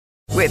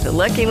With the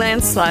Lucky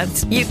Land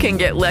Slots, you can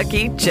get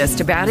lucky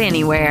just about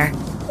anywhere.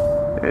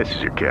 This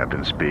is your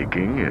captain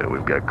speaking.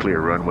 We've got clear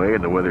runway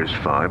and the weather's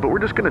fine, but we're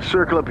just going to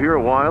circle up here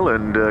a while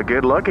and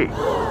get lucky.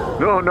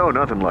 No,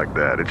 nothing like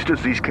that. It's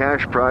just these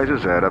cash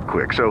prizes add up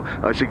quick. So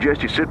I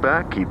suggest you sit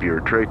back, keep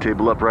your tray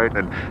table upright,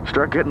 and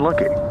start getting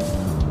lucky.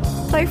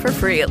 Play for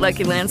free at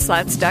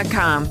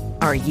LuckyLandSlots.com.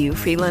 Are you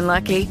feeling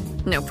lucky?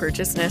 No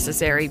purchase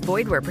necessary.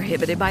 Void where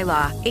prohibited by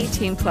law.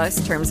 18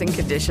 plus terms and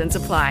conditions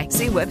apply.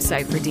 See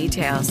website for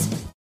details.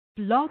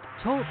 Blog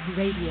Talk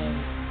Radio.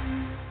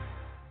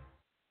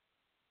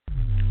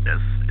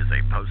 This is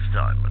a Post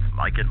Time with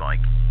Mike and Mike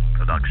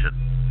production.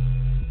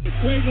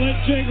 Wiglet,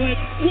 Jiglet,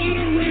 what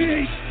a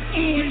race!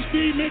 Always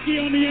be Mickey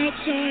on the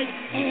outside.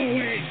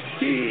 Always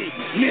be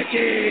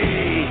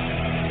Mickey.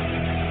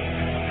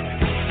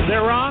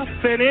 They're off,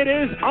 and it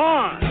is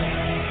on.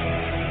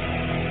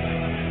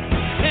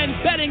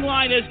 And Betting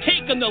Line has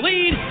taken the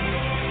lead.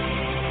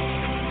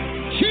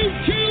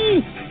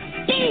 Choo-choo!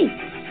 Boom!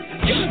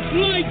 Just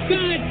like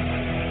that!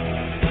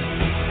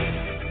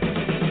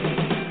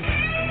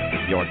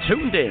 You're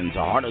tuned in to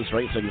Harness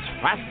Racing's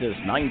fastest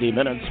 90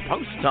 minutes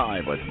Post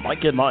Time with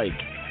Mike and Mike,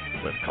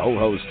 with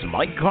co-hosts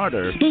Mike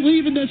Carter.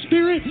 Believe in the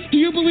spirit? Do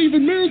you believe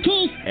in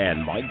miracles?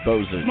 And Mike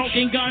Bozich.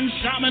 Smoking Gun,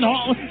 Shaman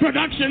Hall,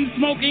 production,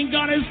 Smoking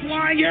Gun is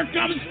flying. Here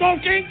comes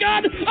Smoking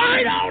Gun.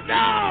 I don't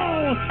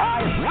know.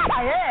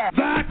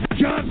 That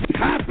just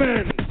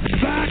happened.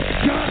 That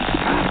just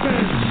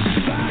happened.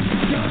 That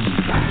just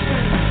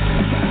happened.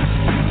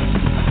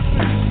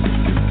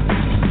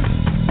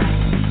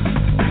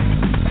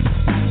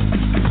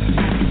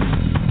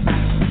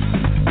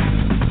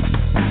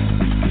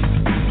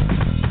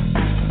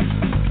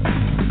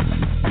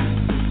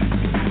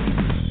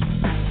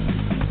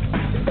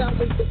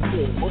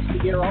 2015, horse of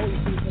the year, always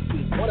be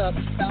 15. One of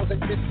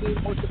 2015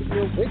 horse of the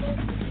year, Wiggle,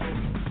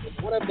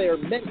 is one of their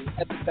many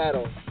epic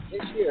battles.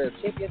 This year,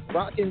 champion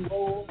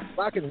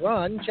Rock and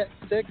Run, check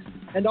 6,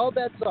 and All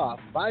Bets Off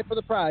vie for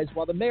the prize,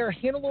 while the mare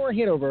Hannelore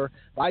Hanover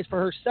vies for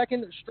her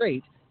second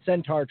straight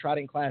Centaur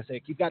Trotting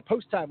Classic. You've got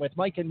Post Time with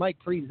Mike and Mike,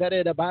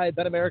 presented by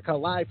Bet America,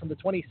 live from the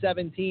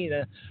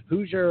 2017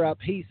 Hoosier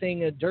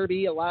Pacing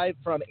Derby, live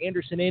from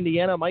Anderson,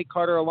 Indiana. Mike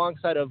Carter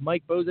alongside of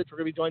Mike Bozich. We're going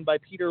to be joined by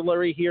Peter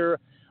Lurie here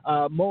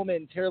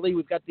momentarily.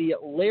 We've got the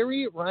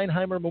Larry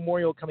Reinheimer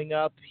Memorial coming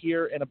up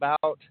here in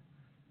about,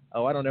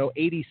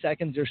 80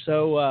 seconds or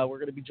so. We're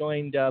going to be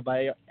joined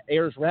by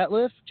Ayers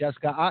Ratliff,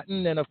 Jessica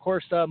Otten, and, of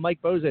course,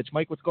 Mike Bozich.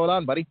 Mike, what's going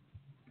on, buddy?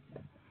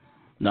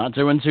 Not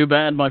doing too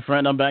bad, my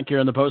friend. I'm back here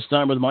in the Post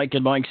Time with Mike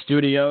and Mike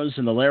studios,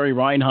 and the Larry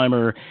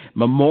Reinheimer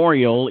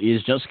Memorial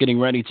is just getting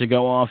ready to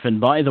go off. And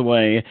by the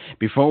way,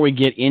 before we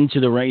get into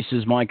the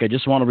races, Mike, I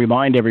just want to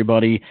remind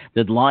everybody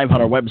that live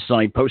on our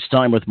website,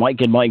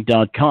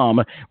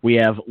 posttimewithmikeandmike.com, we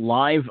have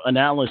live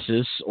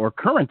analysis, or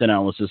current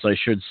analysis, I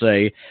should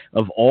say,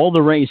 of all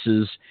the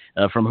races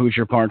from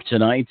Hoosier Park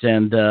tonight.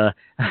 And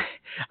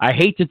I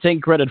hate to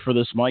take credit for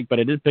this, Mike, but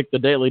I did pick the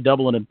Daily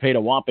Double, and it paid a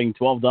whopping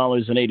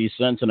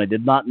 $12.80, and I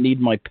did not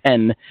need my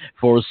pen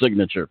for a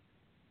signature.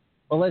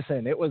 Well,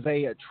 listen, it was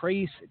a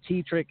Trace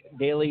Tetrick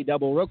Daily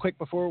Double. Real quick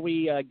before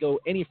we go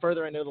any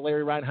further, I know the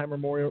Larry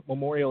Reinheimer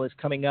Memorial is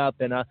coming up,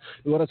 and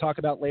we want to talk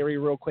about Larry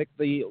real quick.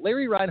 The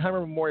Larry Reinheimer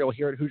Memorial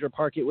here at Hoosier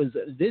Park, it was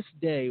this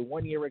day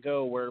 1 year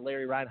ago where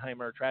Larry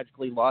Reinheimer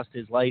tragically lost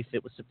his life.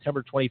 It was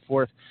September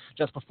 24th,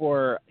 just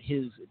before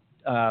his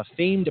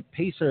famed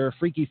pacer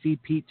Freaky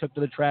Feet Pete took to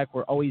the track,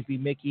 where Always Be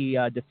Mickey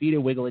defeated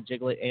Wiggle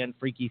Jiglet and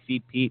Freaky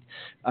Feet Pete.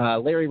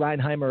 Larry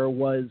Reinheimer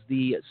was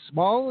the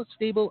Small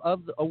Stable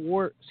of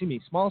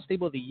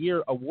the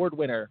Year award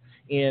winner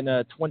in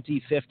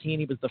 2015.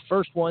 He was the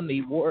first one.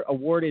 The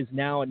award is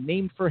now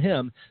named for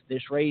him.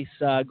 This race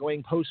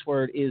going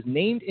postward is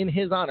named in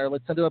his honor.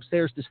 Let's send it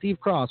upstairs to Steve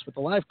Cross with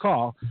the live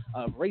call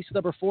of race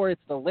number 4.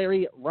 It's the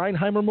Larry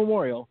Reinheimer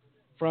Memorial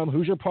from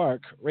Hoosier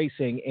Park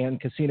Racing and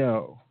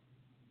Casino.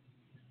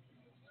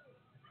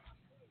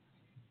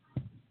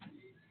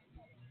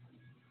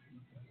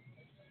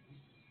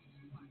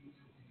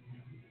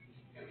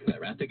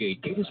 They're at the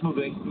gate. Gate is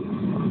moving.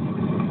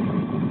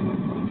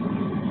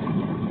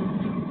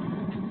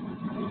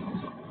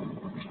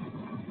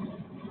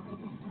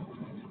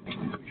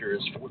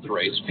 Hoosier's fourth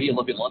race, Field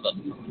of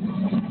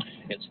 11.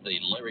 It's the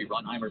Larry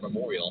Reinheimer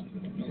Memorial.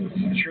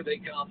 Here they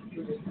come.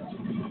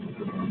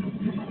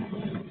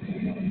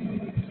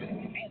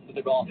 And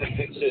they're off and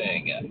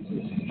fixing.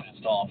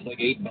 Fast off the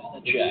gate,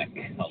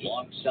 Banachek.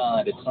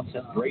 Alongside at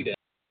Sunset Braden.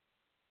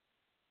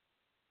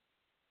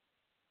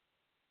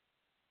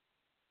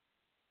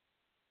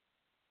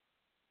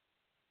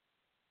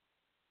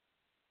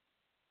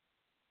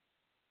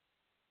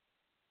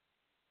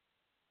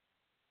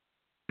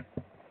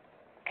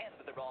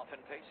 Off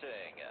and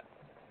pacing.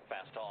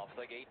 Fast off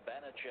the gate,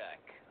 Banachek.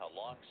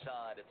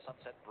 Alongside at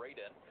Sunset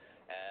Braden.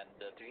 And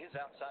to his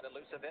outside,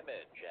 Elusive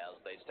Image. As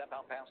they step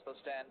out past the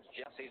stands,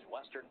 Jesse's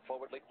Western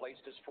forwardly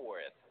placed as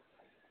fourth.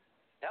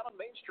 Down on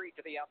Main Street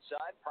to the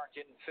outside, parked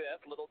in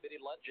fifth. Little Bitty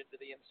Legend to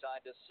the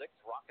inside to sixth.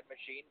 Rocket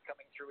Machine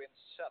coming through in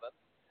seventh.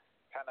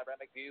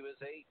 Panoramic View is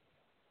eighth.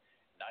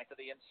 Ninth to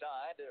the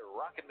inside,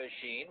 Rockin'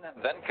 Machine.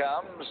 Then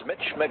comes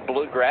Mitch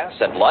McBluegrass,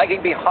 and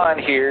lagging behind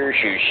here,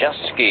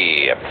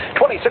 Shuzheski.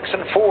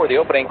 26-4, the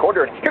opening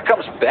quarter. Here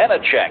comes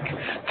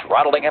Banachek,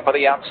 throttling up on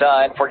the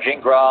outside for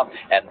Gingras,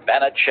 and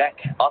Banachek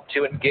up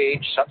to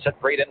engage Sunset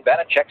Braden.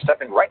 Banachek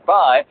stepping right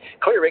by,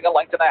 clearing a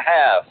length and a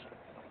half.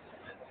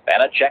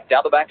 Banachek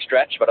down the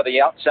backstretch, but on the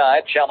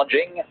outside,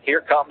 challenging.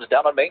 Here comes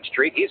down on Main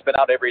Street. He's been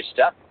out every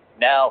step.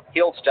 Now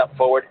he'll step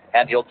forward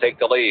and he'll take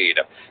the lead.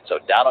 So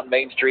down on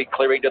Main Street,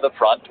 clearing to the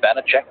front.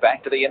 Banachek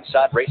back to the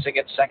inside, racing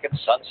in second.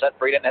 Sunset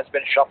Braden has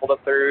been shuffled to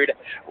third.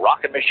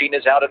 Rockin' Machine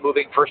is out and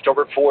moving first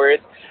over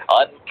fourth.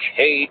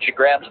 Uncaged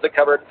grabs the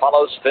cover and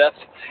follows fifth.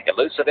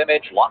 Elusive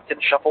Image locked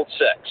and shuffled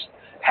sixth.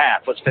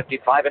 Half was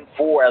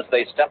 55-4 as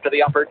they step to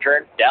the upper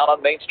turn down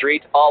on Main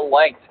Street, all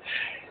length.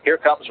 Here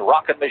comes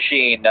Rockin'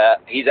 Machine.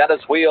 He's at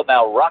his wheel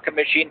now. Rockin'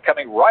 Machine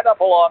coming right up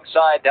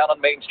alongside down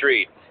on Main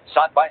Street.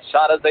 Side by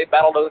side as they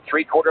battle to the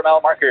 3/4 mile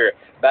marker.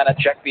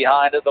 Banachek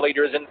behind as the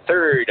leader is in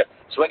third.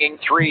 Swinging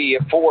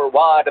 3-4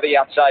 wide to the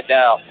outside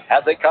now.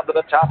 As they come to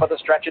the top of the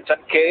stretch, it's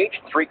Uncaged.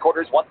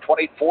 3/4,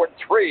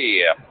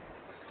 124-3.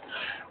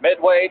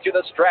 Midway through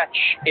the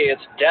stretch,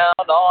 it's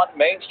down on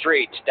Main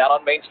Street. Down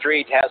on Main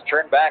Street has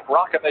turned back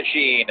Rockin'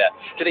 Machine.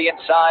 To the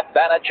inside,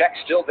 Banachek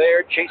still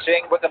there,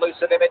 chasing with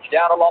Elusive Image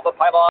down along the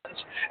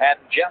pylons. And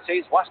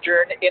Jesse's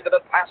Western into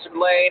the passing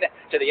lane.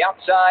 To the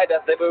outside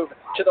as they move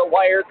to the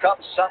wire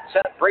comes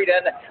Sunset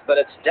Braden. But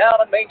it's down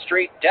on Main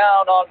Street.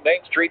 Down on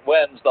Main Street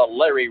wins the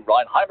Larry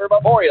Reinheimer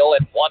Memorial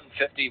in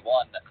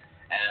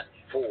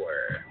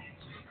 151-4.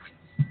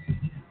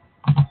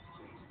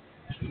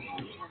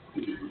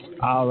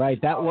 All right,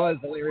 that was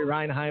the Larry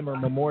Reinheimer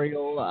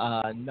Memorial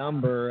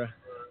number.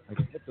 I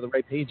can get to the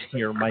right page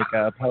here, Mike.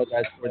 I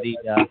apologize for the...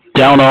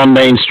 Down on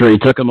Main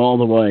Street, took them all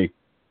the way.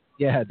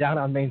 Yeah, Down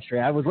on Main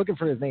Street. I was looking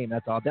for his name,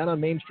 that's all. Down on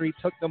Main Street,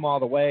 took them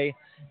all the way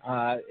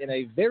in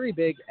a very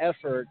big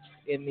effort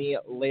in the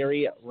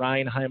Larry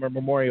Reinheimer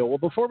Memorial. Well,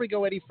 before we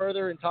go any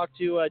further and talk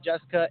to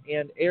Jessica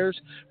and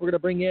Ayers, we're going to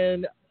bring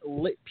in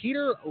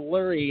Peter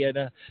Lurie.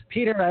 And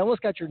Peter, I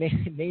almost got your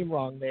name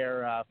wrong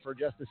there for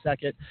just a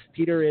second.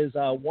 Peter is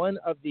one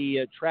of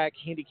the track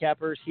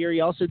handicappers here.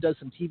 He also does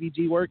some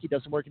TVG work. He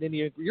does some work in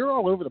India. You're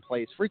all over the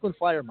place. Frequent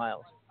flyer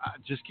miles.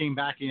 Just came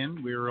back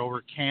in. We were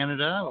over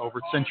Canada, over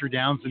at Century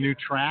Downs, the new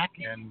track.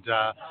 And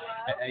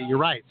you're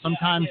right.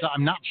 Sometimes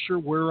I'm not sure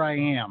where I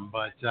am,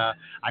 but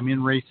I'm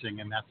in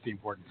racing, and that's the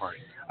important part.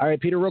 All right,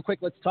 Peter, real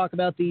quick, let's talk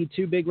about the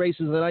two big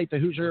races of the night. The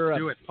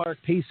Hoosier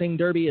Park Pacing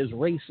Derby is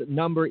race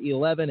number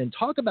 11. And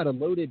talk about a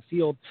loaded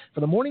field.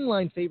 For the morning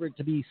line favorite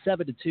to be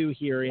 7-2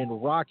 here in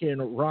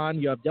Rockin' Ron,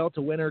 you have Delta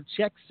winner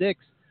Check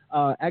 6.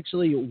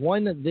 Actually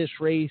won this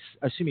race,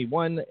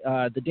 won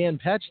the Dan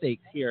Patch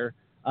Stakes here.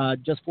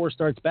 Just 4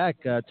 starts back.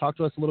 Talk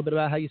to us a little bit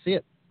about how you see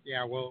it.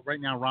 Yeah, well, right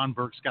now Ron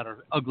Burke's got an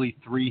ugly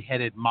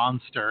 3-headed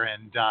monster,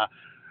 and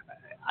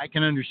I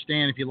can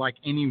understand if you like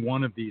any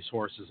one of these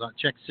horses.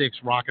 Check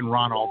 6, Rockin'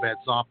 Ron, all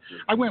bets off.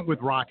 I went with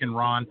Rockin'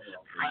 Ron.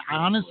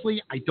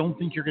 Honestly, I don't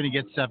think you're going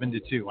to get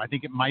 7-2. I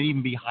think it might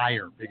even be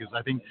higher because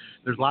I think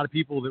there's a lot of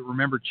people that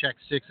remember Check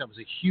 6. That was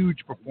a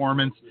huge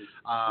performance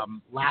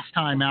last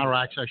time out, or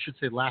actually I should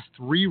say last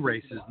 3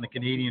 races in the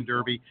Canadian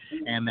Derby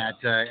and that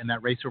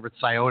race over at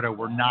Scioto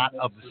were not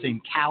of the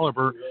same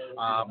caliber.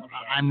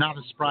 I'm not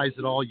as surprised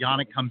at all.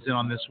 Yannick comes in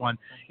on this one.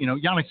 You know,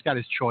 Yannick's got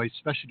his choice,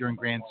 especially during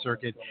Grand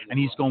Circuit, and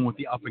he's going with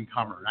the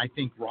up-and-comer. And I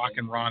think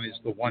Rockin' Ron is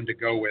the one to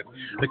go with.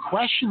 The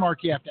question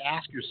mark you have to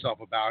ask yourself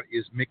about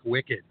is Mick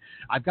Wicked.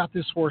 I've got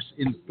this horse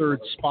in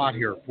 3rd spot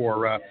here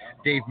for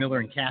Dave Miller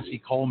and Cassie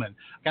Coleman.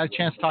 I got a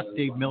chance to talk to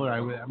Dave Miller. I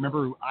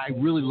remember I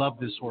really loved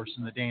this horse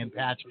in the Dan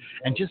Patch,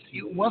 and just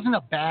it wasn't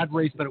a bad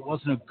race, but it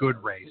wasn't a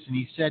good race. And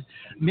he said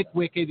Mick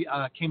Wicked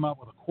came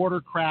up with a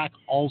quarter crack,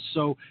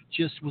 also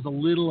just was a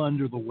little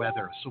under the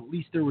weather. So at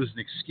least there was an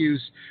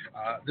excuse.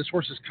 This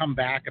horse has come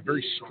back, a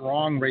very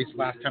strong race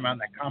last time out in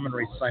that common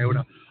race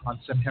Scioto on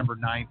September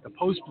 9th. The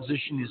post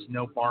position is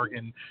no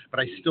bargain, but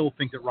I still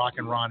think that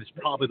Rockin' Ron is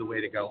probably the way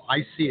to go.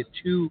 I see it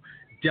 2,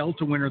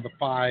 Delta winner, the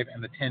 5,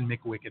 and the 10,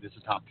 Mick Wicked is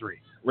the top 3.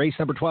 Race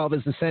number 12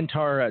 is the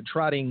Centaur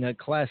Trotting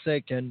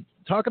Classic. And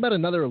talk about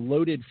another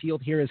loaded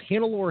field here as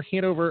Hannelore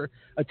Hanover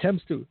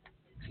attempts to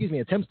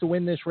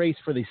win this race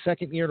for the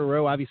 2nd year in a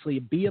row. Obviously,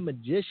 Be a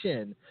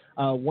Magician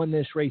won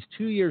this race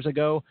 2 years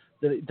ago.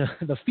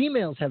 The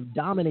females have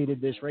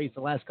dominated this race the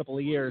last couple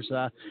of years.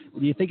 Do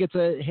you think it's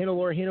a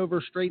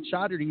Hanover straight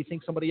shot, or do you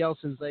think somebody else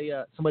has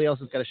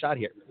got a shot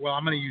here? Well,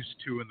 I'm going to use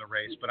 2 in the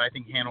race, but I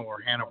think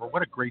Hanover,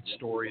 what a great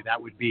story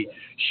that would be.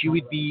 She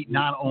would be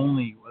not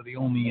only the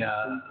only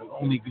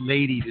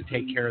lady to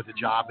take care of the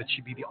job, but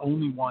she'd be the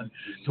only one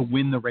to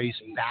win the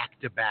race back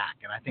to back,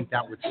 and I think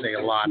that would say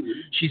a lot.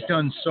 She's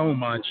done so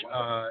much.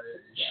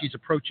 She's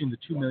approaching the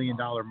 $2 million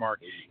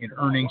mark in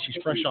earnings.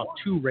 She's fresh off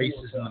 2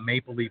 races in the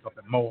Maple Leaf up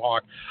at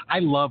Mohawk. I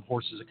love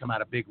horses that come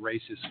out of big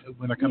races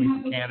when they're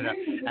coming from Canada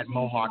at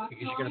Mohawk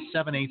because you get a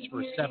 7/8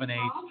 for a 7/8.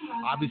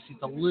 Obviously,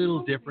 it's a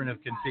little different of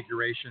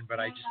configuration, but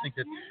I just think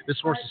that this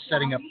horse is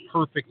setting up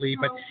perfectly.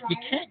 But you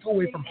can't go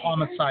away from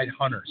Homicide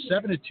Hunter.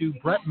 7-2,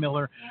 Brett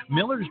Miller.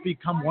 Miller's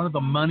become one of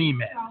the money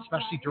men,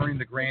 especially during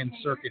the Grand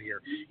Circuit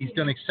here. He's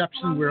done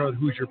exceptionally well at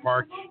Hoosier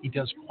Park. He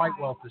does quite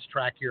well at this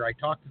track here. I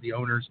talked to the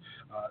owners.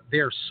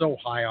 They're so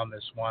high on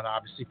this one,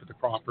 obviously, for the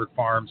Crawford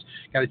Farms.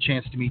 Got a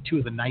chance to meet 2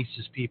 of the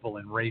nicest people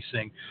in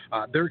racing.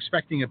 They're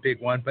expecting a big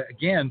one, but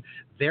again,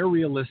 they're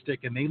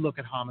realistic, and they look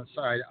at Hanover,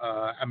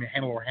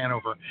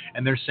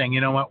 and they're saying,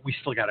 you know what, we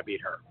still got to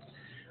beat her.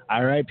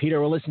 All right, Peter.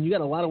 Well, listen, you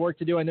got a lot of work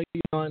to do. I know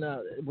you're on.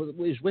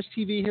 Is Wish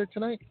TV here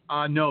tonight?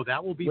 No,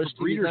 that will be Wish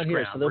for Breeders' Crown.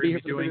 Here, so they'll be here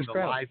for doing the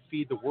live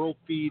feed, the world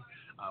feed.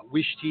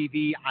 Wish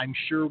TV, I'm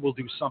sure we'll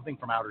do something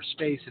from outer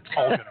space. It's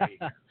all going to be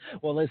here.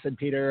 Well, listen,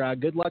 Peter,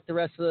 good luck the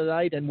rest of the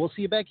night, and we'll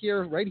see you back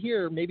here, right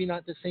here, maybe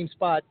not the same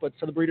spot, but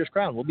for the Breeders'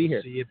 Crown. We'll be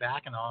here. See you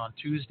back, and on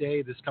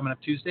Tuesday, this coming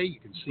up Tuesday, you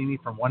can see me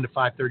from 1 to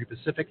 5:30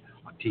 Pacific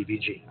on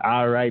TVG.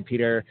 All right,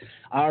 Peter.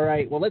 All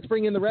right, well, let's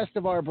bring in the rest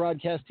of our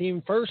broadcast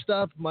team. First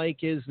up,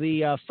 Mike, is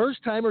the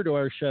first-timer to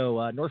our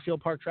show,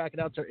 Northfield Park track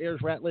announcer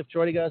Ayers Ratliff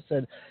joining us.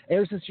 And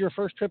Ayers, this is your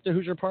first trip to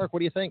Hoosier Park. What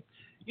do you think?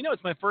 You know,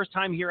 it's my first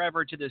time here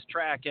ever to this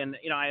track, and,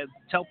 you know, I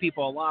tell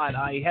people a lot,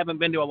 I haven't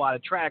been to a lot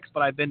of tracks,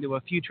 but I've been to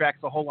a few tracks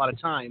a whole lot of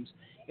times.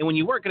 And when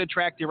you work at a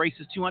track that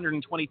races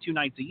 222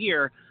 nights a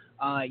year,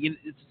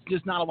 it's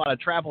just not a lot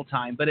of travel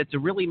time, but it's a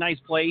really nice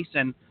place,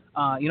 and,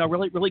 you know,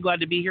 really glad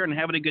to be here and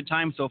having a good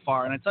time so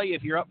far. And I tell you,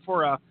 if you're up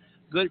for a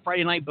good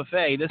Friday night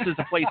buffet, this is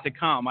the place to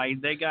come.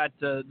 They got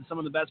some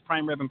of the best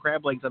prime rib and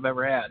crab legs I've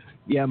ever had.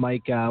 Yeah,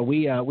 Mike,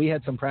 we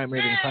had some prime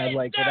rib and crab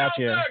legs without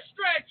you.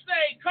 Stretch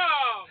they come.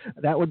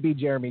 That would be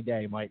Jeremy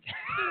Day, Mike.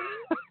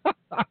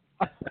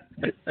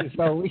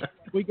 So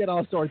we get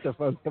all sorts of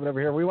folks coming over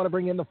here. We want to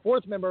bring in the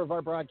 4th member of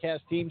our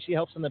broadcast team. She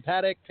helps in the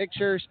paddock,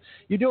 pictures.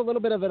 You do a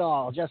little bit of it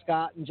all.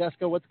 Jessica,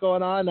 what's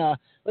going on?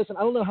 Listen,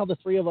 I don't know how the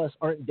 3 of us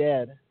aren't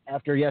dead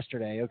after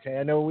yesterday, okay?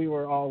 I know we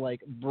were all,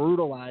 like,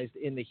 brutalized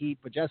in the heat.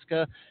 But,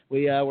 Jessica,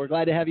 we're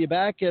glad to have you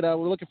back, and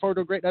we're looking forward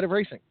to a great night of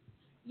racing.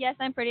 Yes,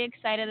 I'm pretty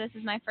excited. This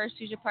is my first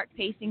Hoosier Park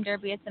Pacing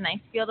Derby. It's a nice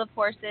field of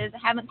horses. I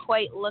haven't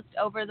quite looked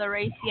over the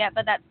race yet,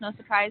 but that's no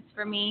surprise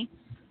for me.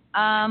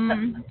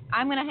 I'm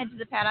going to head to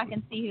the paddock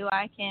and see who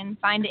I can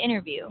find to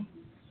interview.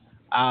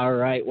 All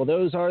right. Well,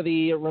 those are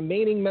the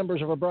remaining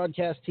members of our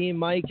broadcast team,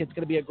 Mike. It's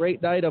going to be a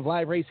great night of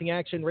live racing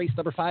action. Race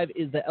number 5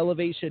 is the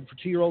Elevation for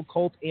 2-year-old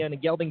Colt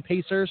and Gelding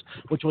Pacers,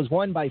 which was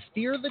won by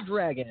Fear the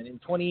Dragon in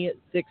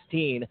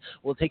 2016.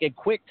 We'll take a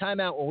quick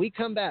timeout. When we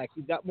come back,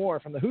 we've got more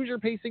from the Hoosier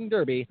Pacing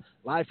Derby,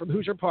 live from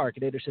Hoosier Park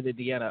in Anderson,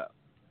 Indiana.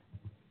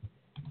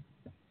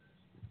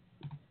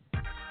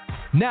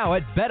 Now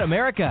at Bet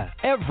America,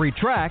 every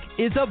track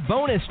is a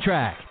bonus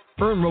track.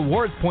 Earn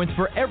rewards points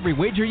for every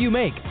wager you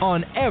make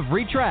on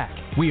every track.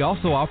 We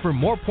also offer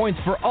more points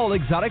for all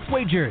exotics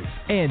wagers.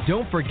 And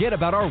don't forget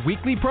about our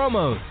weekly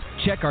promos.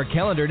 Check our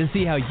calendar to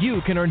see how you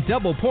can earn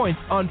double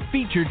points on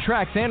featured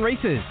tracks and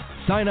races.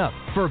 Sign up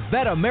for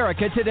Bet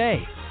America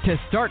today to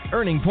start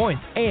earning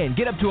points and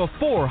get up to a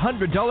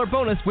 $400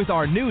 bonus with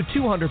our new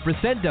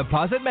 200%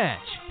 deposit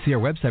match. See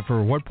our website for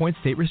reward points,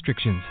 state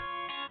restrictions.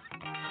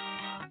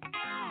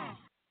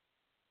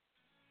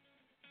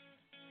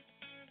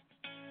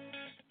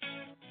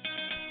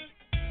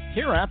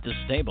 Here at the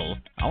stable,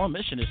 our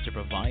mission is to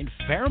provide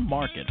fair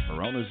market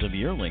for owners of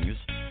yearlings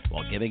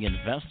while giving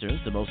investors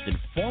the most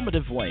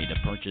informative way to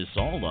purchase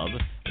all of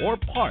or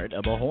part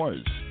of a horse.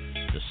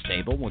 The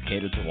stable will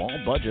cater to all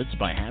budgets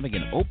by having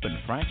an open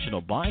fractional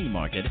buying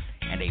market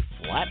and a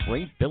flat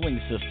rate billing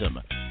system.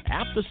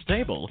 At the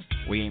stable,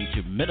 we aim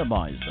to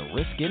minimize the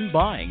risk in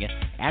buying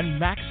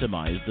and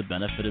maximize the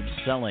benefit of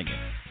selling.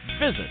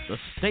 Visit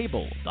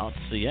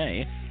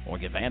thestable.ca or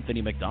give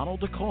Anthony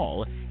McDonald a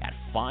call at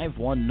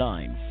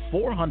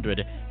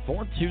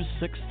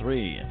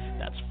 519-400-4263.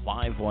 That's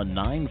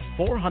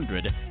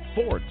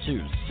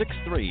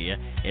 519-400-4263.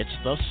 It's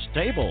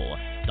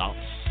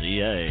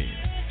thestable.ca.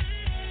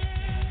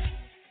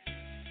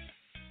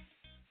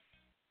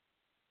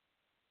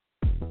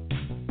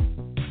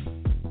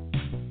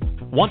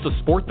 Want to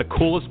sport the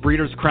coolest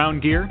Breeders'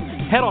 Crown gear?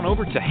 Head on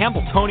over to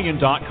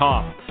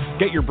Hambletonian.com.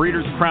 Get your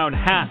Breeders' Crown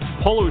hats,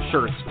 polo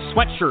shirts,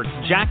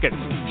 sweatshirts, jackets,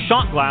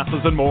 shot glasses,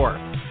 and more.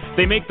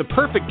 They make the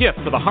perfect gift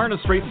for the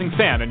harness racing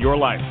fan in your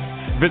life.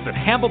 Visit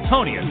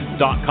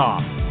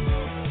Hambletonian.com.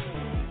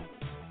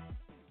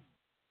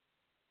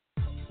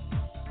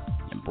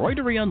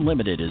 Embroidery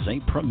Unlimited is a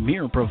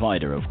premier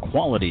provider of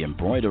quality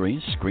embroidery,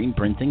 screen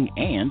printing,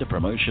 and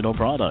promotional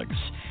products.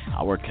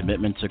 Our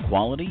commitment to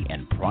quality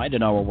and pride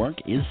in our work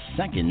is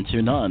second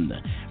to none.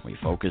 We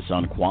focus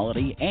on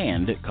quality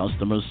and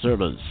customer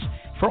service.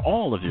 For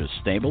all of your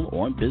stable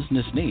or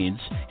business needs,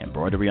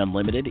 Embroidery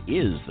Unlimited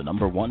is the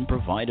 #1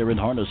 provider in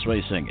harness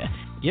racing.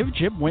 Give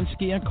Jim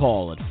Winsky a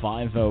call at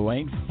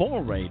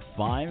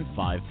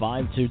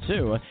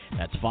 508-485-5522.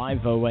 That's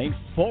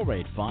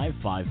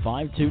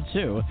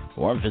 508-485-5522.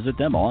 Or visit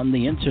them on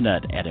the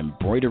internet at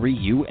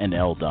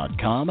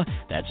embroideryunl.com.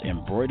 That's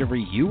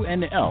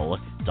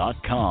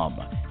embroideryunl.com.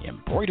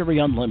 Embroidery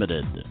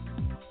Unlimited.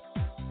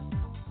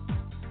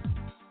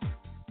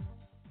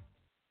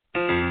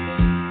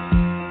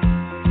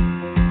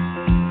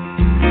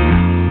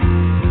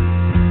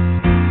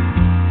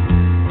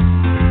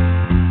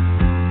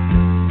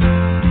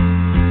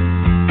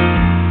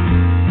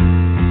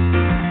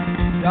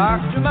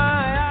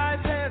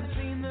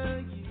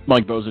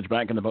 Mike Bozich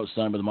back in the Post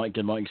Time with Mike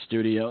and Mike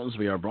Studios.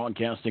 We are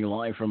broadcasting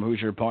live from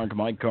Hoosier Park.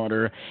 Mike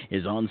Carter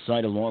is on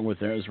site along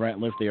with Ayers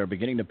Ratliff. They are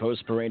beginning to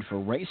post parade for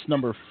race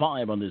number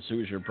 5 on this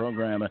Hoosier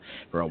program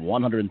for a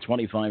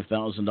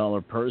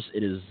 $125,000 purse.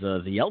 It is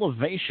the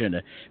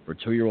elevation for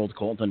 2-year-old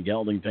Colton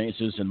Gelding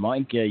Paces. And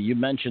Mike, you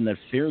mentioned that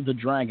Fear the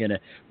Dragon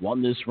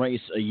won this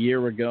race a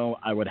year ago.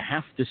 I would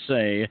have to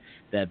say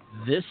that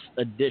this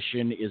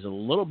edition is a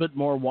little bit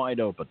more wide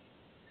open.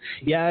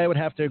 Yeah, I would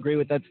have to agree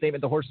with that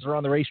statement. The horses are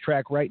on the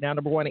racetrack right now.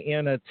 #1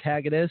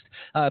 antagonist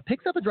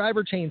picks up a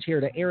driver change here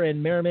to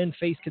Aaron Merriman,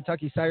 faced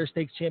Kentucky Sire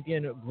Stakes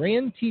champion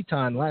Grand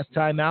Teton last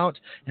time out,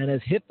 and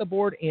has hit the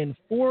board in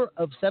 4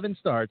 of 7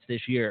 starts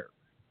this year.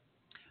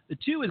 The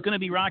 2 is going to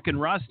be Rockin'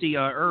 Rusty.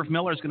 Irv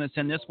Miller is going to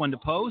send this one to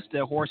post.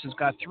 The horse has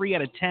got 3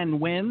 out of 10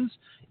 wins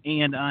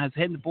and has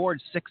hit the board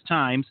 6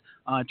 times.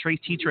 Trace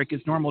Tetrick,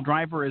 his normal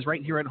driver, is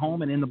right here at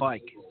home and in the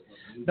bike.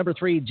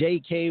 #3,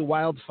 J.K.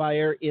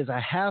 Wildfire, is a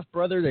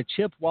half-brother to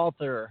Chip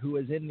Walther, who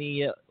was in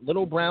the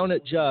Little Brown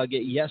Jug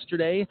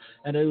yesterday,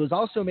 and it was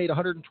also made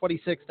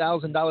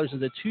 $126,000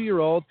 as a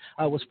 2-year-old.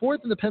 Was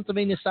 4th in the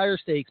Pennsylvania Sire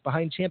Stakes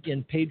behind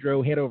champion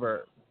Pedro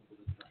Hanover.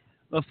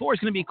 The 4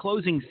 is going to be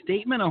Closing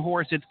Statement, a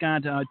horse that's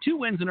got 2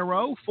 wins in a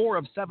row, 4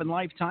 of 7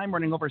 lifetime,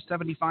 running over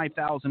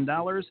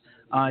 $75,000.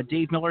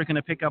 Dave Miller is going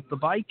to pick up the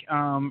bike,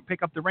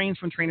 pick up the reins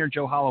from trainer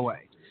Joe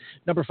Holloway.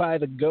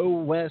 #5, Go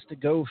West,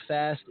 Go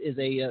Fast, is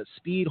a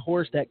speed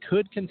horse that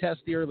could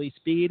contest the early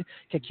speed.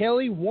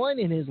 Kakeli won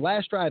in his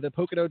last drive at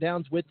Pocono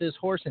Downs with this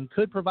horse and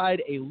could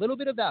provide a little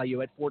bit of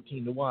value at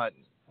 14-1.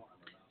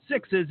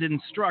 6 is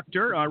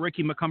Instructor,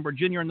 Ricky McCumber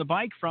Jr. in the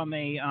bike from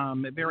a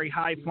very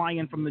high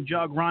fly-in from the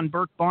jug. Ron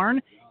Burke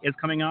Barn is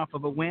coming off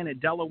of a win at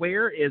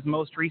Delaware. His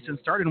most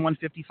recent start in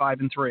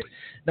 155-3.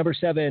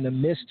 #7,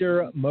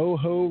 Mr.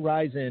 Moho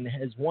Risen,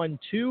 has won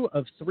 2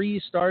 of 3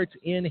 starts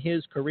in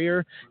his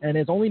career and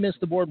has only missed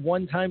the board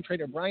 1 time.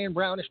 Trainer Brian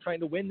Brown is trying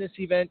to win this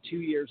event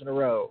 2 years in a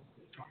row.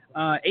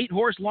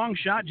 8-horse Long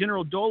Shot,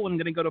 General Dolan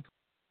going to go to...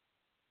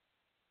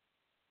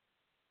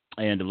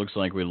 And it looks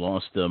like we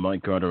lost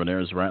Mike Carter and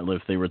Ayers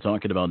Ratliff. They were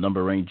talking about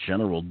 #8,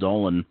 General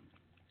Dolan,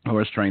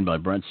 horse trained by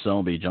Brett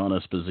Selby. John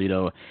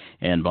Esposito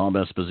and Bob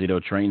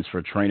Esposito trains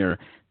for driver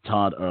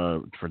Todd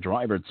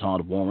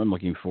Warren,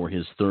 looking for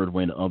his 3rd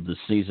win of the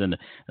season.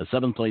 A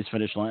 7th place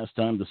finish last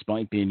time,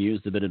 despite being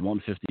used a bit at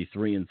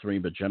 153-3.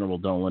 But General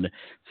Dolan,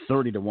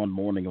 30-1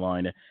 morning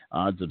line,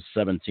 odds of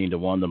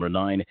 17-1.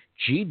 #9,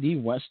 GD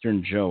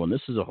Western Joe, and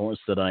this is a horse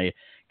that I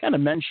kind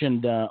of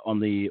mentioned on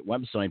the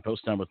website,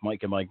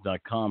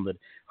 posttimewithmikeandmike.com, that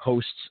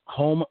hosts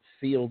Home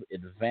Field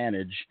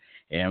Advantage.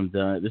 And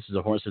this is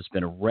a horse that's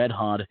been red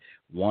hot,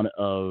 one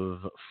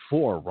of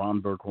 4 Ron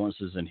Burke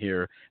horses in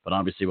here, but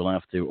obviously we'll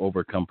have to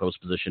overcome post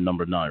position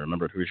 #9.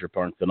 Remember, at Hoosier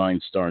Park, the 9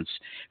 starts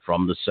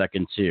from the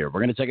 2nd tier.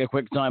 We're going to take a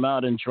quick time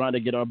out and try to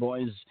get our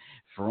boys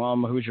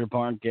from Hoosier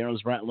Park,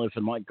 Ayers Ratliff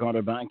and Mike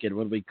Carter back. And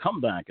when we come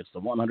back, it's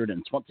the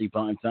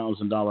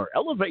 $125,000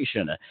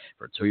 elevation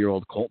for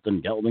 2-year-old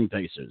Colton Gelding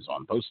Pacers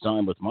on Post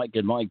Time with Mike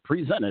and Mike,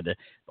 presented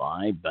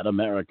by Bet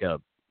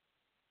America.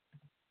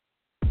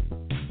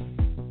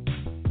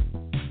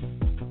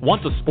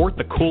 Want to sport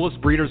the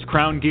coolest Breeders'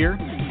 Crown gear?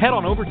 Head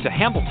on over to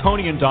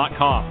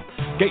Hambletonian.com.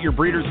 Get your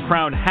Breeders'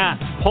 Crown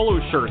hats, polo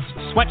shirts,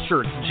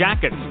 sweatshirts,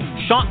 jackets,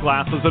 shot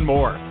glasses, and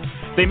more.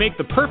 They make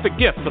the perfect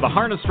gift for the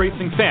harness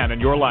racing fan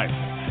in your life.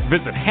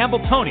 Visit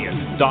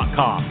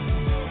Hambletonian.com.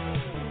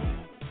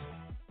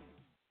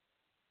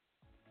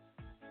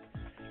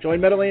 Join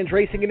Meadowlands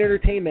Racing and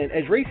Entertainment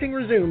as racing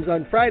resumes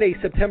on Friday,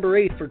 September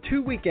 8th for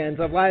 2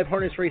 weekends of live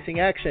harness racing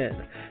action.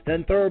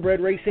 Then Thoroughbred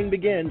Racing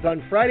begins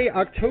on Friday,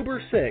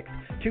 October 6th,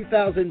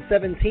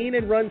 2017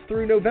 and runs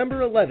through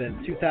November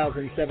 11th,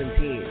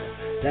 2017.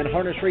 Then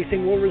harness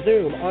racing will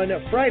resume on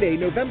Friday,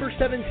 November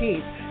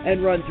 17th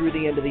and run through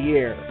the end of the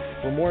year.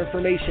 For more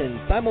information,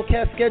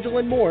 simulcast schedule,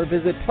 and more,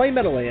 visit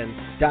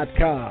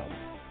PlayMeadowlands.com.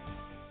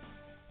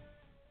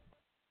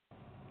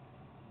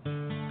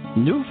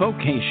 New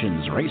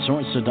Vocations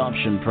Racehorse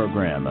Adoption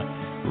Program.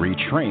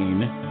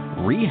 Retrain,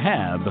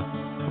 rehab,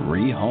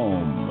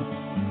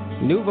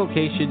 rehome. New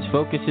Vocations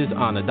focuses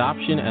on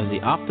adoption as the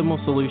optimal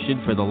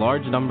solution for the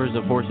large numbers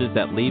of horses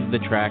that leave the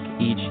track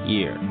each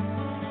year.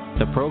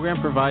 The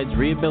program provides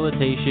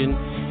rehabilitation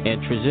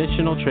and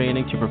transitional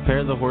training to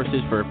prepare the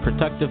horses for a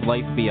productive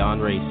life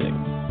beyond racing.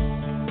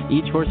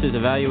 Each horse is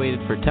evaluated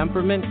for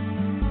temperament,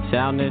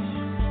 soundness,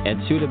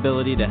 and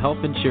suitability to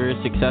help ensure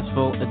a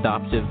successful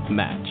adoptive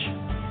match.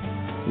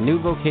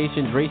 New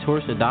Vocations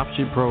Racehorse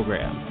Adoption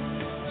Program,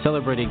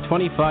 celebrating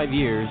 25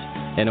 years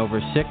and over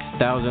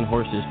 6,000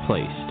 horses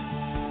placed.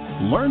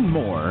 Learn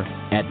more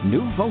at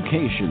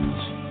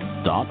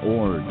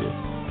newvocations.org.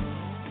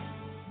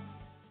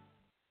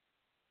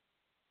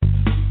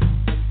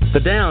 The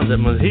Downs at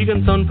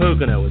Mohegan Sun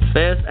Pocono is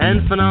fast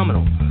and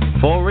phenomenal.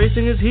 Fall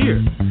racing is here.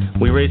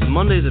 We race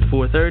Mondays at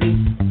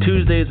 4:30,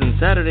 Tuesdays and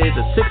Saturdays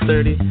at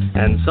 6:30,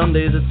 and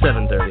Sundays at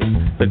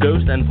 7:30. The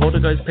Ghost and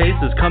Poltergeist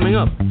Pace is coming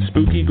up.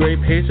 Spooky Gray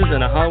Paces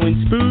and a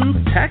Halloween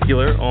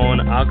Spooktacular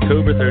on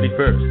October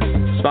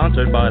 31st.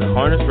 Sponsored by the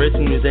Harness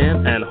Racing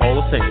Museum and Hall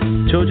of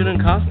Fame. Children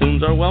in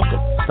costumes are welcome.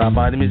 Stop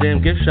by the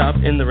museum gift shop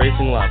in the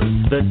racing lobby.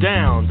 The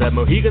Downs at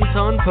Mohegan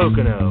Sun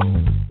Pocono.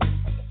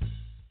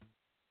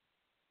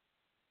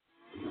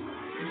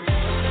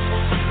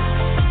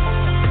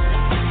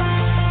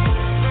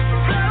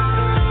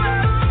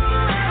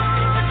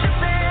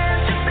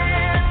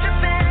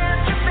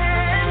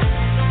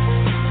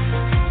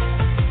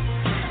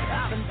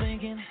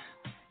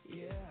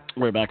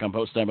 We're back on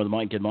Post Time with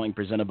Mike and Mike,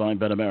 presented by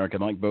Bet America.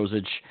 Mike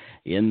Bozich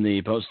in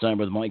the Post Time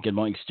with Mike and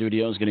Mike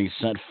studios, getting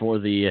set for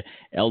the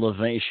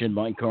Elevation.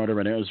 Mike Carter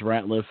and Ayers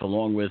Ratliff,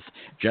 along with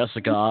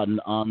Jessica Otten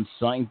on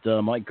site.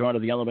 Mike Carter,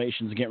 the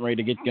Elevation's getting ready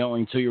to get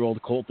going.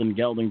 2-year-old Colton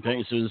Gelding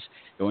Pacers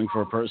going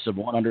for a purse of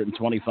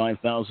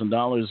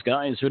 $125,000.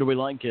 Guys, who do we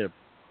like here?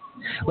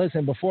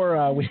 Listen,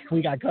 before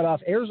we got cut off,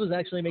 Ayers was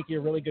actually making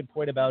a really good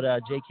point about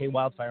J.K.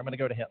 Wildfire. I'm going to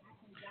go to him.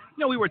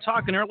 You know, we were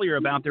talking earlier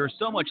about there's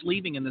so much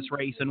leaving in this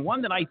race, and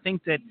one that I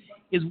think that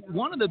is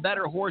one of the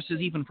better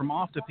horses even from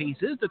off the pace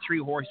is the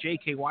 3-horse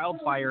J.K.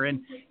 Wildfire.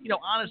 And, you know,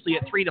 honestly,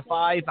 at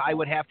 3-5, I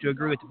would have to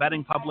agree with the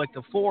betting public.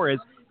 The 4 is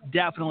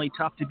definitely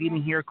tough to beat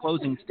in here.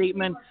 Closing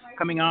Statement,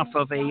 coming off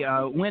of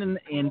a win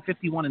in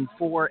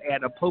 51-4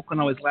 at a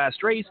Pocono his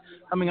last race,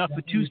 coming off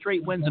of 2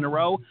 straight wins in a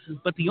row.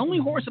 But the only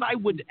horse that I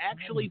would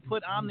actually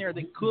put on there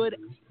that could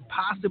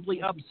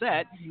possibly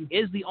upset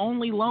is the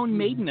only lone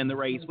maiden in the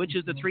race, which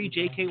is the 3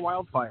 J.K.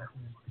 Wildfire.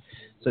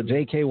 So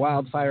J.K.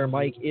 Wildfire,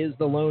 Mike, is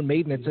the lone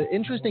maiden. It's an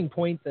interesting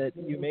point that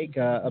you make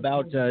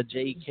about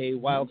J.K.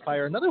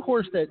 Wildfire. Another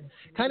horse that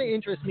kind of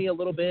interests me a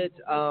little bit,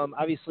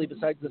 obviously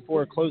besides the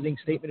 4, Closing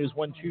Statement, who's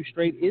won 2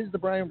 straight, is the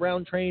Brian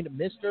Brown trained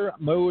Mr.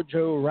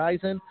 Mojo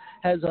Rising.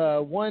 Has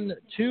won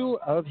 2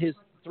 of his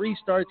 3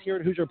 starts here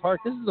at Hoosier Park.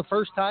 This is the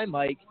first time,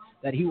 Mike,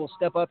 that he will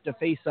step up to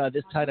face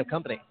this kind of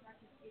company.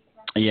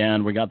 Yeah,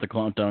 and we got the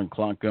clock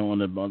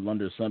going about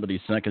under 70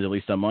 seconds, at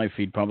least on my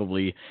feed,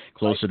 probably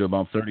closer to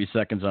about 30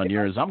 seconds on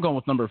yours. I'm going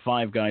with number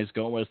 5, guys.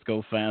 Go West,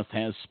 Go Fast,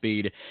 has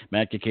speed.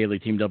 Matt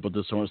Kikali teamed up with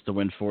this horse to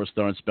win 4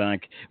 starts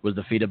back, was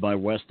defeated by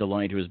West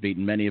Delight, who has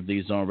beaten many of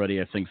these already.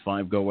 I think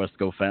 5, Go West,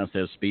 Go Fast,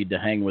 has speed to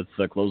hang with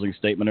Closing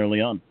Statement early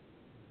on.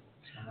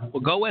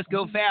 Well, Go West,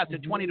 Go Fast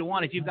at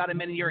 20-1. If you've got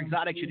him in your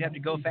exotics, you'd have to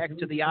go back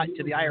to the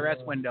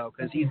IRS window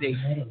because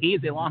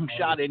he's a long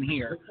shot in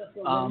here.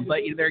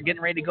 But they're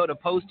getting ready to go to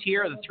post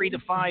here. The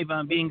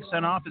 3-5 being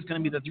sent off is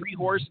going to be the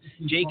 3-horse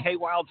J.K.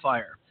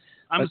 Wildfire.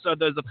 So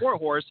there's the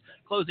 4-horse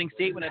Closing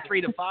Statement at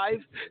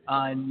 3-5,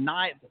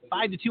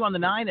 5-2 on the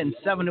 9, and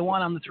 7-1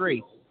 on the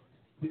 3.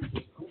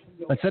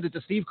 Let's send it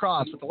to Steve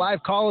Cross with the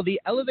live call of the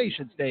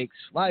Elevation Stakes,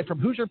 live from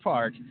Hoosier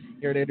Park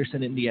here at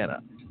Anderson,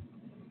 Indiana.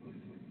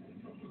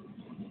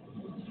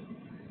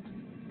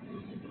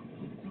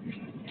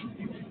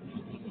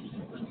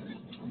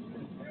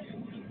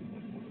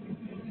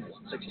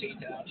 16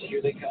 down,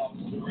 here they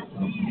come.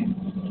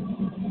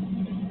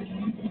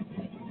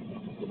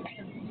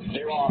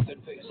 They're off and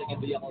facing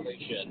in the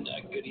Elevation.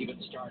 A good even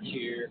start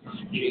here.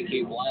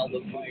 J.K.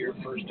 Wildfire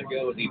first to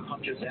go. He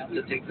punches out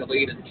to take the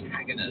lead.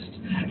 Antagonist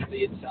to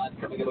the inside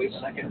coming away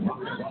second.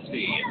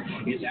 Rusty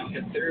is out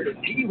to third.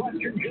 And G.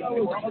 Western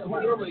Joe is on his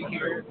way early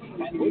here.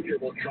 And Hoosier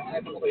will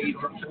drive the lead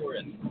from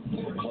fourth.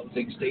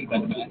 Closing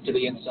Statement back to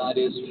the inside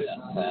is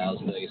fifth as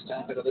they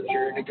step into the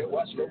turn to Go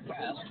West, Go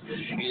Fast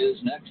is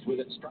next with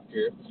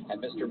instructor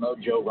and Mr.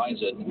 Mojo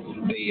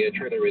Rising. The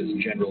trailer is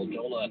General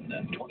Dolan.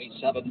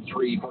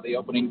 27-3 for the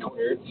opening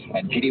corner,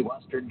 and G.D.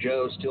 Western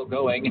Joe still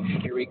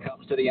going. Here he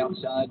comes to the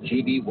outside.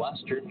 G.D.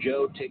 Western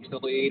Joe takes the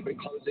lead, but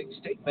Closing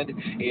Statement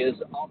is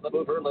on the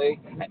move early,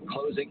 and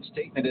Closing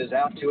Statement is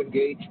out to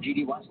engage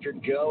G.D.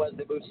 Western Joe as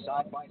they move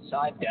side by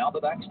side down the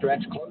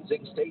backstretch.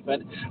 Closing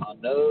Statement a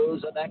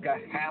nose and neck a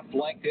half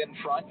length in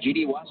front.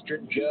 G.D.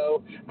 Western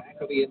Joe back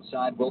on the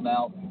inside will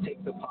now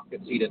take the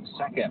pocket seat in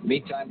second.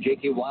 Meantime,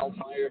 J.K.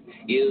 Wildfire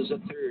is a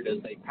third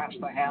as they pass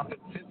the half at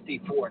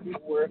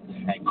 54-4,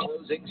 and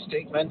Closing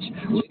Statement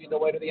leading the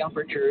way to the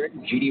upper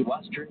turn. GD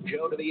Western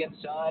Joe to the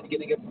inside,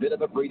 getting a bit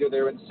of a breather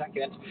there in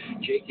second.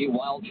 J.K.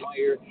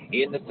 Wildfire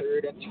in the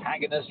third.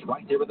 Antagonist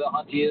right there with the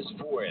hunt is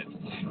fourth.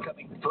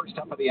 Coming first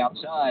up on the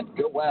outside,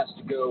 Go West,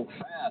 Go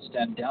Fast,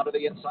 and down to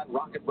the inside,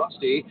 Rocket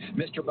Rusty.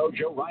 Mr.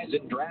 Mojo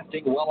Rising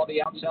drafting well on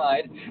the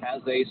outside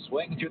as they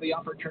swing through the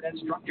upper turn.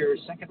 Instructor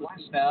second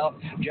last now.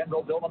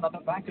 General Dillon on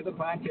the back of the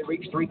pack. They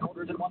reach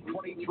 3/4 at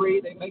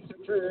 123. They make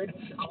the turn.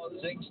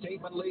 Closing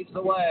Statement leads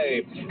the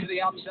way. To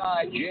the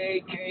outside,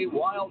 J.K.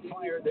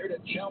 Wildfire there to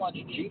challenge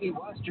GD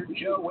Western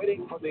Joe,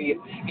 waiting for the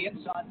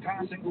inside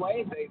passing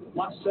lane. They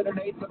less than an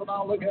eighth of a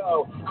mile to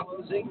go.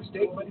 Closing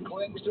Statement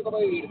clings to the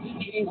lead.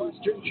 GD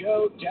Western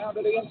Joe down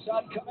to the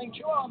inside, coming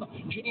to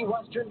him. GD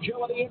Western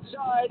Joe on the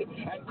inside,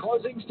 and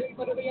Closing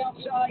Statement to the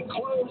outside.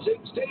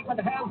 Closing Statement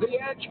has the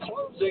edge.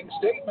 Closing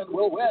Statement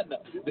will win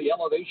the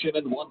elevation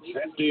in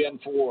 150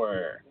 and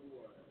 4.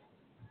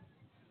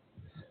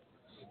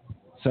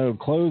 So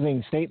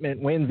Closing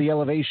Statement wins the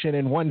elevation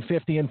in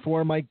 150 and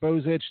 4. Mike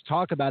Bozich,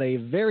 talk about a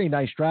very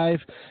nice drive.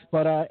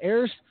 But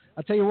Ayers,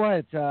 I'll tell you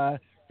what,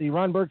 the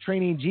Ron Burke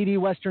training GD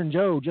Western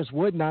Joe just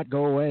would not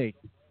go away.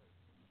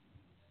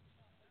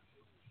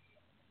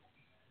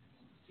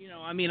 You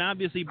know, I mean,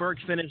 obviously Burke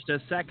finished a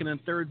second and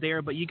third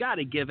there, but you got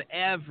to give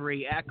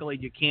every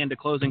accolade you can to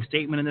Closing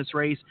Statement in this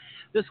race.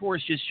 This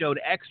horse just showed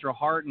extra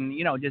heart and,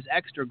 you know, just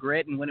extra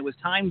grit. And when it was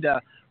time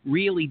to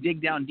really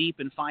dig down deep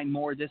and find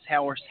more, this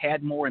horse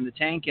had more in the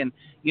tank. And,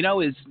 you know,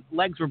 his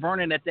legs were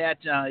burning at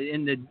that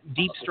in the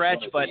deep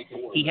stretch, but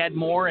he had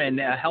more and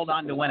held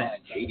on to win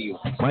it.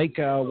 Mike,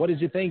 what did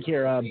you think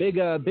here?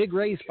 Big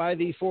race by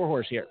the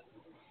 4-horse here.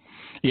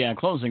 Yeah,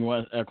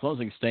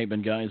 Closing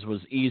Statement, guys,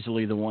 was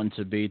easily the one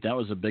to beat. That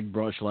was a big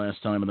brush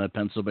last time in that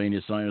Pennsylvania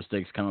Sire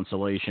Stakes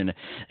consolation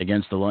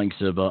against the likes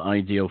of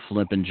Ideal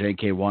Flip and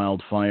J.K.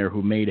 Wildfire,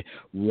 who made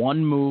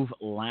one move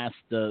last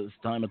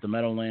time at the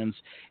Meadowlands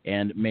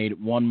and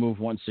made one move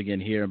once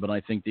again here. But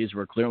I think these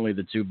were clearly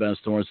the two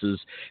best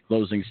horses,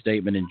 Closing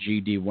Statement and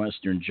G.D.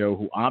 Western Joe,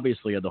 who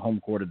obviously had the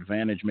home court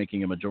advantage,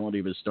 making a majority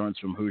of his starts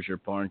from Hoosier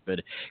Park. But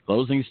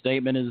Closing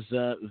Statement is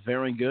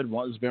very good,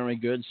 was very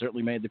good,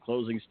 certainly made the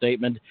Closing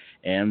Statement.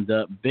 And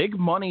big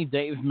money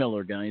Dave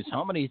Miller, guys.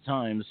 How many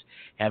times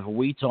have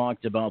we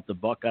talked about the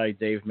Buckeye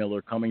Dave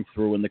Miller coming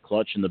through in the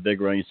clutch in the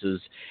big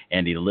races,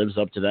 and he lives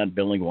up to that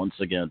billing once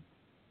again?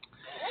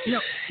 You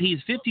know, he's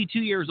 52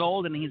 years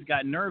old, and he's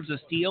got nerves of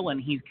steel,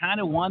 and he's kind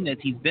of one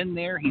that he's been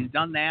there, he's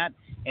done that,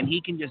 and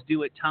he can just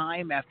do it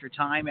time after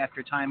time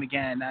after time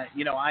again.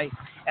 You know,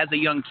 as a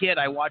young kid,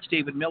 I watched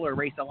David Miller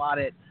race a lot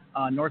at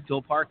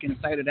Northfield Park and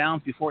Cider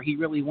Downs before he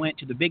really went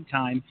to the big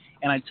time,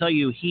 and I tell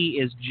you, he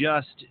is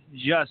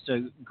just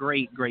a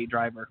great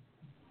driver.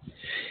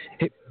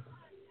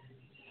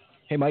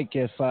 Hey, Mike,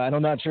 if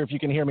I'm not sure if you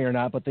can hear me or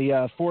not, but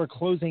the 4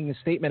 Closing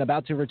Statement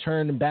about to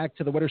return back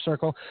to the Winter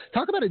Circle.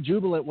 Talk about a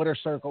jubilant Winter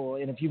Circle,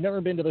 and if you've never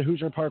been to the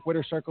Hoosier Park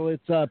Winter Circle,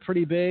 it's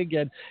pretty big.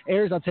 And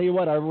Ayers, I'll tell you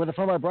what,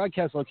 from our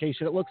broadcast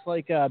location, it looks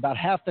like about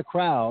half the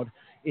crowd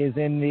is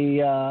in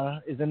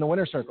the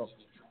Winter Circle.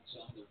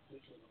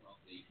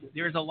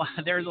 There's a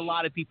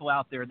lot of people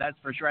out there, that's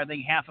for sure. I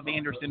think half of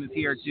Anderson is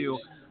here to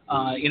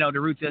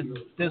root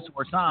this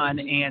horse on.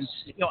 And,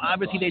 you know,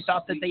 obviously they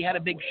thought that they had a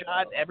big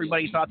shot.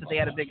 Everybody thought that they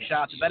had a big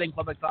shot. The betting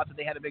public thought that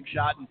they had a big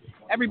shot. And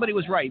everybody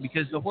was right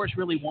because the horse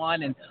really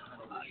won. And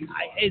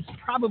it's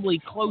probably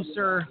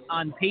closer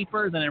on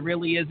paper than it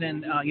really is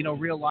in,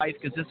 real life,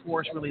 because this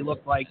horse really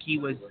looked like he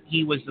was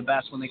the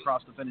best when they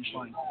crossed the finish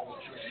line.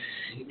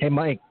 Hey,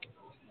 Mike.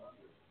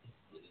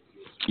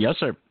 Yes,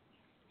 sir.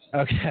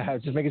 Okay, I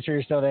was just making sure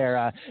you're still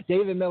there.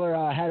 David Miller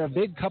had a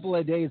big couple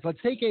of days. Let's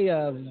take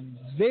a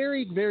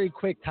very, very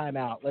quick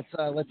timeout. Let's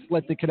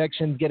let the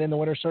connections get in the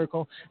Winter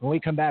Circle. When we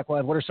come back, we'll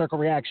have Winter Circle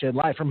Reaction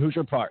live from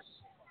Hoosier Park.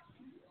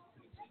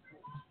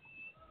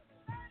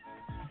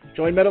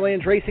 Join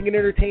Meadowlands Racing and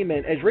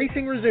Entertainment as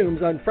racing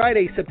resumes on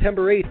Friday,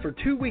 September 8th for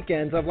 2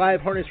 weekends of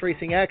live harness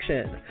racing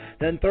action.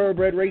 Then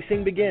thoroughbred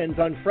racing begins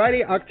on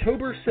Friday,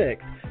 October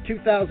 6th,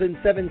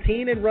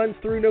 2017 and runs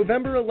through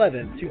November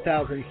 11th,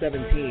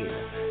 2017.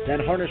 Then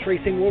harness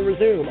racing will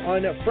resume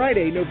on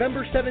Friday,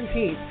 November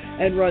 17th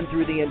and run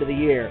through the end of the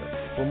year.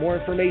 For more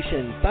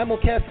information,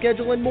 simulcast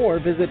schedule and more,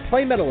 visit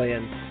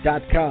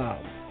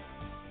playmeadowlands.com.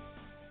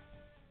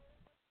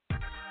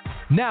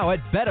 Now at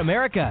Bet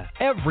America,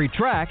 every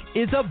track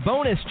is a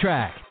bonus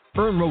track.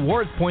 Earn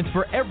rewards points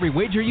for every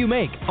wager you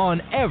make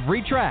on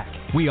every track.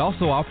 We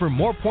also offer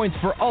more points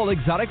for all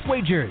exotics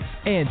wagers.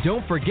 And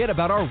don't forget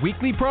about our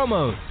weekly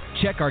promos.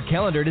 Check our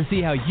calendar to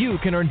see how you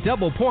can earn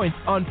double points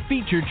on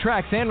featured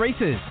tracks and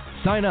races.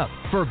 Sign up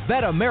for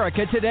Bet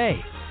America today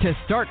to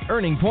start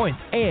earning points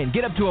and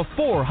get up to a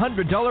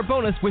 $400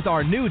 bonus with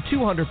our new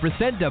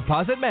 200%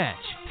 deposit match.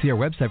 See our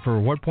website for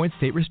reward points,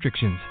 state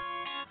restrictions.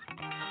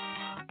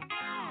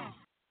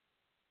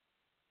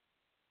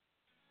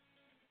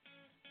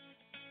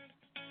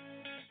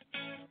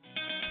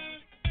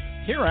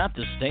 Here at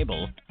the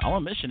stable,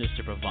 our mission is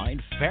to provide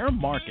fair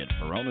market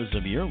for owners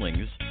of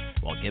yearlings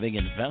while giving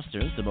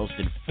investors the most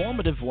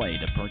informative way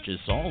to purchase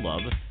all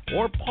of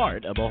or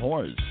part of a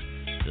horse.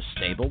 The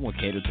stable will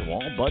cater to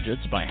all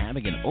budgets by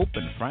having an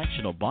open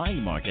fractional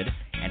buying market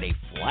and a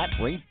flat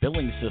rate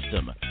billing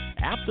system.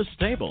 At the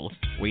stable,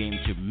 we aim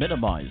to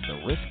minimize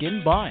the risk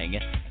in buying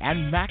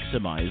and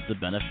maximize the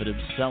benefit of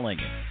selling.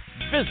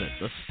 Visit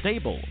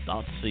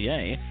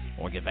thestable.ca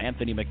or give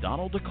Anthony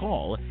McDonald a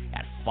call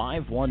at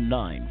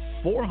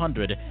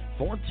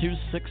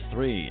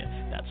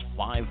 519-400-4263. That's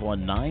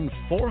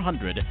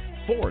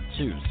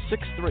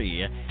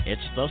 519-400-4263.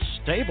 It's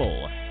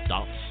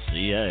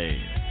thestable.ca.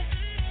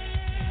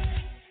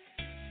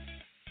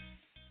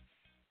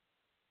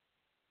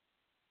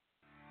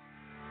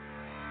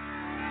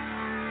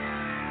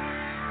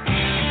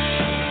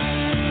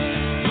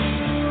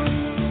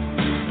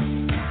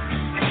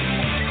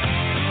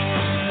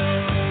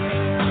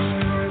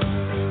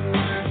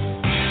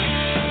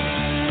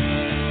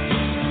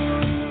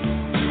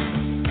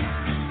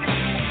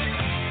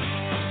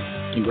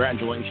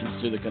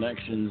 Congratulations to the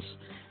Connections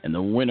and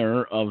the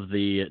winner of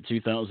the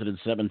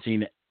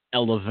 2017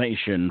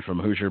 Elevation from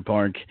Hoosier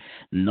Park.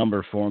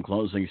 Number 4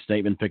 closing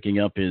statement, picking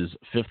up his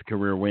 5th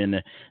career win.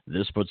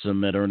 This puts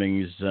him at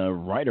earnings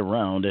right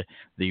around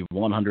the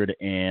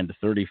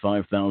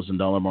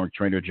 $135,000 mark.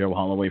 Trainer Joe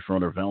Holloway for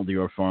owner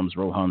Valdior Farms,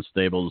 Rohan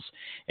Stables,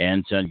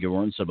 and Ted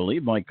Gewurz. I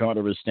believe Mike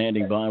Carter is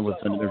standing by with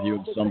an interview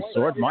of some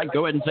sort. Mike,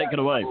 go ahead and take it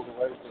away.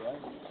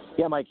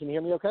 Yeah, Mike, can you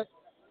hear me okay?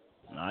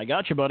 I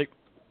got you, buddy.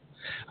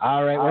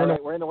 All right,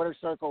 we're in the winner's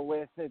circle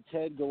with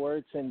Ted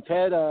Gewurz. And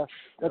Ted,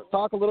 let's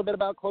talk a little bit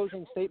about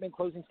closing statement.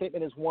 Closing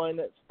statement has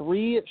won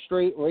 3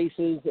 straight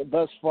races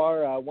thus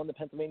far. Won the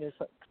Pennsylvania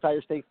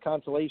Tire Stakes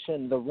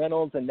Consolation, the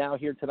Reynolds, and now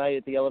here tonight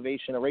at the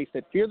Elevation, a race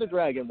that Fear the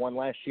Dragon won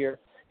last year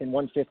in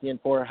 150 and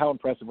 4. How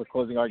impressive was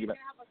closing argument?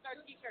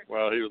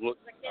 Well, he was.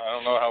 I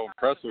don't know how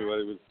impressive, but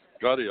he was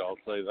gutty. I'll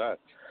say that.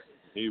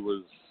 He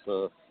was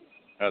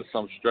had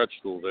some stretch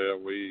tool there.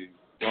 We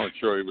weren't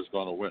sure he was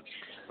going to win,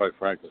 quite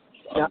frankly.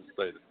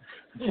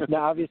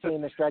 Now, obviously,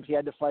 in the stretch, he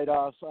had to fight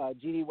off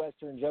GD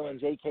Western Joe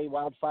and JK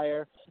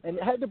Wildfire, and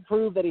had to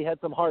prove that he had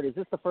some heart. Is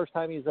this the first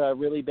time he's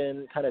really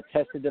been kind of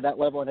tested to that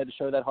level and had to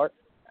show that heart?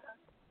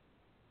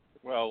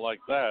 Well, like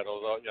that.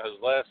 Although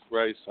his last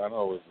race, I don't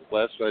know, it was his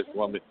last race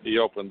when he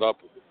opened up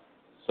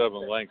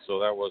 7 lengths, so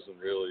that wasn't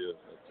really a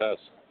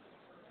test.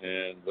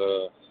 And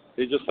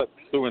he just had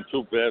 2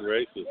 bad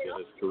races in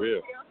his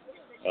career.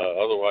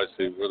 Otherwise,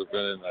 he would have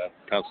been in the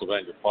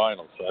Pennsylvania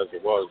final. So as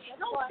it was,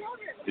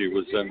 he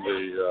was in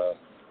the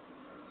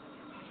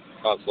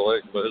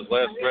consolation. But his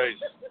last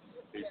race,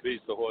 he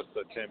beat the horse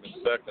that came in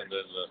second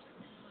in the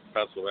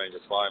Pennsylvania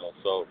final.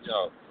 So,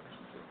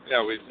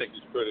 we think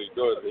he's pretty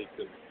good.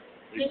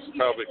 He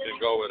probably can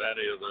go with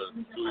any of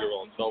the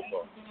 2-year-olds so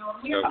far.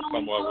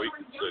 From what we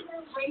can see.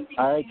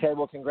 All right, Ted.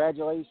 Well,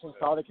 congratulations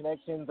to all the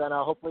Connections, and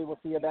hopefully we'll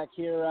see you back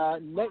here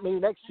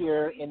maybe next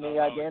year in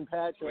the Dan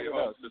Patch. We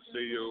hope to see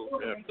you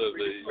after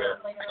the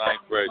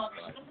 9th race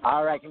tonight.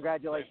 All right,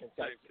 congratulations.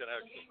 Same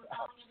connection.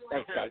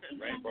 Thanks, guys.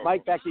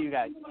 Mike, back to you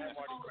guys.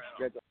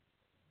 Good.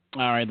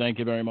 All right, thank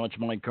you very much,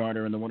 Mike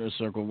Carter in the winner's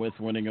circle with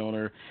winning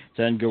owner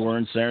Ted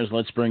Gewurz. Sayers,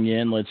 let's bring you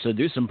in. Let's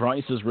do some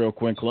prices real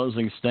quick.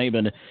 Closing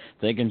statement,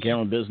 taking care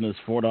of business,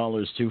 $4,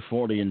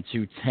 $240 and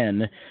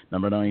 $210.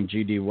 Number 9,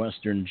 GD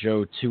Western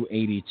Joe,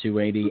 $280,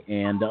 $280.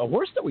 And a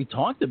horse that we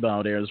talked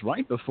about, Ayers,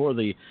 right before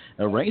the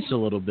race a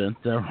little bit,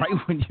 right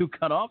when you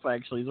cut off,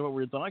 actually, is what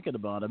we were talking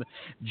about.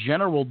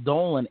 General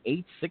Dolan,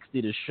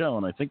 $860 to show,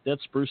 and I think that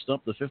spruced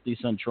up the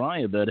 50-cent try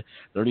a bit.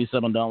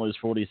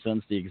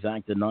 $37.40, the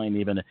exact at 9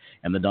 even,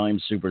 and the Dime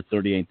Super,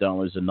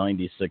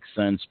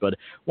 $38.96. But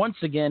once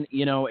again,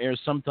 Ayers,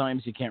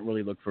 sometimes you can't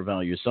really look for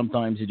value.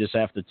 Sometimes you just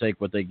have to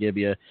take what they give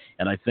you.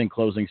 And I think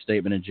closing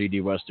statement and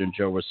GD Western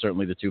Joe were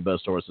certainly the 2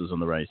 best horses in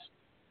the race.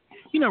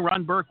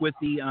 Ron Burke with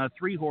the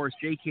 3-horse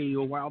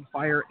JK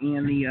Wildfire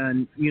and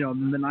the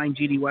 9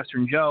 GD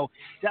Western Joe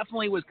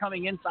definitely was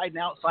coming inside and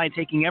outside,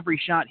 taking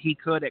every shot he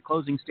could at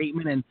closing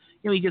statement, and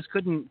he just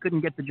couldn't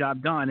get the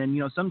job done.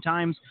 And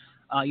sometimes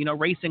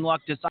racing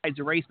luck decides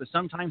a race, but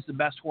sometimes the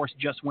best horse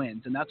just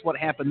wins. And that's what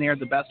happened there.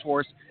 The best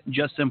horse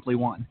just simply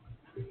won.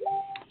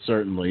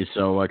 Certainly.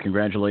 So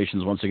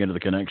congratulations once again to the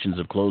Connections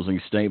of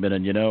closing statement.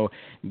 And,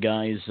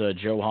 guys,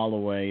 Joe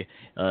Holloway,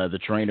 the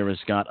trainer, has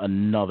got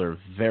another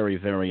very,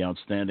 very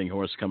outstanding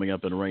horse coming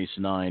up in race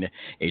 9,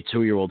 a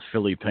 2-year-old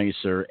filly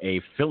pacer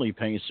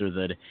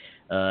that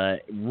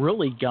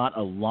really got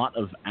a lot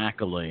of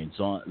accolades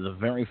on the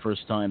very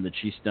first time that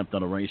she stepped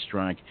on a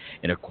racetrack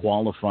in a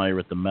qualifier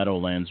at the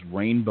Meadowlands,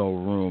 Rainbow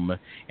Room,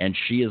 and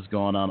she has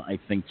gone on, I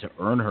think, to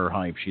earn her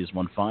hype. She has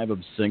won 5 of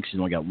 6. She's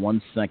only got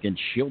 1 second.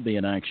 She'll be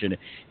in action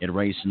in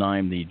race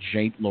 9. The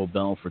Jate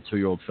Lobel for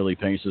 2-year-old filly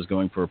pacer is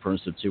going for a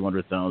purse of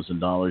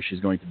 $200,000. She's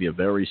going to be a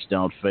very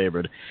stout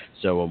favorite.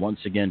 So once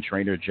again,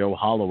 trainer Joe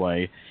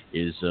Holloway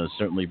is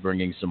certainly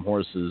bringing some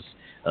horses,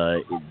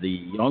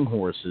 the young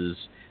horses,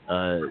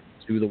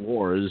 to the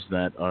wars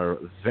that are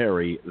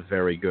very,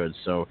 very good.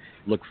 So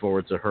look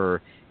forward to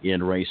her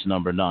in race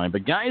number 9.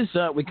 But guys,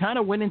 we kind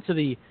of went into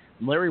the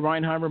Larry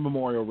Reinheimer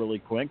Memorial really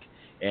quick.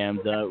 and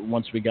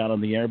once we got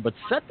on the air. But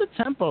set the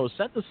tempo,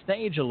 set the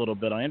stage a little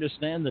bit. I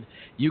understand that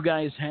you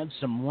guys had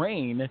some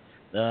rain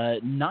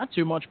not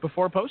too much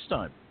before post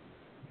time.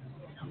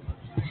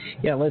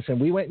 Yeah, listen,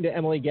 we went into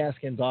Emily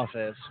Gaskin's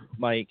office,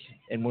 Mike,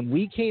 and when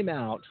we came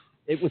out,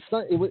 it was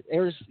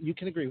you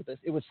can agree with this.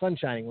 It was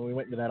sunshining when we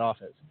went into that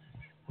office.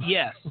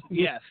 Yes.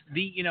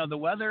 The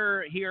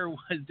weather here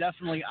was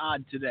definitely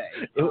odd today.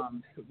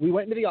 We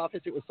went into the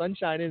office, it was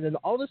sunshining, and then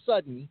all of a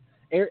sudden,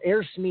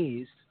 air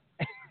sneezed,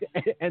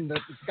 and the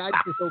sky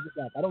just opened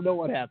up. I don't know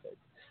what happened.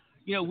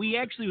 We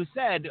actually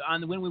said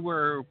when we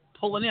were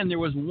pulling in, there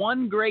was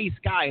one gray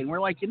sky, and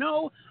we're like,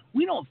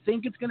 we don't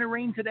think it's going to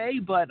rain today,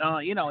 but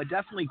it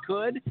definitely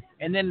could.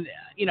 And then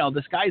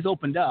the skies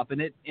opened up,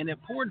 and it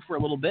poured for a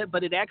little bit,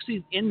 but it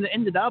actually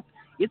ended up.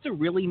 It's a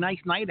really nice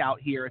night out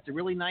here. It's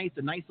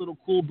a nice little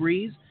cool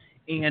breeze,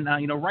 and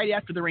right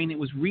after the rain, it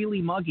was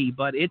really muggy,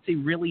 but it's a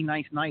really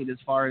nice night as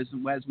far as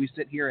we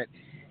sit here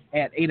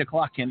at 8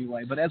 o'clock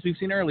anyway. But as we've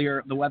seen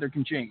earlier, the weather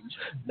can change.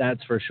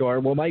 That's for sure.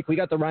 Well, Mike, we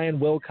got the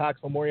Ryan Wilcox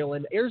Memorial,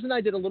 and Ayers and I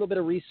did a little bit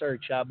of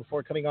research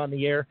before coming on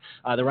the air.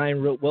 The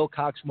Ryan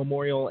Wilcox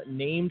Memorial,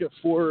 named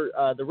for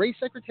the race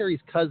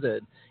secretary's cousin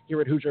here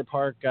at Hoosier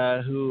Park,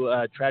 who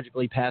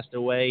tragically passed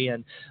away.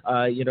 And,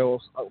 a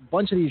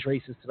bunch of these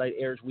races tonight,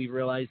 Ayers, we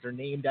realized are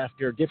named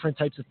after different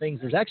types of things.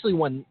 There's actually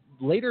one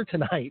later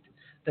tonight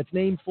that's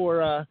named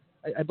for,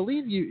 I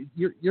believe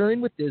you're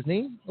in with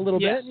Disney a little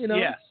bit,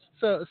 Yes.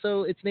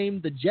 So it's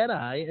named the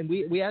Jedi, and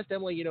we asked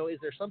Emily, is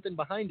there something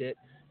behind it?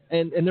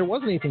 And there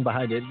wasn't anything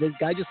behind it. The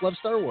guy just loves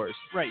Star Wars.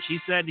 Right. She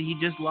said he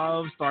just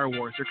loves Star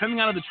Wars. They're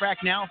coming out of the track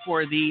now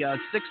for the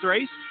sixth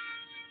race.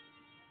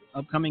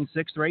 Upcoming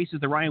sixth race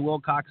is the Ryan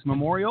Wilcox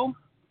Memorial.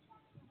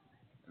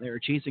 They're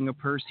chasing a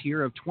purse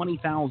here of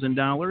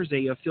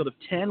 $20,000. A field of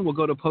 10 will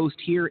go to post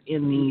here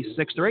in the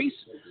sixth race.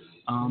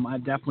 I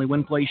definitely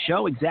win, play,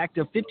 show.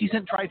 Exacta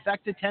 50-cent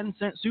trifecta,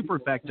 10-cent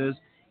superfectas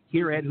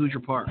here at Hoosier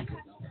Park.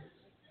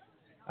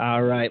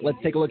 All right, let's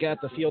take a look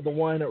at the field. The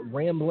one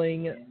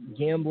Rambling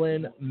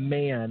Gambling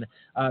Man.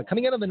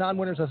 Coming out of the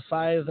non-winners of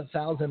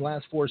 5,000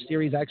 last four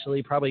series,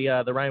 actually probably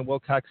the Ryan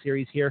Wilcox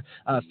series here.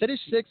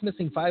 Finished sixth,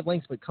 missing 5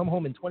 lengths, but come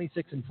home in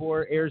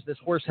 26-4. Ayers, this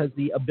horse has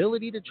the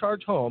ability to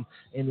charge home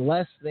in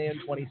less than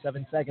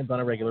 27 seconds on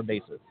a regular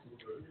basis.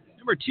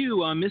 Number 2,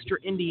 Mr.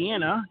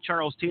 Indiana.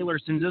 Charles Taylor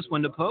sends this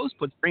one to post,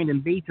 puts Brandon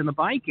Bates in the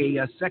bike.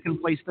 A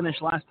second-place finish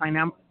last time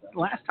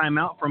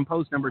out from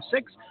post number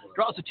 6.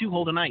 Draws a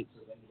 2-hole tonight.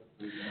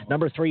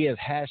 Number 3 is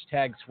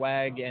Hashtag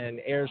Swag, and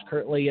Ayers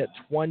currently at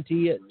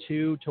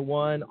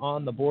 22-1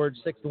 on the board,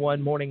 6-1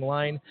 morning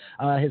line.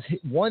 Has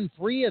won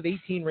 3 of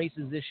 18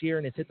 races this year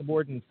and has hit the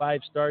board in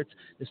 5 starts.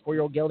 This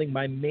 4-year-old gelding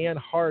by Man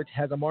Hart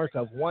has a mark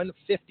of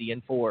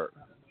 150-4.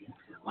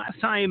 Last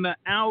time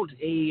out,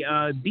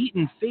 a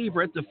beaten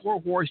favorite, the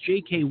 4-horse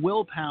J.K.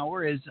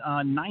 Willpower, is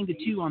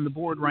 9-2 on the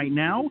board right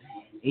now.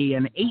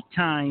 An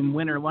 8-time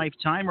winner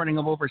lifetime, running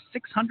of over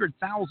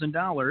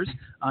 $600,000.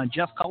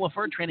 Jeff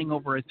Culliford training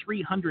over a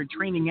 300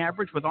 training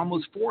average with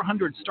almost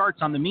 400 starts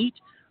on the meet.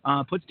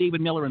 Puts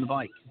David Miller in the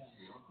bike.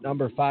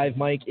 Number 5,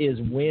 Mike, is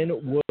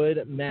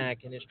Winwood Mac,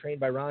 and is trained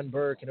by Ron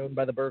Burke and owned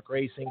by the Burke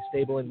Racing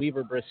Stable in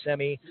Weaver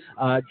Brissemi.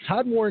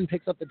 Todd Warren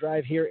picks up the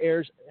drive here.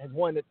 Ayers has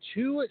won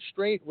 2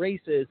 straight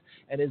races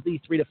and is the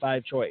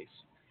 3-5 choice.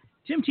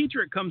 Tim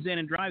Tetrick comes in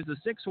and drives the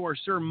 6-horse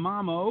Sir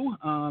Mamo.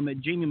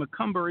 Jamie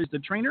McCumber is the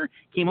trainer.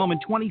 Came home in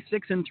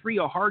 26-3,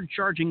 a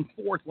hard-charging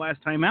 4th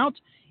last time out,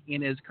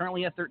 and is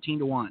currently at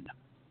 13-1.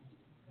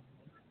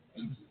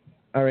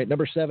 All right,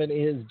 number 7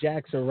 is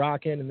Jackson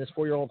Rockin', and this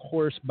 4-year-old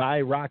horse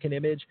by Rockin'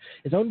 Image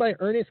is owned by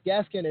Ernest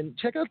Gaskin. And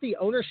check out the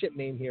ownership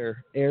name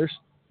here, Ayers.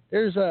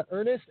 There's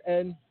Ernest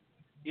and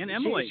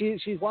Emily.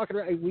 She's walking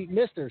around. We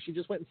missed her. She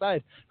just went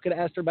inside. Could have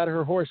asked her about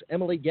her horse.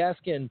 Emily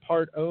Gaskin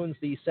part owns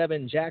the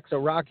 7 Jackson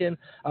Rockin'.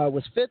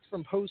 Was 5th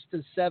from post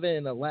to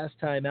 7 last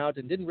time out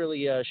and didn't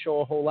really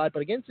show a whole lot.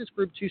 But against this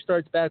group 2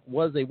 starts back,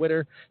 was a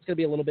winner. It's going to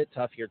be a little bit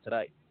tough here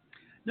tonight.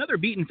 Another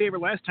beaten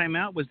favorite last time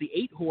out was the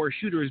 8-horse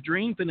Shooter's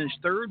Dream, finished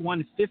 3rd,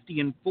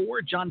 150-4.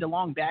 John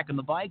DeLong back on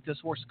the bike. This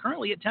horse is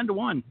currently at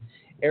 10-1.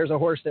 There's a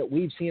horse that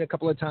we've seen a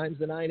couple of times.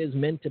 The 9 is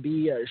Meant to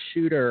Be a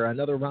Shooter.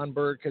 Another Ron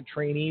Burke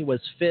trainee was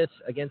 5th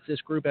against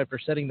this group after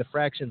setting the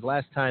fractions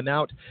last time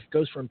out.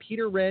 Goes from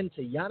Peter Wren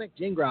to Yannick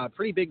Gingras.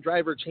 Pretty big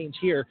driver change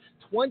here.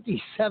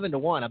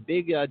 27-1. A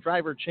big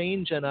driver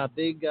change and a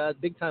big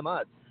time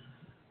odds.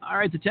 All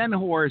right, the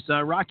 10-horse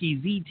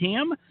Rocky Z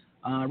Tam.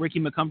 Ricky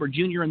McCumber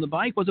Jr. in the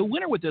bike was a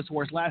winner with this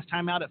horse last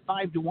time out at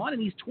 5-1,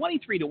 and he's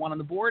 23-1 on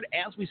the board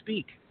as we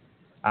speak.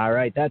 All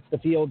right, that's the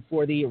field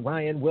for the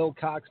Ryan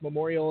Wilcox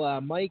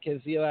Memorial. Mike,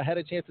 have you had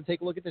a chance to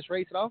take a look at this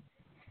race at all?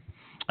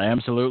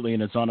 Absolutely,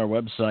 and it's on our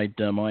website,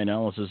 my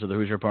analysis of the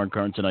Hoosier Park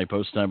card tonight,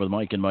 post time with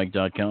Mike and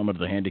Mike.com under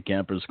the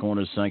Handicappers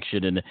Corner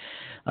section. And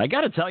I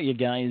got to tell you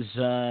guys,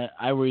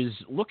 I was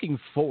looking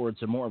forward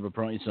to more of a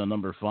price on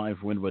number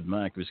 5, Winwood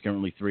Mac, who's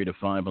currently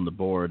 3-5 on the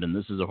board. And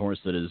this is a horse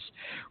that has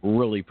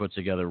really put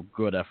together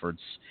good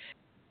efforts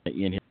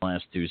in his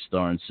last two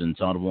starts, and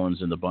Todd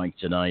Warren's in the bike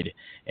tonight.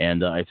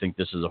 And I think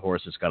this is a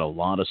horse that's got a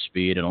lot of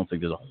speed. I don't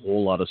think there's a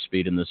whole lot of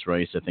speed in this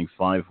race. I think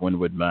 5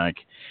 Winwood Mac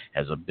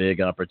has a big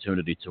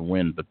opportunity to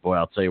win. But, boy,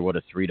 I'll tell you what,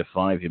 a 3 to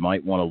 5, you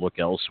might want to look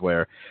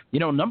elsewhere.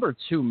 Number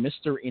 2,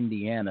 Mr.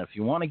 Indiana. If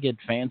you want to get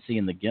fancy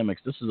in the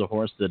gimmicks, this is a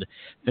horse that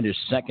finished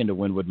second to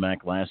Winwood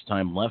Mac last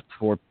time, left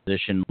 4th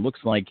position.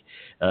 Looks like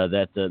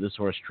this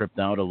horse tripped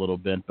out a little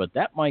bit, but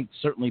that might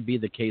certainly be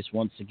the case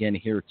once again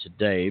here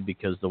today,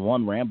 because the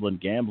one Ramblin'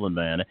 Gamblin'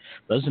 Man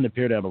doesn't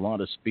appear to have a lot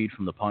of speed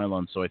from the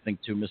pylon, so I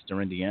think, too,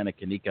 Mr. Indiana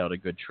can eke out a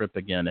good trip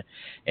again.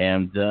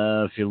 And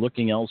if you're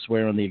looking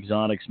elsewhere in the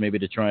exotics, maybe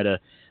to try to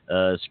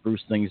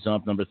spruce things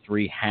up, number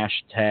 3,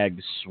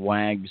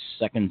 #Swag,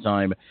 second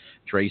time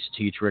Trace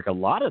Tetrick. A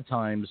lot of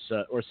times,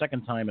 or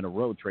second time in a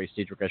row, Trace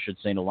Tetrick, I should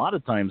say, and a lot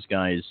of times,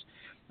 guys,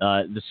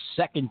 the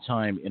second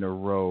time in a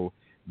row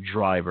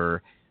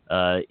driver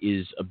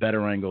is a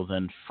better angle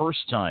than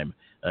first time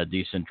a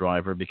decent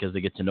driver, because they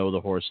get to know the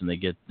horse and they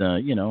get,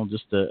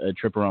 just a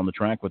trip around the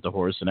track with the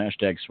horse. And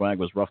 #Swag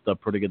was roughed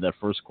up pretty good that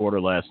first quarter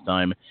last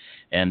time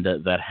and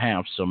that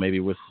half. So maybe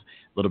with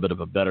a little bit of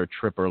a better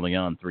trip early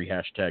on, 3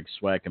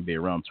 #Swag can be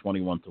around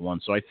 21 to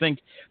 1. So I think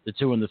the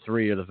 2 and the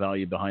 3 are the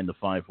value behind the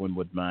 5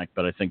 Winwood Mac,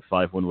 but I think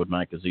 5 Winwood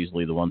Mac is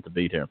easily the one to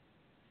beat here.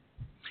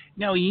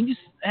 Now, you just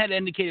had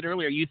indicated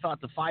earlier you thought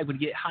the 5 would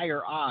get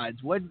higher odds.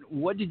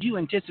 What did you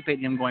anticipate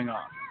him going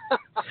off?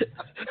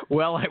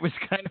 Well, I was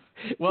kind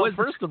of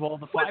first of all,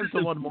 the 5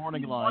 to 1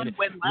 morning line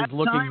was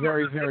looking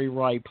very, very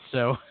ripe.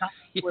 So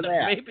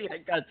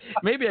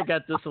maybe I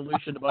got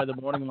disillusioned by the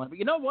morning line. But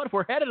you know what?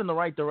 We're headed in the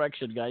right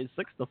direction, guys.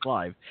 6 to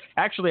 5.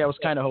 Actually, I was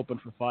kind of hoping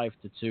for 5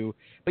 to 2.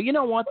 But you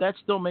know what? That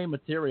still may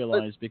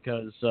materialize,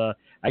 because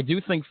I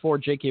do think 4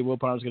 J.K.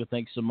 Willpower is going to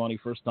take some money.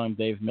 First time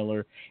Dave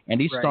Miller, and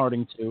he's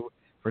starting to.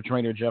 For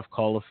trainer Jeff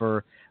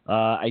Collifer.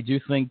 I do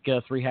think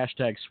 3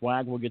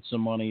 #Swag will get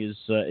some money as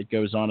it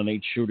goes on, and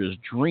 8 Shooter's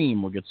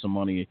Dream will get some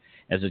money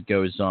as it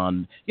goes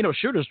on.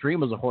 Shooter's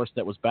Dream was a horse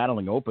that was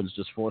battling opens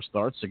just 4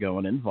 starts ago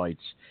and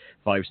invites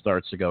 5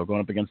 starts ago,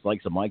 going up against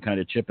likes of My Kind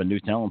of Chip and New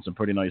Talent, some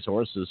pretty nice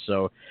horses.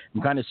 So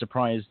I'm kind of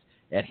surprised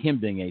at him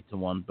being 8 to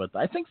 1, but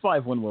I think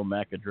 5 Winwood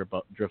Mac could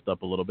drift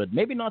up a little bit.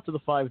 Maybe not to the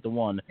 5 to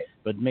 1,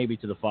 but maybe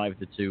to the 5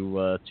 to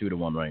 2, 2 to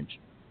 1 range.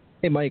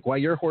 Hey, Mike, while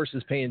your horse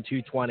is paying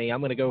 $220, I'm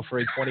going to go for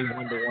a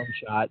 21 to 1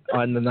 shot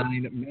on the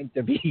 9 Meant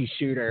to Be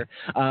Shooter.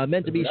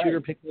 Meant to Be Shooter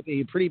picked up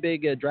a pretty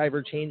big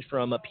driver change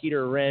from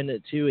Peter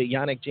Wren to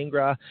Yannick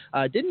Gingras.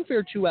 Didn't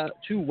fare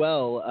too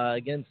well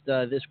against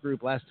this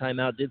group last time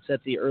out. Did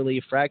set the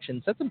early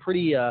fraction. Set some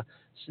pretty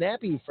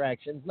snappy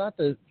fractions, not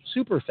the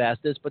super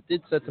fastest, but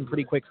did set some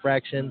pretty quick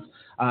fractions.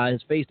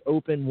 Has faced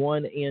Open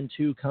 1 and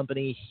 2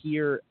 company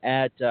here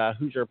at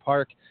Hoosier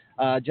Park.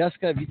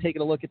 Jessica, have you taken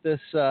a look at this?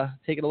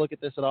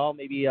 At all?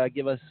 Maybe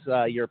give us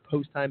your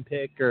post-time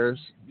pick, or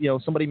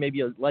somebody maybe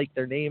you like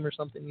their name or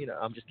something.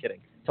 I'm just kidding.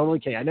 Totally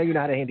kidding. I know you're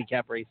not a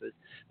handicap races,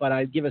 but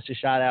I'd give us a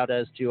shout out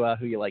as to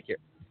who you like here.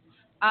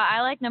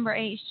 I like number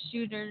 8,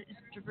 Shooter's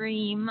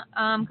Dream,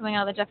 coming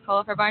out of the Jeff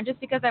Collifer barn,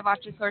 just because I've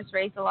watched this horse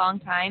race a long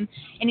time,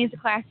 and he's a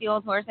classy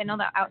old horse. I know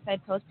the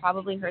outside post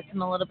probably hurts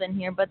him a little bit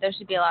here, but there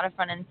should be a lot of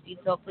front end speed,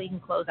 so hopefully he can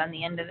close on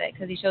the end of it,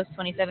 because he shows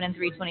 27 and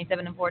 3,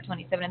 27 and 4,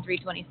 27 and 3,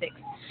 26,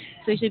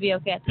 so he should be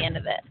okay at the end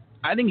of it.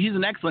 I think he's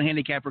an excellent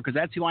handicapper, because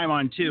that's who I'm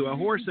on too. A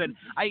horse that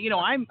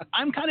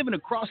I'm kind of an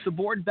across the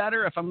board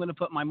better. If I'm going to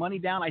put my money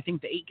down, I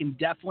think the 8 can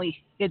definitely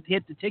hit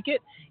the ticket.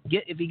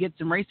 If he gets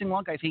some racing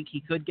luck, I think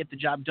he could get the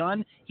job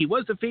done. He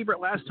was the favorite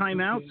last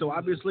time out, so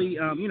obviously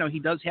he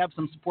does have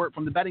some support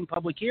from the betting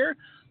public here,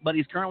 but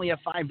he's currently at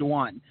 5 to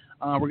 1.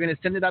 We're going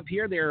to send it up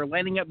here. They're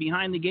landing up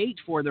behind the gate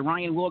for the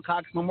Ryan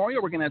Wilcox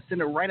Memorial. We're going to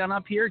send it right on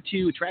up here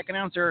to track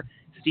announcer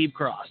Steve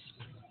Cross.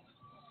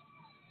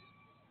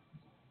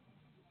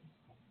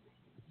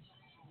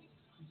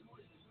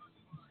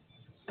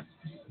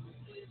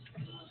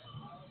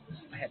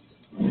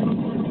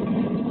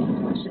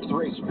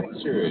 Race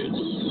pacers.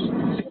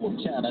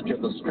 Table 10 enter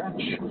the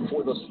stretch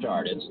for the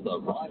start. It's the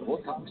Ryan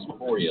Wilcox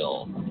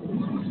Memorial.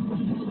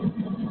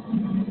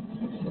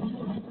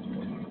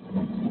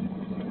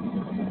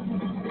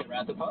 They're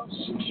at the post,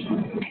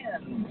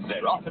 and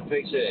they're off and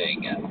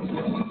pacing.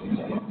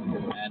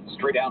 And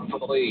straight out for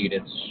the lead,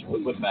 it's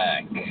Winwood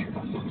Mac.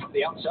 From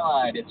the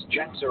outside, it's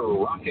Jackson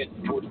Rocket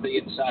towards the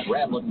inside,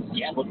 Ramblin'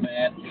 Gamblin'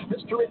 Man.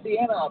 Mr.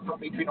 Indiana from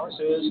between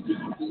horses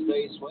as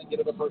they swing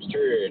into the first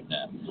turn.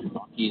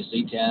 Rocky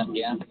Z-Tam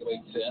gapping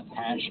away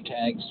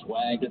 5th.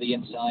 #Swag to the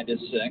inside is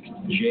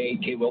 6th.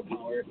 J.K.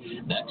 Willpower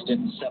next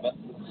in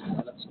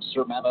 7th. That's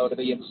Sir Mamo to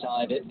the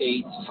inside at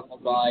 8th,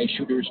 followed by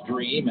Shooter's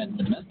Dream and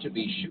Meant to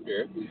Be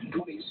Shooter.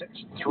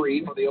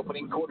 26-3 for the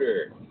opening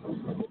quarter.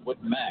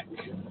 Winwood Mac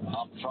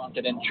up front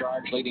and in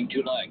charge, leading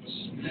 2 lengths.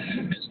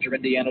 Mr.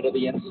 Indiana to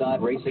the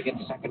inside, racing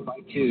in second by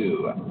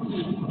 2.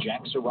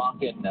 Jack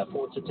Sorokin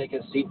forced to take a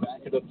seat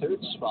back to the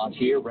 3rd spot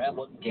here.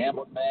 Ramblin'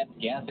 Gamblin' Man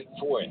gapping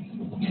 4th.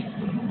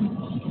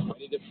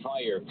 Ready to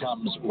fire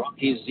comes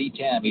Rocky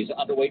Z-Tam. He's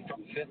underway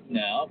from 5th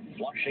now.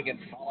 Flushing and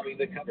following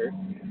the cover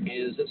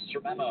is Sir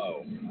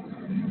Memo.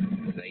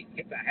 They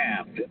hit the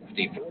half,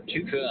 54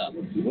 to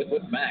come.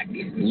 Winwood Mac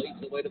leads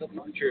the way to the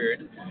front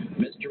turn.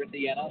 Mr.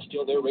 Indiana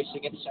still there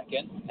racing in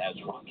second as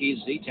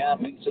Rocky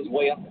Z-Town makes his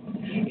way up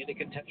into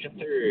contention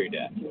third.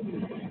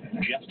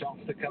 Just off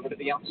the cover to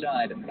the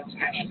outside. That's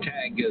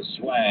hashtag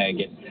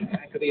swag.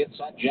 Back to the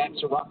inside,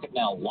 Jackson Rocket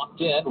now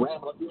locked in.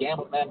 Ramblin'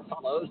 Gambling Man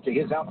follows to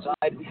his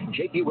outside.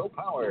 J.K.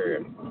 Willpower.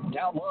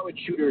 Down low at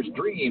Shooter's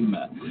Dream.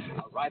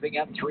 Arriving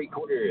at three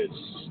quarters.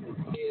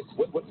 It's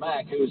Winwood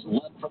Mac who's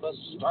led from the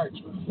start.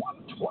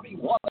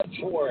 121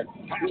 for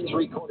past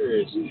three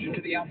quarters.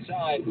 To the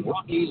outside,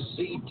 Rocky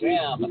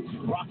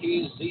Z-Tam.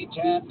 Rocky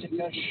Z-Tam takes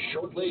a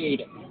short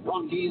lead.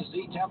 Rocky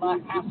Z-Tam a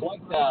half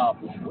length now.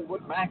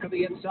 Winwood Mac on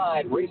the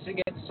inside, racing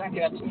in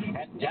second.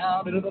 And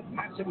down into the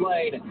passing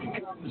lane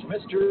comes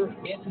Mr.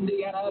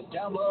 Indiana.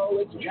 Down low,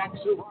 it's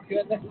Jackson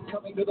Rockin.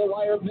 Coming to the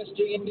wire,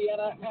 Mr.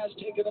 Indiana has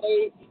taken the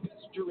lead.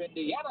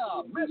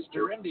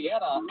 Mr.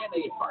 Indiana, and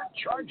a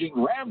hard-charging,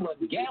 rambling,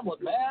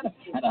 gambling man,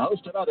 and a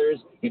host of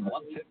others in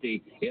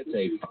 150. It's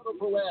a photo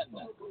for win.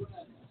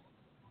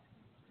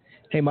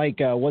 Hey, Mike,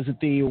 was it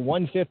the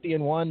 150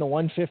 and 1, the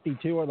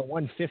 152, or the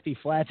 150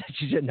 flat that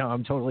you did? No,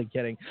 I'm totally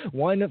kidding.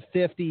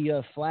 150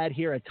 flat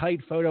here, a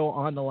tight photo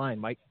on the line,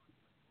 Mike.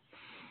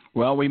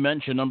 Well, we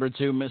mentioned number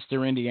 2,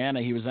 Mr.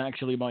 Indiana. He was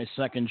actually my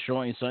second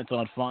choice. I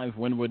thought 5,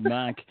 Winwood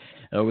Mac,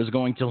 was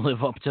going to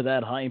live up to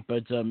that hype,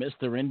 but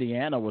Mr.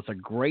 Indiana with a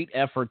great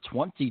effort,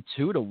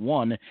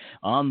 22-1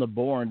 on the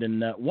board.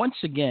 And once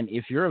again,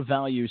 if you're a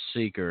value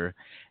seeker,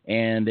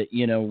 and,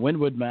 you know,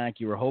 Winwood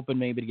Mac, you were hoping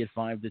maybe to get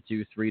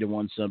 5-2,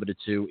 3-1, 7-2.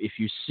 If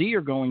you see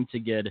you're going to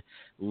get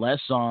less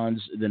odds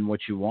than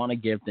what you want to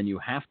give, then you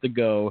have to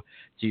go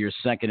to your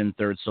second and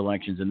third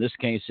selections. In this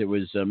case, it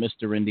was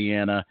Mr.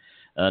 Indiana,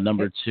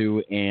 number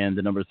 2, and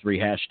the number 3,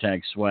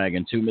 hashtag swag.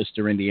 And 2,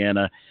 Mr.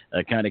 Indiana,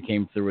 kind of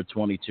came through at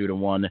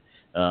 22-1.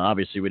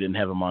 Obviously, we didn't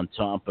have him on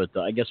top, but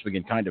I guess we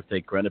can kind of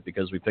take credit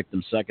because we picked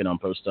him second on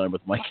Post Time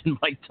with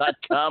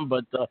MikeandMike.com.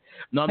 But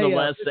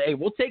nonetheless, hey,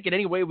 we'll take it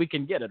any way we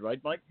can get it, right,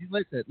 Mike?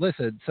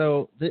 Listen.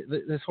 So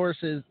this horse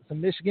is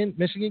some Michigan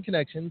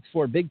connections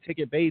for big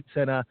ticket baits,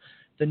 and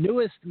the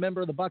newest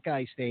member of the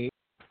Buckeye State.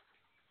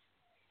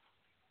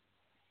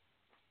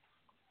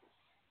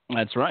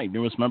 That's right.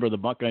 Newest member of the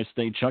Buckeye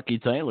State, Chucky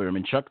Taylor. I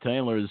mean, Chuck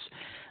Taylor's,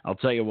 I'll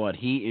tell you what,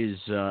 he is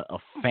a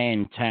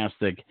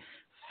fantastic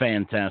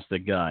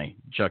guy,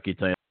 Chucky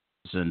Taylor.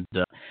 And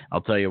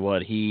I'll tell you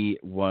what, he's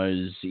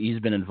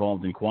been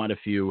involved in quite a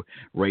few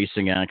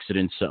racing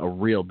accidents, a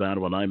real bad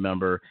one. I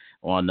remember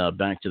on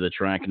Back to the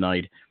Track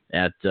night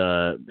at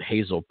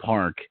Hazel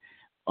Park.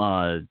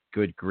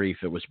 Good grief,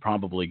 it was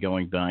probably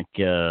going back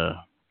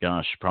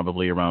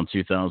probably around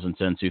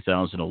 2010,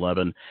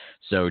 2011.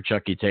 So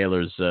Chucky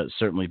Taylor's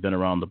certainly been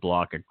around the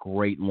block, a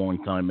great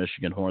long-time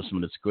Michigan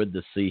horseman. It's good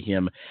to see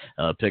him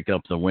pick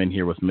up the win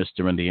here with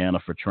Mr. Indiana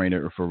for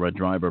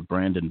driver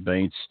Brandon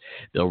Bates.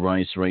 Bill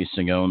Rice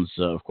Racing owns,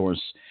 of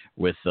course,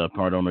 with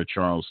part owner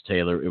Charles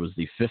Taylor. It was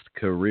the fifth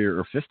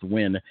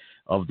win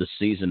of the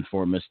season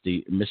for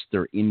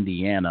Mr.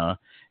 Indiana,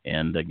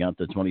 and got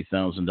the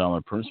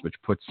 $20,000 purse,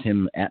 which puts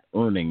him at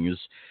earnings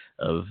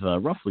of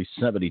roughly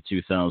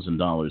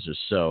 $72,000 or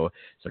so.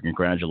 So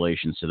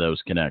congratulations to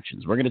those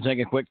connections. We're going to take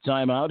a quick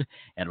time out,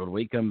 and when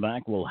we come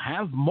back, we'll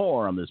have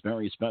more on this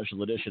very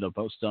special edition of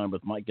Post Time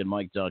with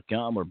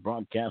MikeandMike.com. We're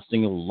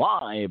broadcasting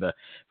live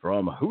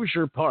from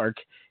Hoosier Park,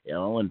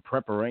 in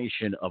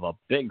preparation of a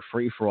big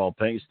free-for-all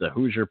pace, the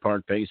Hoosier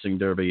Park Pacing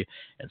Derby.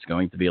 It's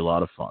going to be a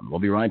lot of fun. We'll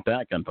be right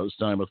back on Post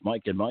Time with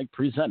Mike and Mike,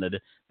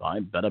 presented by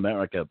Bet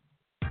America.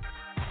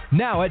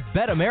 Now at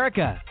Bet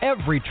America,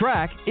 every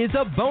track is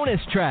a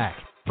bonus track.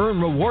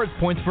 Earn rewards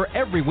points for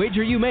every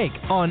wager you make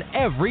on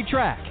every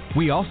track.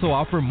 We also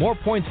offer more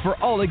points for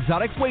all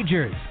exotics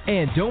wagers.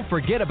 And don't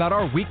forget about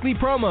our weekly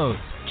promos.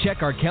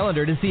 Check our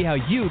calendar to see how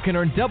you can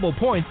earn double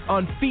points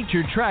on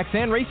featured tracks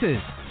and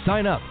races.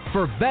 Sign up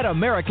for Bet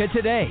America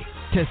today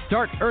to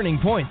start earning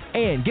points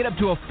and get up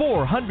to a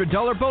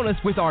 $400 bonus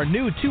with our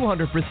new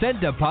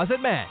 200%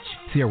 deposit match.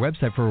 See our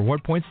website for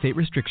reward points, state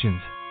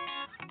restrictions.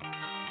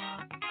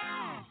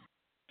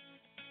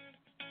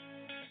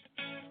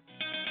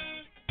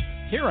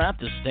 Here at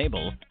the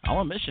stable,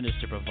 our mission is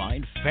to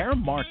provide fair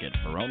market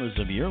for owners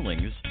of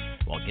yearlings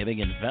while giving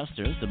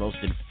investors the most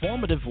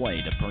informative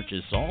way to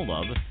purchase all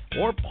of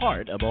or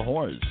part of a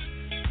horse.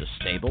 The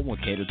stable will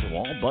cater to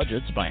all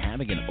budgets by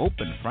having an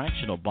open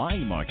fractional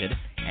buying market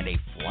and a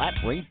flat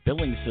rate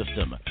billing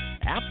system.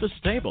 At the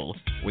stable,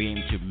 we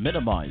aim to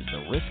minimize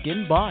the risk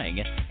in buying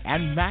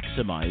and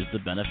maximize the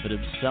benefit of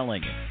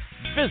selling.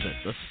 Visit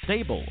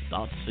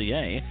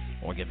thestable.ca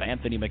or give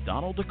Anthony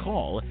McDonald a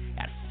call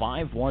at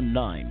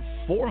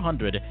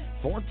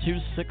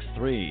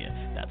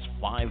 519-400-4263. That's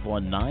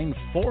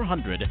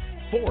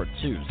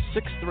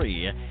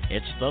 519-400-4263.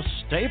 It's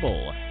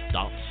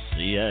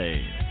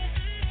thestable.ca.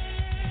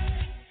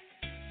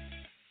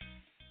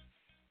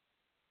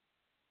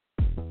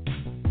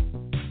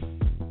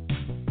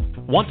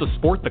 Want to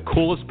sport the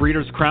coolest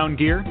Breeders' Crown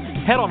gear?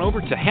 Head on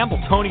over to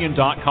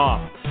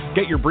Hambletonian.com.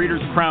 Get your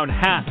Breeders' Crown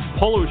hats,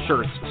 polo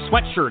shirts,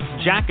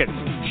 sweatshirts, jackets,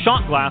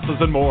 shot glasses,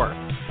 and more.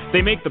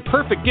 They make the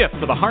perfect gift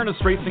for the harness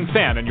racing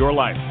fan in your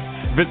life.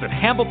 Visit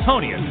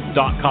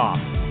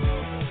Hambletonian.com.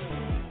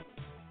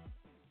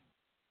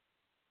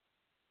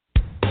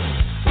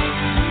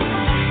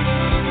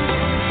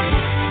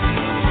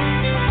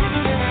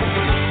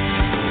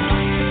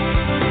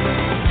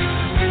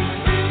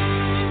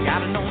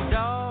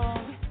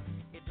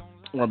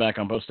 We're back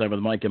on Post Time with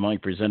Mike and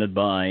Mike, presented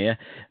by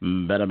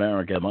Bet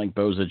America. Mike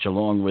Bozich,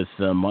 along with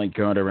Mike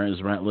Carter, as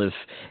Ratliff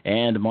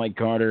and Mike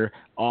Carter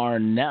are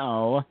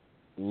now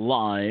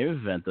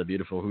live at the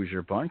beautiful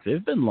Hoosier Park.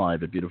 They've been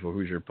live at beautiful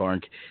Hoosier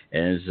Park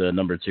as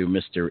number 2,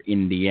 Mr.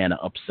 Indiana,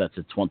 upsets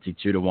at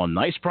 22-1.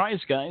 Nice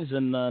prize, guys,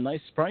 and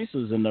nice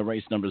prices in the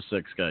race number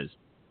 6, guys.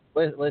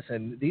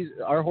 Listen,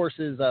 our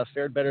horses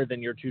fared better than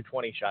your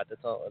 220 shot.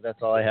 That's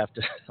all I have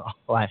to.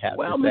 Well,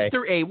 to say.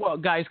 Mr. A. Well,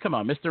 guys, come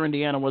on. Mr.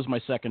 Indiana was my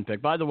second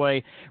pick. By the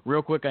way,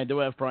 real quick, I do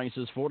have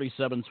prices: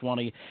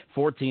 $47.20,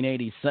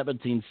 $14.80,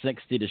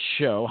 $17.60 to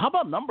show. How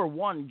about number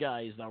 1,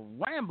 guys? The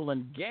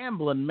Ramblin'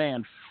 Gamblin'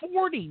 Man,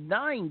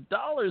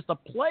 $49 to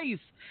place.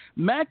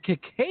 Matt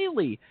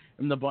Kakaley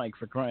in the bike,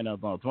 for crying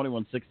out loud.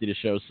 $21.60 to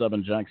show.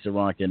 7 Jacks are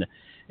rocking.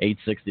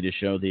 $8.60 to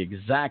show. The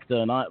exacta,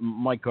 and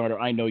Mike Carter,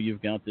 I know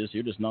you've got this.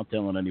 You're just not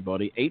telling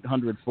anybody.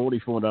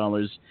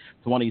 $844.20.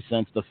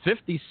 The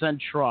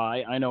 50-cent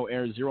try, I know,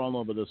 Ayers, you're all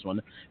over this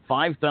one.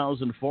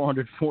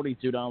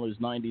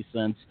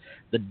 $5,442.90.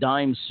 The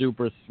dime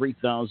super,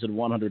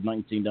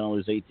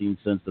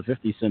 $3,119.18. The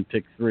 50-cent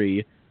pick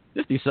 3,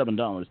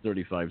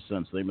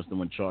 $57.35. They must have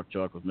went chalk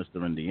with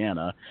Mr.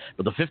 Indiana.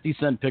 But the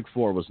 50-cent pick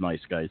 4 was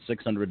nice, guys.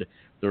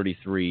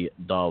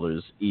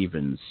 $633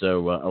 even.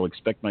 So I'll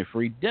expect my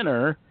free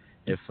dinner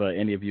if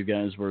any of you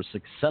guys were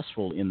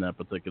successful in that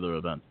particular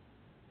event.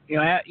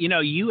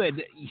 You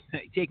had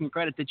taken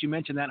credit that you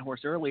mentioned that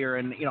horse earlier,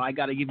 and I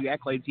got to give you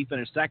accolades. He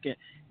finished second.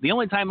 The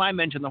only time I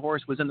mentioned the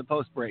horse was in the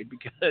post parade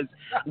because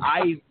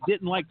I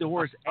didn't like the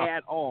horse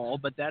at all.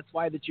 But that's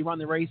why that you run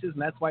the races,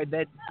 and that's why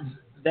that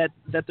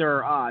there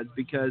are odds,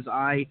 because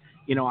I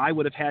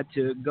would have had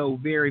to go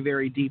very,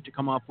 very deep to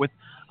come up with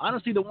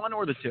honestly the 1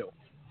 or the 2.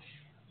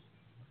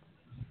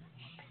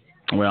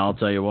 Well, I'll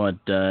tell you what,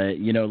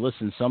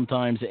 listen,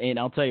 sometimes, and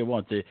I'll tell you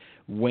what, the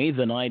way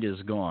the night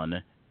is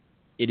gone,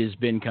 it has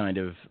been kind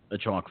of a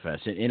chalk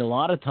fest. And a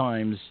lot of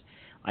times,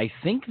 I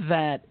think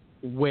that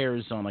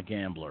wears on a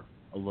gambler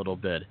a little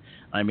bit.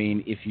 I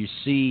mean, if you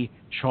see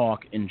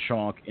chalk and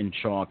chalk and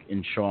chalk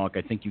and chalk,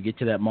 I think you get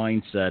to that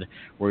mindset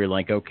where you're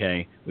like,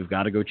 okay, we've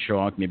got to go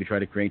chalk, maybe try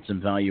to create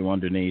some value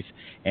underneath.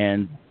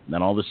 And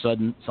then all of a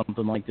sudden,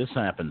 something like this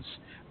happens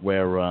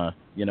where,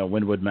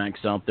 Winwood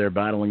Mac's out there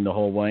battling the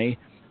whole way,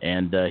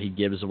 and he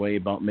gives away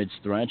about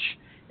mid-stretch,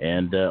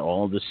 and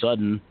all of a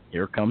sudden,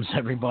 here comes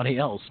everybody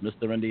else.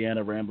 Mr.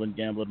 Indiana, Ramblin'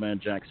 Gamblin' Man,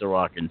 Jacks are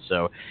rocking.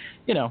 So,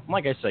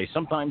 like I say,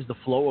 sometimes the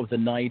flow of the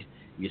night,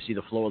 you see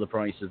the flow of the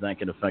prices, that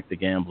can affect the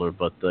gambler,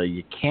 but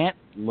you can't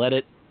let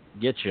it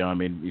get you. I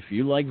mean, if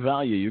you like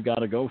value, you got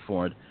to go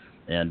for it.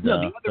 And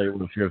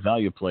if you're a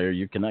value player,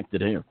 you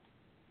connected here.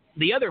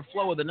 The other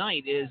flow of the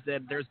night is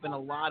that there's been a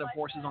lot of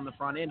horses on the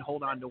front end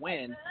hold on to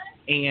win,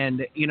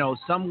 and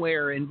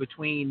somewhere in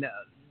between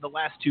the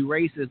last 2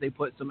 races, they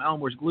put some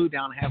Elmer's glue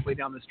down halfway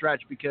down the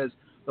stretch because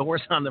the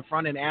horse on the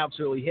front end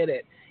absolutely hit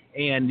it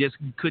and just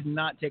could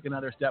not take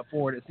another step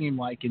forward, it seemed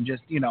like, and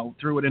just,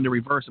 threw it into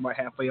reverse about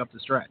halfway up the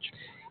stretch.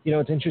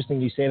 It's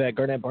interesting you say that.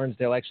 Garnett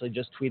Barnsdale actually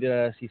just tweeted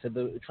us. He said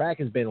the track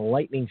has been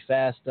lightning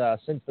fast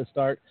since the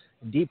start.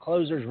 Deep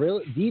closers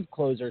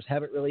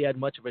haven't really had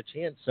much of a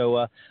chance. So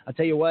I'll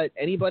tell you what,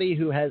 anybody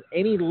who has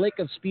any lick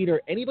of speed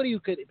or anybody who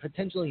could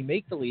potentially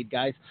make the lead,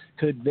 guys,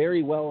 could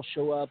very well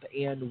show up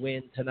and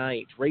win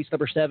tonight. Race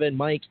number 7,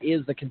 Mike,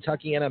 is the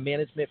Kentuckiana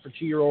Management for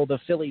 2-year-old the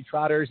Philly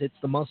Trotters. It's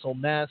the Muscle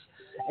Mass.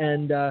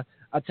 And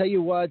I'll tell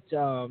you what,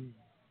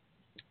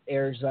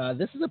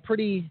 this is a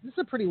pretty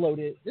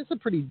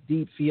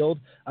deep field.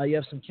 You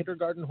have some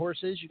kindergarten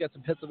horses. You got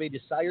some Pennsylvania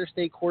Sire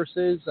Stake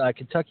horses,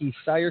 Kentucky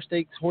Sire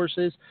Stakes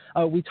horses.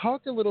 We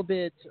talked a little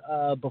bit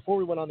before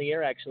we went on the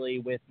air, actually,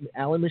 with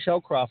Alan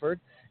Michelle Crawford,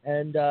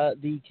 and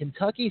the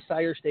Kentucky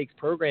Sire Stakes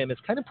program is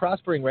kind of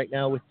prospering right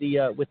now with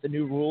the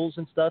new rules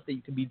and stuff that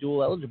you can be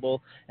dual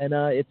eligible, and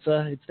it's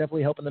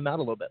definitely helping them out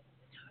a little bit.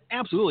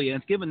 Absolutely, and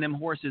it's given them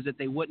horses that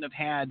they wouldn't have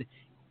had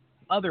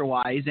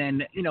otherwise,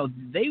 and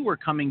they were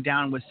coming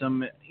down with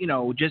some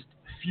just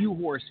few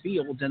horse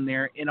fields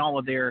in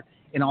all their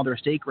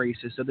stake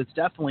races, so this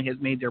definitely has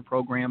made their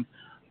program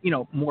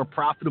more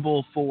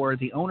profitable for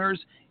the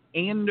owners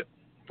and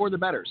for the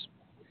bettors.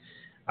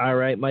 All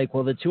right, Mike.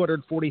 Well, the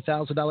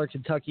 $240,000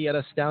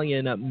 Kentuckiana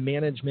Stallion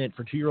Management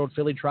for 2-year-old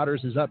Philly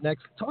Trotters is up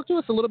next. Talk to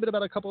us a little bit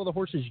about a couple of the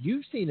horses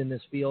you've seen in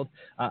this field.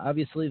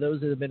 Obviously, those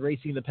that have been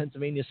racing the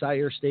Pennsylvania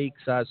Sire Stakes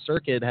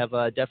circuit have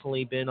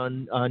definitely been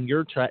on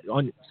your track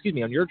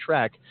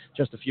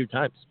just a few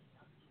times.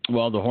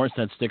 Well, the horse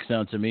that sticks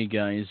out to me,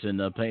 guys, and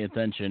pay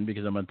attention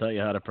because I'm going to tell you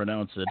how to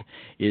pronounce it,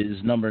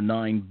 is number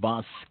 9,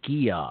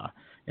 Basquiat.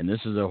 And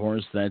this is a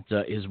horse that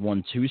has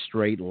won 2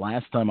 straight.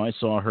 Last time I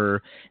saw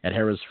her at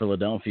Harris,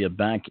 Philadelphia,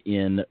 back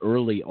in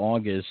early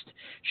August,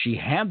 she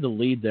had the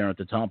lead there at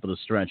the top of the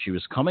stretch. She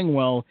was coming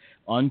well,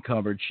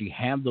 uncovered. She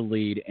had the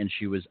lead, and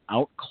she was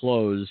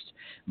outclosed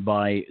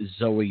by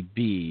Zoe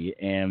B.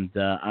 And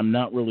I'm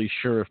not really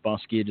sure if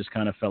Basquiat just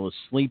kind of fell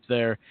asleep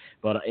there,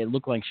 but it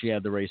looked like she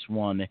had the race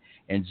won,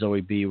 and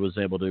Zoe B was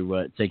able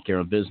to take care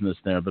of business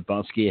there. But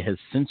Basquiat has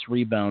since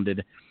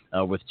rebounded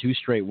with 2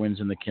 straight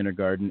wins in the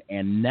kindergarten,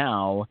 and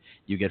now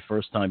you get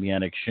first-time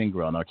Yannick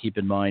Shingra. Now, keep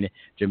in mind,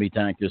 Jimmy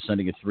Takter is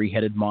sending a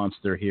 3-headed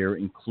monster here,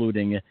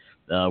 including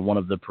one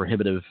of the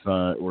prohibitive,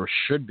 or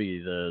should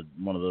be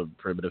one of the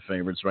prohibitive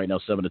favorites right now,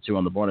 7-2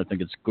 on the board. I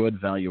think it's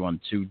good value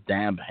on 2,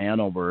 Dab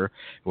Hanover,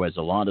 who has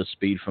a lot of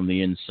speed from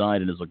the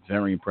inside and has looked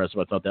very impressive.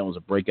 I thought that was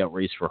a breakout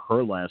race for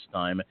her last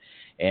time.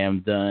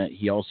 And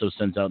he also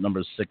sent out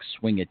number 6,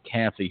 Swing It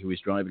Kathy, who he's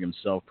driving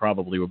himself,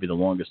 probably will be the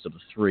longest of the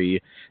 3,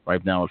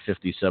 right now at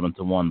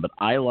 57-1. But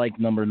I like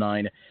number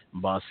 9,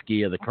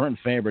 Basquiat. The current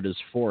favorite is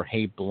 4,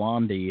 Hey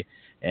Blondie.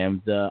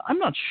 And I'm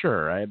not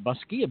sure.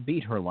 Basquiat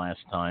beat her last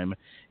time,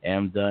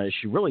 and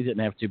she really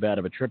didn't have too bad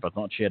of a trip. I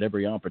thought she had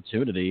every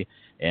opportunity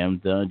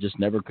and just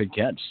never could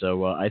catch.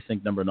 So I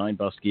think number 9,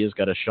 Basquiat's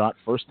got a shot.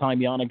 First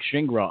time Yannick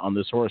Shingra on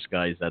this horse,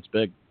 guys. That's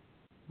big.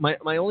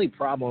 My only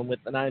problem with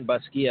the 9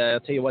 Basquiat, I'll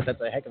tell you what,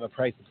 that's a heck of a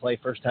price to play.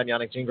 First time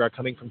Yannick Shingra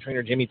coming from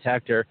trainer Jimmy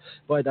Takter.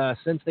 But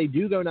since they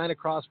do go 9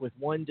 across with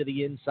 1 to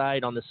the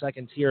inside on the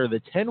second tier,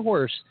 the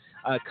 10-horse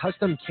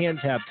Custom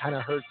Cantab kind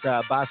of hurts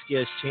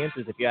Basquiat's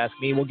chances, if you ask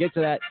me. We'll get to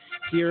that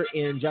here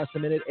in just a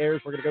minute.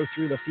 Ayers, we're going to go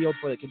through the field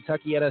for the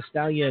Kentuckietta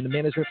Stallion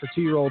management for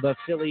 2-year-old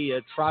filly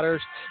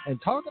Trotters and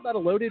talk about a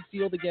loaded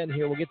field again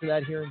here. We'll get to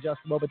that here in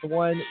just a moment. The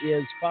one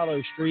is Follow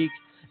Streak.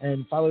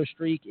 And Follow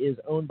Streak is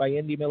owned by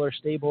Andy Miller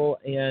Stable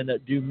and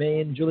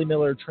Dumaine. Julie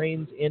Miller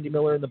trains Andy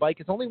Miller in the bike.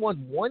 It's only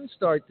won 1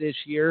 start this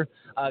year,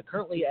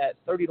 currently at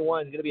 30-1. It's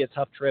going to be a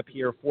tough trip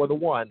here for the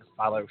 1,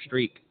 Follow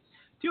Streak.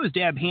 2 is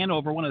Dab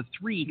Hanover, one of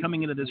 3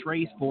 coming into this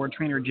race for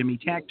trainer Jimmy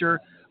Takter.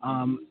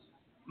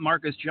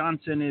 Marcus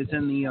Johnson is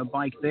in the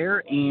bike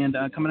there and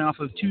coming off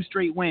of 2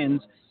 straight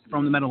wins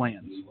from the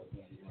Meadowlands.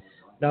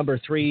 Number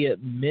 3,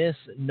 Miss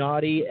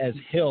Naughty as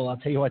Hill. I'll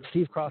tell you what,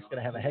 Steve Cross is going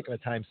to have a heck of a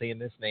time saying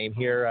this name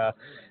here.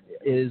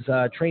 Is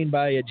trained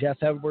by Jeff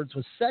Edwards,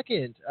 was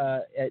second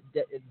at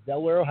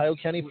Delaware, Ohio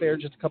County Fair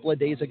just a couple of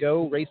days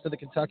ago. Raced to the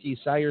Kentucky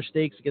Sire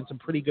Stakes against some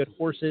pretty good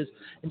horses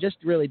and just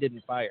really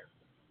didn't fire.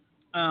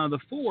 The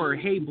 4,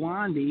 Hey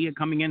Blondie,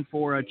 coming in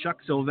for Chuck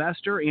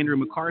Sylvester, Andrew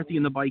McCarthy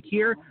in the bike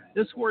here.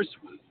 This horse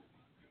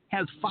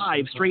has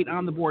 5 straight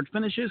on-the-board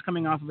finishes,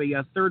 coming off of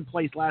a 3rd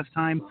place last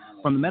time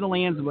from the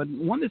Meadowlands, but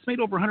one that's made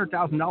over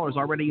 $100,000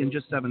 already in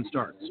just 7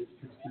 starts.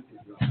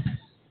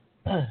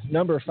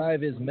 Number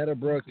 5 is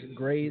Meadowbrook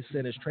Grace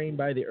and is trained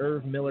by the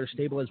Irv Miller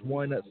Stable. Has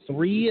won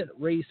 3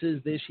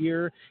 races this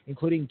year,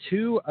 including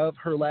 2 of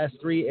her last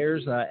 3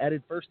 airs.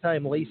 Added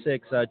first-time Lasix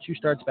 2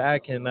 starts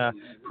back and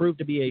proved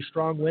to be a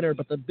strong winner.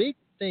 But the big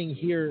thing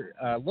here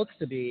looks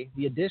to be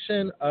the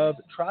addition of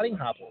Trotting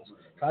Hopples.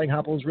 Trotting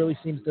Hopples really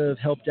seems to have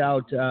helped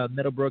out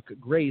Meadowbrook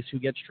Grace, who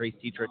gets Trace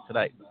Dietrich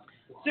tonight.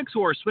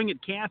 6-horse Swing It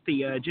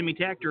Kathy. Jimmy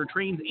Takter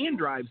trains and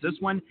drives this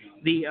one.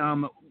 The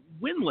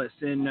winless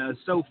in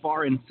so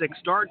far in 6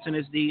 starts and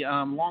is the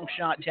long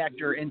shot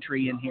Takter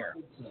entry in here.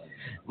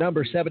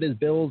 Number 7 is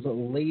Bill's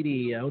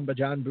Lady, trained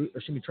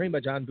by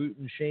John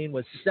Booten. Shane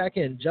was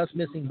second, just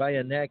missing by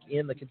a neck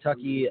in the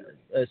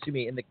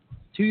in the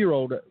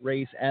 2-year-old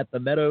race at the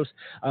Meadows.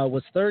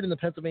 Was 3rd in the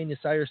Pennsylvania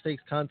Sire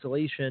Stakes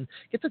Consolation.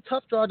 Gets a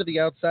tough draw to the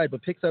outside,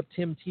 but picks up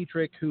Tim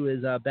Tetrick, who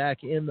is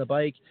back in the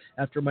bike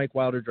after Mike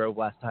Wilder drove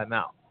last time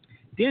out.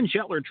 Dan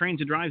Shetler trains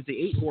and drives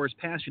the 8-horse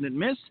Passionate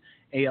Miss,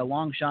 a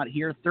long shot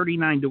here,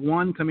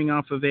 39-1, coming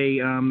off of a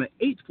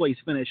 8th place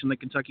finish in the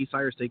Kentucky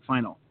Sire Stake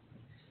Final.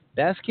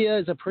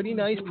 Basquiat is a pretty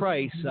nice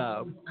price,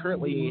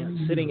 currently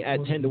sitting at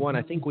 10-1.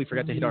 I think we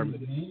forgot to hit our...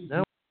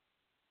 No.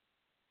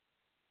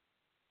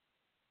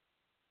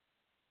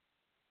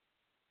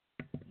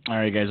 All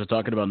right, guys, we're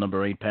talking about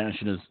number 8,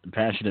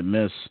 Passionate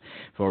Miss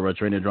for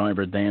trainer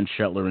driver Dan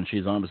Shetler, and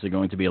she's obviously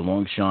going to be a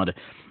long shot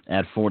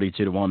at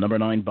 42-1. Number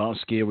 9,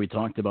 Basquiat, we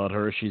talked about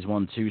her. She's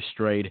won 2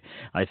 straight.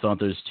 I thought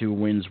those 2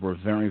 wins were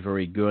very,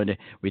 very good.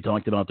 We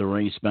talked about the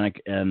race back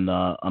on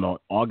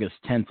August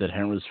 10th at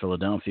Harris,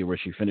 Philadelphia, where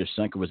she finished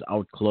second, was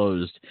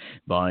outclosed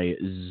by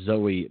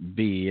Zoe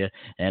B.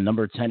 And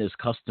number 10 is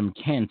Custom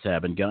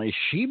Cantab. And, guys,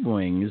 she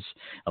brings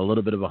a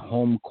little bit of a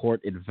home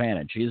court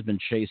advantage. She has been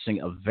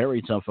chasing a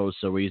very tough Oh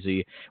So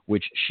Easy,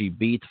 which she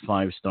beat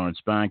 5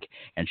 starts back,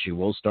 and she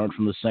will start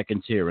from the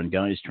second tier. And,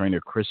 guys, trainer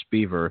Chris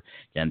Beaver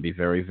can be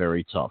very,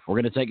 very tough. We're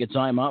going to take a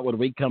time out. When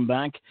we come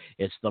back,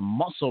 it's the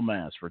Muscle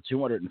Mass for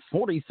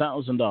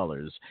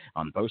 $240,000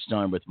 on Post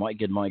Time with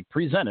Mike and Mike,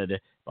 presented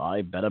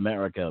by Bet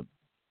America.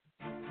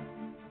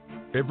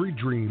 Every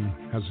dream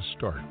has a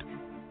start,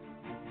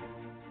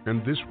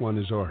 and this one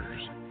is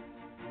ours.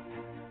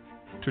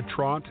 To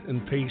trot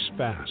and pace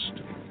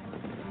fast,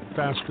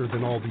 faster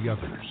than all the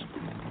others,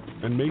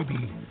 and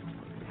maybe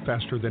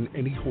faster than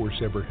any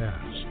horse ever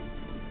has.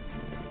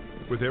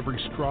 With every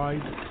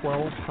stride,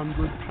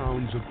 1,200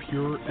 pounds of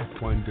pure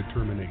equine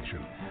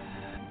determination.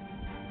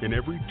 In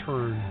every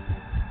turn,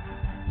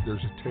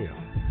 there's a tale.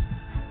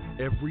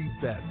 Every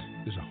bet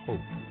is a hope.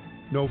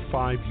 No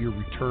 5-year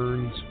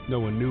returns,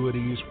 no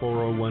annuities,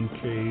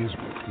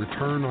 401ks.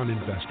 Return on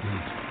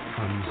investment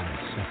comes in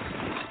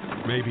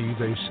seconds. Maybe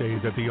they say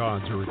that the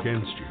odds are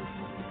against you.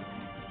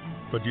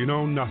 But you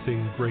know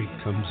nothing great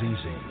comes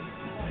easy.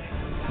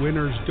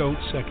 Winners don't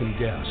second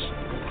guess.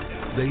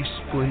 They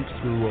sprint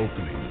through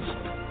openings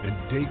and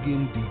dig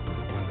in deeper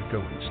when the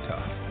going's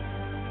tough.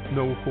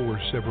 No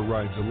horse ever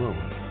rides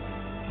alone.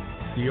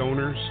 The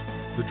owners,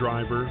 the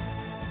driver,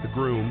 the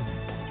groom,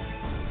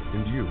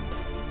 and you.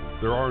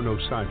 There are no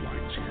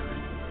sidelines here.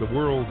 The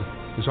world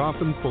is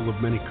often full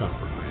of many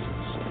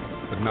compromises,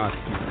 but not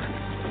here.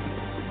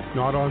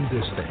 Not on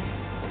this day.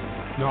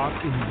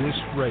 Not in this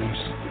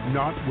race.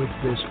 Not with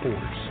this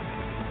horse.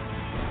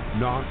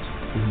 Not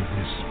in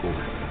this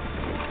sport.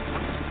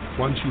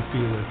 Once you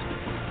feel it,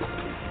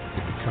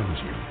 it becomes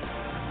you.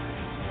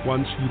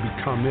 Once you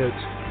become it,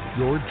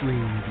 your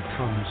dream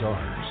becomes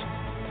ours.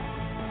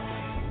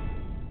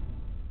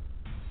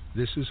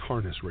 This is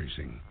harness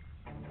racing.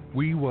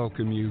 We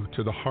welcome you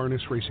to the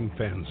Harness Racing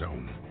Fan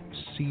Zone.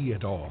 See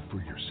it all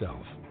for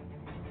yourself.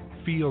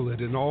 Feel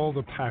it in all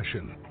the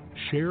passion.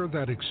 Share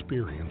that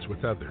experience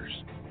with others.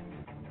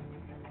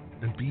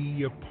 And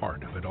be a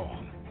part of it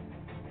all.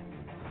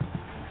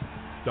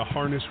 The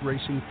Harness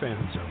Racing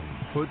Fan Zone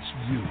puts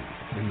you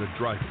in the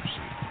driver's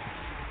seat.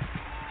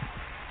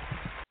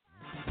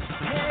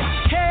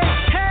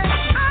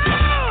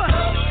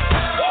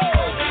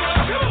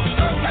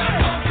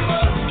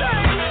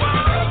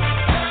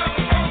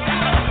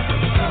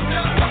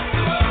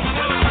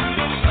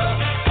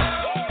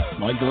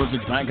 Mike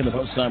Gorsuch's back in the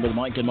post time with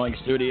Mike and Mike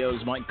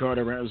Studios. Mike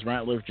Carter, Rose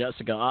Ratliff,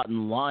 Jessica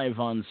Otten live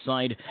on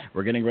site.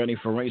 We're getting ready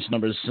for race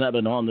number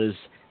 7 on this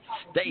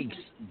stakes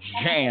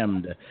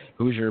jammed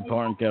Hoosier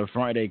Park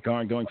Friday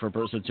card, going for a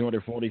purse of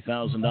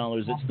 $240,000.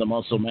 It's the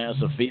Muscle Mass,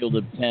 a field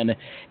of 10.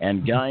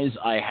 And guys,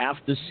 I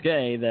have to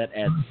say that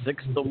at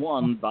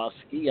 6-1,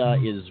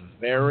 Basquiat is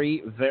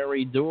very,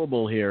 very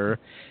doable here.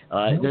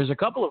 There's a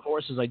couple of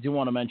horses I do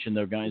want to mention,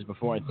 though, guys,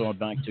 before I throw it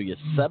back to you.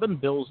 7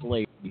 Bills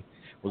Lady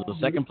was the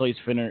second-place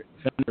finisher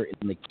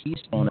in the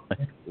Keystone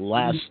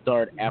last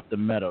start after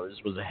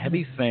Meadows. Was a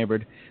heavy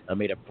favorite,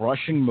 made a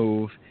brushing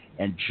move,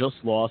 and just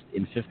lost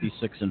in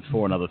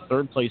 56-4. Now, the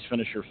third-place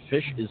finisher,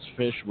 Fish is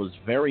Fish, was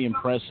very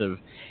impressive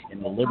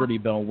in the Liberty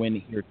Bell win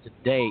here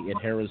today at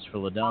Harrah's,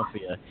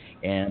 Philadelphia.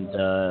 And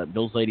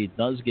Bills Lady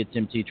does get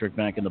Tim Tetrick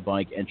back in the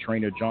bike, and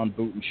trainer John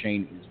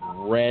Bootenshane is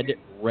red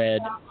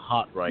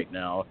hot right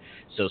now.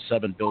 So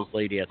 7 Bills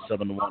Lady at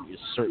 7-1 is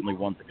certainly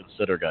one to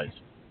consider, guys.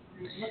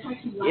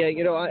 Yeah,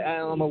 you know,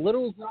 I'm a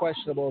little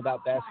questionable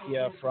about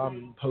Basquiat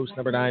from post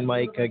number 9,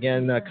 Mike.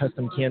 Again,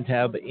 custom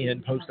Cantab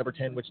in post number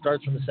 10, which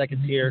starts from the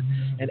second tier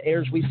and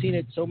airs. We've seen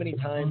it so many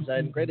times.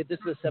 And granted, this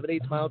is a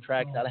 7/8 mile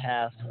track, not a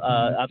half.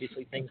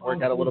 Obviously, things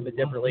work out a little bit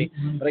differently.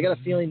 But I got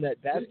a feeling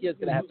that Basquiat's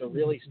going to have to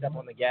really step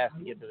on the gas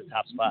to get to the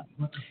top spot.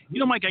 You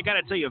know, Mike, I got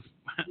to tell you,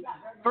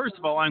 first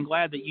of all, I'm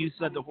glad that you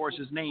said the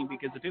horse's name,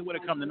 because if it would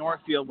have come to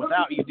Northfield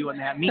without you doing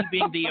that, me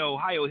being the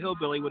Ohio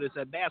hillbilly would have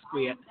said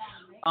Basquiat.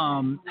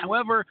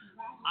 However,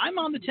 I'm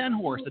on the 10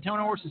 horse. The 10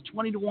 horse is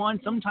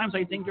 20-1. Sometimes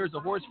I think there's a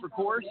horse for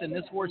course, and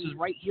this horse is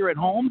right here at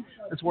home.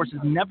 This horse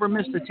has never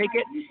missed a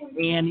ticket.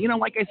 And, you know,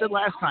 like I said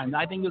last time,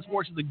 I think this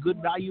horse is a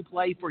good value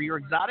play for your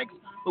exotics.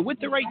 But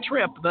with the right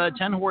trip, the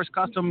 10 horse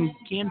custom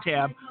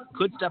Cantab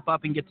could step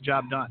up and get the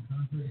job done.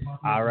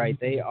 All right,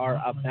 they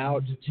are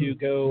about to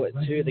go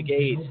to the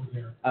gate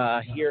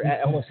here at,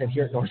 I almost said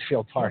here at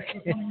Northfield Park,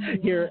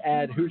 here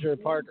at Hoosier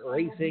Park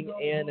Racing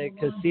and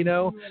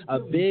Casino. A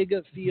big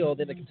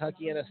field in the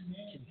Kentucky and a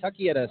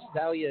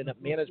Stallion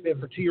management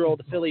for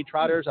 2-year-old filly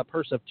trotters, a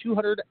purse of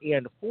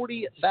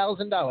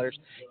 $240,000.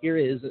 Here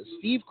is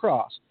Steve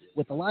Cross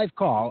with the live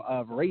call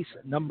of race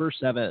number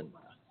 7.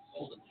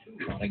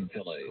 Trotting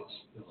fillies.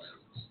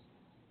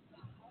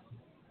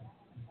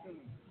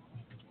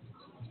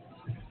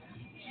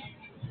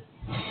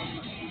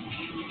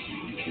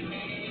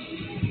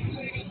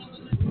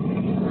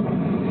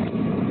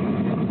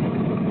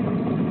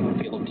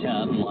 Field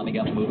 10, lining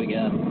up, moving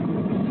in.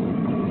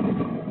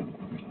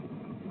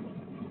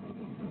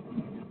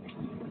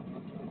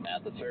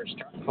 At the third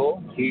start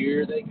pole,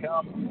 here they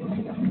come.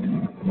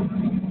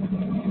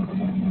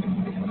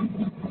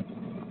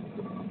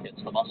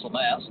 It's the Muscle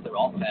Mass. They're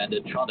all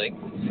banded trotting.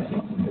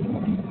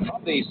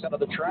 From the center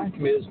of the track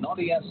is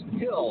Naughty S.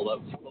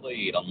 Hill for the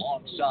lead,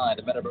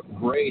 alongside Meadowbrook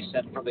Grace,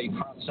 and from the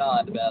front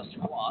side, the best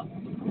Squad.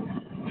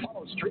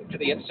 Follow Street to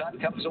the inside,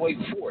 comes away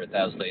fourth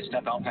as they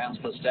step out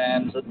past the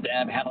stands.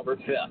 Dan Hanover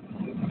fifth.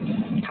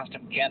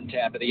 Custom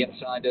Cantab to the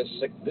inside is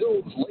 6.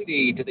 Bill's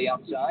Lady to the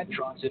outside,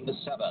 trots into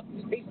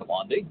 7. 8th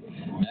Blondie.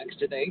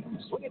 Next in 8,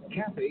 Swing It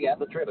Cappy, and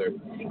the trailer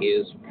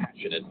is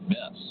Passionate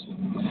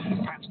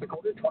Miss. Past the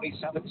quarter,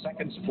 27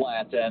 seconds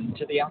flat, and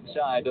to the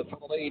outside from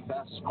the lead,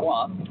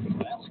 Basqua.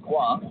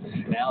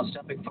 Now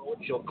stepping forward,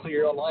 she'll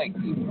clear a length.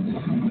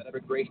 Better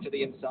Grace to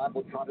the inside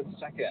will trot in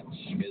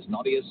 2nd. Ms.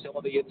 Naughty is still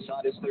on the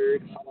inside is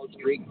 3rd. Follow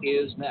Streak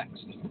is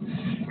next.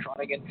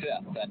 Trotting in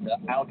 5th, and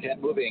out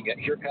and moving.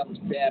 Here comes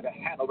Deb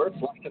Hanover,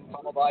 flushed and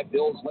followed by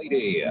Bill's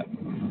Lady.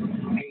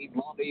 Hey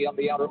Blondie on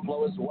the outer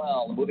flow as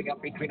well. Moving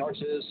up between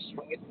horses,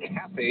 Swing It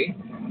Cappy.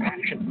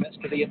 Passion Miss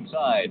to the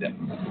inside.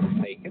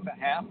 They hit the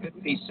half,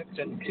 56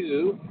 and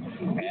 2.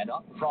 And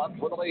up front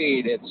for the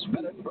lead, it's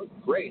Meadowbrook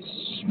Grace.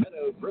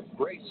 Meadowbrook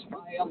Grace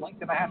by a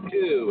length and a half,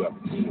 2.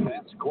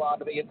 That's Quad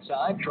to the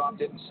inside, trots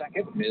in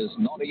 2nd. Ms.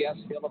 Naughty S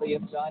still on the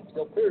inside,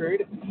 still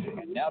 3rd.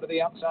 And now to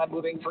the outside,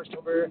 moving first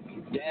over.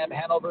 Dan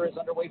Hanover is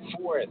underway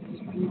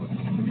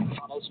 4th.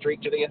 Follow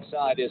Streak to the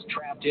inside is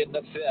trapped in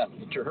the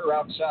 5th. To her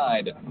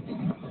outside.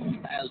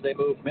 As they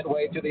move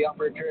midway to the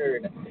upper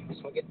turn,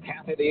 Swing It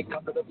Cappy, they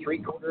come to the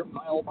 3/4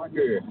 mile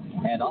marker.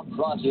 And up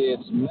front,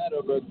 it's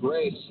Meadowbrook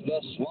Grace.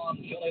 The Swan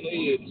Filly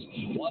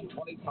leads.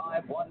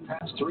 1:25, 1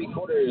 past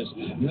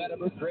 3/4.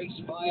 Meadowbrook Grace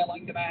by a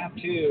length and a half,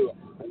 2.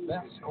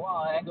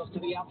 Basqua angles to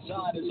the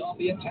outside, is on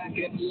the attack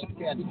in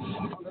 2nd.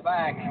 From the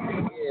back,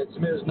 it's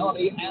Ms.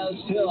 Naughty as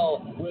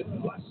still with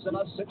less than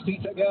a 60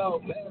 to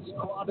go.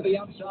 Basqua to the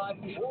outside,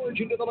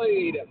 forging to the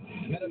lead.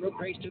 Meadowbrook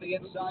Grace to the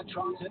inside,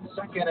 trots in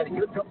 2nd, and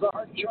here comes the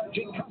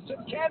hard-charging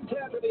Custom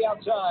Cantab to the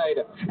outside.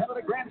 And on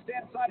the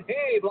grandstand side,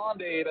 Hey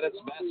Blondie, but it's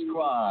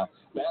Basqua.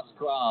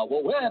 Basqua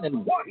will win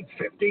in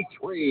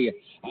 1:53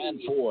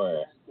 and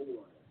 4.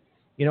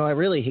 You know, I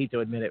really hate to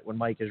admit it when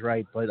Mike is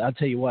right, but I'll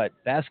tell you what,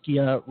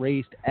 Basquiat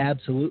raced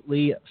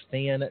absolutely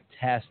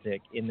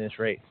fantastic in this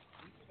race.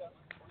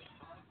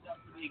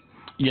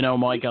 You know,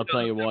 Mike, I'll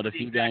tell you what, if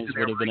you guys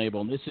would have been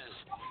able, and this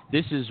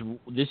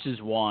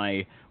is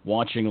why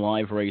watching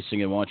live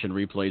racing and watching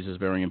replays is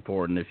very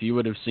important. If you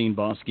would have seen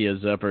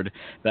Basquiat Zephyrd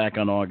back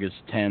on August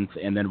 10th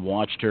and then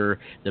watched her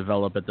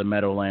develop at the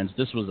Meadowlands,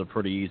 this was a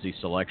pretty easy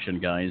selection,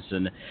 guys.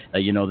 And,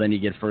 then you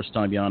get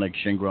first-time Yannick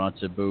Gingras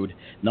to boot.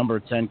 Number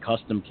 10,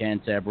 Custom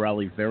Cantab,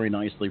 rallied very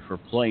nicely for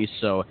place.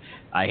 So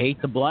I hate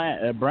to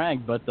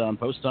brag, but on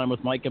Post Time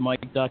with Mike and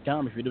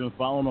Mike.com, if you'd have been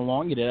following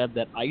along, you'd have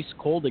that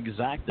ice-cold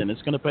exact, and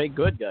it's going to pay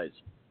good, guys.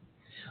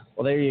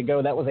 Well, there you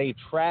go. That was a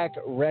track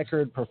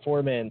record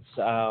performance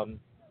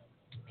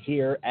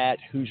here at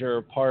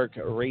Hoosier Park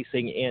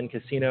Racing and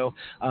Casino.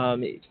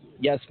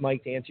 Yes,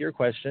 Mike, to answer your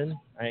question,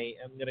 I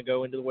am going to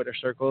go into the winner's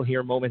circle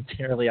here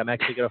momentarily. I'm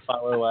actually going to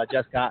follow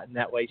Jess Cotton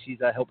that way. She's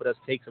helping us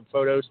take some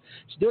photos.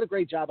 She's doing a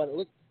great job on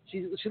it.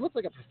 She looks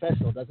like a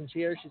professional, doesn't she?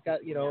 She's got,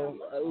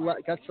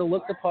 got to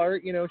look the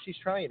part. She's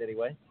trying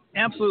anyway.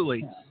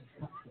 Absolutely.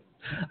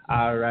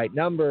 All right,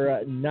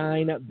 number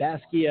 9,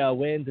 Basquiat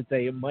wins. It's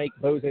a Mike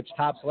Bozich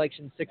top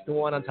selection,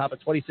 6-1 on top of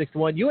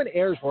 26-1. You and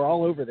Ayers were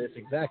all over this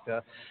exacta,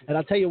 and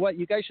I'll tell you what,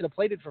 you guys should have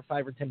played it for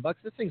 $5 or $10.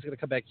 This thing's going to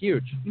come back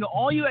huge.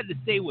 All you had to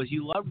say was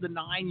you loved the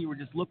 9. You were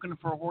just looking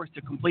for a horse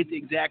to complete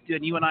the exacta,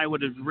 and you and I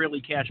would have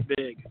really cashed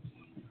big.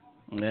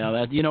 Yeah,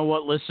 that, you know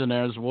what,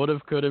 listeners, would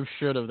have, could have,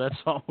 should have. That's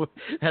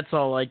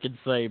all I can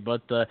say.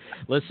 But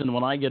listen,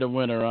 when I get a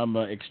winner, I'm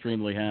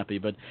extremely happy.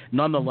 But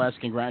nonetheless,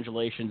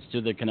 congratulations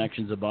to the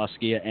connections of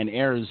Basquiat and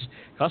Ayers.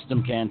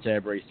 Custom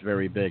Cantab raced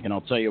very big. And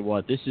I'll tell you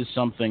what, this is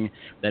something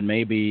that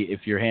maybe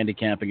if you're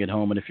handicapping at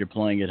home and if you're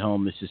playing at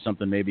home, this is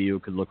something maybe you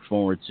could look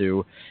forward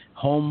to.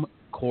 Home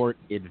court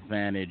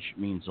advantage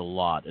means a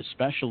lot,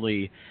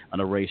 especially on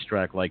a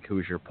racetrack like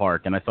Hoosier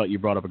Park. And I thought you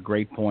brought up a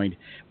great point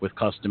with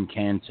Custom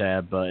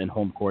Cantab and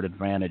home court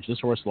advantage. This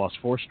horse lost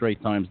 4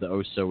 straight times to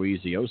Oh So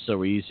Easy. Oh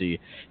So Easy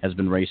has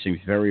been racing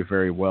very,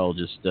 very well,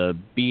 just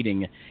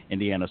beating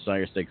Indiana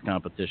Sire Stakes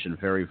competition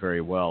very,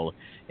 very well.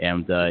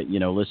 And,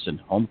 listen,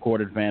 home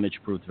court advantage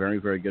proved very,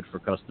 very good for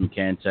Custom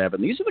Cantab.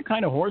 And these are the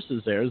kind of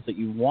horses there that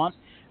you want.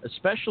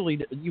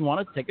 Especially, you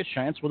want to take a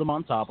chance with them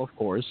on top, of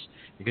course,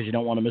 because you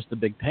don't want to miss the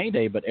big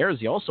payday. But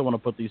Ayers, you also want to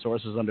put these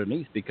horses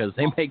underneath because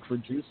they make for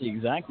juicy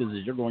exactas,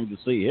 as you're going to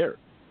see here.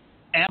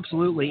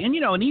 Absolutely. And,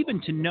 and even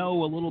to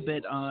know a little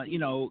bit,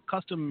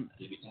 Custom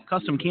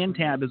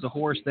Cantab is a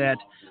horse that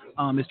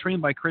is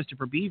trained by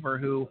Christopher Beaver,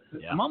 who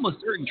I'm almost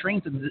certain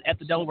trains at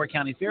the Delaware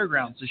County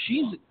Fairgrounds. So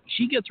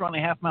she gets around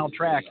a half-mile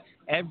track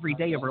every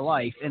day of her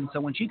life. And so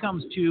when she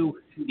comes to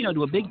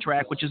a big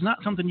track, which is not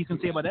something you can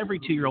say about every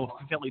 2-year-old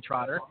filly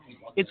trotter,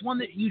 it's one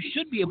that you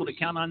should be able to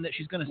count on that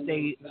she's going to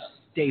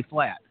stay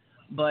flat.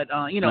 But,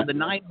 the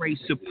 9 race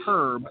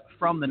superb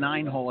from the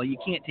 9 hole. You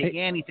can't take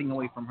anything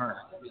away from her.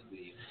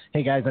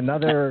 Hey, guys,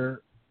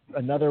 another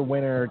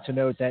winner to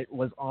note that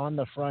was on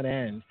the front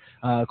end.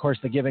 Of course,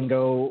 the give and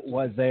go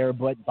was there,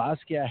 but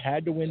Basquiat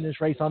had to win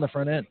this race on the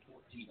front end.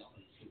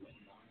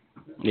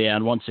 Yeah,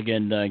 and once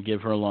again, give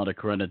her a lot of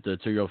credit. The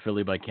 2-year-old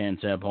filly by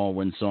Cantab Hall,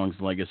 Win Song's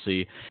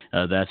Legacy.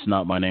 That's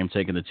Not My Name,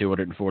 taking the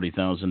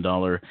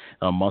 $240,000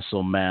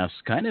 muscle mass.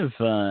 Kind of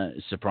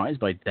surprised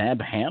by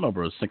Dab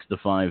Hanover, a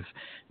 6-5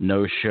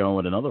 no-show.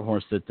 And another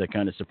horse that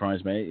kind of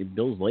surprised me,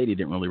 Bill's Lady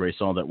didn't really race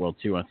all that well,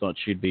 too. I thought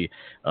she'd be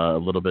a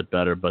little bit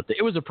better. But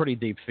it was a pretty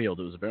deep field.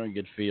 It was a very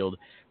good field.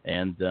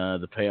 And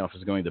the payoff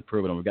is going to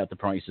prove it. And we've got the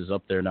prices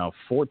up there now,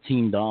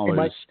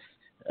 $14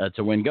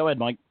 to win. Go ahead,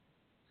 Mike.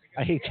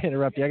 I hate to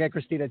interrupt you. I got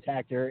Christina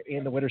Tactor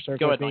in the winner's circle.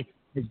 Go ahead, Mike.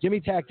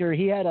 Jimmy Tactor,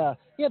 he had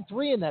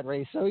 3 in that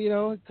race, so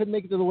couldn't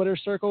make it to the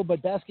winner's circle.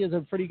 But Basque is a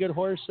pretty good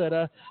horse.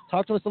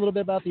 Talk to us a little bit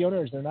about the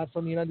owners. They're not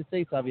from the United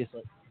States,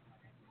 obviously.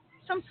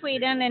 From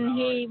Sweden, and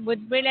he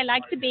would really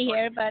like to be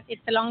here, but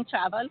it's a long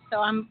travel. So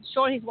I'm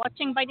sure he's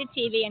watching by the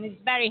TV and he's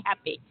very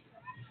happy.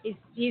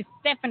 He's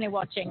definitely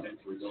watching.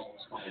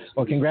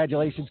 Well,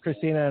 congratulations,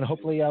 Christina, and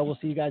hopefully we'll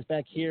see you guys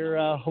back here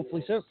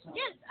hopefully soon.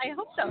 Yes, I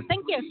hope so.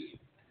 Thank you.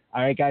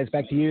 All right, guys,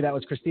 back to you. That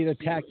was Christina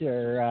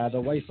Tactor, the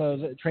wife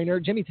of trainer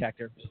Jimmy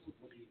Tactor.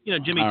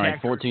 Jimmy All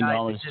right, Tactor.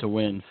 $14 to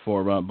win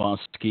for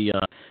Bosky.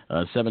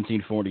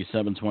 1740,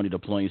 $720 to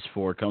place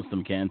for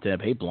Custom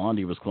Cantab. Hey,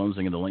 Blondie was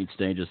closing in the late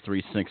stages,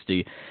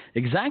 $360.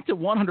 Exact at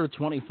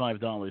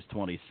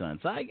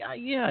 $125.20.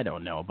 I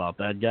don't know about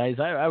that, guys.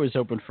 I was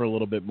hoping for a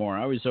little bit more.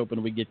 I was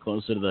hoping we'd get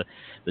closer to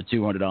the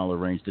 $200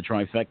 range. The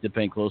trifecta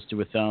paying close to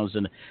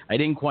 $1,000. I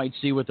didn't quite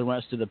see what the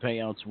rest of the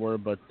payouts were,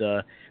 but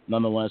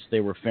nonetheless,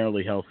 they were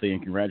fairly healthy.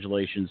 And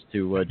congratulations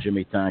to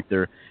Jimmy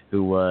Tactor,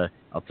 who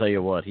I'll tell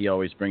you what, he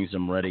always brings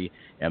them ready.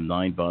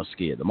 M9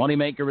 Bosky. The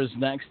moneymaker is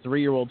next.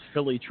 3-year-old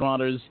filly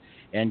trotters.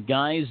 And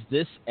guys,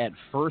 this at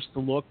first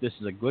look, this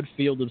is a good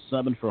field of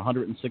 7 for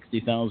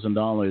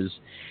 $160,000.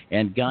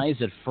 And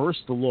guys, at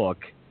first look,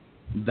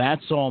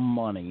 That's All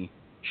Money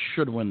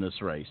should win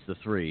this race. The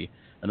 3,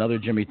 another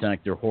Jimmy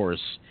Tactor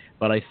horse.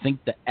 But I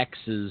think the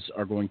X's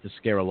are going to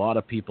scare a lot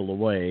of people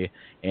away.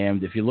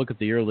 And if you look at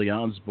the early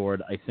odds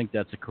board, I think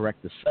that's a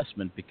correct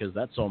assessment because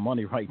That's All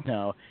Money right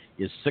now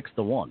is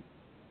 6-1.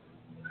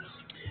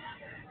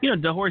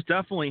 The horse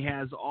definitely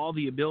has all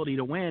the ability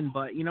to win,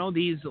 but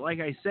these, like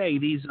I say,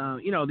 these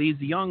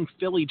young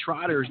filly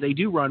trotters, they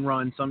do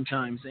run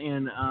sometimes,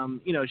 and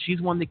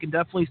she's one that can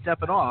definitely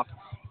step it off,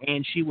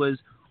 and she was,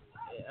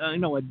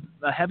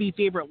 a heavy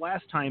favorite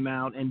last time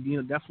out, and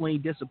definitely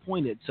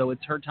disappointed. So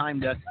it's her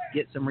time to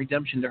get some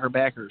redemption to her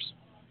backers.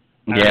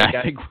 Yeah,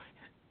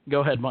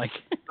 go ahead, Mike.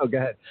 Oh, go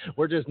ahead.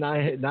 We're just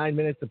 9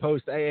 minutes to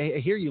post. I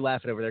hear you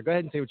laughing over there. Go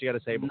ahead and say what you got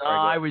to say. No,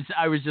 I was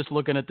just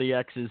looking at the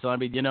X's. I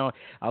mean,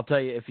 I'll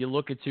tell you, if you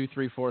look at 2,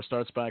 3, 4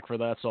 starts back for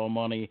That's All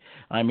Money,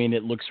 I mean,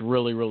 it looks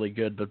really, really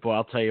good. But, boy,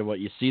 I'll tell you what,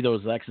 you see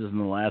those X's in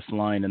the last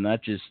line, and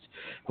that just,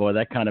 boy,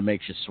 that kind of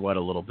makes you sweat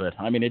a little bit.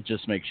 I mean, it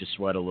just makes you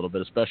sweat a little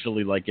bit,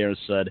 especially, like Ayers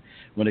said,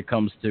 when it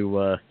comes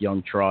to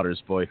young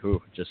trotters, boy, who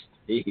just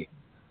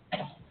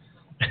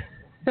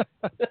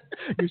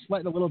You're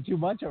sweating a little too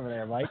much over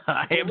there, Mike.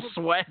 I am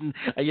sweating.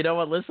 You know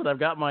what? Listen, I've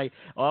got my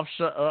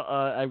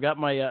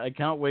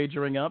account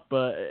wagering up,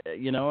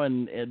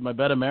 and my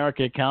Bet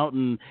America account,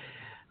 and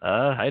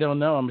I don't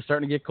know. I'm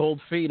starting to get cold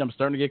feet.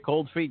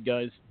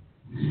 Guys.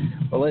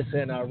 Well,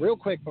 listen, real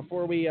quick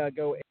before we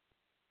go.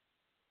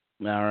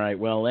 All right.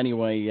 Well,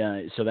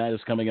 anyway, so that is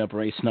coming up,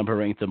 race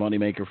number 8, the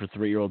moneymaker for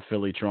 3-year-old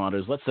filly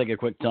trotters. Let's take a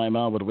quick time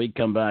out. When we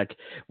come back,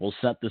 we'll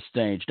set the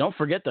stage. Don't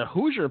forget the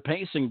Hoosier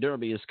Pacing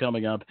Derby is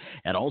coming up,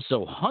 and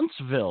also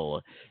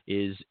Huntsville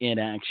is in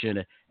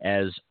action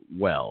as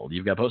well.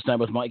 You've got Post Time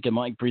with Mike and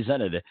Mike,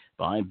 presented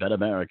by Bet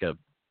America.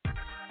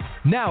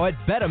 Now at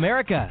Bet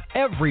America,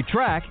 every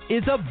track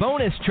is a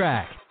bonus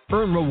track.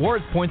 Earn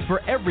rewards points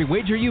for every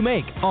wager you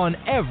make on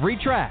every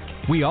track.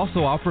 We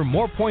also offer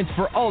more points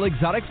for all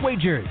exotics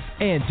wagers.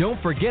 And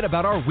don't forget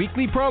about our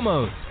weekly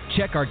promos.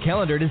 Check our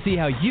calendar to see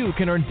how you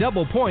can earn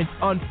double points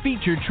on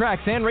featured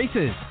tracks and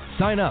races.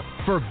 Sign up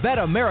for Bet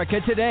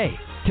America today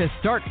to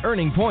start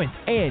earning points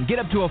and get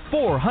up to a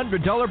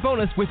 $400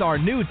 bonus with our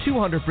new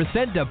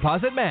 200%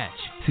 deposit match.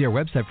 See our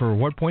website for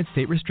reward points,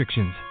 state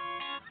restrictions.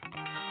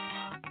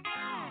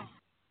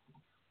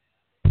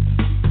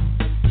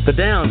 The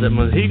Downs at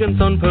Mohegan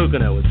Sun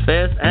Pocono is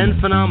fast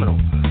and phenomenal.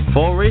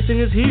 Fall racing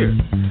is here.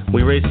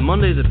 We race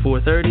Mondays at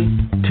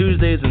 4:30,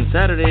 Tuesdays and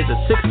Saturdays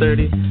at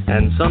 6:30,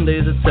 and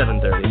Sundays at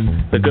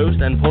 7:30. The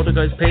Ghost and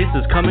Poltergeist Pace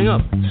is coming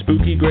up.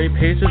 Spooky Gray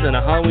Paces and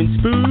a Halloween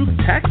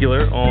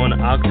spooktacular on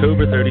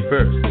October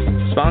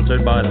 31st.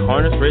 Sponsored by the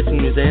Harness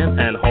Racing Museum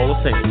and Hall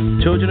of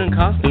Fame. Children in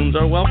costumes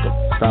are welcome.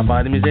 Stop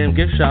by the museum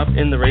gift shop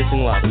in the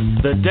racing lobby.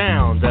 The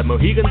Downs at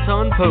Mohegan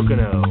Sun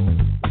Pocono.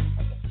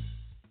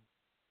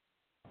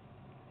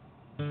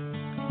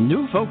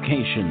 New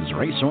Vocations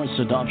Racehorse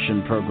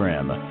Adoption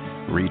Program.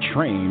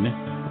 Retrain,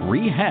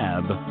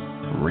 rehab,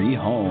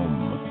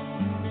 rehome.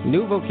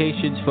 New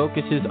Vocations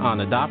focuses on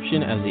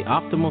adoption as the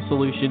optimal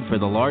solution for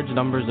the large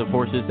numbers of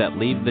horses that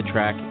leave the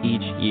track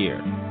each year.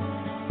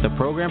 The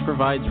program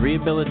provides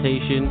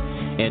rehabilitation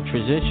and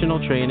transitional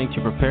training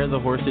to prepare the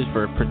horses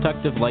for a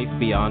productive life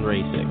beyond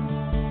racing.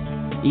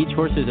 Each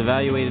horse is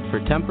evaluated for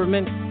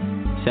temperament,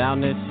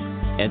 soundness,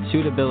 and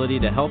suitability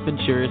to help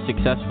ensure a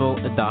successful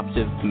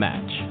adoptive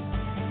match.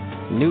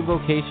 New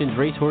Vocations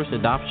Racehorse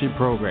Adoption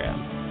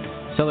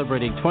Program,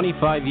 celebrating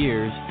 25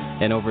 years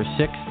and over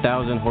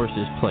 6,000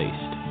 horses placed.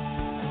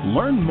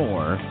 Learn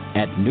more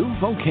at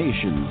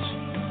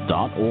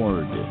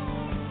newvocations.org.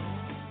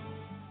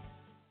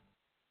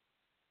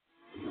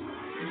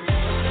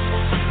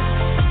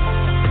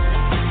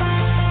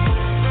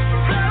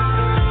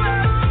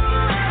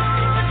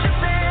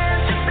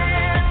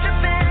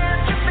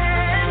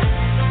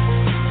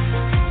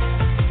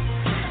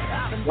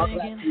 Welcome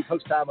back to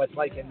Post Time with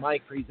Mike and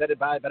Mike, presented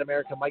by Bet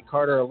America. Mike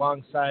Carter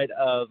alongside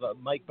of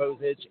Mike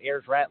Bozich,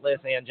 Ayers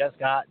Ratliff, and Jess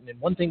Cotton.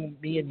 And one thing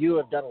me and you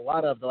have done a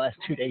lot of the last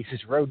 2 days is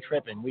road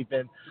tripping. We've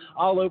been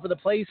all over the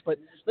place. But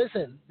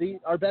listen,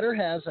 our better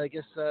halves, I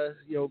guess,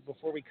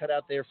 before we cut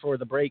out there for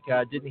the break,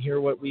 didn't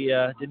hear what we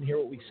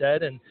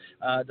said, and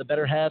the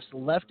better halves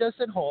left us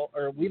at home,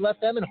 or we left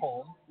them at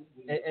home.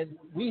 And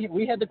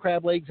we had the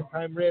crab legs and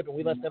prime rib, and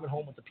we left them at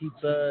home with the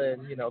pizza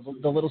and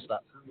the little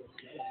stuff.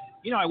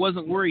 I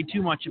wasn't worried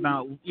too much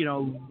about,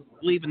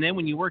 leaving them.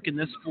 When you work in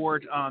this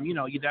sport,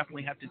 you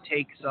definitely have to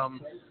take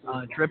some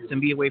trips and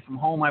be away from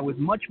home. I was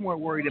much more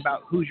worried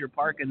about Hoosier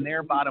Park and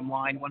their bottom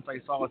line once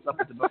I saw us up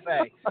at the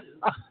buffet.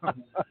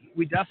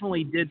 We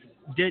definitely did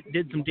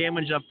some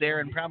damage up there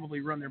and probably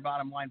ruined their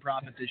bottom line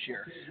profit this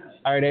year.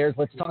 All right, Ayers,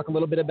 let's talk a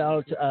little bit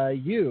about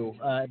you.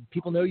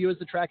 People know you as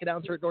the track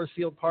announcer at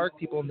Northfield Park.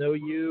 People know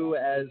you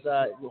as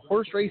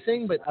horse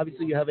racing, but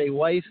obviously you have a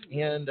wife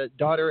and a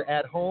daughter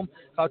at home.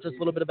 Talk to us a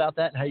little bit about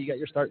that and how you got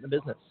your start in the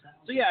business.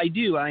 So, yeah, I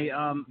do.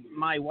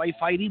 My wife,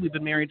 Heidi, we've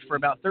been married for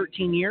about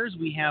 13 years.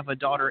 We have a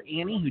daughter,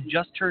 Annie, who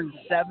just turned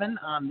 7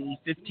 on the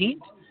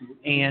 15th.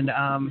 And,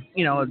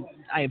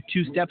 I have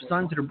 2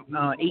 stepsons that are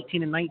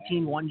 18 and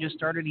 19. One just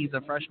started. He's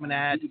a freshman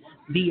at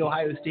The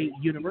Ohio State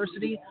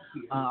University.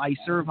 I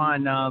serve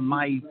on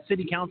my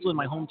city council in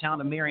my hometown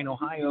of Marion,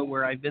 Ohio,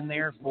 where I've been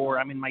there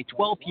I'm in my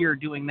 12th year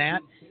doing that.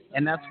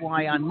 And that's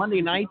why on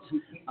Monday nights,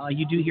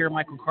 you do hear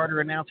Michael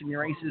Carter announcing the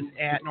races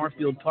at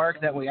Northfield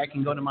Park. That way I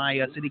can go to my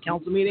city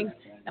council meetings.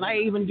 And I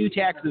even do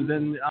taxes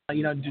and,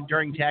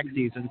 during tax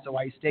season. So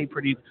I stay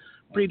pretty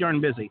darn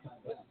busy.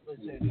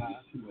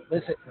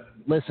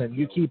 Listen,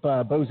 you keep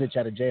Bozich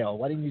out of jail.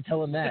 Why didn't you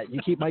tell him that?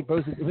 You keep Mike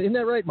Bozich. Isn't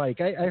that right,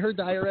 Mike? I heard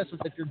the IRS was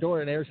at your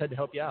door and Ayers had to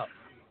help you out.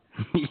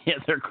 Yeah,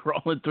 they're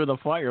crawling through the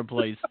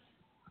fireplace.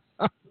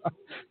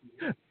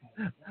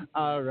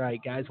 All right,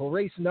 guys. Well,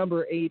 race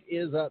number 8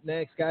 is up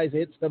next, guys.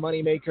 It's the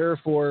moneymaker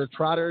for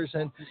trotters.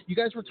 And you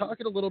guys were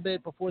talking a little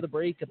bit before the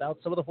break about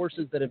some of the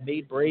horses that have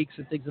made breaks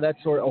and things of that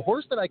sort. A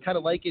horse that I kind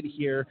of like it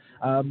here,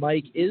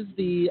 Mike, is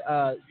the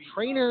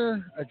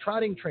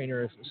trotting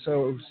trainer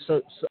of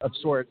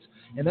sorts.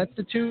 And that's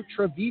the 2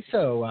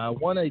 Treviso.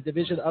 Won a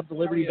division of the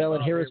Liberty Bell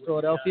at Harris,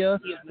 Philadelphia.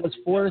 Was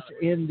fourth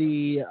in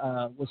the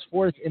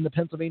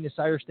Pennsylvania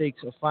Sire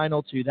Stakes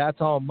final to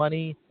That's All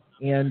Money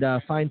and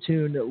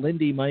Fine-Tuned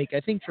Lindy, Mike. I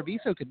think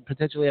Treviso could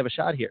potentially have a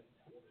shot here.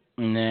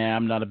 Nah,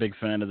 I'm not a big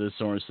fan of this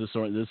horse. This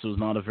was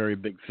not a very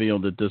big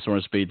field that this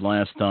horse beat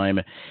last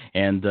time.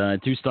 And 2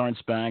 starts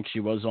back,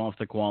 she was off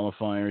the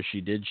qualifier. She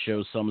did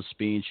show some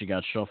speed. She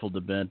got shuffled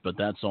a bit, but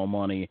That's All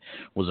Money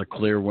was a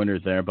clear winner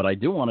there. But I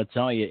do want to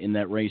tell you in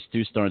that race,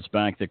 2 starts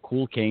back, that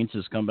Cool Canes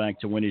has come back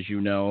to win, as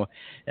you know,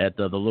 at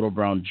the Little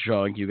Brown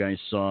Jug. You guys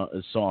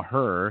saw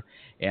her.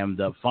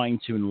 And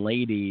Fine-Tuned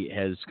Lady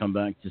has come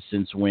back to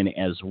since win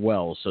as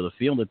well. So the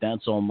field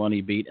That's All Money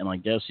beat, and I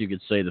guess you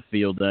could say the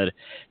field that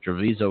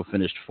Treviso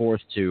finished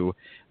 4th to,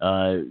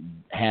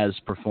 has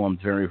performed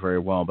very, very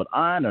well. But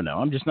I don't know.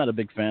 I'm just not a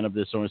big fan of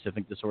this horse. I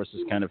think this horse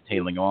is kind of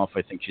tailing off.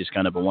 I think she's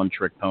kind of a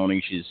one-trick pony.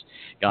 She's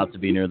got to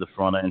be near the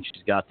front end.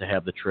 She's got to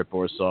have the trip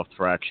or soft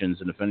fractions.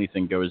 And if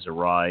anything goes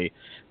awry,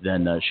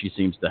 then she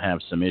seems to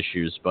have some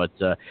issues. But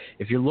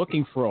if you're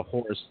looking for a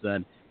horse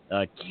that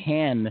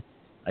can,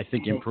 I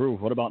think,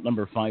 improve. What about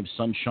number 5,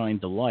 Sunshine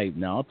Delight?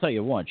 Now, I'll tell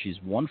you what, she's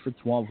 1 for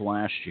 12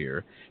 last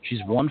year. She's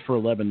 1 for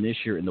 11 this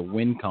year in the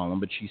win column,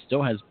 but she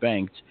still has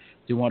banked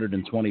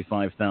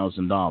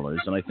 $225,000,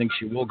 and I think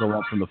she will go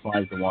up from the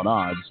 5-1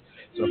 odds.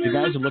 So if you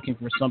guys are looking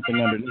for something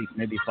underneath,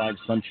 maybe 5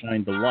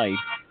 Sunshine Delight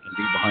can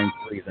be behind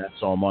 3,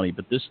 That's All Money.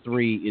 But this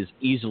 3 is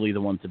easily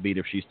the one to beat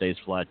if she stays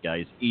flat,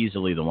 guys.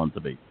 Easily the one to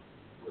beat.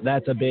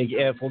 That's a big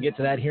if. We'll get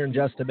to that here in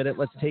just a minute.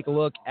 Let's take a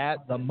look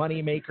at the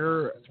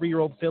moneymaker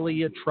 3-year-old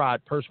filly trot.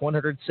 Purse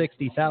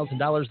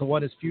 $160,000. The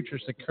one is future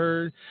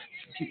secured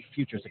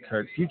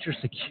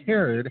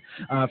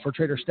for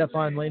trader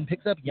Stefan Lynn.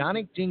 Picks up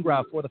Yannick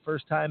Gingras for the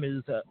first time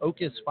as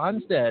Otis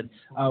Fonstead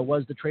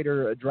was the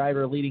trader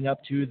driver leading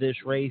up to this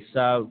race.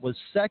 Was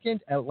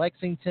second at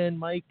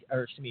Lexington.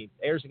 Ayers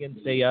against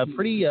a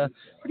pretty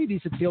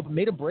decent field, but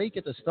made a break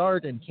at the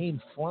start and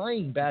came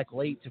flying back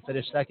late to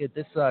finish second.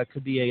 This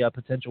could be a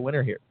potential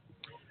winner here.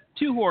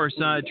 2-horse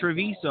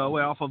Treviso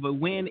off of a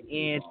win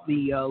at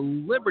the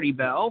Liberty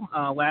Bell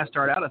last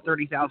start out, a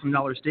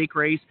 $30,000 stake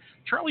race.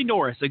 Charlie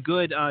Norris, a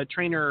good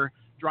trainer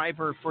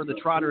driver for the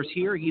Trotters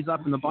here. He's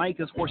up in the bike.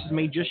 This horse is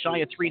made just shy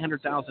of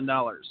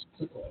 $300,000.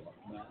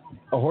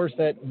 A horse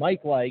that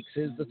Mike likes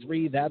is the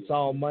 3, That's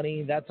All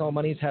Money. That's All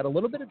Money's had a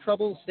little bit of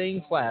trouble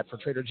staying flat for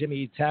trader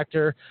Jimmy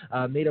Takter.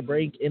 Made a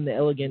break in the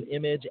Elegant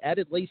Image.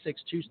 Added Lasix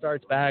 2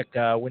 starts back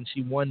when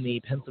she won the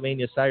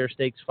Pennsylvania Sire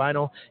Stakes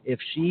final. If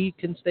she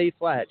can stay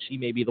flat, she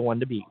may be the one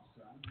to beat.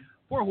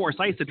 4-horse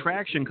Ice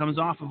Attraction comes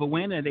off of a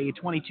win at a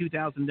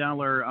 $22,000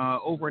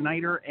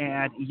 overnighter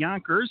at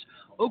Yonkers.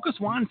 Oka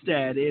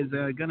Swanstead is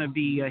going to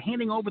be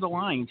handing over the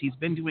lines. He's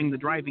been doing the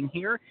driving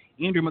here.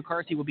 Andrew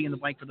McCarthy will be in the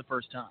bike for the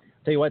first time.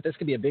 Tell you what, this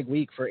could be a big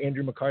week for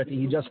Andrew McCarthy.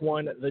 He just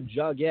won the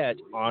Jugette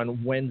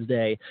on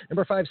Wednesday.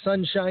 Number 5,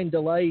 Sunshine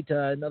Delight,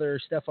 another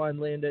Stefan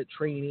Lind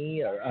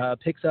trainee,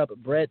 picks up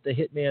Brett the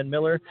Hitman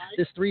Miller.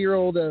 This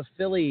 3-year-old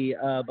filly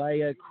by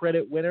a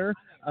credit winner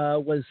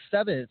was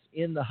 7th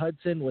in the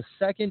Hudson, was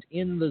 2nd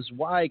in the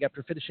Zweig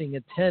after finishing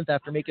at 10th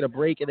after making a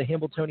break in the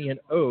Hambletonian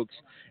Oaks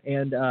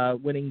and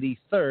winning the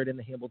 3rd in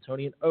the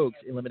Hambletonian Oaks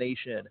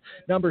elimination.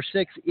 Number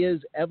 6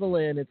 is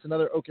Evelyn. It's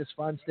another Oka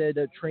Swanstead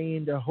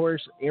trained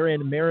horse.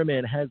 Aaron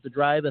Merriman has the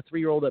drive. A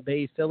 3-year-old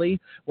Bay filly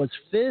was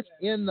 5th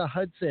in the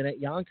Hudson at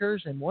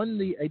Yonkers and won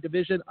a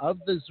division of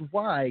the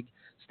Zweig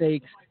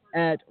Stakes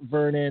at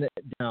Vernon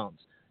Downs.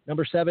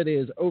 Number 7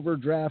 is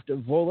Overdraft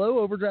Volo.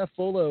 Overdraft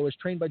Volo is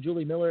trained by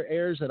Julie Miller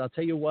Ayers, and I'll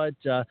tell you what,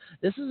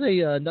 this is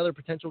another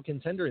potential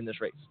contender in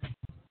this race.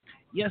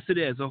 Yes, it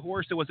is. A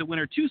horse that was a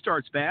winner 2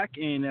 starts back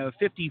in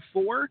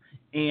 54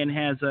 and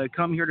has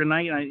come here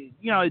tonight.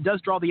 It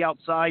does draw the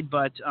outside,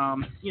 but,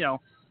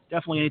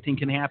 definitely anything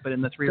can happen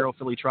in the 3-year-old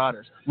filly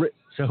trotters.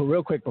 So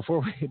real quick,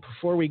 before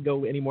we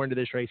go any more into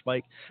this race,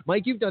 Mike,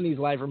 you've done these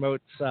live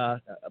remotes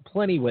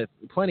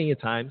plenty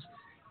of times.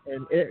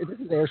 And this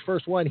is Ayers'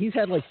 first one. He's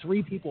had like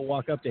 3 people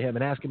walk up to him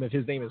and ask him if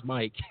his name is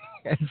Mike.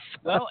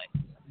 Well,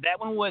 that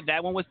one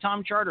was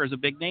Tom Charter, is a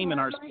big name in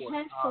our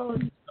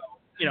sport.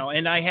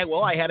 And I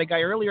had a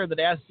guy earlier that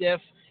asked if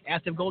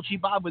Gold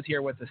Sheep Bob was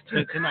here with us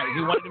tonight.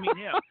 We wanted to meet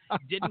him.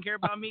 Didn't care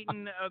about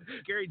meeting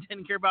Gary.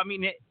 Didn't care about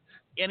meeting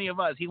any of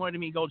us. He wanted to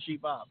meet Gold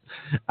Sheep Bob.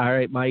 All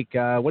right, Mike.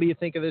 What do you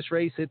think of this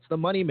race? It's the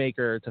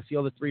moneymaker to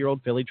field the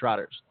 3-year-old filly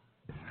trotters.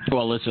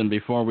 Well, listen,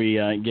 before we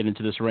get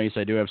into this race,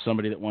 I do have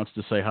somebody that wants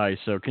to say hi.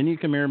 So can you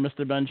come here,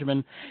 Mr.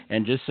 Benjamin,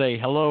 and just say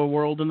hello,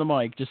 world, in the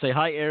mic. Just say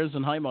hi, Ayers,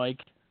 and hi, Mike.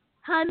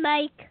 Hi,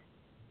 Mike.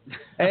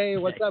 Hey,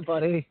 what's up,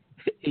 buddy?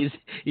 He's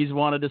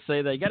wanted to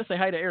say that. You got to say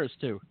hi to Ayers,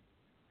 too.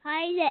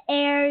 Hi to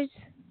Ayers.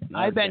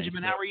 Hi,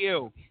 Benjamin. How are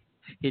you?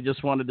 He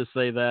just wanted to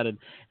say that, and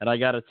I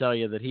got to tell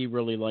you that he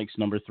really likes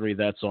number 3,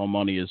 That's All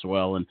Money, as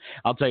well. And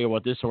I'll tell you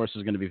what, this horse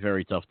is going to be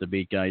very tough to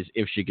beat, guys,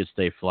 if she could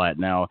stay flat.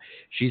 Now,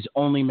 she's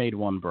only made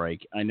 1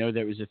 break. I know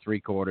that was a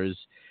 3/4.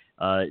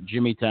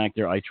 Jimmy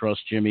Takter, I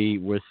trust Jimmy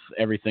with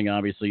everything,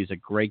 obviously. He's a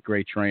great,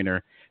 great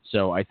trainer.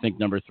 So I think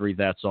number 3,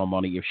 That's All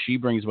Money. If she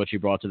brings what she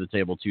brought to the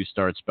table 2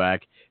 starts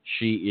back,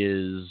 she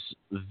is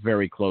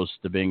very close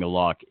to being a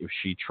lock. If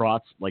she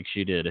trots like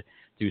she did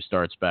 2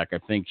 starts back, I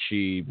think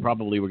she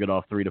probably would get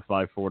off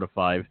 3-5,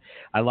 4-5.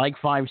 I like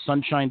 5,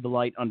 Sunshine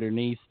Delight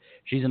underneath.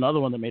 She's another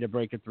one that made a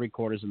break at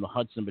 3/4 in the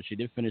Hudson, but she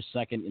did finish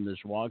 2nd in the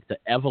Schwag to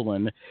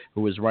Evelyn,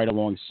 who was right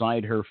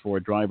alongside her for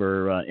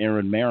driver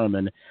Aaron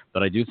Merriman.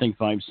 But I do think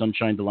 5,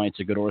 Sunshine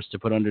Delight's a good horse to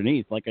put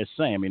underneath. Like I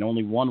say,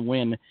 only 1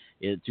 win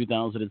in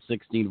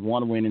 2016,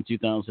 1 win in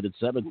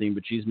 2017,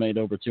 but she's made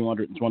over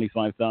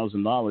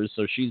 $225,000.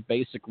 So she's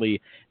basically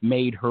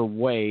made her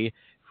way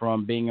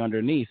from being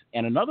underneath.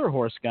 And another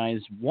horse,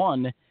 guys,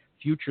 1,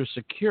 Future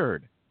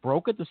Secured.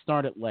 Broke at the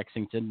start at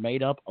Lexington,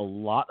 made up a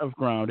lot of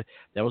ground.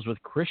 That was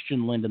with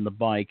Christian Lind in the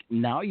bike.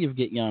 Now you've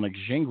got Yannick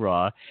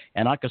Gingras,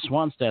 and Oka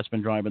Swansted's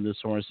been driving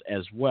this horse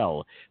as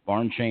well.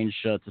 Barn change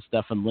to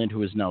Stefan Lind,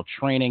 who is now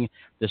training.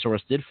 This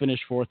horse did finish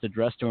 4th,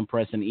 addressed to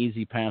impress an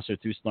Easy Passer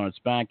 2 starts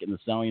back in the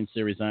Stallion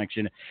Series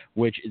action,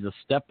 which is a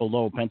step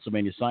below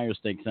Pennsylvania Sire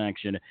Stakes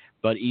action,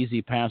 but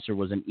Easy Passer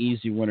was an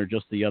easy winner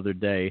just the other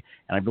day,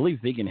 and I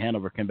believe Vegan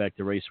Hanover came back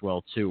to race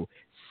well too.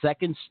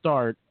 2nd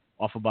start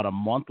off about a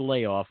month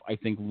layoff. I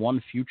think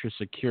 1, Future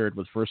Secured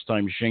with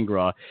first-time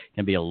Gingras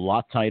can be a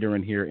lot tighter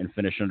in here and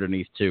finish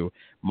underneath too.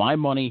 My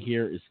money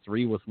here is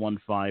 3 with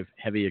 1-5,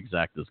 heavy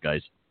exactas,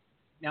 guys.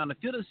 Now, in the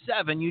field of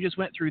 7, you just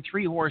went through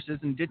 3 horses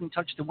and didn't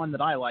touch the one that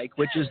I like,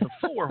 which is the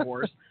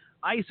 4-horse,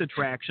 Ice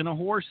Attraction, a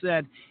horse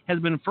that has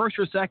been 1st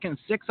or 2nd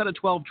 6 out of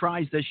 12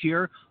 tries this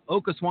year.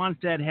 Oka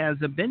Swanstead has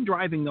been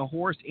driving the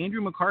horse.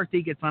 Andrew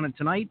McCarthy gets on it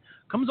tonight.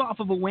 Comes off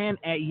of a win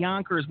at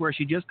Yonkers where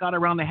she just got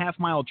around the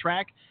half-mile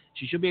track.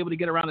 She should be able to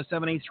get around a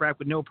 7/8 track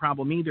with no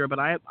problem either, but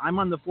I'm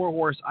on the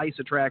 4-horse Ice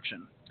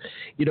Attraction.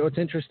 It's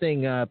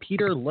interesting.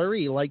 Peter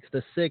Lurie likes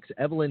the 6,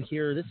 Evelyn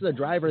here. This is a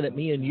driver that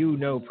me and you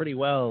know pretty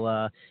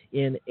well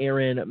in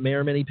Aaron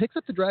Merriman. He picks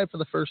up the drive for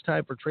the first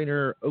time for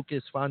trainer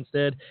Oka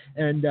Swanstead,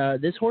 and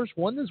this horse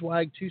won the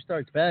Zweig 2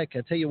 starts back.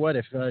 I tell you what,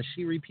 if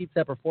she repeats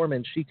that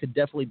performance, she could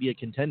definitely be a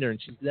contender,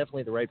 and she's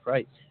definitely the right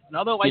price. And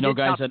although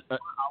guys,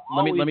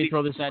 let me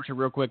throw this at you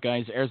real quick,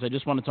 guys. Ayers, I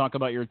just want to talk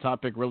about your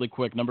topic really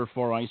quick. Number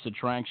 4, Ice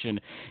Attraction.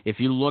 If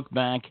you look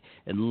back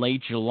in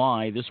late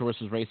July, this horse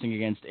is racing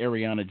against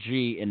Ariana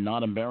G. and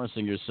not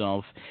embarrassing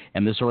yourself.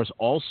 And this horse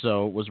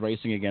also was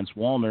racing against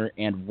Walner,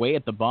 and way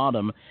at the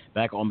bottom,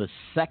 back on the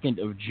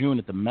 2nd of June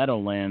at the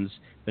Meadowlands,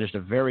 finished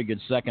a very good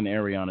second,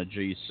 Ariana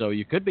G. So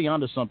you could be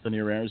onto something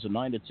here, Ayers. At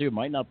 9-2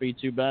 might not be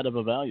too bad of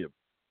a value.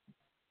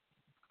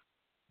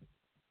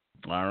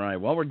 All right.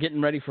 Well, we're getting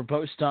ready for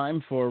post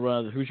time for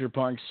the Hoosier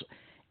Park's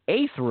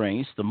 8th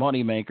race, the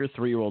Moneymaker.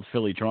 3-year-old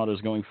filly trotter is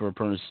going for a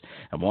purse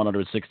of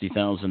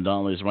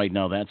 $160,000. Right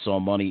now, That's All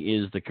Money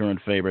is the current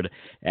favorite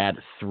at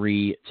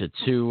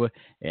 3-2,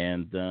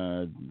 and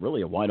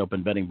really a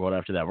wide-open betting board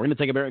after that. We're going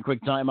to take a very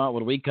quick timeout.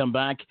 When we come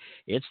back,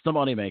 it's the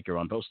Moneymaker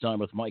on Post Time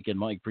with Mike and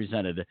Mike,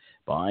 presented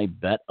by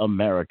Bet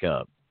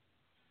America.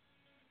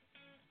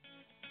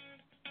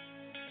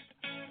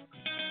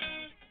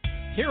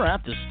 Here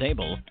at the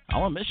stable,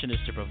 our mission is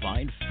to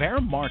provide fair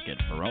market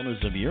for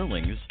owners of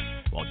yearlings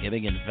while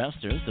giving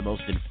investors the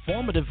most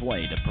informative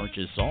way to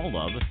purchase all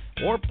of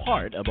or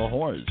part of a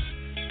horse.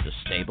 The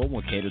stable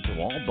will cater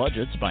to all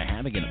budgets by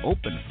having an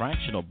open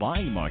fractional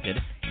buying market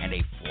and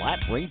a flat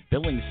rate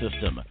billing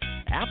system.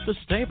 At the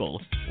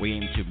stable, we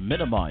aim to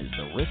minimize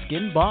the risk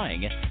in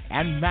buying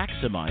and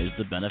maximize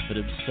the benefit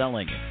of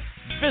selling.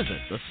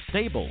 Visit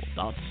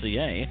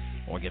thestable.ca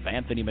or give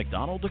Anthony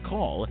McDonald a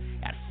call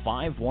at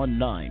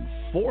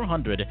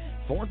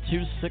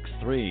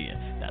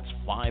 519-400-4263. That's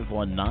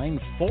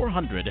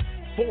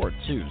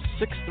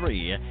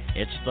 519-400-4263.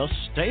 It's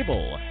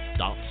thestable.ca.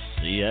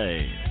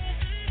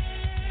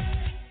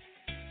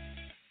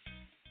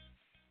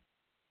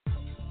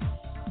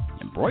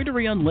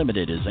 Embroidery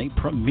Unlimited is a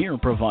premier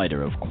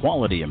provider of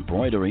quality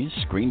embroidery,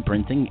 screen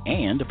printing,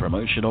 and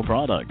promotional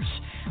products.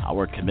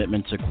 Our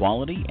commitment to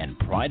quality and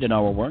pride in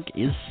our work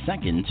is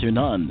second to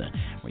none.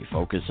 We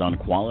focus on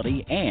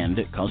quality and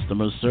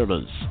customer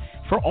service.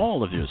 For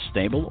all of your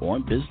stable or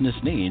business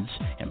needs,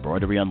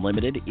 Embroidery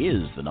Unlimited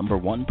is the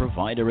 #1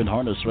 provider in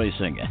harness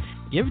racing.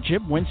 Give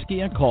Jim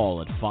Winsky a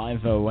call at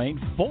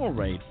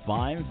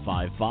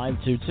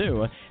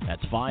 508-485-5522.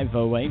 That's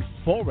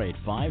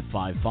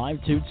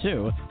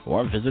 508-485-5522.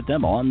 Or visit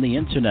them on the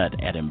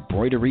internet at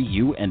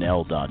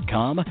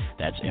embroideryunl.com.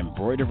 That's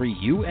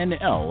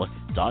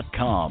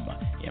embroideryunl.com.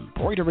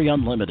 Embroidery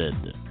Unlimited.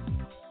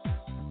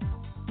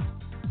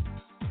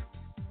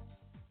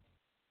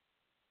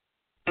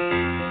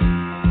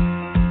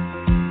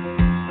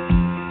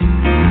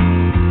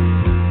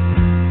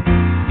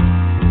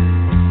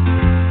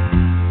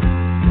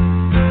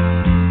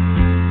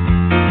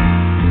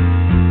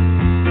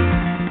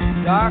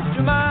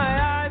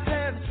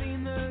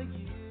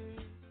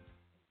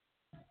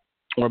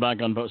 We're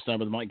back on Post Time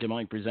with Mike and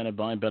Mike, presented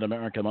by Bet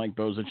America. Mike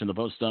Bozich in the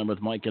Post Time with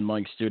Mike and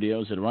Mike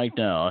studios. And right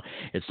now,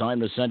 it's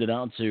time to send it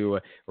out to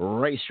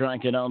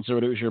racetrack announcer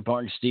at Hoosier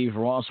Park, Steve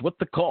Ross, with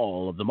the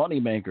call of the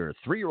Moneymaker,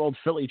 3-year-old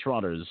filly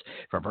trotters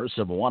for a purse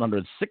of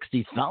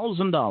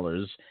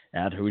 $160,000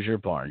 at Hoosier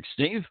Park.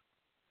 Steve?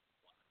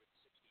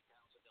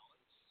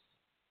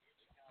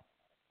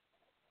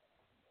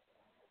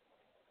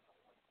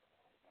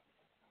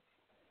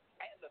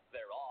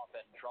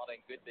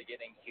 Good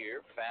beginning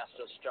here.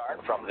 Fastest start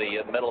from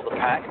the middle of the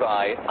pack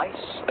by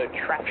Ice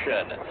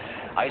Attraction.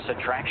 Ice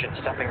Attraction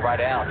stepping right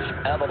out.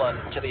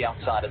 Evelyn to the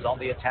outside is on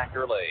the attack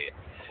early.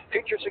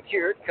 Future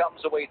Secured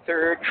comes away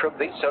third.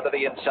 Treviso to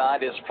the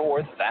inside is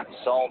fourth. That's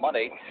All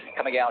Money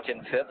coming out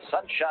in fifth.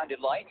 Sunshine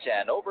Delight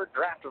and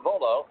Overdraft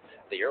Volo,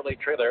 the early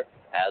trailer,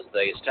 as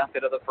they step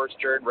into the first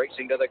turn,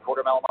 racing to the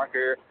quarter-mile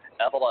marker.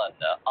 Evelyn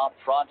up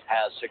front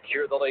has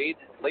secured the lead,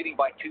 leading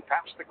by 2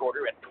 past the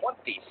quarter in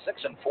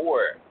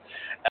 26-4.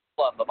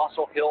 The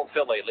Muscle Hill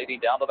filly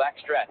leading down the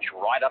backstretch.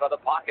 Right out of the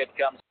pocket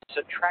comes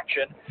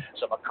Attraction.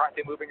 So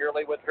McCarthy moving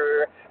early with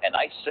her. And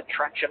Ice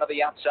Attraction on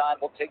the outside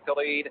will take the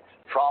lead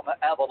from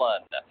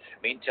Evelyn.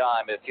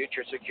 Meantime,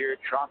 Future Secure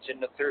trots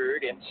into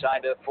third.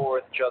 Inside of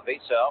fourth,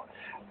 Treviso.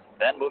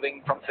 Then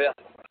moving from fifth,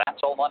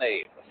 That's All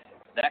Money.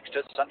 Next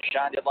is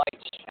Sunshine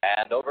Delight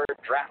and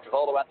Overdraft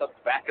Volo at the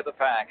back of the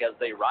pack as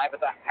they arrive at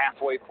the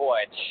halfway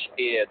point.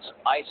 It's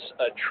Ice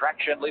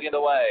Attraction leading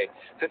the way.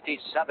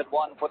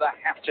 57-1 for the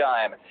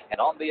halftime. And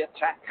on the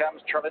attack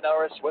comes Trevor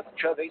Norris with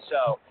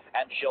Treviso.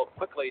 And she'll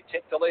quickly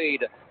take the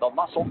lead. The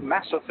Muscle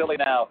Massive filly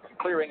now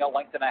clearing a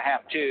length and a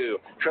half too.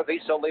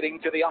 Treviso leading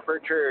to the upper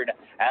turn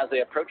as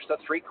they approach the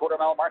 3/4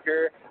 mile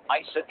marker.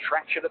 Ice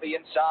Attraction to the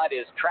inside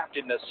is trapped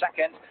in the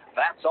second.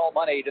 That's All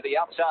Money to the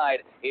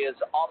outside is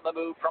on the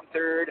move from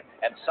third.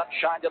 And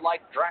Sunshine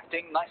Delight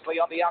drafting nicely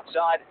on the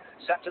outside.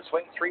 Set to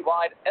swing 3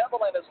 wide.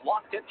 Evelyn is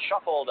locked and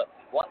shuffled.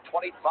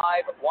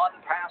 125, 1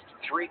 past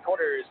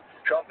 3/4.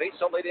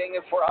 Treviso leading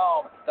for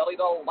home. They'll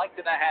lead a length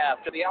and a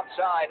half to the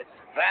outside.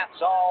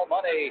 That's All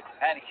Money.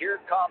 And here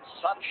comes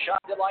Sunshine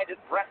Delight and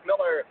Brett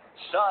Miller.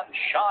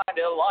 Sunshine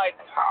Delight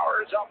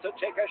powers up to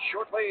take a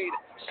short lead.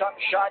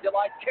 Sunshine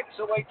Delight kicks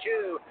away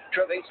too.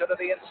 Treviso to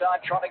the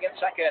inside, trotting in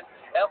second.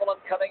 Evelyn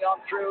coming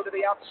on through to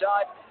the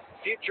outside.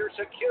 Future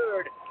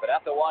Secured. But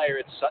at the wire,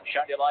 it's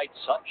Sunshine Delight.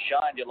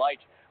 Sunshine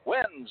Delight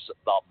wins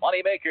the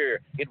Moneymaker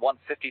in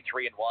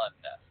 153-1.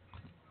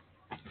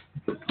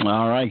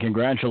 All right,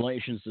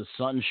 congratulations to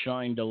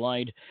Sunshine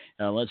Delight.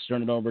 Let's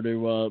turn it over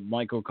to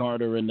Michael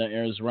Carter and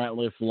Ayers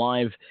Ratliff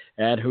live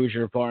at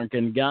Hoosier Park.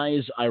 And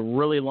guys, I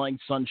really liked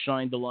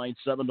Sunshine Delight,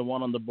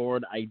 7-1 on the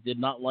board. I did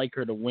not like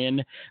her to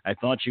win. I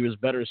thought she was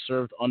better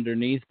served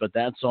underneath, but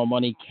That's All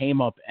Money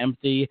came up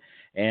empty,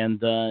 and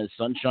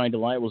Sunshine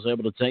Delight was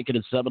able to take it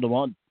at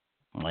 7-1.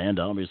 And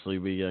obviously,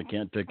 we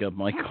can't pick up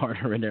Mike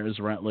Carter and Ayers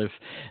Ratliff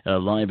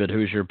live at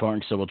Hoosier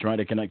Park, so we'll try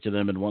to connect to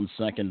them in 1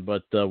 second.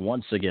 But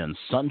once again,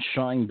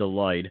 Sunshine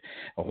Delight,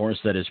 a horse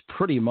that has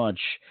pretty much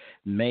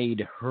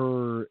made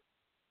her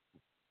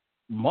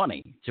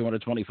money,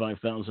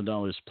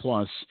 $225,000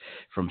 plus,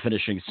 from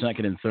finishing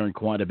second and third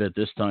quite a bit.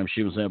 This time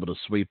she was able to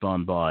sweep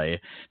on by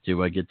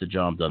to get the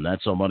job done.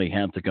 That's All Money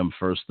had to come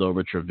first, though.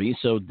 But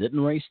Treviso didn't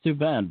race too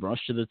bad,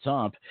 brushed to the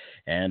top,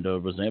 and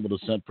was able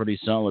to set pretty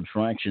solid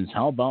fractions.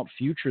 How about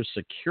Future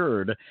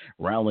Secured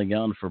rallying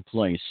on for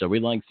place? So we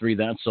like 3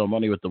 That's All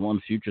Money with the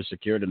 1 Future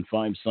Secured and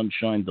 5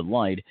 Sunshine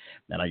Delight.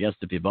 And I guess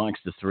if you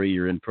box the 3,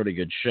 you're in pretty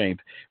good shape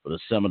with a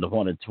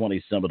 7-1 and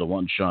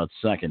 27-1 shot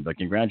second. But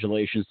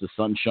congratulations to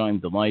Sunshine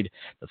Delight,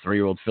 the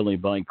 3-year-old filly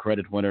by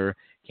credit winner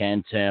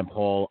Cantab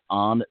Hall.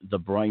 On the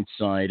bright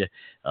side,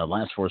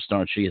 last 4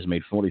 starts she has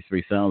made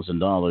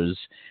 $43,000,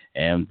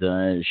 and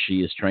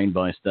she is trained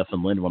by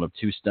Stefan Lind, one of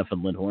 2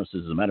 Stefan Lind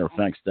horses. As a matter of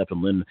fact,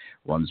 Stefan Lind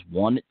runs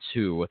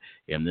 1-2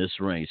 in this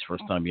race.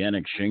 First time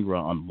Yannick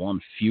Shingra on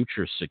 1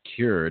 Future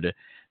Secured.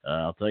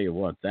 I'll tell you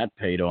what, that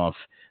paid off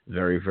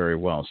very, very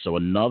well. So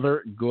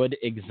another good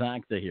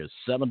exacta here,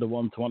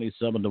 7-1,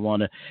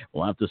 27-1.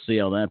 We'll have to see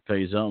how that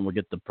pays out. We'll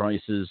get the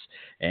prices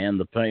and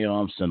the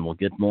payoffs, and we'll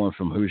get more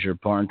from Hoosier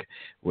Park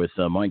with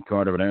Mike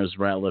Carter and Ayers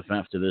Ratliff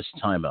after this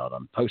timeout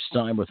on Post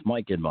Time with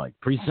Mike and Mike,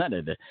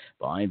 presented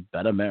by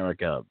Bet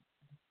America.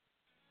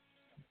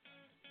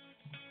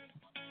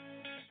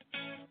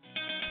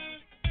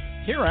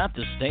 Here at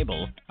the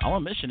stable, our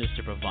mission is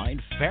to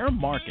provide fair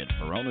market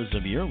for owners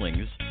of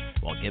yearlings,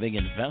 while giving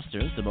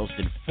investors the most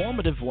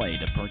informative way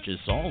to purchase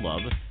all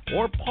of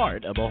or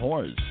part of a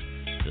horse.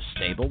 The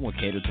stable will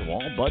cater to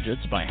all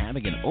budgets by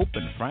having an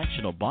open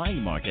fractional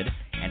buying market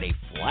and a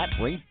flat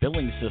rate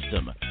billing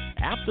system.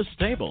 At the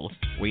stable,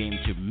 we aim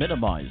to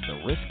minimize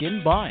the risk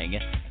in buying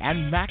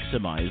and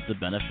maximize the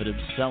benefit of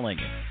selling.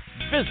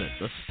 Visit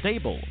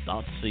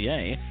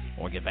thestable.ca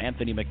or give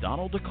Anthony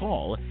McDonald a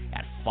call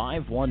at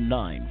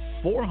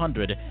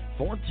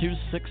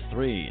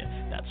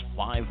 519-400-4263. That's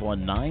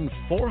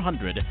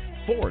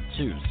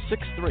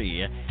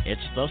 519-400-4263.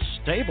 It's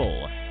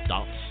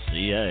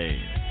thestable.ca.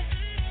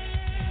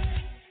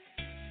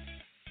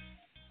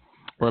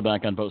 We're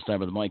back on Post Time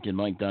with Mike and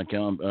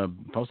Mike.com.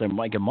 Post Time with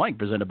Mike and Mike,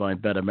 presented by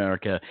Bet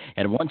America.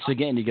 And once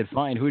again, you can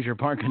find Hoosier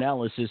Park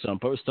analysis on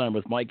Post Time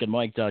with Mike and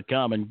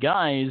Mike.com. And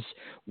guys,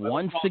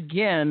 once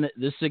again,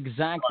 this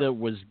exacta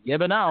was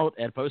given out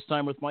at Post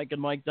Time with Mike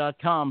and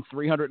Mike.com,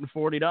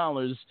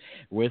 $340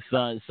 with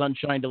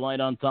Sunshine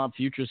Delight on top,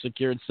 Future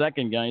Secured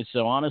second, guys.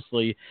 So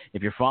honestly,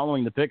 if you're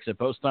following the picks at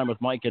Post Time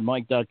with Mike and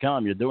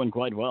Mike.com, you're doing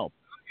quite well.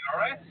 All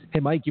right.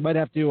 Hey, Mike, you might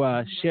have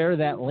to share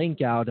that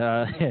link out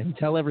and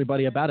tell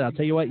everybody about it. I'll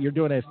tell you what, you're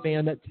doing a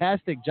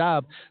fantastic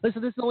job.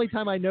 Listen, this is the only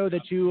time I know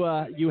that you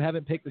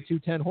haven't picked the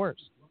 210 horse.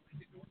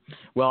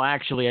 Well,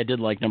 actually, I did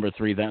like number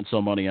 3, That's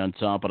All Money on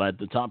top, but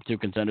the top 2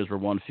 contenders were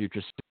 1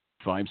 Future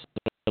 5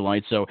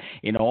 Delight. So,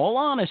 in all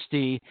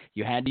honesty,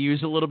 you had to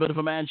use a little bit of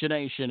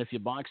imagination. If you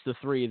box the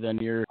 3, then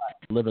you're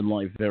living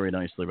life very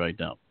nicely right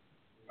now.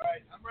 All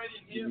right, I'm ready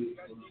in here. You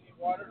guys need any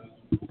water?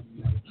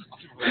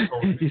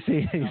 You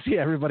see,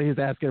 everybody is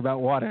asking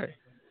about water.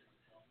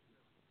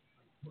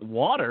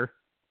 Water?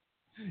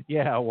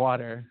 Yeah,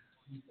 water.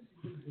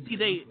 See,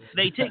 they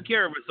take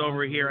care of us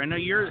over here. I know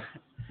you're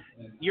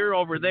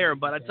over there,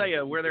 but I tell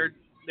you, where they're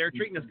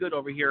treating us good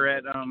over here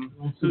at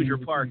Hoosier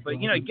Park.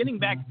 But getting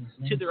back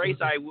to the race,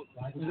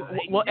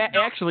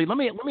 actually, let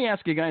me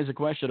ask you guys a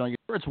question. Are you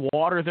sure it's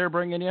water they're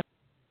bringing you?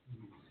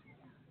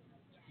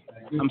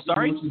 I'm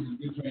sorry?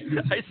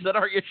 I said,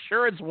 are you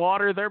sure it's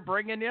water they're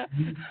bringing you?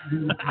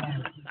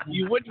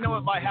 You wouldn't know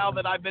it by how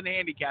that I've been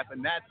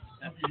handicapping. That's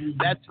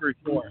for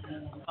sure.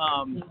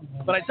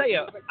 But I tell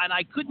you, and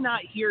I could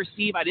not hear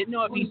Steve. I didn't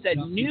know if he said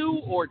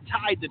new or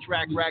tied the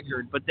track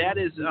record, but that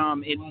is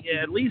it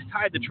at least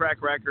tied the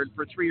track record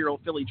for 3-year-old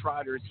filly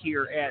trotters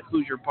here at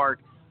Hoosier Park.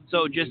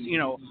 So just,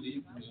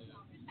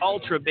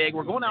 ultra big.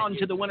 We're going out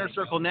into the winner's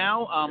circle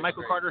now.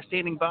 Michael Carter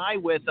standing by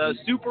with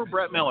Super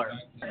Brett Miller.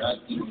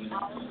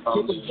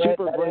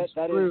 Super Brett,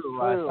 that is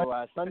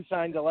true.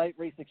 Sunshine Delight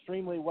raced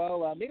extremely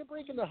well. Made a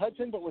break in the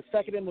Hudson, but was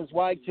second in the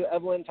Zweig to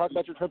Evelyn. Talk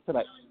about your trip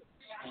tonight.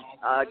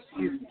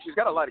 She's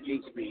got a lot of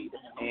gate speed,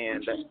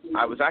 and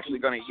I was actually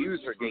going to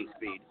use her gate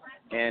speed.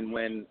 And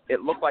when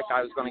it looked like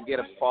I was going to get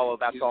a follow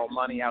That's All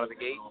Money out of the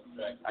gate,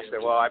 I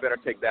said, well, I better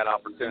take that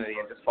opportunity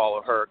and just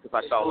follow her,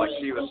 because I felt like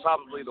she was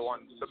probably the one,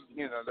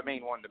 the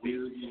main one to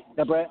beat.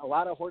 Now, Brett, a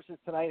lot of horses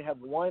tonight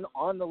have won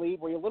on the lead.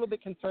 Were you a little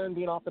bit concerned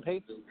being off the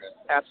pace?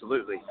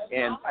 Absolutely.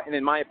 And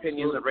in my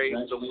opinion, the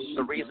reason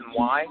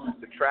why,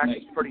 the track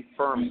is pretty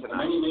firm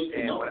tonight.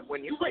 And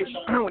when you race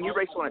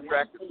on a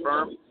track that's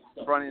firm,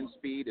 front end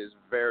speed is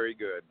very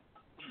good.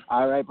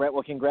 All right, Brett.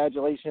 Well,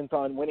 congratulations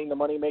on winning the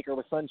Moneymaker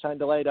with Sunshine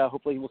Delight.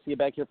 Hopefully we'll see you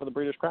back here for the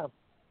Breeders' Crown.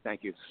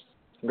 Thank you.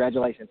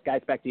 Congratulations.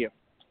 Guys, back to you.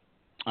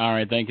 All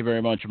right, thank you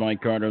very much,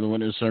 Mike Carter, the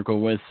winner's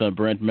circle with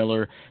Brent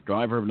Miller,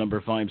 driver of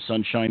number 5,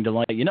 Sunshine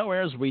Delight. You know,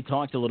 Ayers, we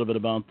talked a little bit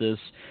about this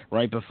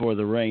right before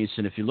the race,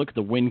 and if you look at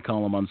the win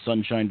column on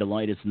Sunshine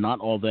Delight, it's not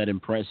all that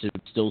impressive.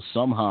 Still,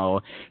 somehow,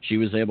 she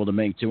was able to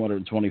make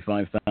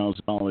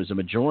 $225,000. A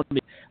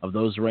majority of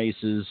those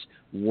races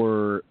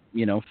were,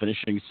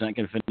 finishing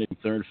second, finishing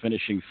third,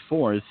 finishing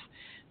fourth.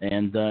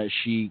 And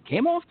she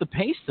came off the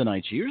pace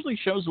tonight. She usually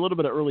shows a little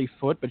bit of early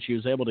foot, but she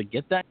was able to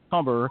get that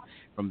cover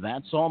from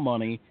That's All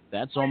Money.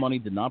 That's All Money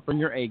did not bring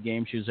her A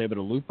game. She was able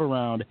to loop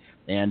around,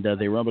 and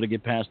they were able to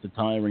get past the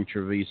tiring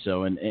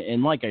Treviso.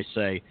 And like I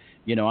say,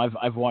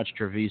 I've watched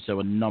Treviso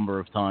a number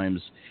of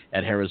times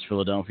at Harrah's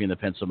Philadelphia in the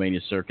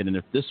Pennsylvania circuit, and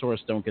if this horse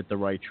don't get the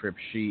right trip,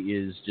 she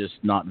is just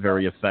not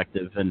very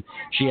effective. And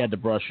she had to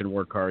brush and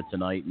work hard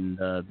tonight,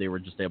 and they were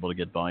just able to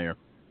get by her.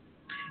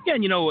 Yeah,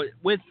 and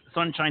with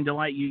Sunshine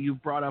Delight, you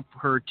brought up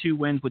her 2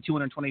 wins with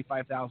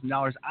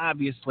 $225,000.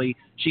 Obviously,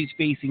 she's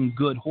facing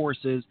good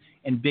horses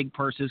and big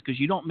purses because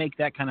you don't make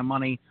that kind of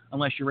money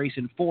unless you're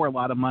racing for a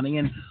lot of money.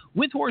 And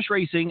with horse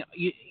racing,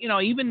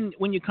 even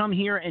when you come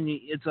here and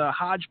it's a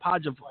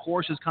hodgepodge of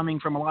horses coming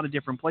from a lot of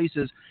different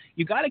places,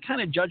 you got to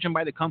kind of judge them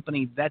by the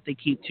company that they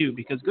keep too,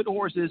 because good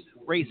horses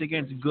race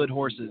against good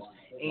horses,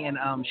 and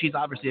she's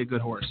obviously a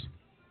good horse.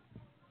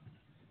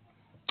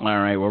 All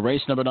right, well,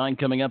 race number 9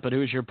 coming up at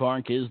Hoosier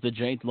Park is the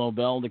Jate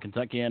Lobel, the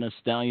Kentuckiana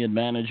Stallion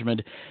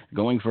Management,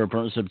 going for a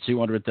purse of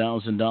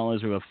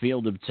 $200,000. We have a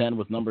field of 10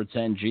 with number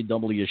 10,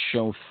 GW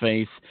Show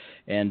Faith.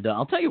 And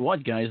I'll tell you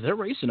what, guys, they're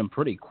racing them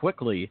pretty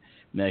quickly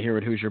here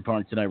at Hoosier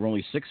Park tonight. We're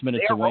only 6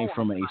 minutes away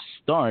from a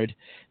start.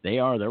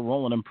 They're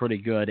rolling them pretty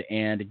good.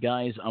 And,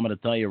 guys, I'm going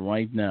to tell you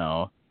right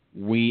now,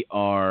 we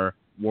are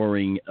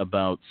worrying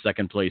about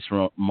second place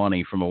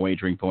money from a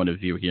wagering point of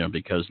view here,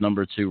 because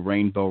number 2,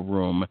 Rainbow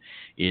Room,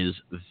 is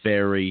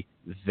very,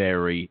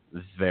 very,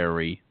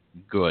 very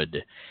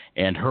good.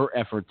 And her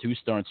effort 2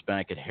 starts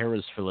back at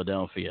Harrah's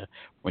Philadelphia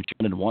when she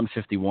went in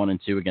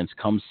 151-2 against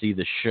Come See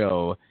the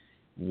Show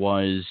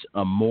was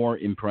a more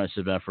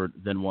impressive effort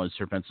than was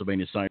her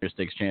Pennsylvania Sire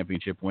Stakes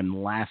Championship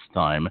win last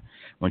time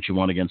when she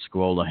won against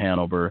Scuola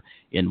Hanover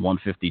in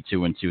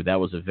 152-2. That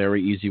was a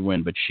very easy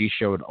win, but she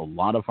showed a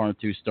lot of heart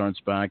 2 starts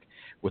back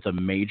with a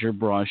major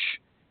brush,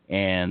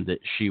 and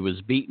she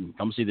was beaten.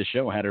 Come See the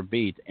Show had her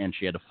beat, and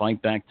she had to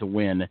fight back to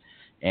win,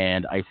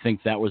 and I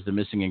think that was the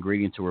missing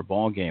ingredient to her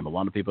ball game. A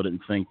lot of people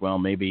didn't think, well,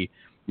 maybe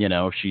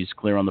she's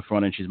clear on the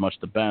front end, she's much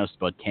the best,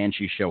 but can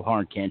she show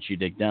heart? Can she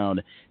dig down?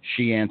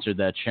 She answered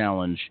that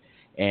challenge.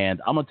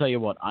 And I'm going to tell you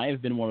what, I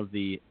have been one of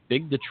the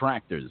big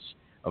detractors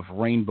of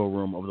Rainbow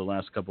Room over the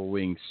last couple of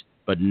weeks,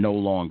 but no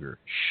longer.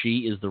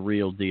 She is the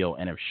real deal,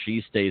 and if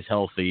she stays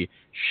healthy,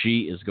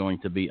 she is going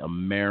to be a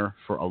mare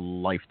for a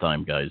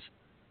lifetime, guys.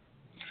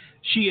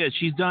 She is.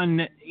 She's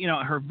done,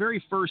 her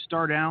very first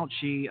start out,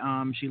 she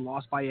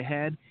lost by a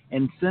head,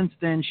 and since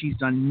then she's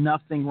done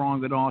nothing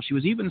wrong at all. She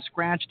was even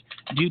scratched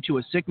due to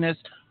a sickness,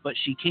 but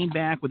she came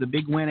back with a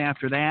big win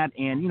after that.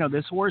 And,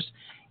 this horse,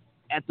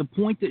 at the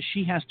point that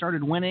she has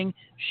started winning,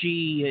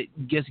 she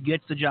just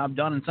gets the job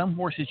done. And some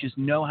horses just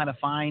know how to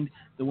find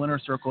the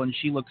winner's circle, and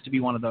she looks to be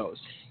one of those.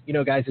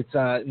 Guys, it's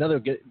another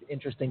good,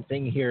 interesting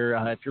thing here.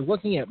 If you're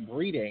looking at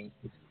breeding,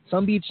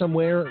 Some Beach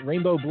Somewhere,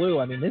 Rainbow Blue.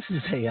 I mean, this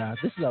is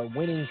a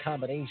winning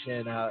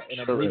combination in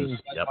a breeding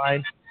pipeline.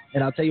 Yep.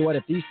 And I'll tell you what,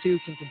 if these two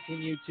can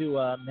continue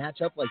to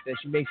match up like this,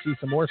 you may see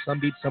some more Some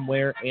Beach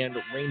Somewhere and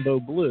Rainbow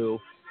Blue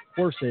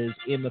horses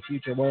in the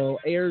future. Well,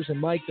 Ayers and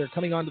Mike, they're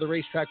coming onto the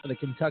racetrack for the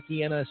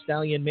Kentuckiana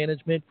Stallion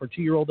Management for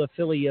 2-year-old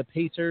Philly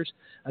Pacers.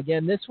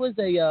 Again, this was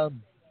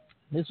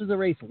a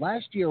race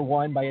last year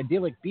won by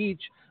Idyllic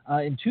Beach,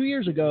 and 2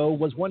 years ago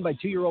was won by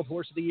 2-year-old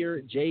Horse of the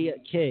Year,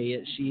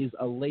 J.K. She's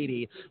a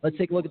lady. Let's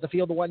take a look at the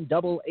field of one.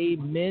 Double A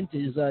Mint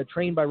is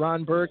trained by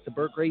Ron Burke, the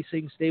Burke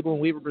Racing Stable,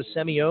 and Weaver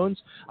Brissemi owns.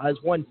 Has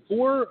won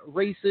 4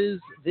 races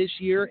this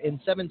year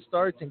in 7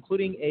 starts,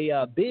 including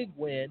a big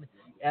win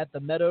at the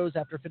Meadows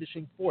after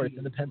finishing 4th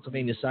in the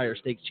Pennsylvania Sire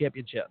Stakes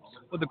Championships.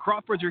 Well, the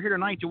Crawfords are here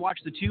tonight to watch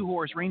the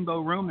 2-horse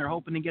Rainbow Room. They're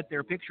hoping to get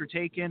their picture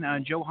taken.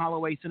 Joe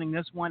Holloway sending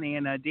this one,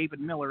 and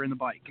David Miller in the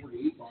bike.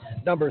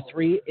 Number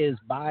 3 is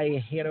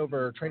by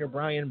Hanover. Trainer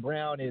Brian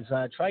Brown is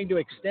trying to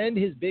extend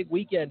his big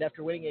weekend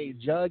after winning a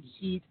jug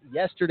heat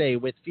yesterday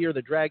with Fear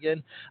the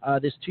Dragon.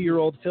 This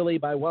 2-year-old filly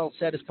by Well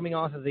Said is coming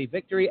off of a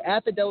victory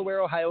at the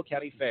Delaware, Ohio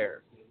County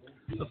Fair.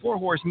 The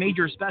 4-horse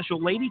Major Special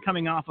Lady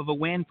coming off of a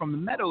win from the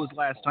Meadows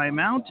last time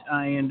out,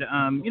 and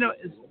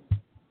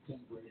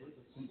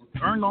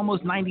earned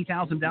almost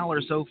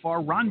 $90,000 so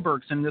far. Ron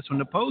Burke sent this one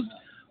to post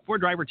for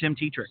driver Tim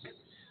Tetrick.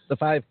 The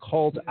 5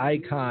 Cult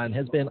Icon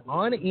has been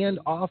on and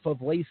off of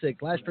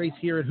LASIK. Last race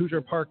here at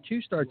Hoosier Park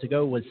 2 starts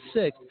ago was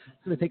 6th.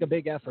 It's going to take a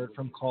big effort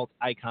from Cult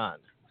Icon.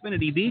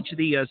 Xfinity Beach,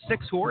 the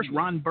 6-horse,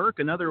 Ron Burke,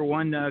 another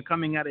one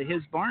coming out of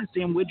his barn.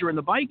 Sam Widger in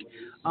the bike.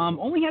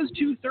 Only has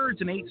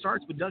 2/3 in 8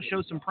 starts, but does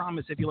show some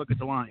promise if you look at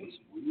the lines.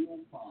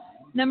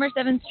 Number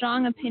 7,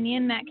 Strong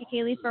Opinion, Matt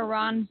Kakaley for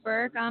Ron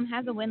Burke.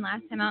 Has a win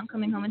last time out,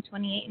 coming home in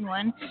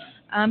 28-1.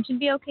 Should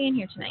be okay in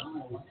here tonight.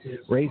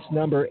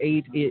 Number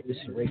 8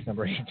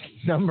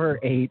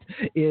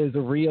 is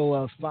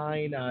Real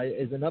Fine.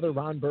 Is another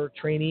Ron Burke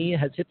trainee.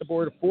 Has hit the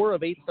board 4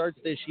 of 8 starts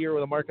this year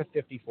with a mark of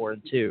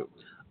 54-2.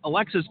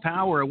 Alexis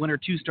Power, a winner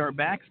 2-start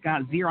back.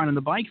 Scott Zeron in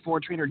the bike.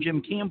 For trainer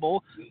Jim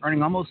Campbell,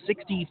 earning almost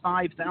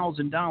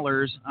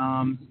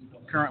 $65,000.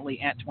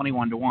 Currently at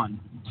 21-1.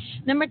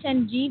 Number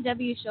 10,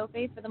 GW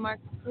Showface for the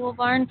Mark Pool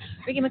Barn.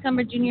 Ricky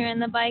McCumber Jr. in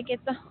the bike.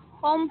 It's a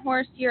home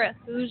horse here at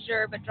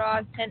Hoosier, but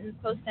draws 10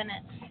 post 10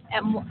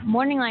 at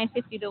morning line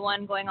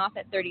 50-1, going off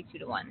at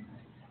 32-1.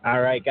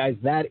 All right, guys,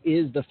 that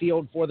is the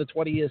field for the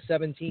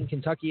 2017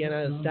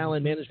 Kentuckiana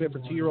Stallion Management for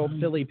 2-year-old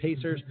Philly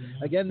Pacers.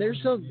 Again,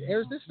 there's some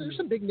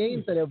big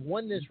names that have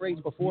won this race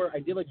before.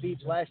 Idyllic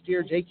Beach last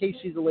year, J.K.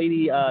 She's a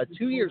Lady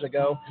 2 years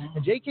ago,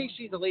 and J.K.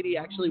 She's a Lady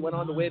actually went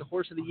on to win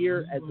Horse of the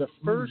Year as the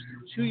first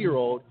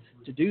 2-year-old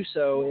to do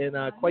so in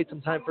quite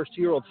some time. First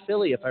 2-year-old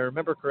filly, if I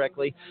remember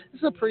correctly. This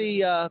is a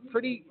pretty going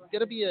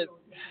to be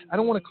I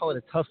don't want to call it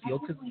a tough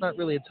field because it's not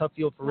really a tough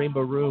field for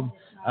Rainbow Room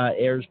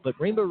heirs, but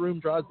Rainbow Room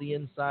draws the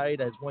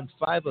inside, has won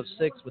 5 of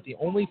 6, with the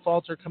only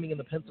falter coming in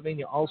the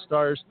Pennsylvania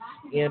All-Stars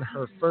in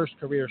her first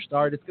career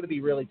start. It's going to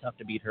be really tough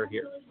to beat her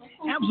here.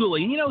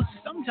 Absolutely. And,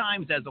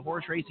 sometimes as a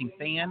horse racing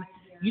fan,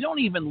 you don't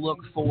even look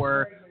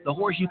for the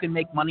horse you can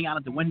make money on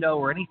at the window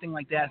or anything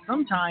like that.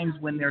 Sometimes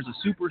when there's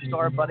a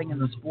superstar budding in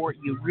the sport,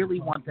 you really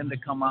want them to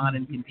come on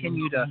and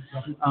continue to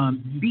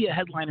be a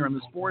headliner in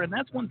the sport. And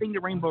that's one thing the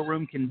Rainbow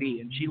Room can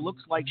be. And she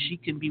looks like she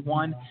can be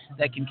one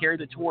that can carry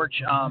the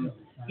torch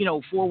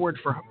forward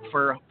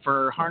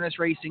for harness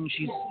racing.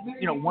 She's,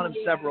 one of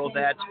several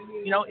that,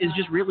 is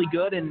just really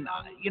good. And,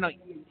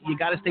 you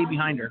got to stay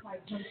behind her.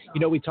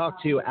 We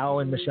talked to Al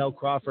and Michelle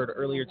Crawford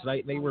earlier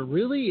tonight, and they were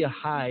really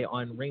high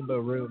on Rainbow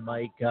Room,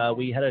 Mike.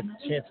 We had a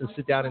chance to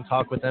sit down and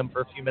talk with them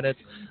for a few minutes.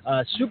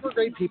 Super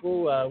great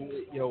people. I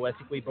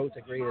think we both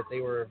agree that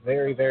they were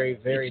very, very,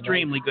 very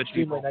extremely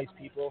nice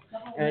people.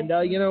 And,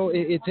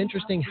 it's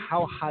interesting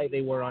how high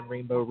they were on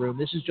Rainbow Room.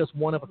 This is just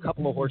one of a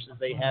couple of horses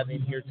they have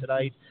in here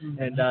tonight.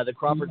 And the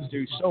Crawfords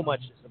do so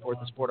much to support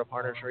the sport of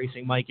harness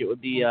racing. Mike, it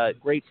would be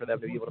great for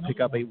them to be able to pick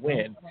up a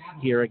win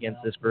here against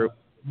this group.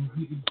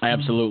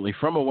 Absolutely.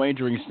 From a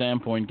wagering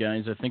standpoint,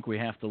 guys, I think we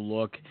have to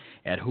look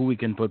at who we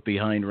can put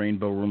behind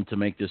Rainbow Room to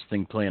make this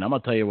thing play. And I'm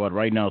going to tell you what,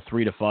 right now,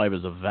 3-5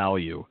 is a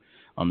value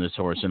on this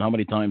horse. And how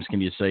many times can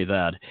you say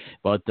that?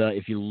 But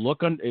if you look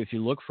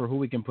for who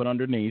we can put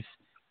underneath,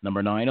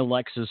 number 9,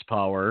 Alexis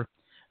Power.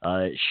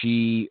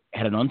 She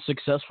had an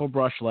unsuccessful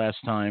brush last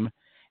time,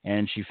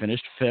 and she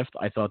finished 5th.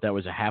 I thought that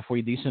was a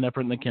halfway decent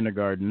effort in the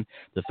kindergarten.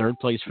 The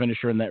 3rd-place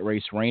finisher in that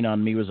race, Rain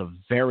on Me, was a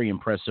very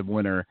impressive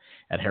winner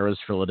at Harrah's,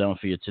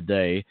 Philadelphia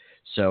today.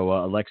 So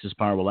Alexis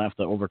Power will have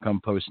to overcome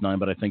post 9,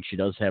 but I think she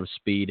does have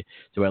speed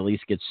to at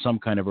least get some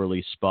kind of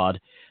early spot.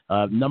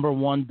 Number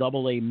 1,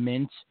 Double A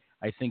Mint.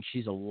 I think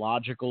she's a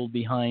logical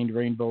behind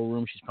Rainbow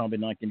Room. She's probably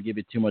not going to give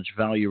you too much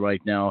value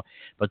right now.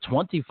 But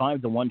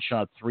 25-1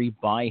 shot 3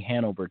 by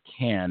Hanover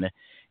Can.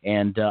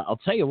 And I'll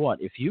tell you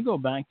what, if you go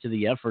back to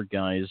the effort,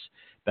 guys,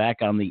 back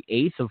on the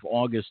 8th of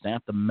August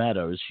at the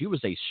Meadows, she was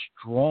a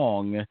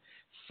strong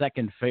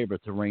second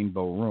favorite to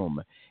Rainbow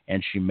Room.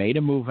 And she made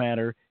a move at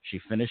her. She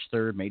finished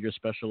 3rd. Major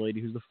Special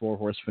Lady, who's the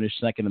 4-horse, finished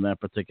 2nd in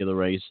that particular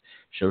race.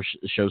 She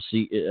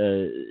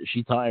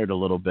tired a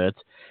little bit,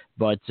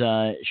 but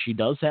she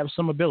does have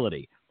some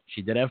ability.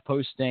 She did have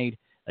post 8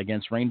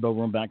 against Rainbow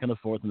Room back in the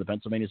 4th in the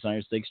Pennsylvania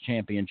Sire Stakes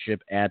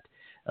Championship at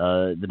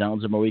the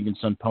Downs of Mohegan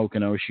Sun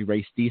Pocono. She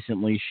raced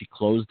decently. She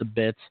closed a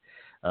bit,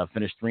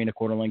 finished 3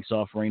 1/4 lengths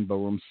off Rainbow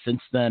Room.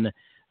 Since then,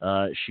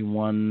 she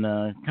won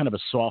kind of a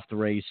soft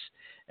race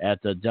at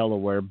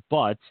Delaware,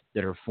 but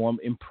did her form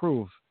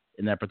improve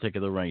in that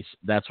particular race?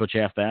 That's what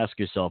you have to ask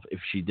yourself. If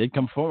she did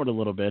come forward a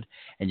little bit,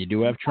 and you do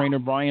have trainer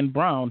Brian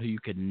Brown, who you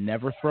could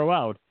never throw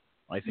out,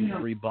 I think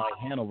 3 by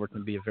Hanover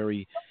can be a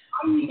very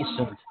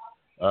decent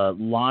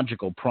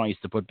logical price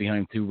to put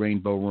behind 2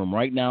 Rainbow Room.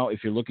 Right now,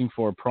 if you're looking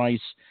for a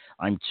price,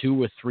 I'm 2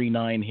 with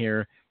 3.9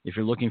 here. If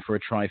you're looking for a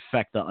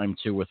trifecta, I'm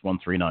 2 with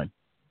 139.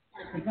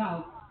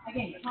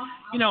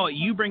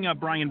 You bring up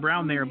Brian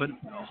Brown there, but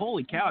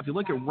holy cow, if you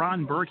look at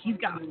Ron Burke, he's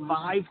got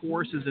 5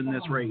 horses in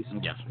this race.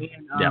 Yes.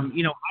 And,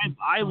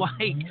 I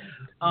like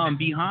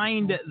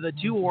behind the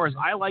 2-horse,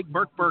 I like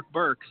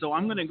Burke. So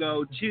I'm going to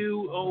go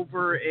 2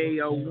 over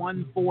a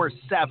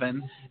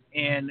 147.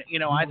 And,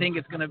 I think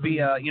it's going to be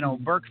a,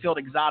 Burkefield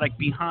Exotic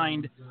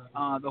behind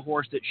the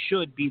horse that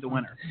should be the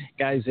winner.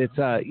 Guys, it's,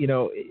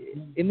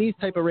 in these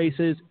type of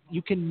races,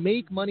 you can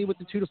make money with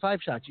the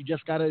 2-5 shots. You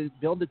just got to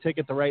build the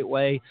ticket the right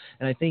way.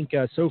 And I think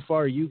so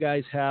far you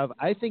guys have.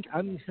 I think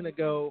I'm going to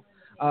go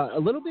a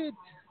little bit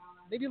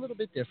maybe a little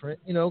bit different,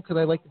 because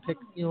I like to pick,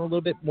 a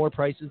little bit more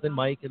prices than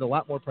Mike and a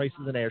lot more prices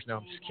than Ayers. No,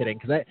 I'm just kidding,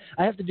 because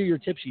I have to do your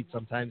tip sheet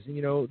sometimes, and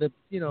the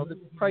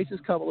prices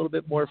come a little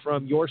bit more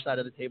from your side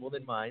of the table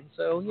than mine.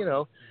 So we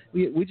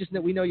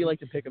know you like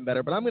to pick them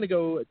better. But I'm going to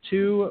go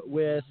 2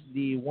 with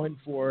the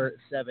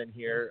 147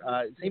 here,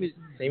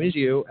 same as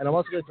you, and I'm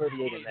also going to throw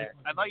the 8 in there.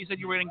 I thought you said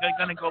you were going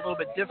to go a little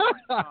bit different.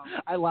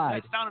 I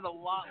lied. That sounded a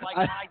lot like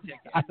my ticket.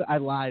 I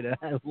lied.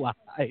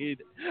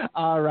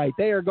 All right,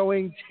 they are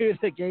going to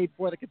the gate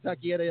for the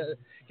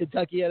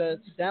Kentuckiana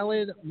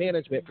Stallion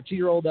Management for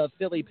 2-year-old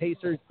Philly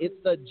Pacers. It's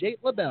the Jake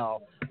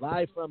LaBelle,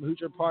 live from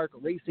Hoosier Park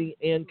Racing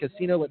and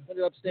Casino. Let's send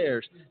it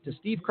upstairs to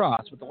Steve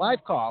Cross with the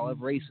live call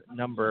of race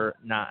number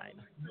 9.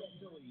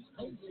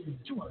 $200,000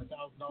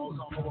 on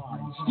the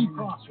line. Steve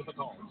Cross with the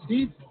call.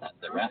 Steve?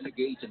 They're at the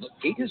gate, and the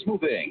gate is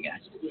moving.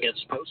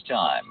 It's post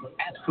time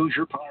at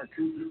Hoosier Park.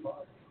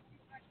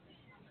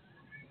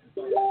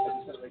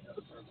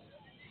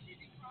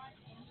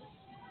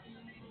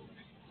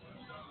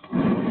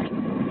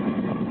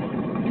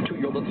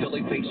 Two-year-old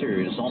Philly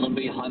Pacers on and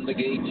behind the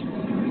gate.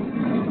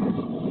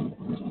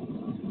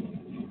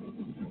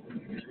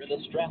 They're in the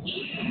stretch.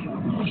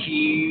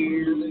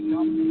 Here they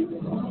come.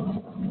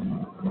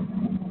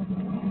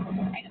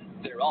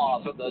 They're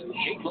off of the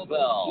Jake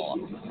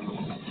LaBelle.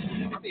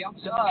 From the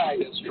outside,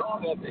 a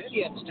strong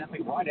opinion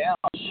stepping right out.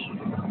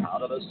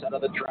 Out of the center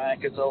of the track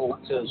is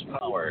Alexa's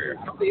Power.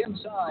 From the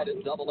inside,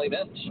 a double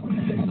event.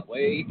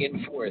 Away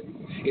in fourth,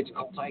 it's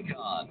Colt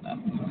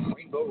Icon.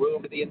 Rainbow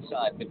Room to the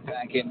inside, but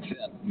back in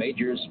fifth.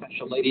 Major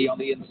Special Lady on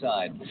the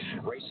inside.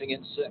 Racing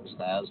in sixth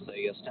as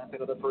they step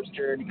into the first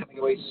turn, coming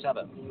away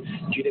seventh.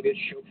 GW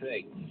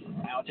Chauffeur.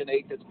 Out in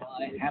eighth, it's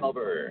by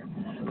Hanover.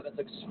 Then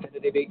it's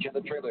Xfinity Beach on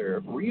the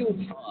trailer. Real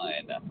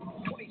Fine.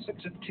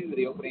 26-2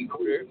 the opening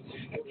quarter.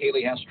 And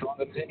Haley has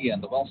Strong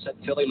Opinion. The well-set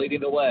Philly leading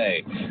the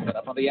way. But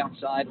up on the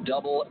outside,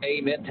 Double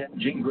A Mint and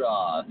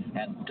Jingra.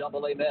 And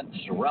Double A Mint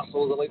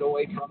wrestles the lead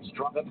away from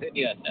Strong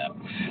Opinion.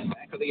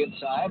 Back on the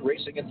inside,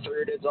 racing in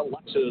third is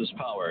Alexa's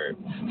Power.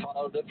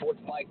 Followed in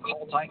fourth by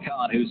Colt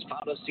Icon, who's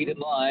found a seat in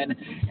line.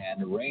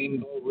 And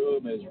Rainbow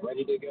Room is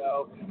ready to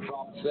go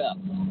from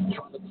fifth.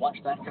 Trying to flush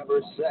that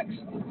cover sixth.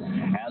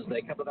 As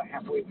they come to the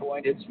halfway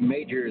point, it's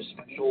Major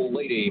Special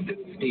Lady,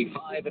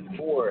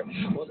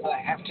 55-4 was the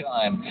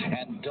halftime,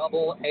 and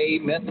Double A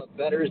Mint, the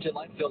Better's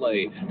Delight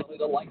Philly,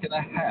 the light and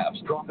a half,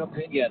 Strong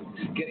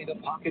Opinion, getting the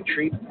pocket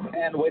treat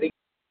and waiting.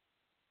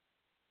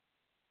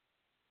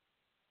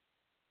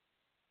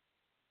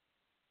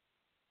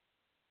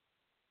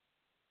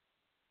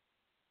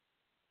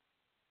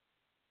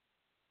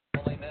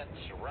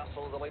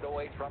 Wrestles the lead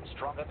away from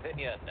Strong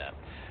Opinion.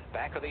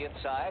 Back of the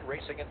inside,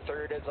 racing in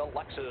third is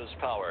Alexa's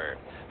Power.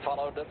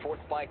 Followed in fourth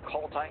by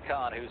Colt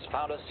Icon, who's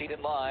found a seat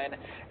in line.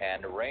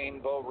 And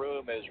Rainbow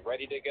Room is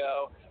ready to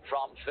go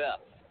from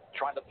fifth.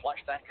 Trying to flush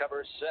that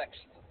cover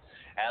sixth.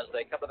 As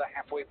they come to the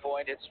halfway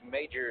point, it's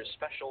Major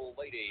Special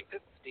Lady,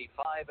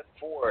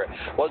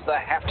 55-4 was the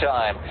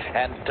halftime.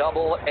 And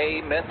Double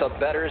A Mint, the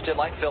Better's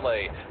Delight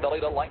Philly, the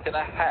lead a length and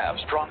a half.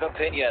 Strong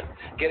Opinion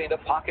getting the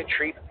pocket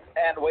treat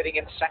and waiting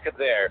in second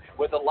there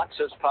with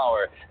Alexa's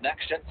Power.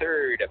 Next and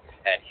third.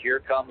 And here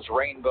comes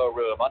Rainbow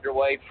Room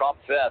underway from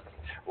fifth.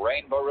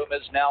 Rainbow Room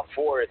is now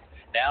fourth.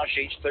 Now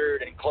she's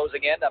third and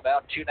closing in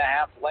about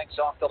 2.5 lengths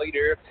off the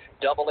leader.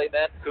 Double A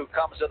Mint, who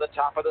comes to the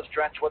top of the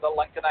stretch with a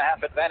length and a half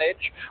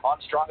advantage on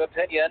Strong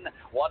Opinion.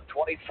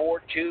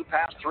 124.2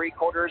 past three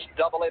quarters.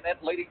 Double A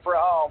Mint leading for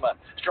home.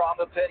 Strong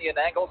Opinion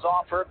angles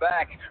off her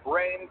back.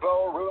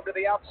 Rainbow Room to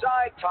the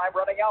outside. Time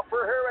running out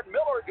for her, and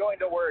Miller going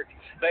to work.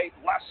 They've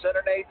less than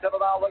an eighth of a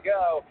mile to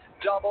go.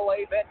 Double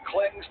A Mint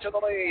clings to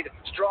the lead.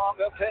 Strong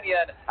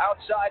Opinion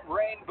outside.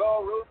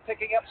 Rainbow Room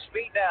picking up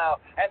speed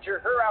now. And to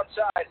her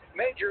outside,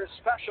 Major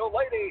Special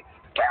Lady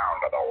down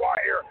to the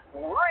wire.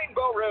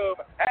 Rainbow Room,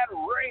 and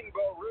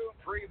Rainbow Room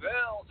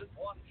prevails at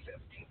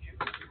 152.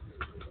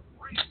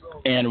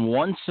 And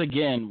once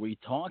again, we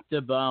talked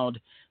about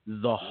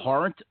the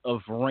heart of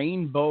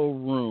Rainbow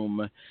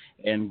Room.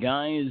 And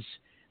guys,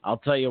 I'll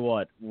tell you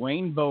what,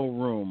 Rainbow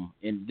Room,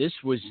 and this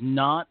was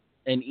not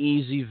an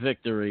easy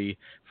victory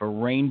for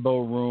Rainbow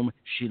Room.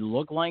 She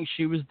looked like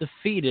she was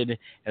defeated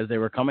as they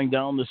were coming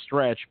down the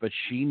stretch, but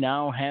she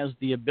now has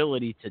the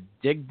ability to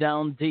dig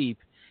down deep,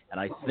 and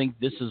I think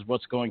this is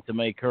what's going to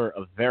make her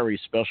a very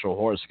special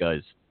horse,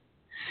 guys.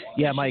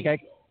 Yeah, Mike.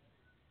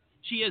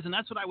 She is, and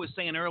that's what I was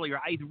saying earlier.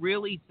 I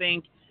really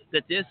think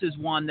that this is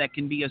one that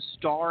can be a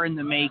star in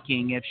the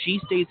making. If she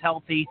stays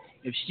healthy,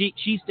 if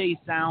she stays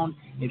sound,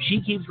 if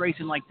she keeps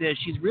racing like this,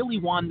 she's really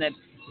one that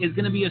is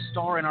going to be a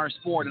star in our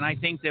sport. And I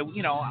think that,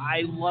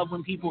 I love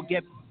when people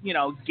get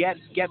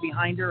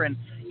behind her. And,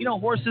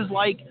 horses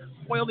like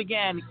Foiled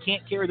Again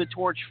can't carry the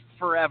torch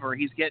forever.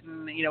 He's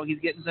getting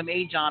some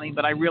age on him,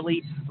 but I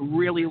really,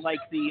 really like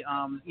the,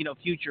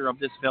 future of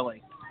this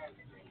filly.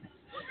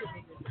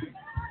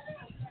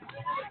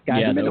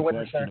 Guys, I'm in the question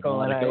winner's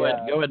circle. And Go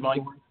ahead,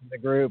 Mike. The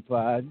group,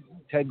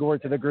 Ted Gore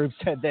to the group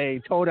said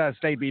they told us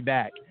they'd be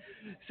back.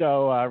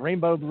 So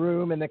Rainbow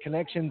Room and the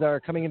connections are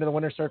coming into the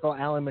winner's circle.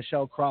 Alan,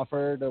 Michelle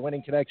Crawford, the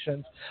winning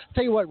connections.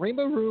 Tell you what,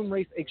 Rainbow Room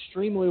raced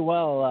extremely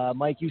well.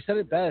 Mike, you said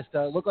it best.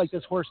 Looked like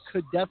this horse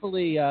could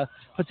definitely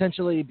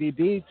potentially be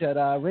beat.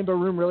 Rainbow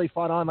Room really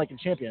fought on like a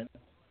champion.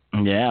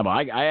 Yeah, but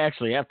I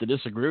actually have to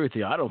disagree with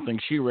you. I don't think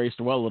she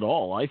raced well at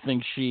all. I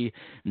think she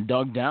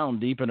dug down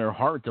deep in her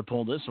heart to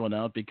pull this one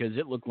out because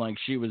it looked like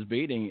she was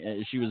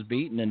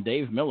beaten, and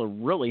Dave Miller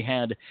really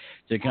had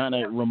to kind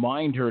of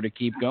remind her to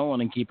keep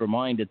going and keep her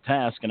mind at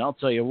task. And I'll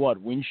tell you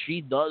what, when she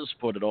does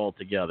put it all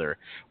together,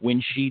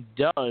 when she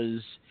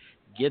does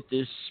get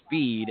this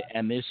speed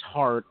and this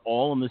heart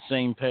all on the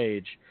same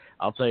page,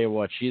 I'll tell you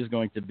what, she is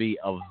going to be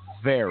a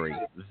very,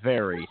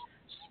 very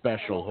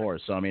special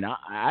horse. So, I mean,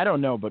 I don't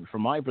know, but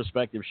from my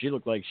perspective, she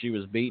looked like she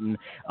was beaten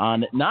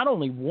on not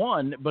only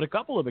one, but a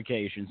couple of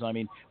occasions. I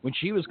mean, when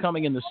she was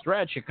coming in the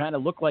stretch, it kind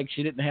of looked like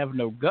she didn't have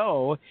no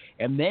go,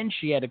 and then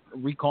she had to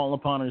recall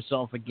upon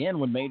herself again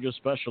when Major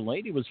Special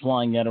Lady was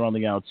flying at her on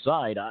the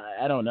outside.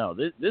 I don't know.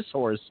 This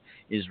horse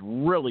is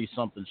really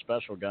something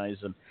special, guys,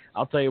 and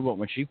I'll tell you what,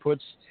 when she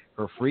puts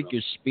her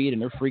freakish speed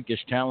and her freakish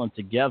talent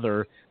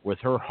together with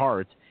her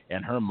heart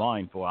and her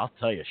mind, boy, I'll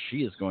tell you, she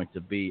is going to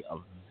be a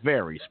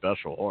very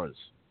special horse.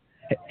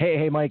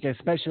 Hey, Mike,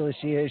 especially as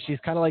she is, she's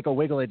kind of like a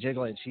Wiglet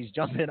Jiglet. She's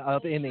jumping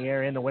up in the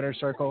air in the winner's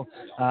circle.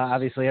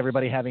 Obviously,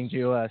 everybody having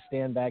to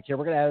stand back here.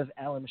 We're going to have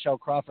Alan Michelle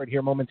Crawford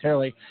here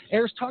momentarily.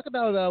 Ayers, talk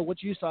about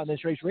what you saw in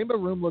this race. Rainbow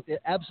Room looked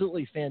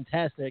absolutely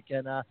fantastic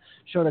and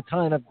showed a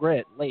ton of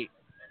grit late.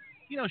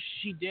 You know,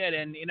 she did,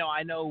 and, you know,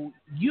 I know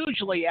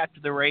usually after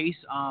the race,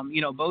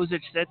 you know,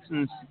 Bozich sits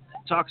and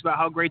talks about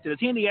how great that his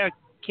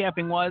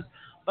handicapping was,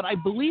 but I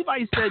believe I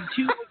said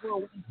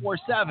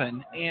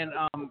 2/147, and,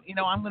 you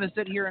know, I'm going to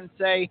sit here and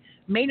say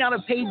may not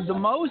have paid the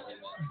most,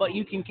 but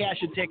you can cash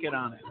a ticket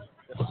on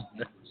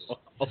it.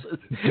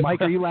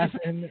 Mike, are you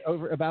laughing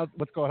about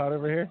what's going on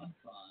over here?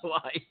 Well,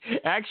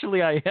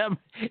 I am,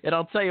 and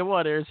I'll tell you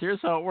what, Ayers, here's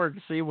how it works.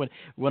 See, when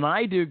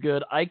I do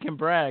good, I can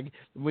brag.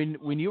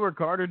 When you or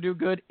Carter do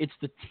good, it's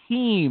the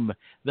team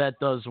that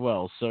does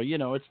well. So, you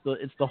know, it's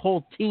the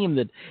whole team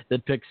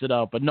that picks it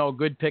out. But no,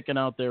 good picking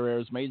out there,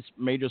 Ayers.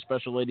 Major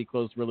Special Lady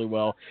closed really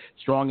well.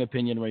 Strong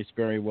Opinion raced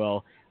very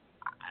well.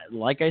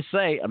 Like I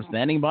say, I'm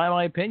standing by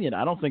my opinion.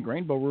 I don't think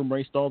Rainbow Room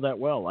raced all that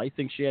well. I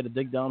think she had to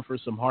dig down for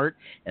some heart,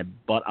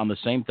 but on the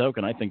same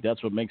token, I think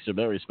that's what makes her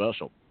very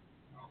special.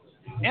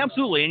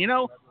 Absolutely, and you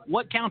know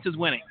what counts as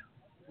winning,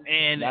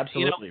 and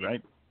absolutely, you know,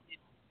 right.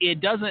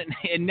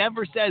 It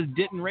never says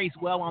didn't race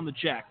well on the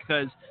check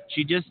because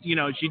she just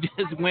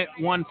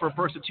won for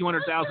first of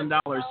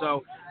 $200,000.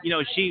 So you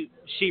know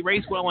she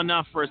raced well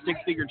enough for a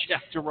six-figure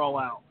check to roll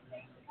out.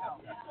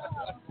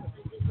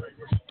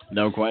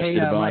 No question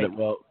about Mike. it.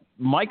 Well,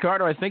 Mike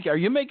Carter, I think, are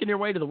you making your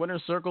way to the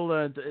winner's circle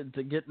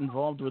to get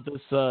involved with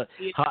this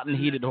hot and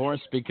heated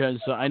horse? Because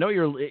I know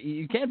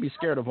you can't be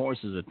scared of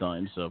horses at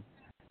times, so.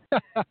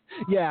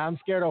 Yeah, I'm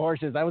scared of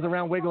horses. I was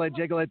around Wiglet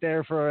Jiglet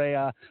there for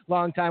a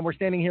long time. We're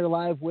standing here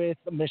live with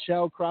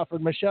Michelle Crawford.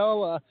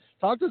 Michelle,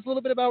 talk to us a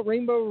little bit about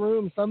Rainbow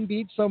Room, some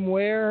beach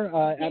somewhere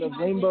out of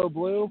Rainbow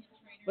Blue.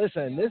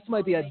 Listen, this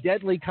might be a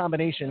deadly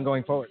combination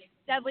going forward.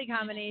 Deadly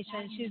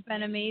combination. She's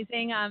been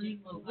amazing.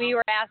 We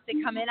were asked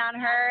to come in on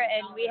her,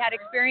 and we had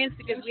experience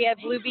because we had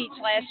Blue Beach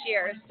last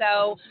year.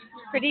 So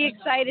pretty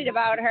excited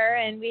about her,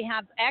 and we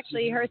have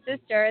actually her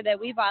sister that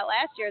we bought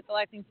last year at the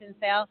Lexington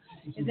sale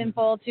is in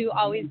full to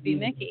Always Be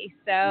Mickey.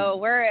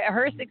 So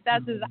her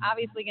success is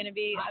obviously going to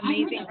be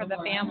amazing for the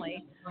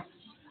family.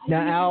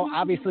 Now, Al,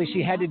 obviously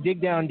she had to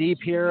dig down deep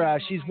here.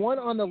 She's won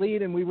on the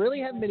lead, and we really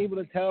haven't been able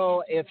to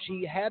tell if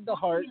she had the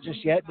heart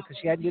just yet because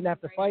she didn't have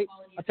to fight.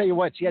 I'll tell you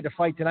what, she had to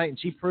fight tonight, and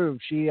she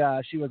proved she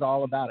was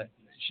all about it.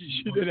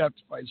 She did have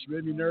to fight. She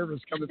made me nervous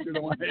coming through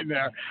the lane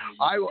there.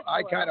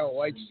 I kind of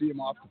like to see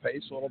them off the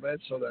pace a little bit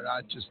so they're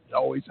not just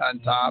always on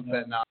top.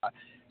 And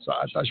so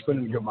I thought she put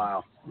in a good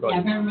mile.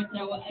 Really.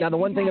 Now, the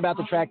one thing about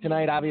the track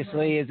tonight,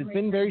 obviously, is it's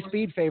been very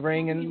speed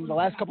favoring. And the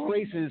last couple of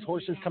races,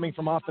 horses coming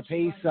from off the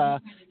pace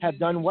have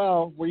done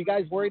well. Were you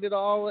guys worried at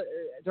all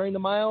during the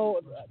mile,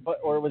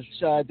 or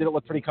did it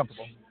look pretty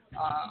comfortable?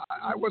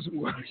 I wasn't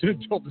worried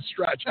until the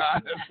stretch.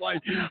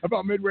 Honestly,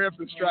 about midway up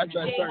the stretch,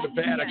 I started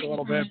to panic a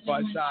little bit.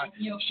 But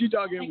she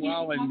dug in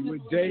well, and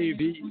with Dave,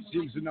 he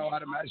seems to know how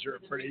to measure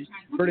it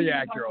pretty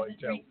accurately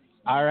too.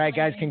 All right,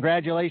 guys,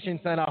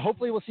 congratulations, and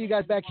hopefully we'll see you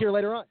guys back here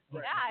later on.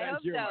 Yeah, I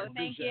hope so.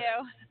 Thank you.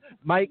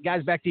 Mike,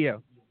 guys, back to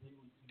you.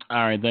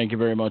 All right, thank you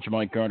very much,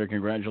 Mike Carter.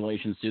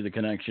 Congratulations to the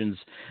connections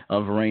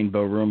of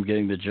Rainbow Room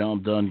getting the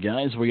job done.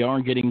 Guys, we are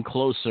getting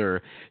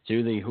closer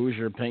to the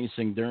Hoosier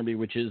Pacing Derby,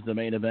 which is the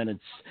main event. It's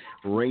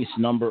race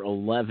number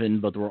 11,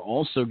 but we're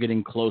also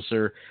getting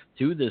closer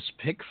to this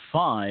Pick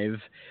 5,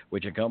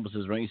 which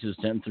encompasses races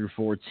 10 through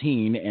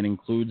 14 and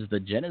includes the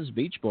Jenna's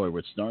Beach Boy,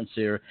 which starts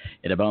here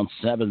in about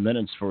 7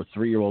 minutes for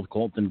 3-year-old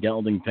Colton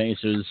Gelding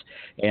Pacers.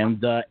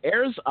 And,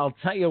 Ayers, I'll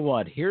tell you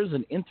what, here's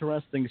an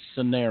interesting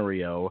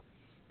scenario.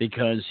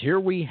 Because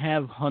here we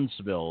have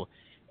Huntsville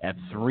at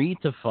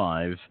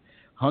 3-5.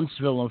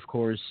 Huntsville, of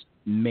course,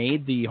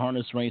 made the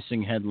harness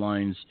racing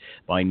headlines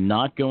by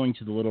not going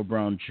to the Little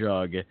Brown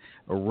Jug,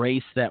 a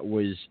race that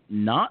was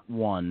not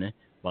won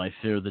by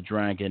Fear the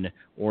Dragon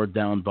or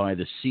Down by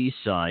the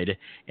Seaside.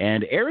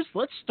 And Ayers,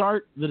 let's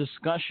start the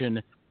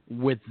discussion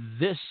with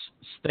this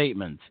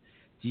statement.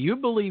 Do you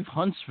believe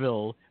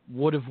Huntsville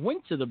would have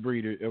went to the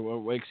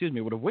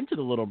would have went to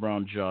the Little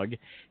Brown Jug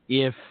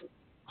if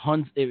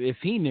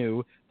he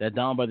knew that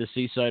Down by the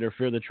Seaside or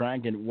Fear the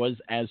Dragon was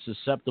as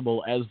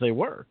susceptible as they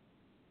were?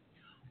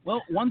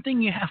 Well, one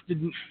thing you have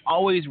to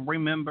always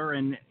remember,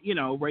 and,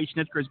 Ray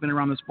Schnitker has been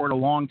around the sport a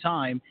long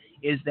time,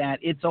 is that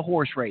it's a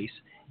horse race.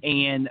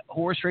 And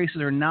horse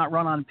races are not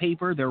run on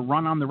paper. They're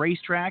run on the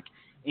racetrack.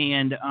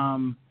 And,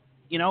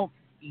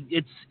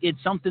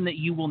 it's something that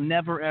you will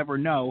never, ever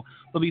know.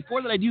 But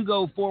before that I do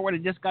go forward, I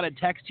just got a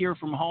text here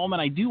from home,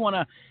 and I do want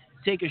to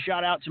take a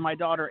shout out to my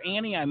daughter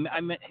Annie. I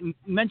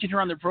mentioned her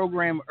on the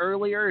program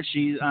earlier.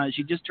 She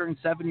just turned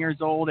 7 years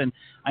old, and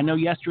I know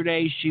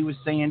yesterday she was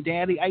saying,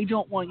 "Daddy, I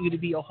don't want you to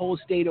be a whole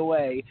state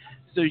away."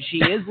 So she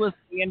is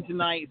listening in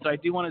tonight. So I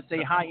do want to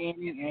say hi,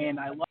 Annie, and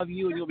I love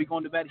you, and you'll be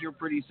going to bed here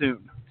pretty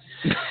soon.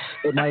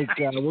 Hey, Mike,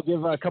 we'll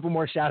give a couple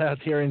more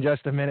shout-outs here in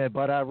just a minute.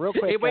 But real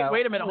quick. Hey,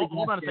 wait a minute.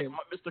 Hold on a second.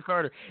 Mr.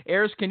 Carter.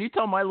 Ayers, can you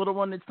tell my little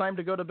one it's time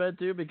to go to bed,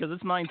 too? Because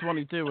it's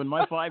 9:22, and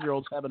my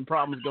 5-year-old's having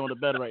problems going to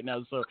bed right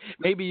now. So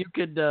maybe you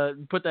could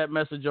put that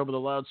message over the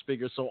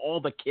loudspeaker so all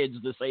the kids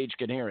this age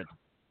can hear it.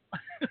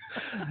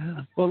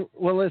 Well,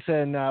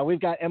 listen,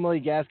 we've got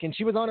Emily Gaskin.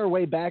 She was on her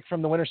way back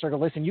from the Winter Circle.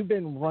 Listen, you've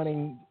been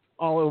running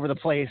all over the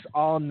place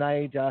all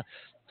night.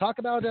 Talk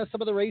about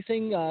some of the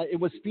racing. It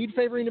was speed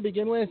favoring to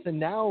begin with, and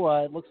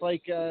now it looks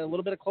like a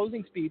little bit of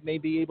closing speed may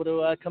be able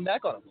to come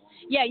back on them.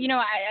 Yeah,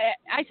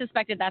 I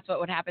suspected that's what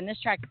would happen. This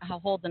track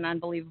holds an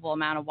unbelievable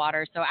amount of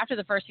water. So after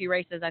the first few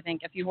races, I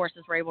think a few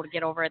horses were able to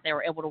get over it. They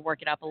were able to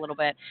work it up a little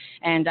bit,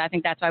 and I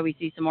think that's why we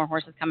see some more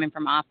horses coming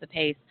from off the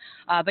pace.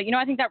 But,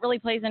 I think that really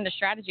plays into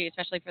strategy,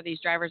 especially for these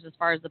drivers as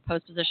far as the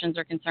post positions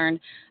are concerned.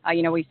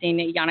 We've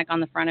seen Yannick on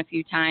the front a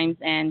few times,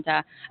 and,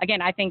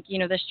 again, I think,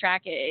 this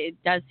track, it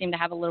does seem to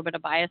have a little bit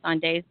of bias on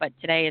days, but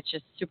today it's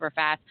just super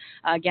fast.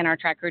 Again, our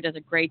track crew does a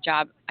great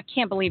job. I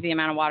can't believe the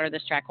amount of water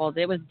this track holds.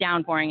 It was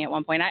downpouring at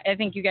one point. I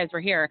think you guys were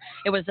here.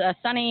 It was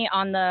sunny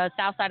on the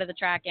south side of the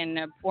track and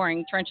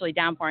torrentially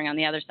downpouring on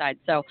the other side.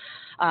 So,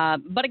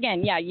 but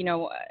again, yeah,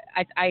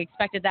 I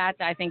expected that.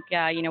 I think,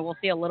 we'll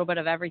see a little bit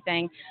of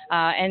everything.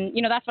 And,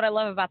 that's what I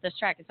love about this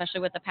track,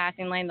 especially with the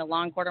passing lane, the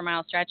long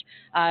quarter-mile stretch.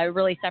 It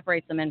really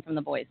separates the men from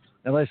the boys.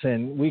 Now,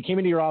 listen, we came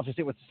into your office.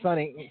 It was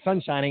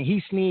sun shining.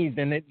 He sneezed,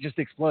 and it just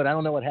exploded. I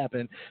don't know what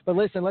happened. But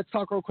listen, let's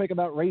talk real quick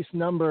about race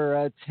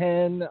number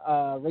 10.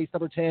 Race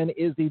number 10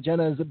 is the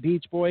Jenna's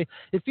Beach Boy.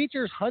 It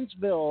features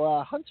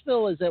Huntsville.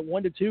 Huntsville is at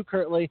 1-2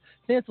 currently.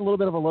 I think it's a little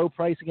bit of a low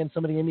price against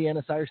some of the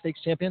Indiana Sire Stakes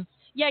champions.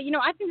 Yeah,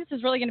 I think this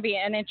is really going to be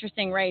an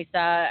interesting race.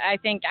 I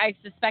think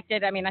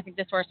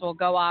this horse will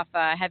go off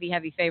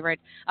heavy favorite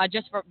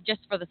just for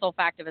the sole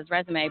fact of his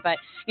resume. But,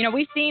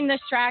 we've seen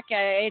this track.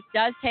 It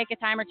does take a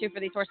time or two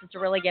for these horses to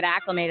really get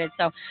acclimated.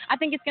 So I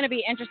think it's going to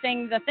be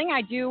interesting. The thing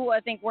I do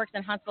think works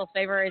in Huntsville's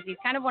favor is he's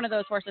kind of one of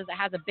those horses that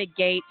has a big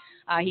gait.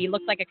 He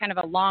looks like a kind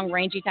of a long,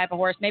 rangy type of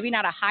horse, maybe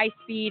not a high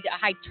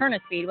turn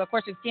of speed. Of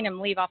course, we've seen him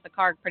leave off the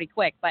card pretty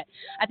quick. But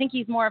I think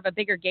he's more of a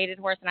bigger gaited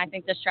horse, and I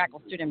think this track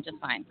will suit him just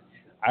fine.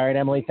 All right,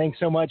 Emily, thanks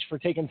so much for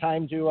taking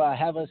time to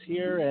have us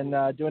here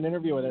and do an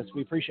interview with us.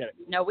 We appreciate it.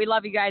 No, we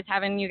love you guys,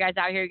 having you guys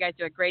out here. You guys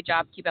do a great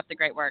job. Keep up the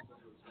great work.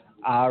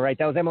 All right,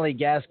 that was Emily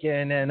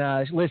Gaskin,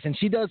 and listen,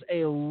 she does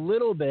a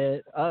little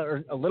bit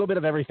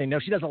of everything. No,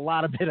 she does a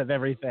lot of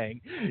everything.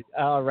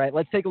 All right,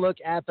 let's take a look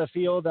at the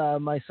field.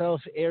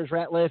 Myself, Ayers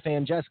Ratliff,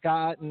 and Jess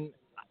Scott, and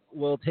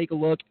we'll take a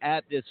look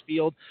at this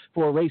field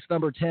for race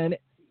number 10.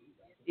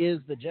 Is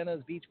the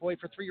Jenna's Beach Boy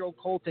for 3-year-old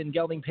colt and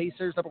gelding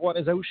pacers. Number 1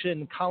 is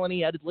Ocean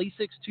Colony at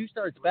Lasix, 2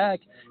 starts back.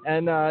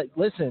 And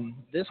listen,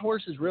 this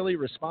horse has really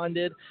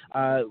responded.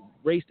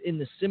 Raced in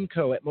the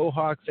Simcoe at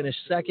Mohawk, finished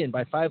second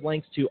by 5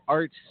 lengths to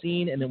Art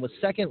Scene, and then was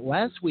second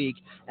last week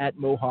at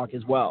Mohawk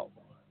as well.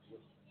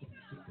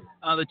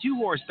 The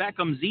 2-horse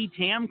Beckham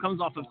Z-Tam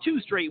comes off of 2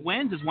 straight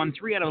wins, has won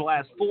 3 out of the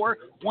last 4,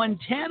 won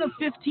 10 of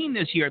 15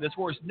 this year. This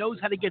horse knows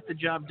how to get the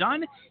job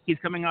done. He's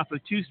coming off of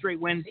 2 straight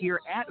wins here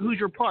at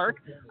Hoosier Park.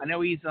 I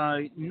know he's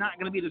not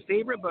going to be the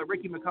favorite, but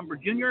Ricky McCumber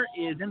Jr.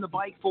 is in the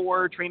bike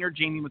for trainer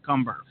Jamie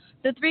McCumber.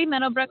 The 3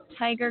 Meadowbrook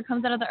Tiger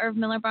comes out of the Irv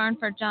Miller barn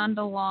for John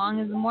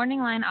DeLong. Is the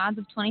morning line odds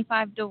of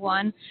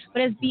 25-1,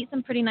 but has beat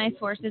some pretty nice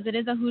horses. It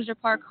is a Hoosier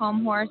Park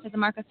home horse, has a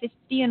mark of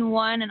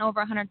 50-1 and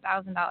over $100,000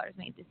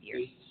 made this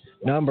year.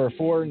 Number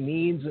 4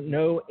 needs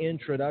no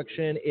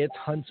introduction. It's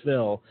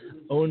Huntsville,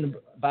 owned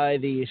by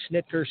the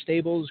Schnitker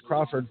Stables,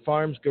 Crawford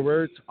Farms,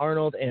 Gerert,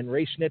 Arnold, and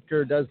Ray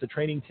Schnitker does the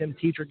training. Tim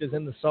Tetrick is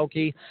in the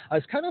sulky.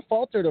 It's kind of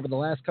faltered over the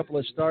last couple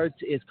of starts.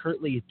 It's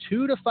currently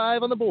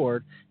 2-5 on the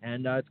board,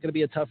 and it's going to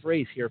be a tough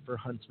race here for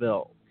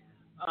Huntsville.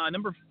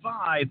 Number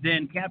 5,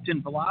 then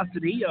Captain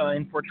Velocity,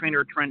 in for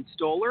trainer Trent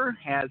Stoller,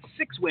 has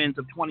 6 wins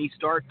of 20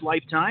 starts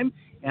lifetime,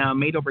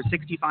 made over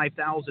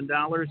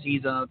 $65,000.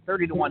 He's a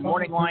 30-1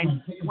 morning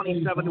line,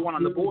 27-1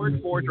 on the board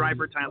for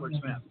driver Tyler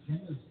Smith.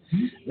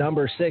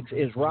 Number 6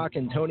 is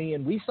Rockin' Tony,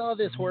 and we saw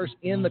this horse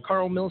in the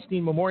Carl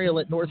Milstein Memorial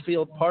at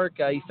Northfield Park.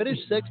 He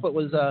finished 6th, but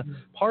was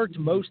parked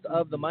most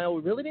of the mile.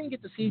 We really didn't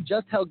get to see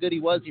just how good he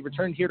was. He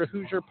returned here to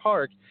Hoosier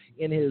Park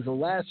in his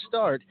last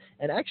start,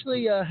 and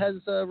actually has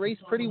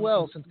raced pretty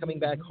well since coming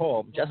back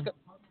home. Jessica?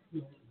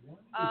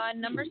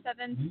 Number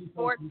 7,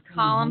 Sports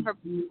Column for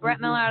Brett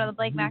Miller out of the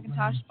Blake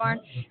McIntosh barn.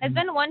 Has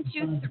been 1,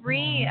 2,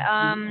 3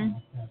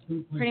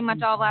 pretty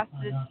much all last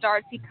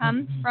starts. He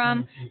comes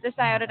from the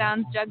Scioto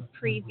Downs Jugs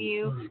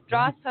Preview.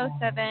 Draws post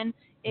 7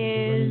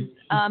 is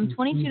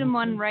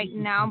 22-1 right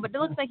now, but it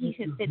looks like he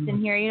fits in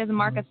here. He has a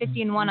mark of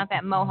 50-1 up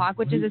at Mohawk,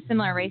 which is a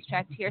similar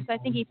racetrack to here, so I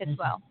think he fits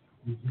well.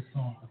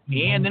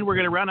 And then we're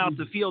going to round out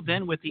the field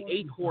then with the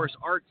 8-horse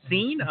Art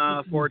Scene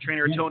for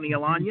trainer Tony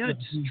Alanya.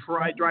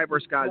 Driver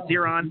Scott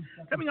Zeron,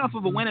 coming off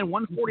of a win in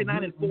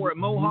 149-4 at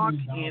Mohawk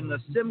in the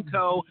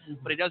Simcoe,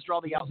 but he does draw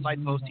the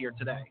outside post here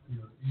today.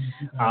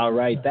 All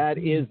right, that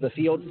is the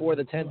field for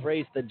the 10th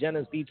race, the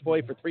Jenna's Beach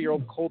Boy for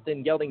 3-year-old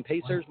Colton Gelding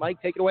Pacers.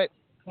 Mike, take it away.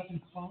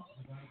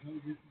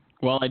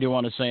 Well, I do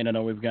want to say, and I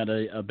know we've got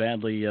a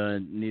badly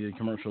needed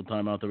commercial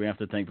timeout that we have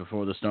to take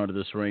before the start of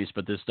this race,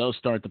 but this does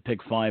start the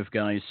Pick 5,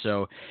 guys.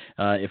 So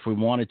if we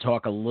want to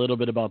talk a little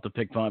bit about the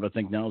Pick 5, I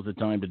think now's the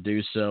time to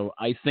do so.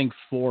 I think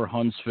 4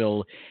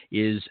 Huntsville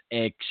is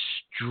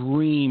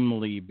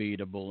extremely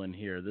beatable in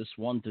here. This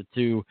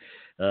 1-2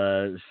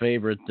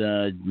 favorite,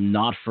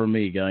 not for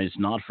me, guys,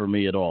 not for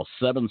me at all.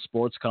 7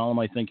 Sports Column,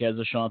 I think, has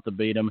a shot to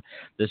beat him.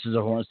 This is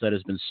a horse that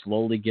has been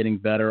slowly getting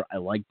better. I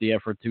like the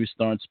effort 2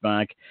 starts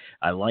back.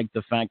 I like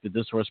the fact that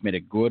this horse made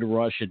a good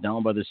rush at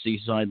Down by the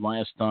Seaside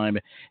last time,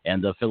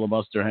 and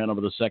Filibuster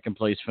Hanover, the second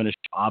place finish,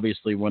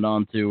 obviously went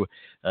on to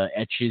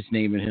etch his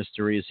name in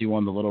history as he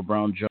won the Little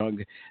Brown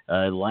Jug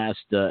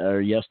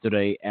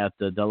yesterday at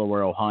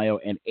Delaware, Ohio.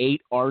 And 8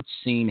 Art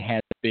Scene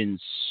has been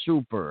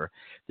super.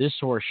 This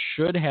horse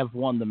should have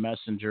won the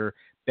Messenger.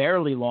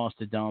 Barely lost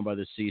it Down by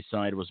the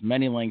Seaside, was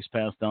many lengths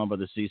past Down by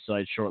the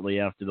Seaside shortly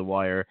after the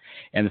wire,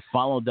 and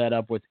followed that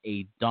up with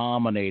a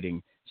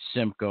dominating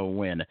Simcoe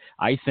win.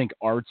 I think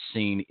Art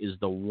Scene is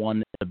the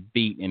one to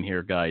beat in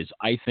here, guys.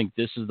 I think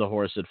this is the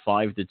horse at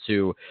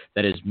 5-2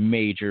 that is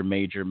major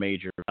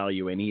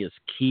value, and he is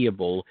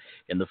keyable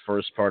in the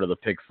first part of the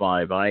Pick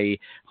 5.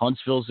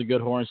 Huntsville's a good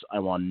horse. I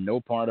want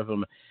no part of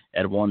him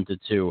at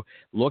 1-2.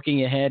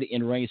 Looking ahead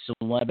in race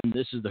 11,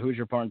 this is the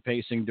Hoosier Park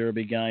Pacing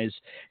Derby, guys.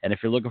 And if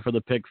you're looking for the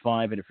Pick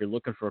 5, and if you're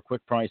looking for a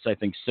quick price, I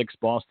think 6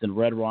 Boston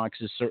Red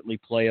Rocks is certainly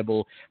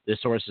playable. This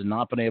horse has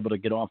not been able to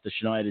get off the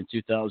schneid in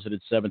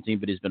 2017,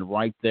 but he's been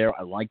right there.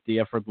 I liked the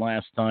effort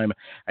last time.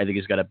 I think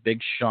he's got a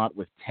big shot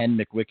with 10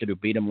 McWicked, who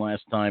beat him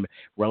last time,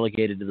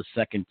 relegated to the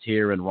second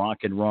tier, and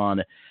Rock and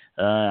Ron.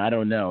 I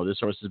don't know. This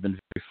horse has been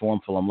very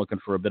formful. I'm looking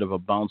for a bit of a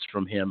bounce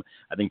from him.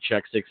 I think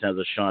Check 6 has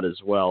a shot as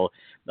well.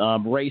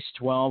 Race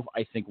 12,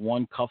 I think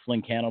 1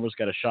 Cufflink Hanover's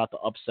got a shot to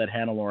upset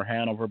Hannelore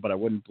Hanover, but I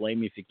wouldn't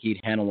blame you if you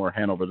keyed Hannelore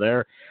Hanover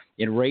there.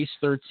 In race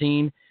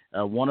 13,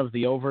 one of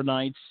the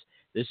overnights,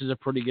 this is a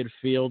pretty good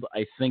field.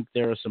 I think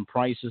there are some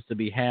prices to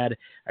be had.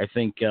 I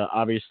think,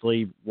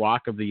 obviously,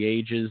 Rock of the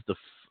Ages, the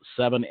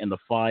 7 and the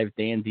 5,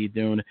 Dandy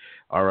Dune,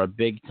 are a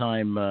big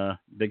time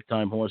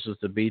horses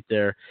to beat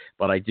there.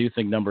 But I do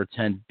think number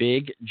 10,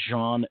 Big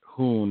John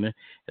Hoon,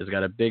 has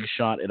got a big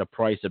shot at a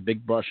price, a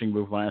big brushing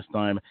move last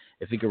time.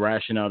 If he could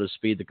ration out his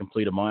speed to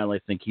complete a mile, I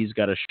think he's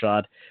got a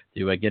shot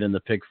to get in the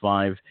Pick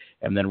 5.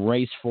 And then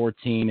race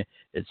 14,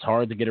 it's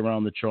hard to get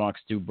around the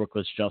chalks. 2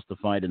 Brooklyn's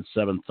Justified and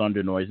 7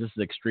 Thunder Noise. This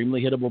is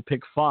extremely hittable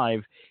Pick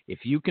 5. If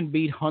you can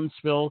beat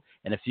Huntsville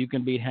and if you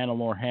can beat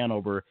Hannelore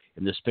Hanover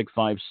in this Pick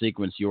 5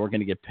 sequence, you're going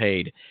to get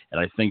paid. And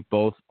I think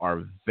both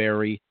are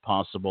very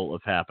possible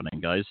of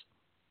happening, guys.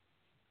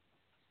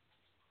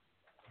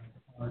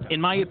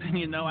 In my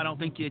opinion, though, I don't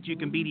think that you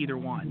can beat either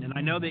one. And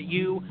I know that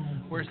you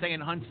were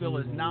saying Huntsville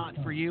is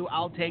not for you.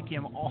 I'll take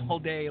him all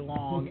day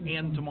long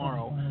and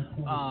tomorrow.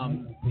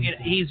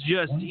 He's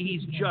just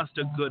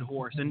a good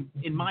horse. And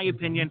in my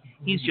opinion,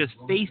 he's just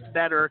faced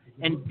better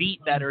and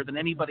beat better than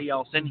anybody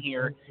else in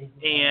here.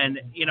 And,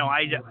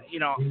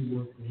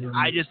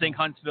 I just think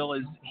Huntsville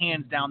is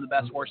hands down the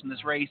best horse in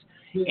this race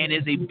and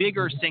is a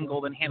bigger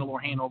single than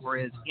Hannelore Hanover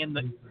is in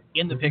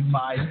the Pick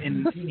 5,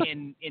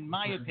 in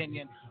my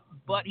opinion.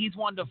 But he's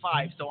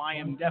 1-5, so I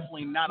am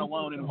definitely not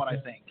alone in what I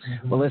think.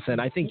 Well, listen,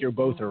 I think you're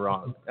both are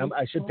wrong.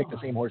 I should pick the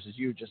same horse as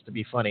you just to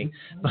be funny,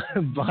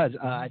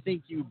 but I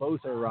think you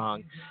both are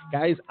wrong.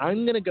 Guys,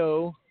 I'm going to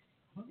go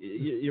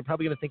You're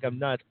probably going to think I'm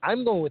nuts.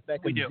 I'm going with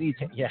Beckham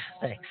Z-Tam. Yeah,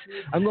 thanks.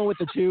 I'm going with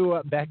the two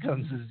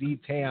Beckhams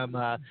Z-Tam.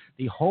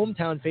 The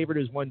hometown favorite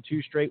has won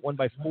 2 straight, won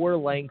by 4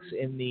 lengths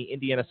in the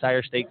Indiana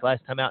Sire Stakes.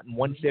 Last time out in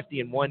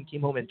 150-1,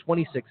 came home in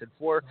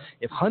 26-4.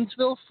 If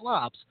Huntsville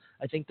flops,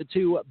 I think the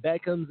two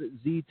Beckhams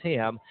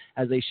Z-Tam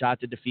has a shot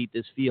to defeat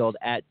this field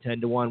at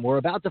 10-1. We're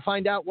about to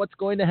find out what's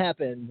going to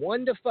happen.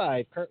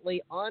 1-5,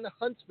 currently on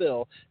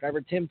Huntsville.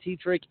 Driver Tim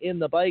Tetrick in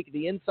the bike.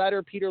 The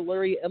insider, Peter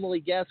Lurie, Emily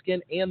Gaskin,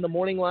 and the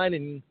morning line,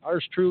 and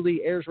ours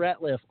truly, Ayers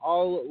Ratliff,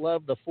 all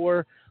love the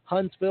 4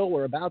 Huntsville.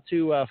 We're about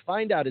to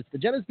find out. It's the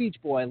Jenna's Beach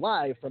Boy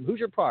live from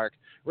Hoosier Park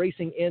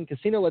Racing and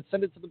Casino. Let's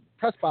send it to the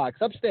press box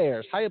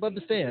upstairs, high above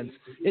the stands.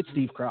 It's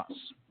Steve Cross.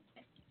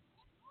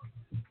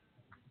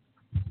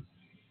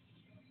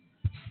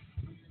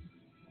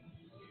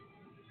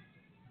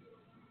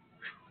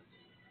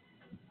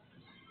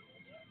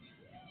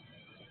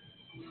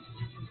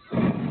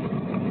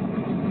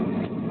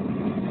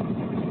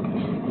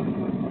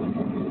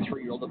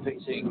 The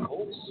pacing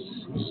Colts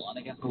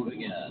lining up,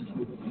 moving in.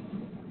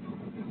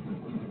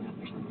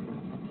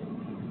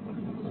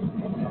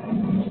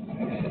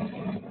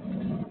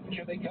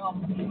 Here they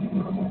come.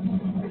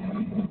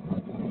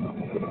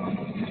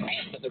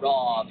 And they're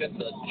off. It's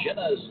the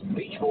Jenna's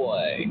Beach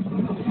Boy.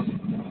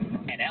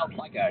 And out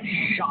like a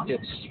shot,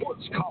 it's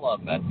Sports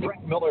Column. And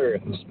Frank Miller,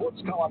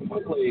 Sports Column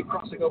quickly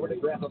crossing over to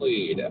grab the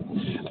lead.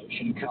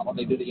 Ocean Column,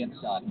 they do the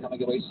inside.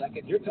 Coming away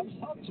second. Here comes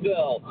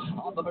Huntsville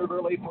on the move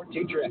early for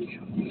Tetrick.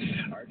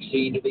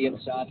 Archie to the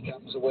inside,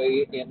 comes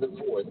away in the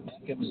 4th.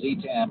 Beckham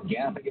Z-Tam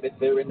gapping a bit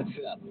there in the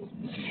 5th.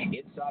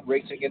 Inside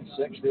racing in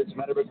 6th, it's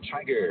Meadowbrook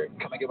Tiger.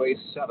 Coming away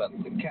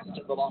 7th.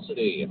 Captain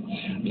Velocity.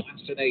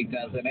 Last in 8th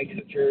as they make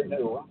the turn.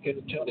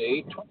 Rockin'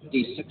 Tony,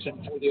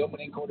 26-4 the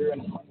opening quarter,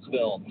 and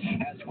Huntsville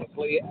has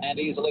quickly and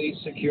easily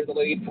secured the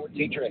lead for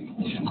Tetrick.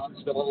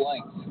 Huntsville in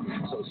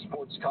length. So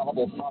Sports Column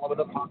will follow in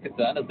the pocket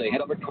then as they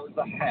head over towards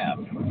the half.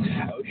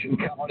 Ocean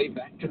Colony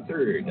back to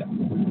 3rd.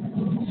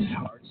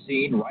 Art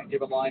Scene right to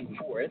the line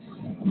 4th.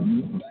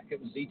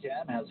 Beckham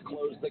Z-Tam has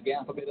closed the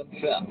gap a bit in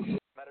 5th.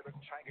 Meadowbrook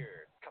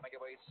Tiger coming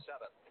away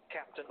 7th.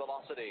 Captain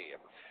Velocity.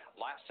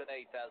 Last in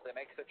 8th as they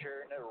make the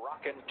turn.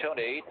 Rockin'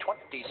 Tony,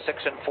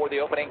 26-4 the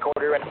opening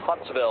quarter, and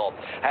Huntsville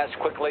has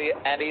quickly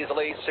and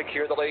easily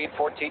secured the lead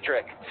for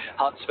Tetrick.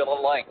 Huntsville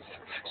in length.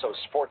 So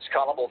Sports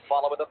Column will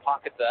follow in the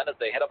pocket then as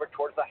they head over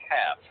towards the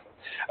half.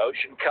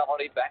 Ocean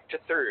Colony back to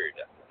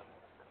 3rd.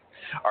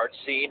 Art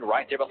Scene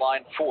right there in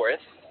line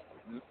 4th.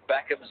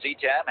 Beckham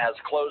Z-Tam has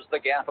closed the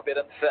gap a bit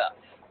in 5th.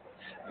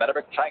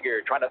 Meadowbrook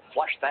Tiger trying to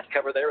flush that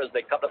cover there as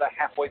they come to the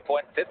halfway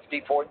point,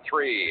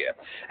 54-3.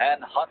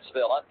 And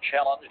Huntsville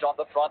unchallenged on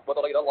the front with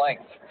a lead of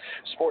length.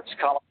 Sports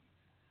Column.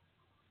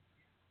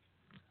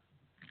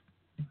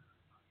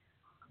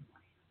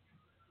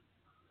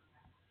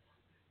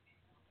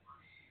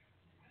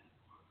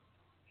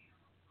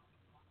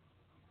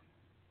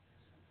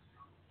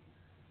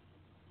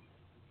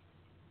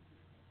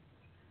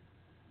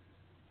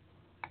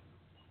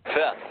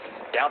 Fifth.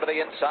 Down to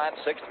the inside,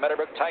 6th,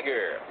 Meadowbrook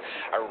Tiger.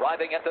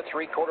 Arriving at the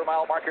 3/4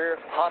 mile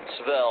marker,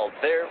 Huntsville.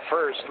 They're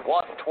first,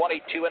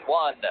 1:22-1.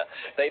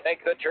 They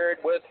make the turn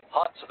with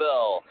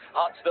Huntsville.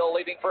 Huntsville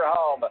leaving for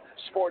home.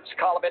 Sports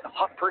Column in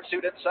hot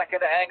pursuit at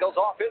second.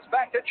 Angles off his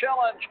back to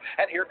challenge.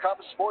 And here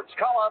comes Sports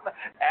Column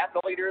at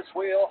the leader's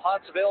wheel.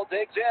 Huntsville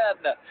digs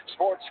in.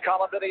 Sports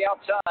Column to the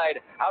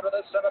outside. Out of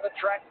the center of the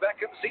track,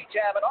 Beckham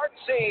Z-Tam and Art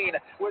Scene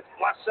with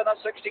less than a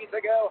 16th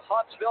to go.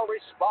 Huntsville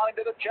responding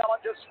to the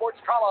challenge of Sports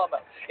Column.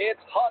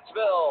 It's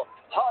Huntsville,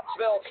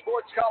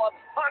 Sports Column,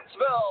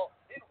 Huntsville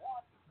in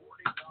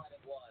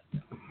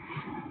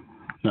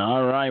 1:49-1.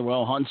 All right,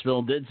 well,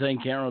 Huntsville did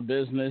take care of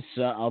business.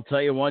 I'll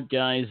tell you what,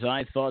 guys,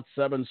 I thought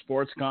 7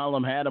 Sports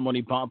Column had him when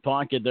he popped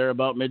pocket there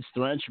about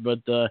mid-stretch, but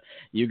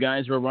you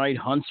guys were right.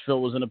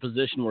 Huntsville was in a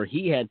position where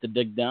he had to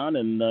dig down,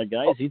 and,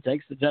 guys, he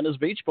takes the Jenna's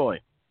Beach Boy.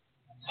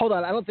 Hold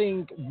on, I don't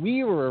think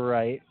we were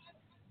right.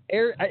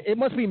 It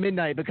must be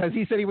midnight because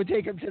he said he would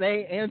take him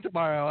today and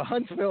tomorrow.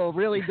 Huntsville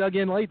really dug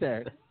in late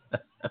there.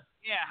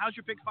 Yeah, how's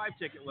your Pick 5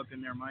 ticket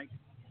looking there, Mike?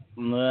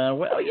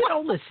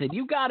 Well, listen,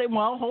 you got it.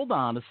 Well, hold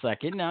on a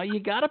second. Now, you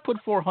got to put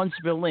 4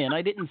 Huntsville in.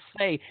 I didn't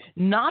say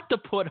not to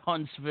put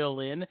Huntsville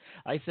in.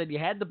 I said you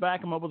had to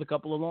back him up with a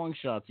couple of long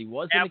shots. He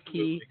wasn't a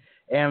key.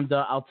 And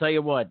I'll tell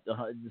you what,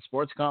 the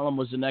Sports Column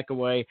was a neck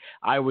away.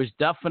 I was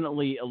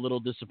definitely a little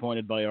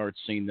disappointed by Art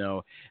Scene,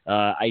 though.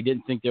 I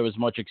didn't think there was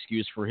much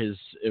excuse for his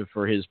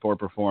poor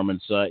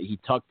performance. He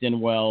tucked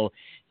in well.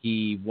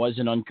 He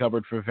wasn't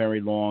uncovered for very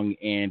long,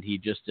 and he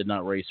just did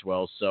not race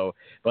well. So,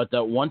 but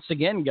once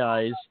again,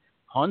 guys,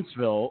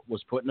 Huntsville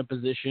was put in a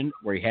position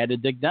where he had to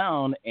dig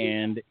down,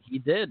 and he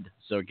did.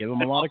 So give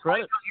him a lot of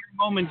credit. I'll hear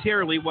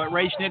momentarily what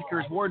Ray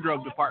Schnitker's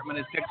wardrobe department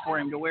has picked for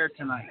him to wear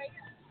tonight.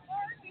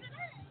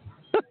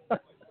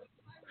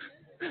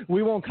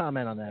 We won't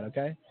comment on that,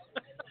 okay?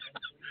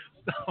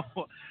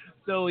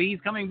 So he's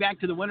coming back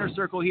to the winner's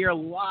circle here.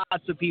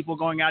 Lots of people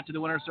going out to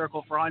the winner's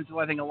circle for Huntsville.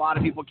 I think a lot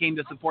of people came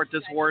to support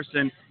this horse,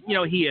 and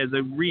he is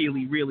a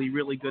really, really,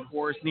 really good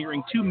horse,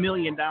 nearing $2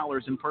 million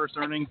in purse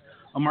earnings,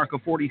 a mark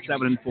of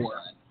 47-4.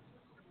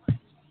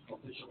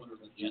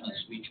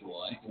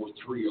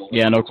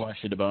 Yeah, no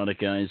question about it,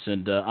 guys.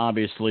 And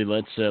obviously,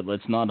 let's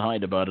not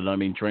hide about it. I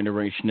mean, trainer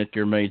Ray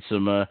Schnitker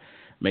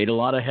made a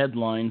lot of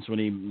headlines when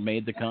he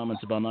made the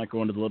comments about not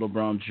going to the Little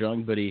Brown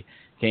Jug, but he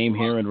came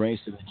here and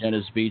raced at the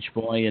Jenna's Beach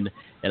Boy, and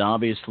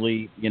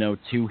obviously,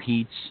 2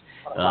 heats,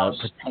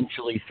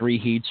 potentially 3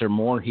 heats or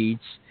more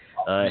heats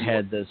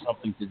had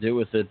something to do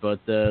with it.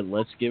 But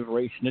let's give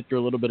Ray Schnitker a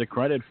little bit of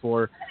credit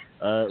for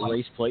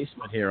race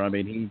placement here. I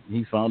mean,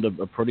 he found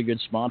a pretty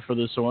good spot for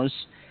this horse,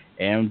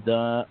 and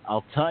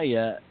I'll tell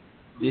you,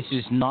 this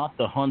is not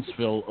the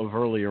Huntsville of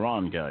earlier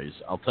on, guys.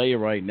 I'll tell you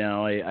right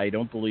now, I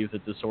don't believe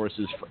that this horse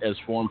is as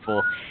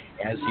formful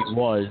as he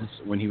was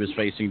when he was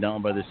facing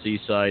Down by the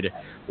Seaside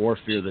or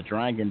Fear the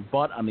Dragon.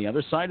 But on the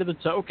other side of the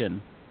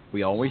token,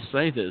 we always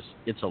say this,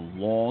 it's a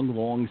long,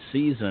 long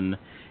season,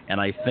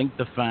 and I think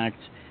the fact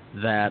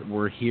that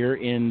we're here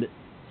in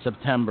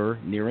September,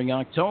 nearing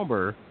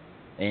October,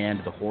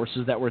 and the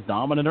horses that were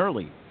dominant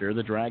early, Fear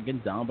the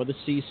Dragon, Down by the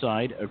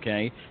Seaside,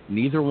 okay,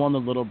 neither won the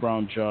Little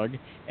Brown Jug,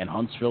 and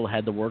Huntsville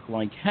had to work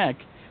like heck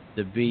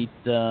to beat,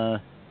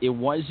 it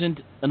wasn't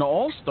an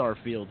all-star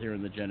field here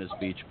in the Jenna's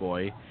Beach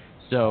Boy.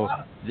 So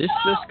this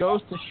just goes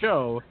to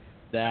show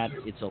that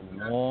it's a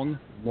long,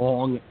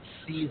 long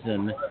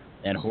season,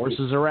 and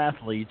horses are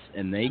athletes,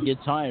 and they get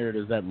tired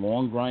as that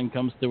long grind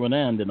comes to an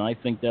end, and I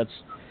think that's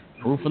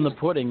proof in the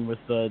pudding with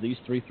these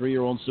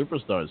 3-year-old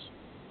superstars.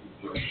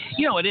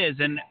 It is.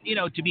 And,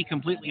 to be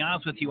completely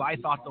honest with you, I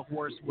thought the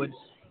horse would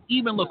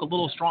even look a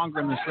little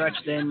stronger in the stretch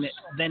than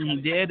he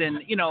did. And,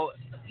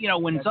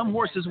 when some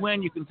horses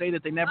win, you can say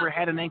that they never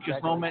had an anxious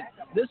moment.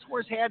 This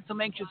horse had some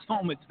anxious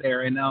moments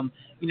there. And,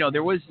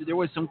 there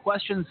was some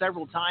questions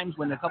several times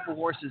when a couple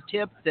horses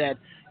tipped that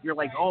you're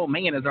like, oh,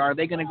 man, are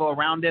they going to go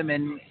around him?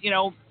 And,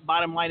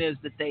 bottom line is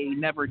that they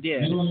never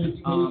did.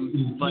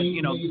 But,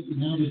 he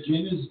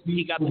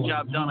got the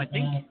job done, I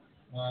think.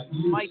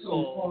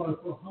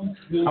 Michael.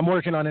 I'm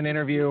working on an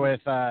interview with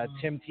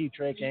Tim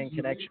Tetrick and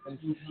Connections.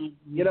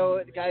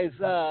 Guys,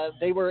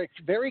 they were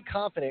very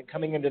confident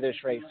coming into this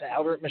race.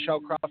 Albert, Michelle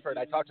Crawford,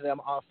 I talked to them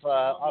off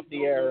the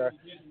air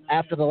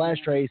after the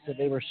last race, and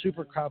they were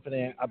super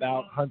confident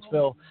about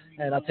Huntsville.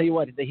 And I'll tell you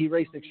what, he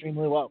raced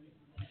extremely well.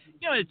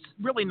 It's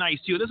really nice,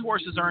 too. This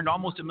horse has earned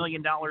almost $1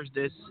 million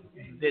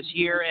this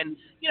year. And,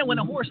 when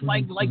a horse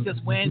like this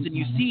wins and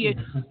you see it,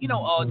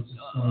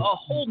 a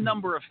whole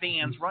number of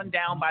fans run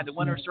down by the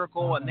winner's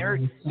circle and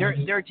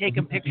they're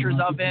taking pictures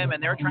of him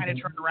and they're trying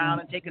to turn around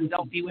and take a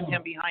selfie with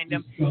him behind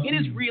him. It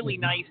is really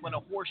nice when a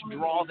horse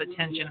draws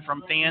attention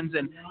from fans.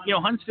 And,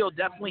 Huntsville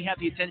definitely had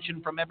the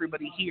attention from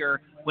everybody here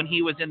when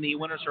he was in the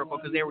winner's circle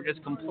because they were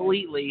just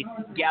completely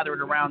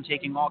gathered around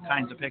taking all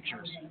kinds of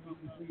pictures.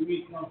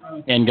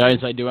 And, guys,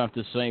 I do have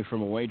to say,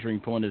 from a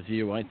wagering point of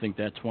view, I think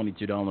that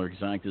 $22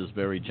 exact is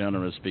very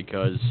generous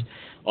because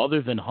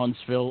other than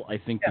Huntsville, I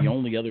think the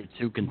only other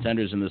 2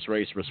 contenders in this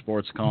race were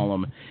Sports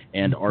Column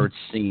and Art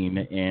Scene,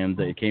 and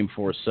it came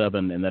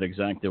 4-7, and that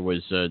exacta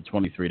was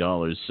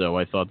 $23. So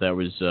I thought that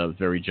was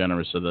very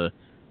generous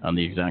on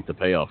the exacta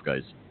payoff,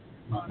 guys.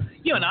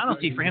 And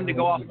honestly, for him to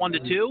go off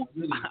 1-2,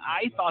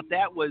 I thought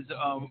that was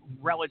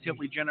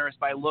relatively generous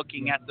by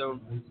looking at the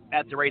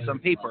race on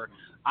paper.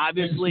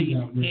 Obviously,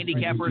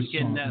 handicappers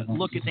can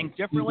look at things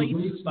differently,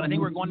 but I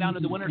think we're going down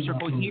to the winner's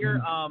circle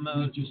here.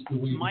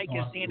 Mike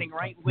is standing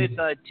right with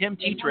Tim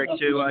Tetrick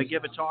to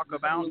give a talk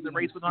about the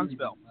race with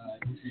Huntsville.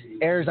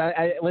 Ayers,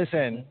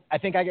 listen, I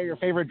think I got your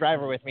favorite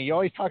driver with me. You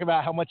always talk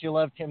about how much you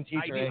love Tim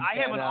Tetrick.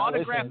 I have an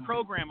autograph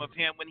program of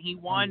him when he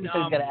won. He's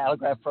got an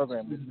autograph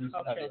program.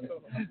 Okay.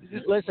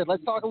 Listen,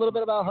 let's talk a little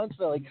bit about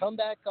Huntsville. He come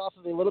back off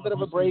of a little bit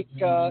of a break.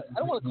 I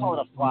don't want to call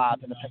it a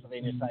flop in the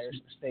Pennsylvania Sire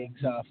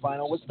Stakes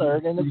final. Was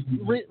third and a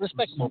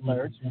respectable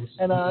third.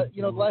 And,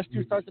 the last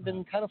 2 starts have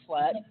been kind of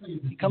flat.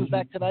 He comes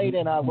back tonight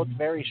and looked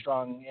very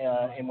strong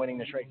in winning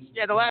this race.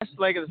 Yeah, the last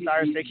leg of the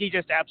Sire Stakes, he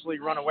just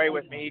absolutely run away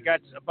with me. He got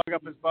a bug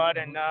up his butt,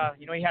 and,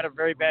 he had a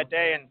very bad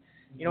day. And,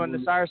 in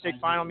the Sire Stakes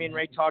final, me and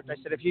Ray talked. I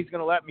said, if he's going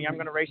to let me, I'm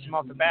going to race him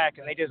off the back.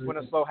 And they just went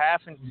a slow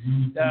half. And,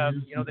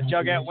 the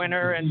Jugette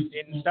winner and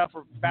stuff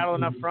were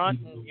battling up front.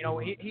 And,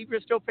 he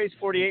still pays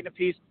 48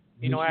 apiece,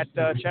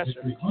 at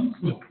Chester.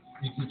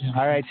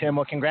 All right, Tim.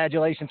 Well,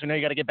 congratulations. We know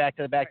you got to get back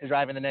to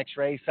driving the next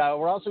race.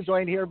 We're also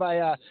joined here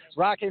by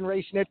Rockin'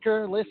 Ray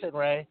Schnitker. Listen,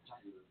 Ray,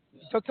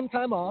 took some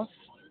time off,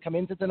 come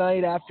into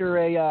tonight after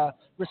a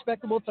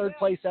respectable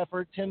third-place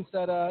effort. Tim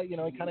said, he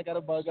kind of got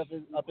a bug up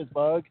his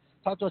bug.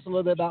 Talk to us a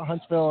little bit about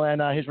Huntsville and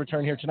his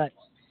return here tonight.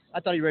 I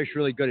thought he raced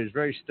really good. He was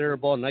very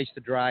steerable, nice to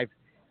drive,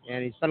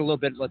 and he's done a little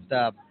bit with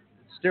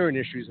steering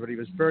issues, but he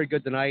was very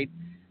good tonight.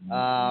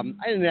 I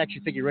didn't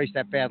actually think he raced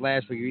that bad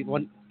last week. He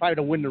probably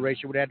to win the race,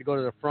 you would have had to go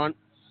to the front.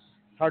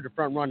 hard to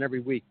front run every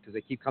week because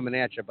they keep coming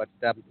at you. But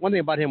one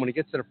thing about him, when he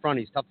gets to the front,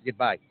 he's tough to get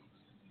by.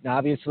 Now,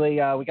 obviously,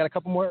 we got a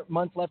couple more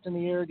months left in the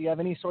year. Do you have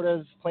any sort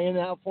of plan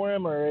out for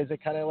him, or is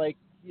it kind of like,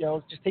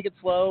 just take it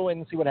slow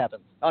and see what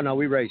happens? Oh, no,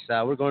 we race.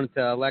 We're going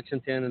to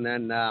Lexington, and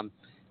then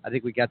I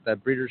think we got the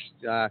Breeders'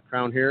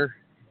 Crown here,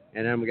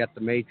 and then we got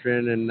the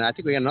Matron, and I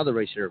think we got another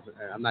race here.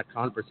 I'm not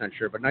 100%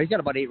 sure, but no, he's got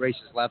about 8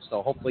 races left,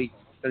 so hopefully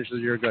finishes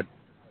the year good.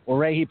 Well,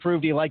 Ray, he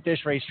proved he liked this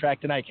racetrack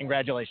tonight.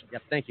 Congratulations.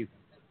 Yep, thank you.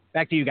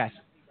 Back to you guys.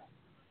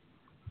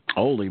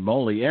 Holy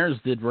moly, Ayers,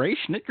 did Ray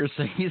Schnittger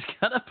say he's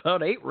got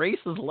about 8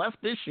 races left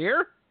this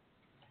year?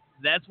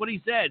 That's what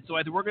he said. So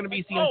I think we're going to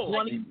be seeing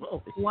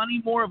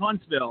plenty more of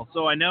Huntsville.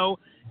 So I know,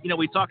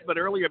 we talked about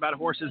earlier about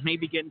horses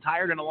maybe getting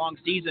tired in a long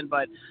season,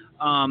 but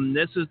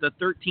this is the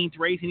 13th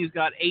race, and he's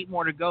got 8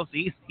 more to go. So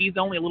he's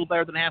only a little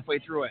better than halfway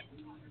through it.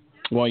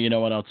 Well, you know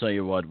what? I'll tell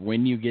you what.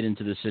 When you get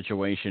into this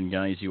situation,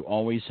 guys, you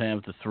always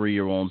have the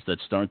 3-year-olds that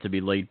start to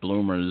be late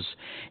bloomers.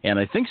 And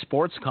I think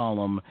Sports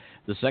Column,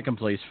 the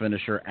second-place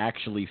finisher,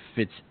 actually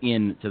fits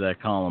into that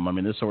column. I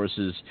mean, this horse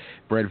is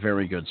bred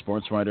very good.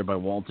 Sports Rider by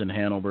Walton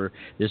Hanover.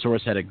 This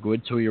horse had a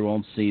good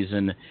 2-year-old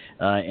season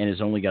and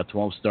has only got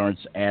 12 starts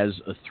as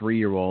a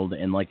 3-year-old.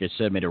 And like I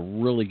said, made a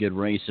really good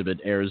race of it.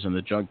 Airs in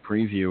the Jug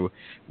preview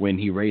when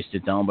he raced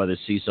it down by the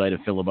seaside of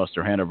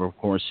Filibuster Hanover, of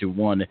course, who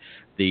won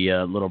the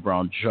Little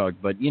Brown Jug.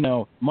 But,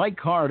 Mike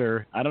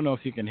Carter, I don't know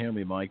if you can hear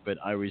me, Mike, but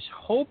I was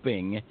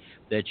hoping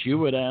that you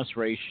would ask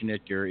Ray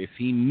Schnittger if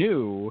he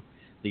knew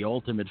the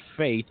ultimate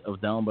fate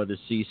of Down by the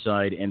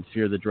Seaside and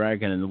Fear the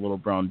Dragon and the Little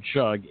Brown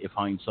Jug, if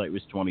hindsight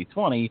was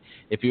 20/20,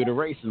 if he would have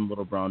raced in the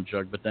Little Brown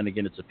Jug. But then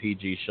again, it's a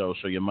PG show,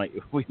 so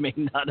we may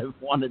not have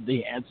wanted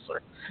the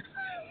answer.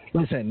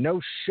 Listen, no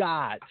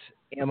shot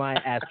am I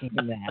asking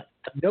him that.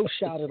 No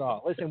shot at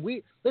all. Listen,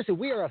 we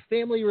are a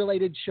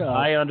family-related show.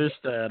 I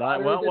understand.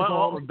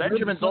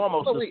 Benjamin's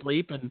almost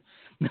asleep, and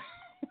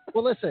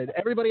well, listen,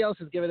 everybody else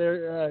is giving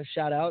their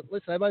shout out.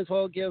 Listen, I might as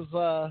well give.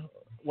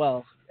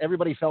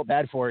 Everybody felt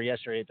bad for her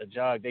yesterday at the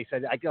Jug. They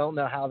said, I don't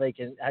know how they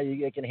can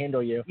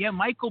handle you. Yeah,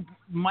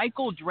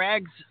 Michael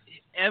drags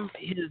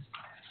his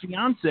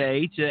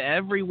fiance to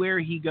everywhere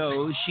he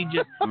goes. She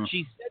sits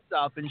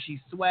up and she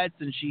sweats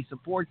and she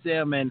supports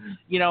him, and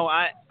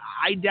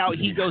I doubt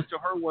he goes to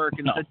her work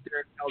and sits there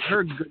and tells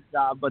her good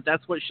job, but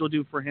that's what she'll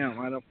do for him.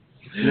 I don't.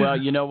 Well,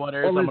 you know what,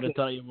 Eric? I'm going to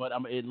tell you what.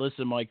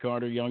 Listen, Mike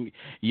Carter,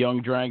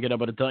 young dragon. I'm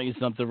going to tell you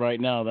something right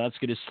now. That's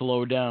going to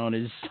slow down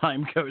as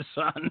time goes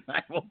on.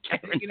 I will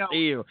guarantee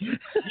you.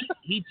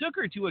 He took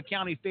her to a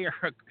county fair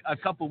a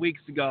couple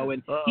weeks ago,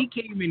 and he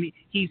came and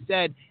he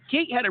said,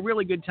 Kate had a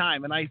really good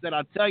time. And I said,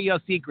 I'll tell you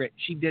a secret.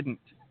 She didn't.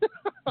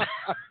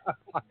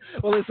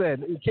 Well,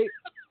 listen,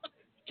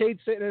 Kate's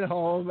sitting at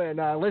home,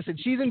 and listen,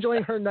 she's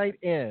enjoying her night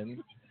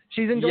in.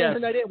 She's enjoying her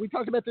night in. We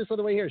talked about this on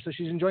the way here, so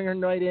she's enjoying her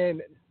night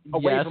in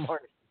away from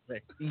harness.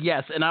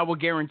 Yes, and I will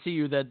guarantee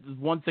you that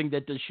one thing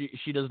that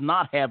she does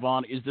not have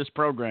on is this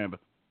program.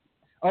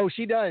 Oh,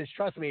 she does.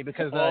 Trust me,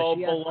 because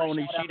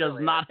baloney. She does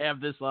not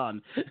have this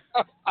on.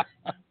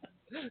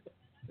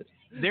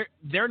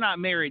 They're not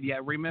married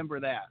yet. Remember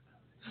that.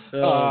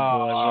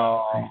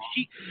 Oh boy.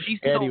 She's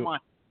still on.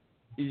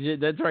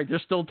 That's right.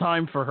 There's still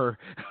time for her.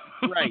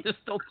 Right. There's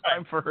still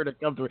time for her to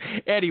come through.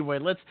 Anyway,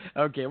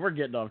 we're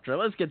getting off track.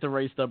 Let's get to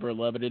race number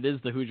 11. It is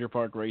the Hoosier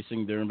Park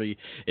Racing Derby.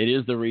 It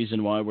is the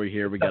reason why we're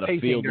here. We got a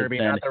field derby,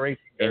 of 10. not the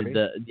racing derby.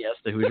 Yes,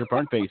 the Hoosier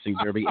Park Racing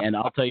Derby. And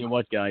I'll tell you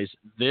what, guys,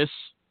 this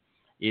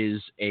is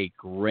a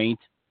great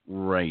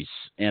race.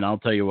 And I'll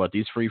tell you what,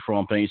 these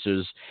free-for-all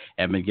pacers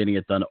have been getting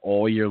it done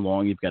all year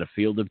long. You've got a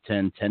field of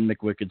 10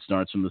 McWicked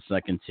starts from the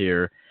second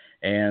tier.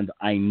 And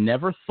I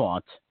never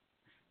thought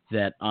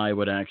that I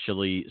would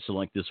actually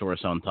select this horse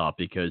on top,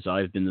 because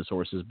I've been this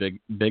horse's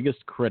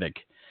biggest critic.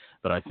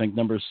 But I think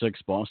number 6,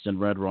 Boston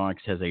Red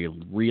Rocks, has a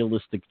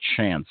realistic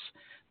chance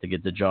to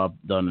get the job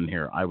done in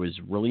here. I was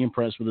really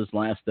impressed with his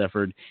last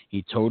effort.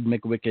 He towed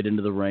McWicked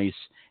into the race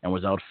and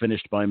was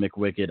outfinished by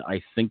McWicked.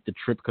 I think the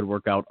trip could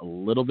work out a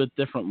little bit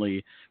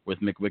differently with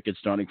McWicked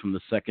starting from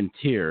the second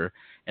tier.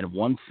 And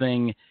one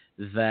thing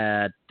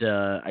that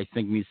I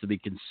think needs to be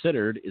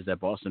considered is that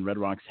Boston Red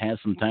Rocks has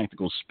some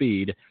tactical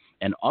speed.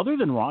 And other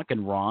than Rock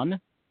and Ron,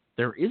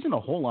 there isn't a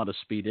whole lot of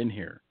speed in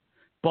here.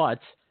 But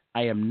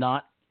I am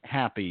not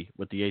happy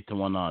with the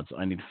 8-1 odds.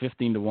 I need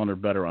 15-1 or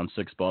better on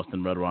 6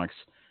 Boston Red Rocks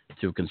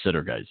to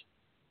consider, guys.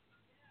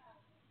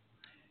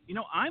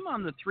 I'm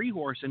on the 3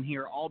 horse in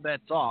here, All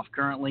Bets Off,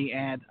 currently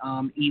at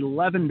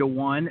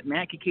 11-1.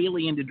 Matt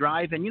Kikali into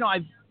drive, and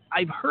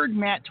I've heard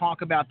Matt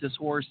talk about this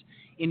horse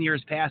in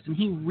years past, and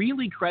he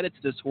really credits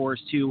this horse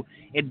to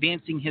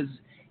advancing his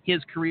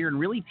career and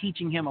really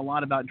teaching him a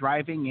lot about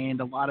driving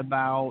and a lot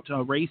about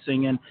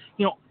racing. And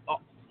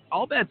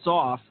All Bets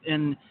Off,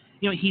 and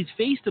he's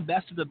faced the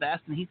best of the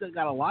best, and he's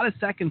got a lot of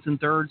seconds and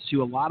thirds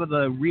to a lot of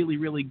the really,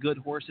 really good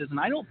horses. And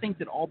I don't think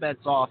that All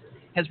Bets Off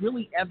has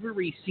really ever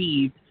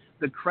received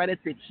the credit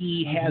that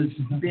he has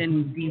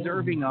been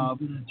deserving of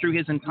through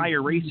his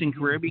entire racing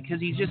career, because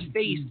he's just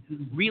faced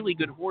really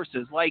good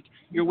horses like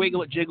your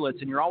Wiggle It Jiglets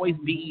and your Always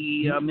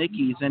Be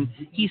Mickeys, and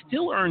he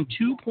still earned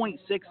 $2.6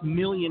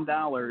 million.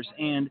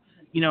 And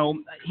you know,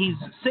 he's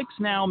 6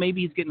 now.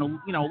 Maybe he's getting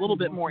a little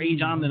bit more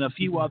age on than a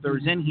few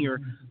others in here.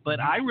 But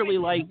I really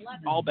like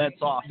All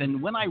Bets Off.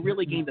 And when I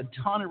really gained a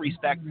ton of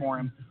respect for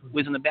him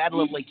was in the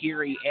Battle of Lake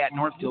Erie at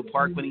Northfield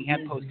Park when he had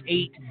post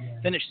 8,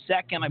 finished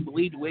second, I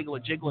believe, to Wiggle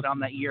It Jiggle It on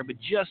that year, but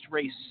just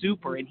raced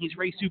super. And he's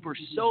raced super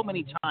so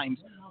many times,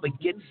 but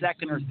gets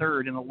second or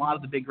third in a lot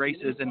of the big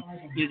races, and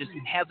he just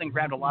hasn't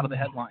grabbed a lot of the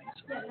headlines.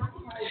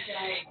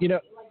 You know,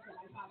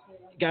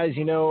 guys,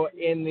 you know,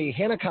 in the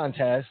Hannah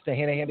contest, the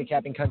Hannah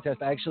handicapping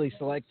contest, I actually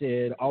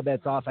selected All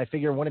Bets Off. I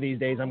figure one of these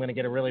days I'm going to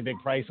get a really big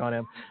price on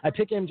him. I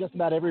pick him just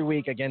about every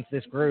week against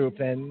this group,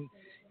 and,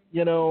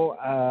 you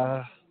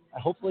know,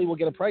 hopefully we'll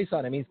get a price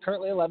on him. He's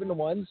currently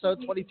 11-1, so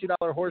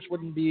 $22 horse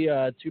wouldn't be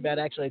too bad.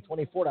 Actually,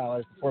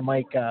 $24 before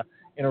Mike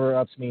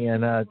interrupts me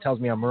and tells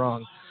me I'm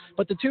wrong.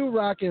 But the 2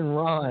 Rock and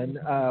Ron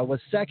was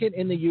second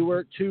in the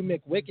Ewert to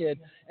McWicked.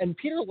 And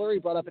Peter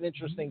Lurie brought up an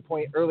interesting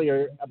point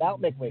earlier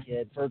about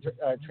McWicked for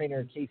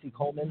trainer Casey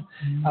Coleman.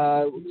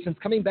 Since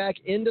coming back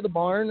into the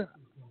barn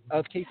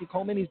of Casey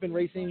Coleman, he's been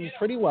racing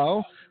pretty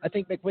well. I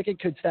think McWicked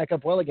could stack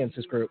up well against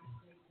this group.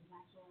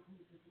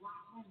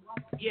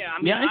 Yeah,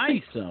 I mean, I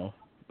think so.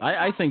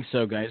 I think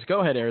so, guys. Go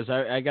ahead, Ayers.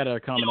 I got a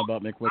comment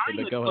about McWicked,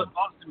 but go ahead.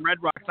 Boston Red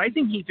Rocks, I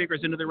think he figures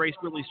into the race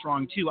really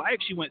strong, too. I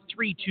actually went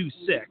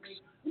 3-2-6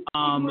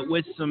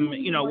 with some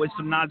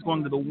nods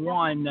going to the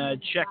 1,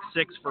 check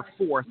 6 for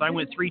 4th. I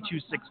went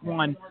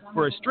 3-2-6-1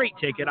 for a straight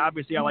ticket.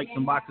 Obviously, I like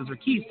some boxes or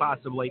keys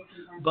possibly.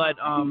 But,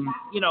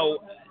 you know,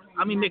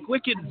 I mean,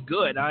 McWicked is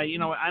good. I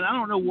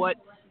don't know what,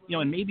 you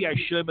know, and maybe I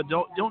should, but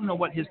don't know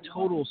what his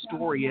total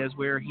story is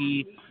where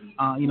he,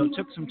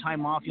 took some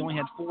time off. He only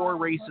had 4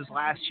 races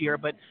last year,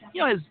 but,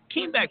 you know,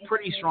 came back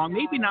pretty strong.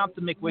 Maybe not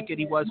the McWicked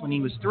he was when he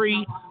was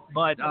 3,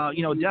 but,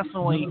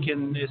 definitely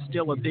is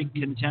still a big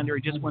contender.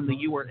 He just won the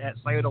Ewert at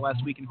Scioto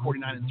last week in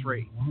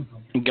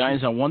 49-3. Guys,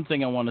 one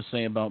thing I want to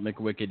say about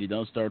McWicked, he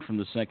does start from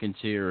the 2nd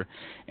tier,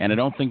 and I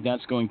don't think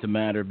that's going to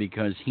matter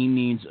because he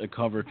needs a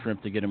cover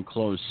trip to get him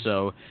close.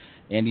 So,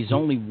 and he's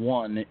only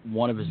won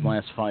one of his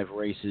last 5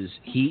 races.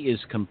 He is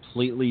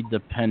completely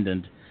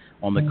dependent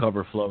on the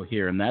cover flow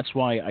here, and that's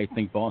why I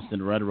think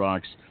Boston Red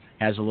Rocks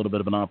has a little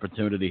bit of an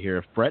opportunity here.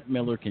 If Brett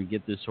Miller can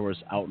get this horse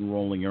out and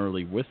rolling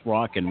early with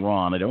Rock and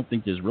Ron, I don't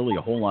think there's really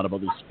a whole lot of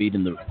other speed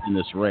in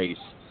this race.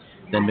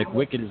 Then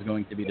McWicked is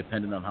going to be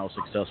dependent on how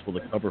successful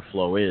the cover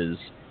flow is.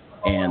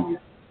 And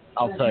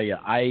I'll tell you,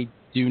 I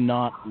do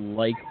not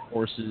like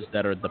horses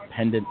that are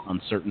dependent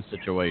on certain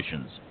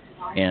situations.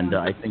 And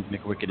I think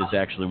McWicked is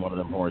actually one of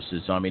them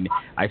horses. So, I mean,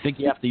 I think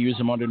you have to use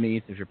him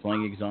underneath if you're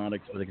playing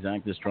exotics with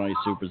Exactus Tri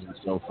Supers and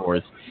so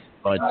forth.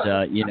 But,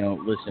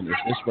 listen, if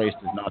this race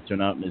does not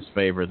turn out in his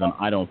favor, then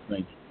I don't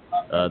think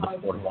the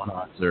 4-1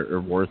 odds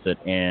are worth it.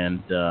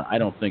 And I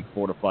don't think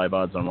 4-5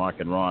 odds on Rock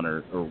and Ron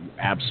are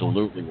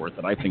absolutely worth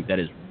it. I think that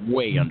is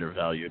way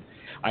undervalued.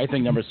 I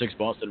think number 6,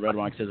 Boston Red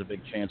Rocks, has a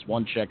big chance.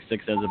 1 check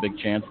 6 has a big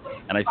chance.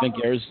 And I think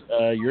there's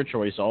your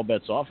choice, All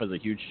Bets Off, has a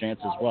huge chance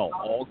as well.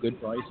 All good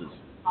prices.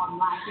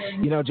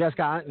 You know,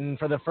 Jessica Otten,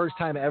 for the first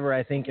time ever,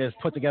 I think, has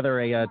put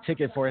together a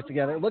ticket for us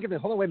together. Look at this.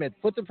 Hold on, wait a minute.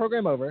 Flip the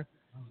program over.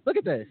 Look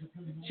at this.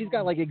 She's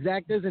got, like,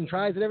 exactas and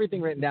tries and everything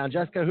written down.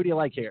 Jessica, who do you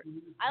like here?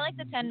 I like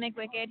the 10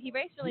 McWicked. He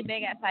raced really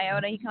big at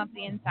Scioto. He comes to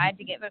the inside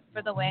to get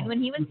for the win.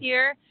 When he was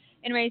here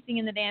and racing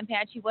in the Dan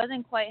Patch, he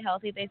wasn't quite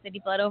healthy. They said he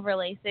bled over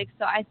LASIK,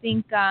 so I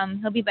think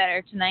he'll be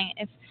better tonight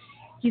if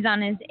he's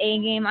on his A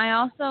game. I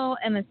also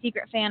am a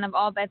secret fan of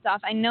All Bets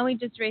Off. I know he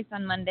just raced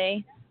on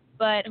Monday,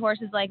 but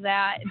horses like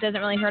that, it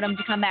doesn't really hurt him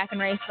to come back and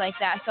race like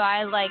that. So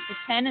I like the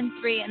 10 and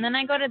 3. And then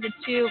I go to the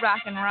 2,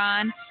 Rock and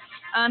Ron.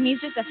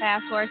 He's just a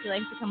fast horse. He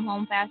likes to come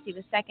home fast. He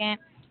was second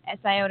at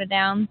Scioto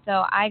Down.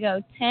 So I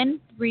go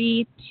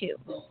 10-3-2.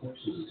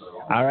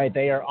 All right,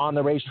 they are on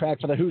the racetrack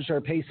for the Hoosier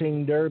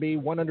Pacing Derby.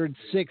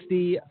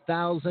 $160,000,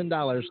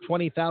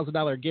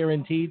 $20,000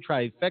 guaranteed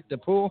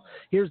trifecta pool.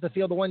 Here's the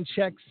field of 1,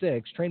 check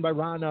 6, trained by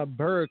Ron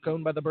Burke,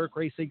 owned by the Burke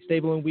Racing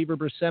Stable in Weaver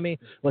Buscemi.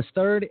 Was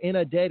 3rd in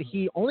a dead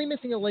heat, only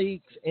missing a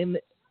lake in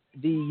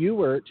the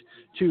Ewert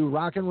to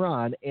Rock and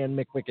Ron and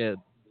McWicked.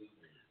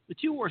 The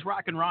 2-horse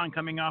Rock and Ron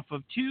coming off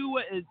of 2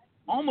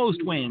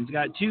 almost wins.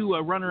 Got 2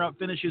 runner-up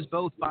finishes,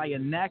 both by a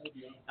neck.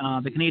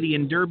 The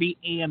Canadian Derby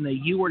and the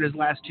Ewert, his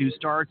last 2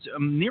 starts.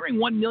 Nearing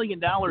 $1 million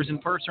in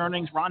purse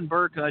earnings. Ron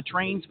Burke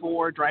trains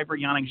for driver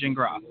Yannick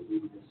Gingras.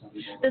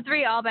 The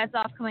 3 All Bets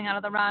Off coming out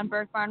of the Ron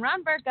Burke barn.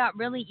 Ron Burke got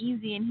really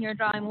easy in here,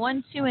 drawing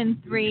 1, 2,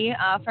 and 3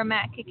 for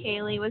Matt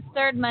Kikali. Was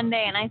 3rd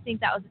Monday, and I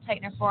think that was a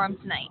tightener for him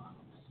tonight.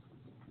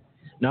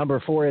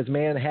 Number 4 is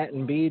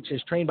Manhattan Beach.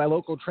 Is trained by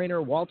local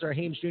trainer Walter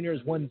Hames Jr.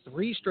 Has won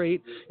 3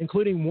 straight,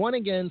 including 1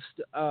 against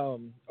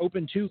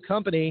Open 2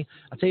 Company.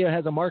 I'll tell you, it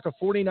has a mark of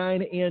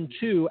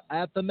 49-2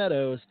 at the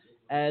Meadows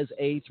as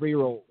a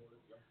 3-year-old.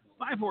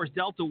 5-horse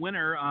Delta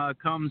winner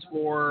comes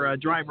for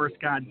driver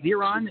Scott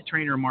Zeron,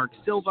 trainer Mark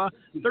Silva.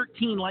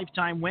 13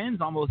 lifetime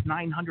wins, almost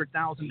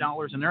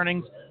 $900,000 in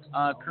earnings.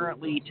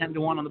 Currently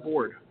 10-1 on the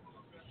board.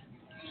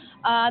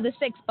 The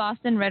 6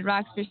 Boston Red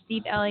Rocks for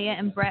Steve Elliott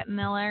and Brett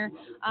Miller.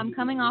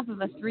 Coming off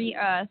of a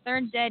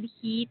third dead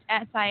heat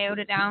at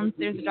Scioto Downs,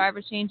 there's a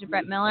driver's change of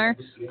Brett Miller.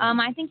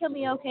 I think he'll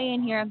be okay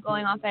in here,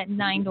 going off at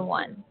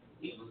 9-1.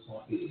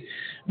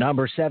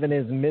 Number 7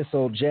 is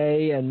Missile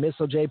J, and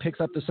Missile J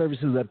picks up the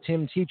services of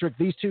Tim Tetrick.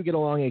 These two get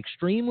along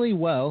extremely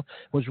well.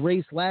 Was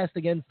raced last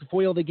against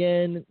Foiled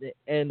again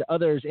and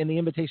others in the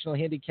Invitational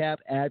Handicap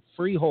at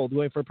Freehold,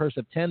 going for a purse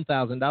of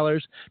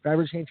 $10,000.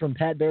 Driver change from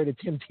Pat Bear to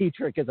Tim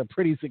Tetrick is a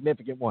pretty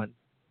significant one.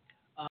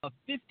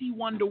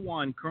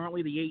 51-1,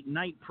 currently the 8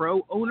 Night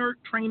Pro owner,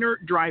 trainer,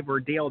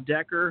 driver, Dale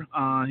Decker,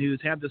 who's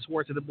had this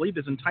horse, I believe,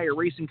 his entire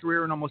racing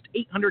career and almost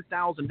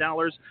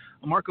 $800,000,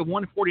 a mark of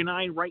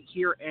 149 right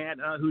here at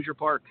Hoosier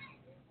Park.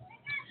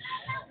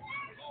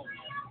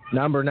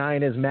 Number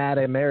 9 is Mad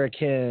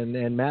American,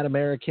 and Mad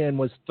American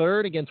was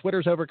third against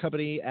Witters Over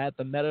Company at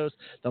the Meadows.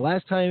 The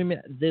last time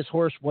this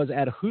horse was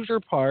at Hoosier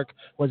Park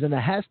was in the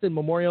Haston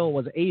Memorial,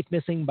 was 8th,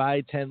 missing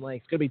by 10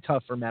 lengths. Going to be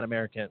tough for Mad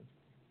American.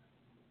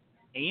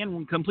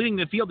 And completing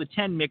the field, the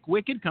 10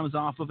 McWicked comes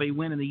off of a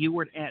win in the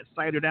Ewart at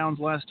Cider Downs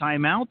last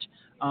time out.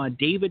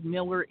 David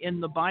Miller in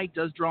the bike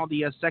does draw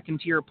the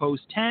second tier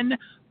post 10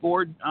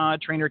 for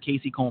trainer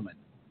Casey Coleman.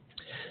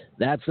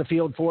 That's the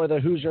field for the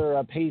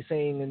Hoosier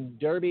Pacing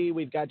Derby.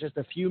 We've got just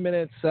a few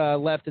minutes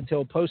left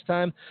until post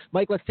time.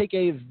 Mike, let's take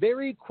a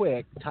very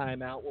quick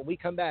timeout. When we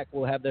come back,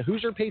 we'll have the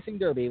Hoosier Pacing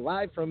Derby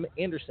live from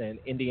Anderson,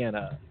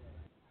 Indiana.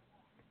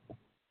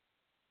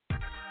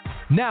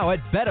 Now at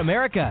Bet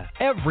America,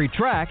 every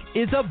track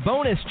is a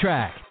bonus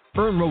track.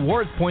 Earn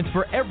rewards points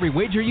for every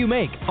wager you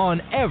make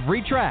on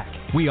every track.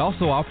 We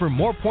also offer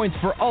more points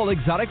for all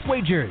exotics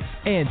wagers.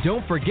 And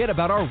don't forget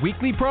about our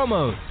weekly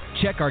promos.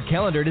 Check our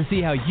calendar to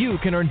see how you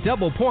can earn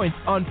double points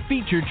on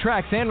featured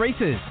tracks and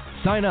races.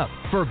 Sign up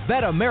for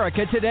Bet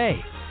America today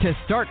to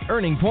start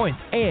earning points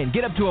and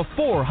get up to a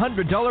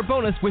 $400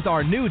 bonus with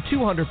our new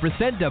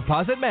 200%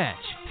 deposit match.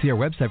 See our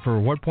website for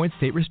reward points,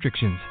 state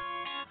restrictions.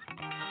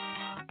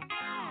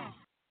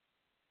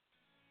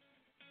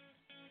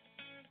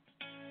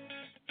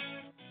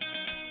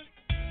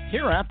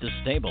 Here at the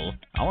stable,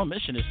 our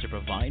mission is to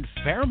provide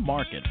fair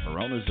market for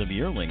owners of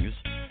yearlings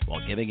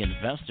while giving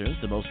investors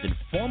the most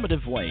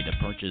informative way to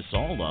purchase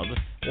all of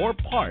or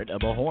part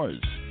of a horse.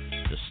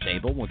 The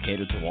stable will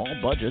cater to all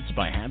budgets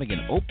by having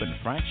an open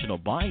fractional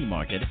buying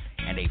market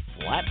and a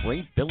flat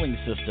rate billing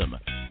system.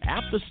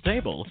 At the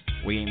stable,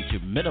 we aim to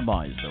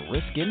minimize the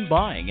risk in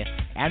buying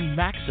and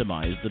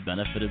maximize the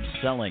benefit of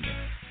selling.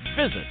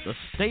 Visit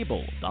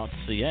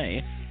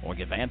thestable.ca or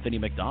give Anthony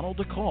McDonald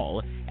a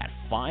call at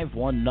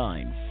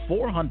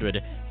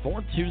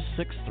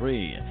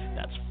 519-400-4263.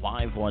 That's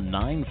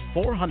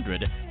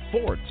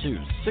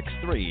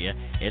 519-400-4263.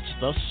 It's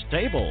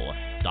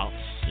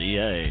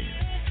thestable.ca.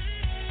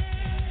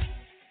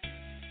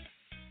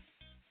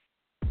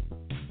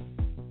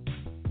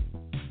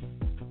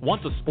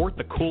 Want to sport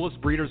the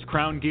coolest Breeders'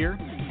 Crown gear?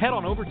 Head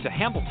on over to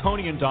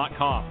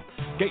Hambletonian.com.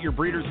 Get your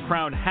Breeders'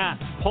 Crown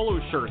hats, polo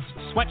shirts,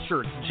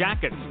 sweatshirts,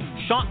 jackets,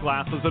 shot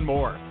glasses, and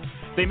more.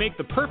 They make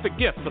the perfect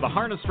gift for the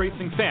harness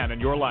racing fan in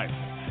your life.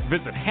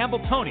 Visit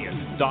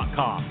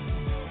Hambletonian.com.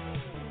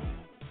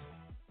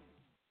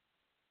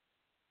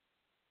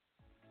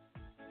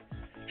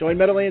 Join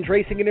Meadowlands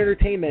Racing and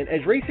Entertainment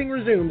as racing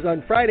resumes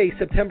on Friday,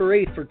 September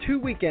 8th for 2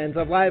 weekends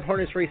of live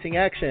harness racing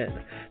action.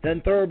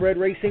 Then Thoroughbred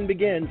Racing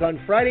begins on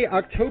Friday,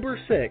 October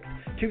 6th,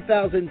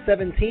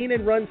 2017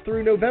 and runs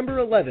through November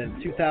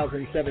 11th,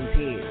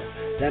 2017.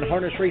 Then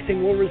harness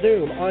racing will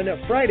resume on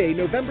Friday,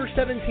 November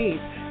 17th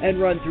and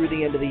run through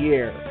the end of the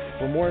year.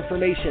 For more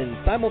information,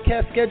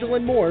 simulcast schedule,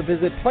 and more,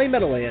 visit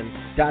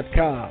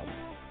PlayMeadowlands.com.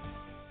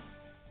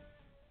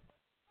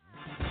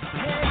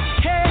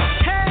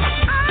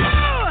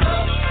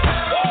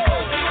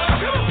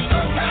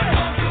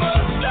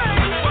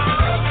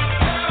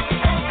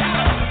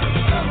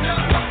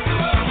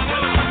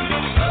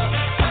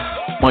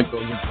 Mike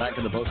goes back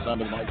in the post time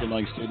of the Mike and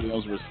Mike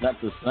Studios. We're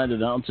set to send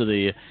it out to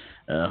the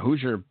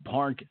Hoosier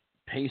Park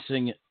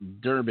Pacing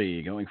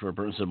Derby, going for a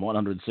purse of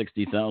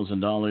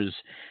 $160,000.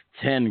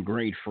 10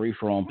 great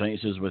free-for-all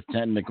paces with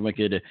 10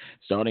 McWicked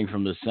starting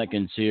from the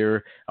second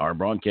tier. Our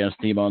broadcast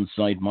team on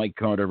site, Mike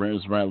Carter,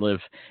 Rez Ratliff,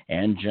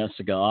 and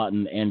Jessica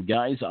Otten. And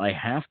guys, I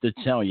have to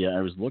tell you, I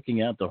was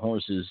looking at the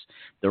horses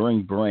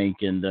during break,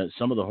 and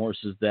some of the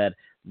horses that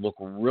look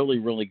really,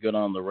 really good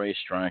on the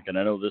racetrack. And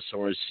I know this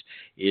horse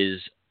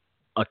is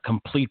a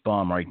complete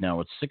bomb right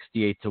now. It's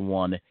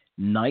 68-1,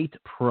 Night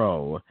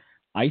Pro.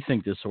 I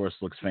think this horse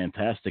looks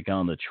fantastic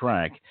on the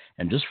track,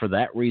 and just for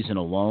that reason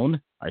alone,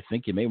 I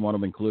think you may want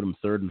to include him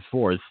third and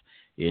fourth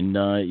in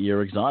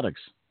your exotics.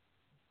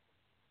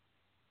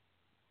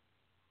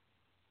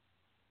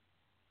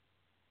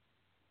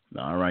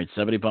 All right,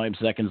 75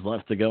 seconds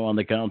left to go on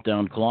the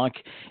countdown clock,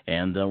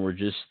 and we're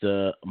just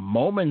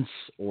moments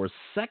or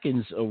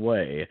seconds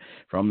away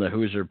from the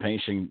Hoosier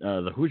Pacing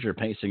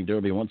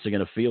Derby. Once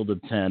again, a field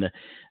of 10,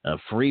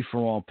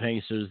 free-for-all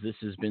pacers. This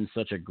has been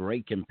such a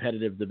great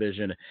competitive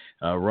division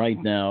right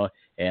now,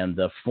 and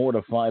 4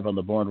 to 5 on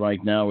the board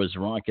right now is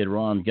Rocket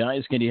Ron.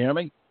 Guys, can you hear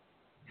me?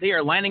 They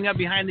are lining up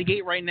behind the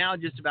gate right now,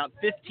 just about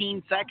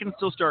 15 seconds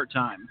till start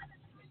time.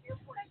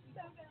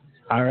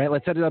 All right,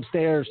 let's head it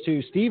upstairs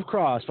to Steve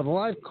Cross for the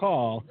live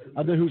call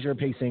of the Hoosier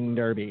Pacing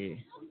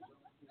Derby.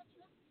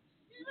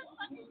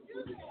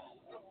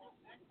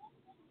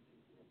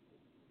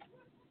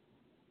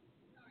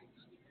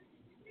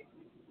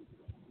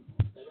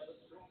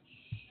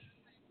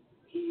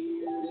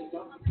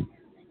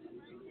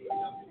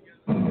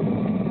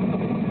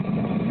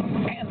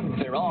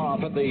 They're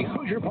off at the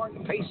Hoosier Park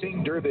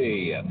Pacing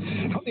Derby.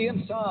 From the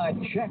inside,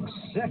 check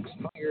 6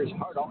 fires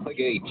hard off the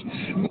gate.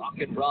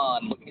 Rocket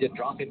Ron looking to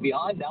drop in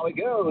behind. Now he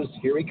goes.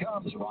 Here he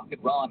comes. Rocket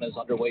Ron is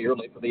underway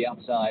early for the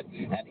outside,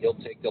 and he'll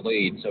take the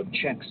lead. So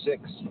check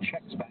 6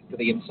 checks back to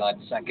the inside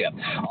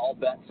second. All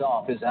Bets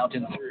Off is out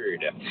in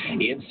third.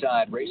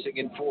 Inside, racing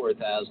in fourth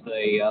as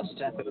they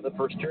step into the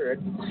first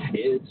turn.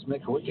 It's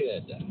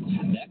McWicked.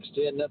 Next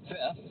in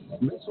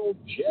fifth, Missile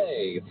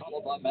J,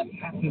 followed by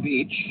Manhattan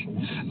Beach.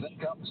 Then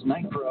comes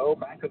Nitro,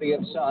 back to the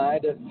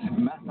inside,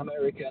 Math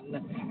American,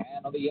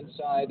 and on the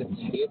inside,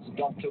 it's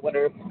Dr.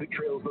 Winner, who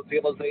trails the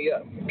field as they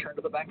turn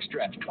to the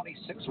backstretch.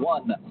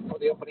 26-1 for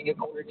the opening at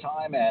quarter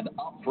time, and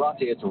up front,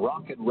 it's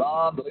Rocket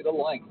Ron, the lead of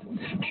length.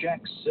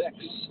 Check 6,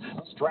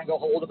 a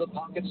stranglehold of the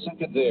pocket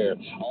second there.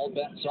 All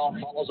Bets Off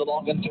follows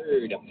along in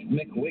third.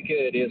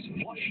 McWicked is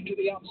flush to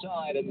the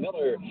outside, and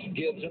Miller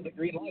gives him the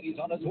green light. He's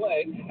on his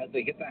way as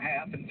they hit the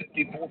half in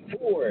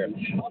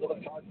 54-4. Onto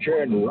the far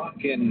turn,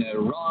 Rockin'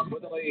 Ron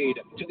with the lead.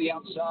 To the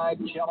outside,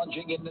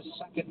 challenging in the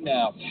second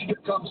now. Here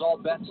comes All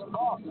Bets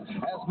Off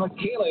as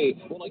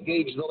McKaylee will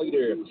engage the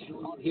leader.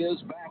 On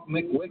his back,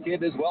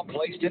 McWicked is well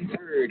placed in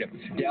third.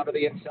 Down to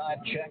the inside,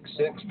 check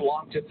 6,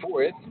 blocked at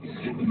fourth.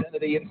 Then to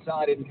the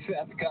inside in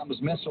fifth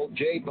comes Missile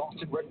J.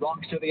 Boston Red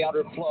Rocks to the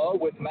outer flow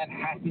with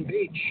Manhattan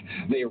Beach.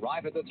 They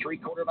arrive at the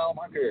 3/4 mile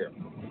marker.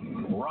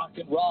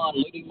 Rocket Ron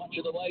leading much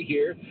of the way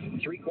here.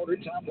 3/4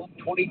 time,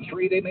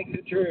 1:23. They make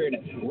the turn.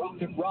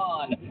 Rocket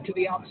Ron to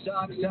the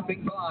outside,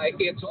 stepping by.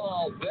 It's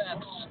All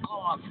Bets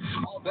Off.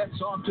 All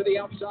Bets Off to the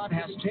outside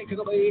has taken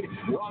the lead.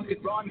 Rocket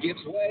Ron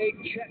gives way.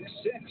 Check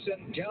 6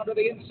 and down to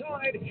the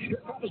inside.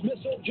 Here comes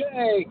Missile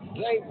J.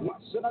 They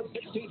less than a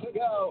 16th to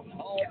go.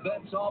 All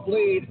Bets Off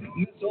lead.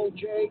 Missile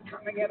J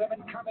coming at him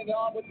and coming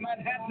on with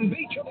Manhattan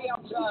Beach on the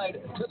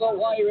outside. To the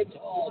wire, it's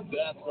All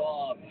Bets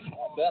Off.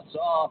 All Bets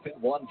Off in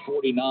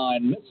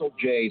 1:49. Missile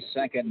J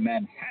second.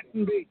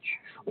 Manhattan Beach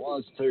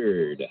was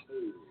third.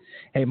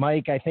 Hey,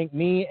 Mike, I think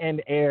me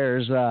and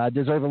Ayers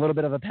deserve a little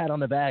bit of a pat on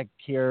the back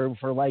here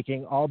for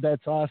liking All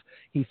Bets Off.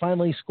 He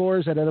finally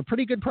scores at a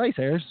pretty good price,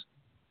 Ayers.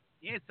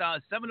 Yeah, it's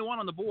 7-1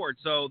 on the board,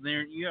 so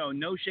there,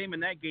 no shame in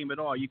that game at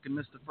all. You can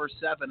miss the first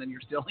 7, and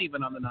you're still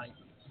even on the night.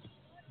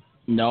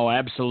 No,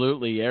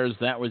 absolutely, Ayers.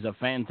 That was a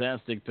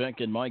fantastic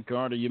pick. And Mike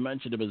Carter, you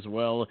mentioned him as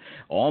well.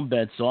 All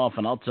Bets Off,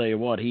 and I'll tell you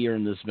what, he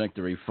earned this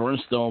victory.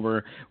 First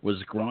over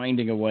was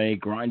grinded away,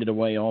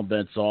 All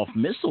Bets Off.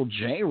 Missile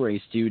J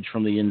raced huge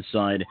from the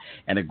inside,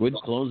 and a good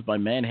close by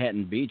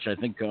Manhattan Beach. I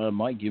think,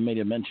 Mike, you may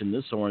have mentioned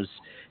this horse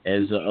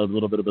as a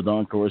little bit of a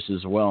dark horse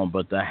as well.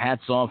 But the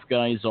hats off,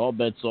 guys. All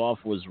Bets Off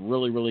was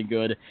really, really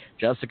good.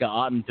 Jessica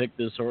Otten picked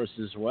this horse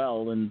as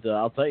well. And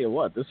I'll tell you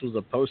what, this was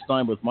a post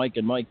time with Mike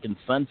and Mike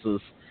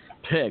consensus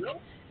pick,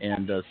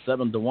 and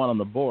 7-1 on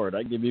the board.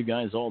 I give you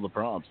guys all the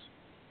props.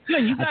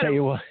 You I tell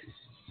you what.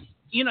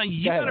 You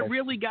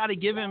really got to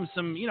give him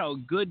some,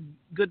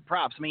 good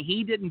props. I mean,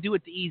 he didn't do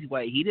it the easy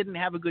way. He didn't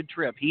have a good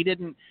trip. He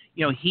didn't,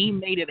 he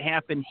made it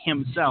happen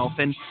himself.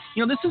 And,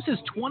 this is his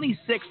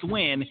 26th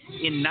win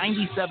in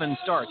 97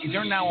 starts. He's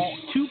earned now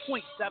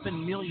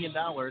 $2.7 million.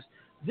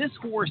 This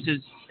horse is,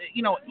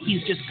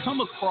 he's just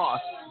come across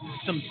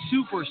some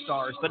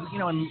superstars. But,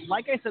 and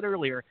like I said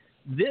earlier,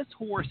 this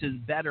horse is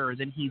better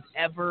than he's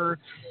ever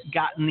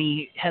gotten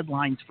the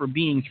headlines for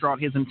being throughout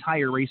his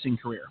entire racing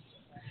career.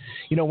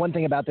 One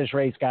thing about this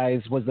race,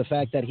 guys, was the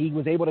fact that he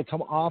was able to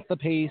come off the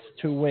pace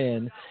to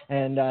win.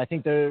 And I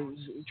think the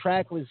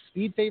track was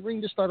speed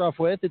favoring to start off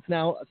with. It's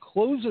now a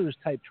closers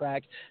type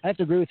track. I have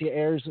to agree with you,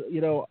 Ayers.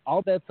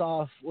 All Bets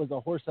Off was a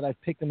horse that I've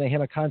picked in the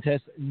Hammer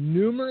contest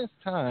numerous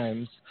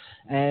times.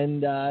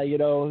 And,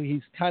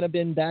 he's kind of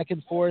been back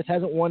and forth,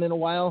 hasn't won in a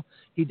while.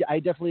 I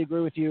definitely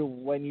agree with you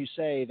when you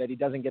say that he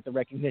doesn't get the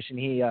recognition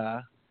he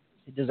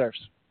deserves.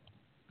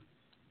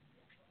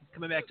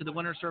 Coming back to the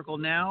winner's circle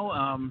now,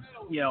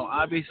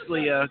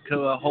 obviously a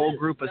whole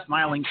group of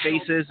smiling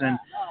faces, and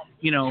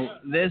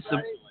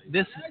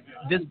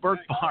this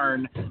Burke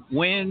Barn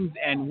wins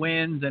and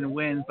wins and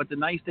wins. But the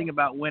nice thing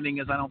about winning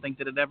is I don't think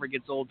that it ever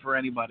gets old for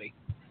anybody.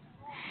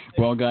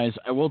 Well, guys,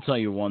 I will tell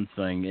you one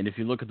thing, and if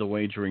you look at the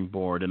wagering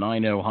board, and I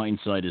know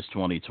hindsight is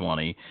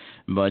 20/20,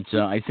 but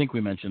I think we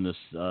mentioned this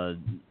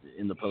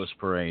in the post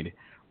parade.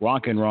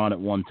 Rock and Ron at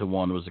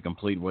 1-1 was a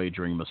complete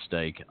wagering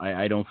mistake.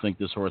 I don't think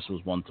this horse was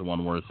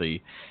 1-1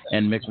 worthy.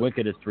 And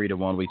McWicked at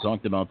 3-1. We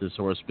talked about this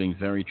horse being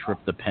very trip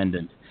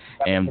dependent,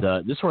 and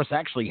this horse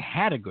actually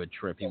had a good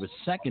trip. He was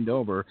second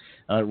over,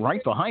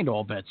 right behind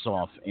All Bets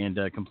Off, and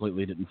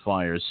completely didn't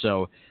fire.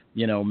 So,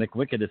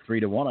 McWicked at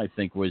 3-1, I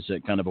think, was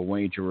kind of a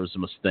wagerer's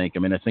mistake. I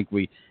mean, I think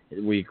we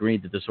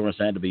agreed that this horse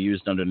had to be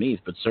used underneath,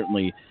 but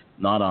certainly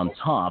not on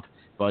top.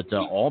 But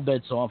All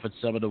Bets Off at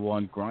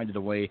 7-1, grinded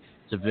away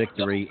to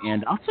victory.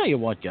 And I'll tell you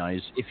what,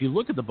 guys, if you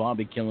look at the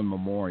Bobby Killen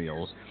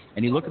Memorial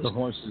and you look at the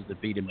horses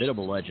that beat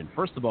Unbiddable Legend,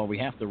 first of all, we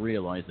have to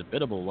realize that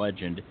Biddable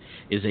Legend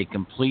is a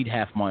complete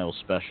half-mile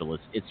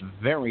specialist. It's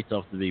very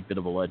tough to beat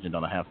Biddable Legend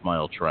on a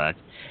half-mile track.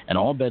 And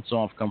All Bets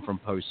Off come from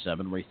Post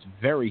 7, raced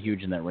very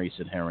huge in that race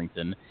at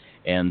Harrington.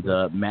 And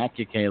Matt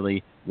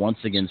Kikali once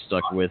again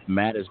stuck with.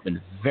 Matt has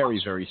been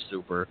very, very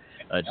super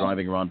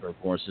driving Ronberg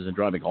horses and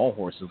driving all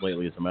horses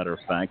lately, as a matter of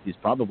fact. He's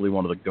probably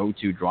one of the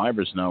go-to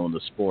drivers now in the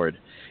sport.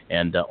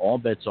 And All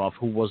Bets Off,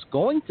 who was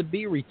going to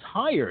be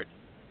retired.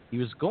 He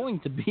was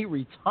going to be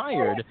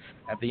retired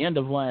at the end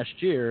of last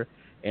year.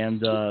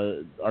 And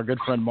our good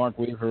friend Mark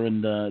Weaver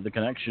and the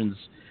connections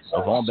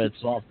of All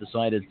Bets Off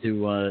decided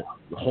to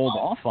hold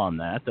off on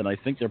that. And I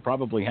think they're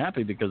probably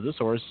happy because this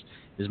horse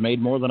has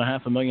made more than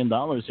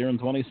 $500,000 here in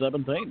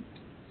 2017.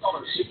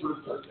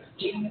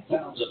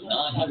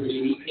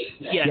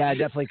 Yeah, I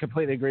definitely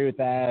completely agree with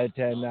that.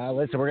 And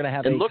listen, we're going to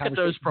have and look at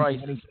those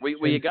prices.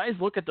 Will you guys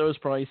look at those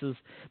prices?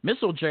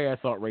 Missile J, I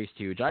thought, raced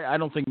huge. I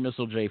don't think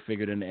Missile J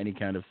figured in any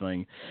kind of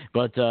thing.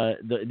 But the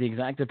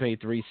Exacta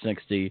paid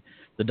 $360.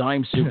 The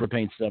Dime Super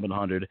paid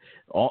 $700.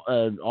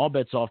 All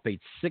Bets Off paid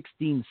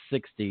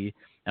 $1,660.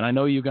 And I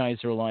know you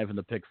guys are alive in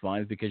the Pick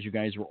 5 because you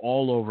guys were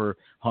all over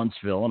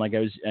Huntsville, and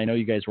I know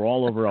you guys were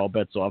all over All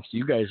Bets Off, so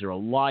you guys are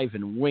alive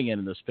and winging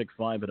in this Pick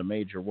 5 in a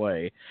major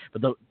way.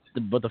 But the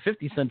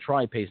 50-cent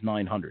try pays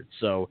 $900,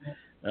 so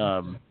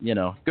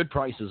good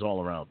prices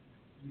all around.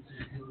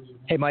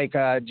 Hey, Mike,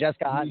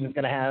 Jessica Otten is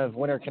going to have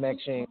winning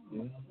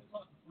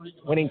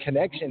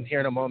connections here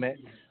in a moment.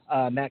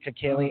 Matt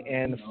Kikali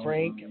and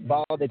Frank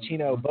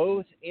Baldacchino,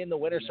 both in the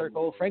winner's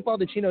circle. Frank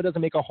Baldacchino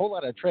doesn't make a whole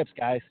lot of trips,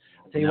 guys.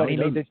 I'll tell you what, he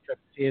made this trip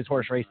to see his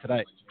horse race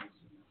tonight.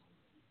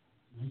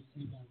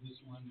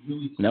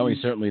 No, he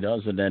certainly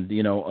does. And then,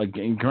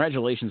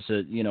 congratulations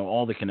to,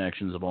 all the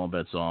connections of All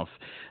Bets Off.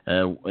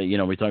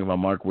 We talk about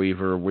Mark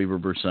Weaver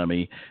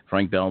Buscemi,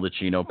 Frank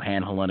Baldacchino,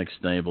 Pan Hellenic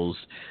Stables,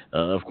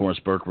 of course,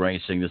 Burke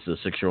Racing. This is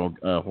a 6-year-old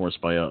horse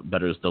by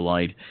Better's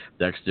Delight,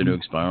 Dexter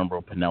Nukes by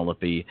Umbro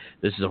Penelope.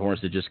 This is a horse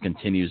that just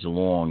continues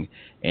along.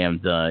 And,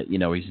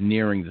 he's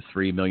nearing the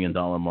 $3 million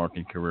mark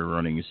in career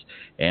earnings.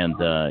 And,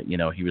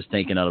 he was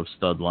taken out of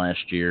stud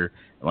last year.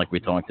 Like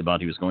we talked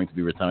about, he was going to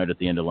be retired at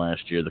the end of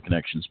last year. The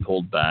connections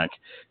pulled back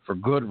for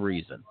good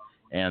reason.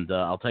 And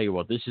I'll tell you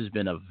what, this has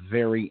been a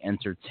very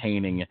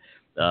entertaining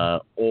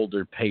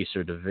older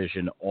pacer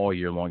division all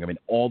year long. I mean,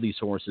 all these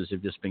horses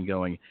have just been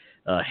going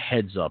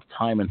heads up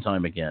time and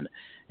time again.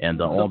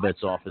 And All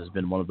Bets Off has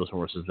been one of those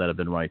horses that have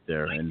been right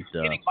there. And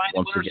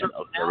once again,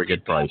 a very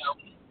good price.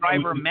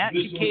 Driver Matt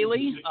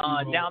Kikali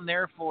down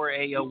there for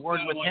a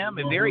word with him.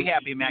 I'm very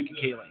happy, Matt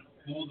Kikali.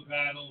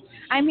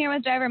 I'm here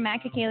with driver Matt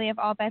Kikali of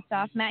All Bets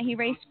Off. Matt, he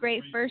raced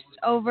great first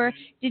over.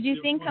 Did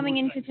you think coming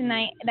into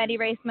tonight that he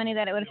raced money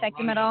that it would affect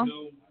him at all?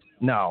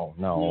 No.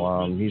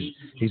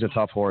 He's a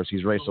tough horse.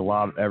 He's raced a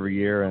lot every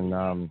year,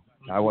 and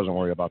I wasn't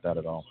worried about that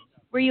at all.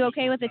 Were you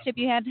okay with the chip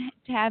you had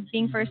to have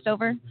being first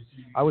over?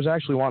 I was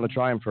actually wanting to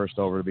try him first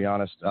over, to be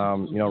honest.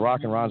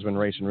 Rock and Ron's been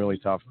racing really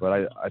tough, but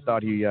I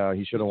thought he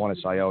should have won at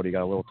Scioto. He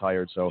got a little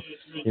tired, so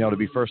to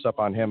be first up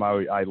on him,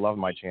 I loved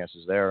my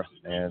chances there,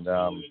 and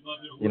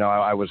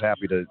I was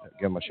happy to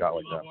give him a shot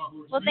like that.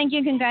 Well, thank you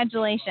and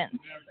congratulations.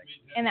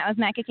 And that was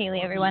Matt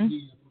Kikali,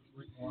 everyone.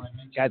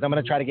 Guys, I'm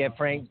going to try to get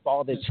Frank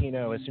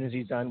Baldacchino as soon as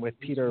he's done with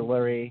Peter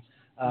Lurie.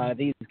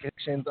 These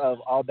connections of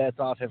All Bets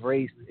Off have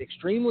raced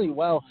extremely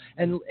well.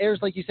 And Ayers,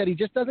 like you said, he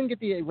just doesn't get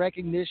the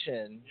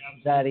recognition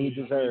that he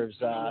deserves.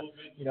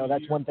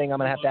 That's one thing I'm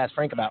going to have to ask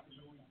Frank about.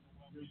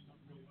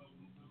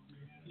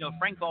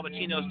 Frank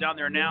Baldacchino's down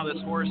there now.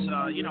 This horse,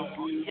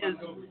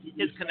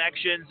 his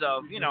connections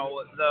of,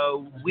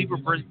 the Weaver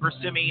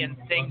Buscemi and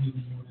things,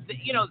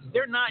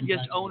 they're not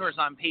just owners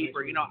on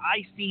paper.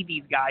 I see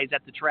these guys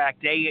at the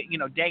track day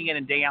in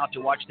and day out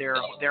to watch their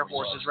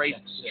horses race.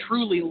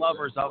 Truly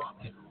lovers of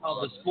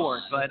the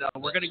sport. But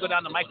we're going to go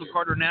down to Michael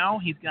Carter now.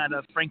 He's got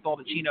Frank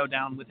Baldacchino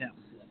down with him.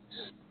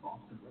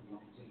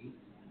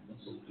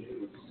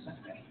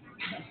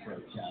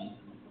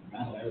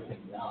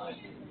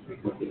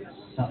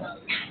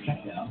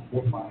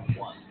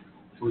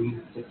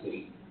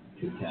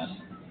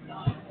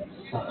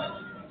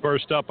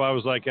 First up, I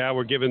was like,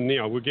 we're giving the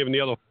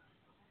other.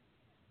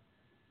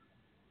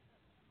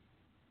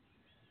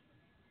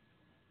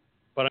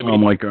 But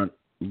Mike,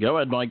 go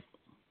ahead, Mike.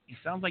 He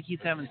sounds like he's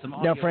having some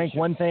audio. Now, Frank,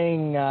 one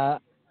thing,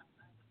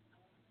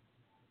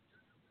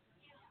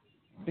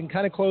 been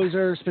kind of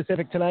closer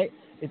specific tonight.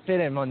 It fit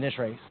him on this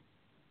race.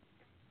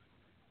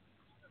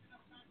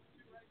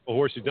 A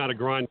horse is not a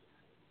grind.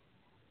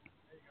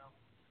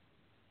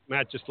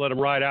 Matt just let him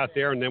ride out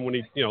there, and then when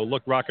he,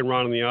 looked Rockin'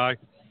 Ron in the eye,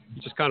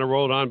 he just kind of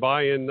rolled on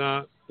by and,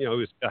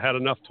 had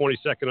enough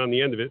 22nd on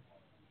the end of it,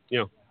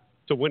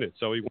 to win it.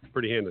 So he went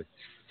pretty handy.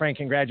 Frank,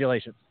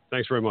 congratulations.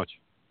 Thanks very much.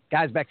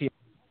 Guys, back to you.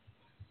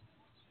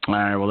 All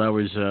right, well, that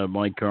was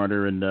Mike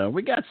Carter, and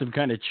we got some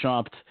kind of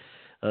chopped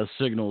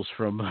signals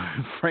from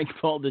Frank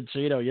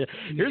Baldacino.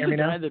 Here's a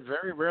guy that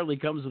very rarely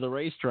comes to the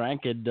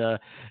racetrack, and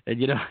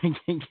and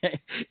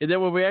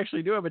then when we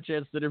actually do have a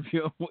chance to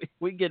interview him,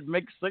 we get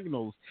mixed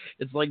signals.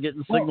 It's like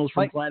getting signals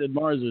from Planet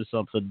Mars or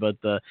something, but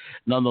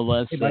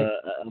nonetheless,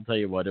 I'll tell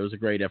you what, it was a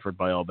great effort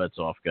by All Bets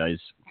Off, guys,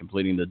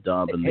 completing the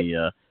dub in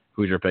the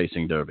Hoosier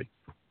Pacing Derby.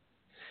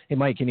 Hey,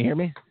 Mike, can you hear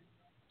me?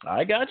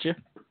 I got you.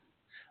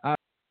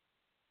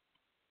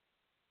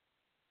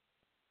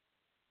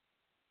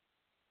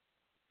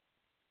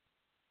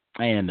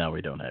 And now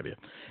we don't have you.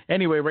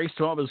 Anyway, race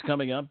 12 is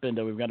coming up, and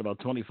we've got about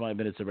 25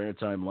 minutes of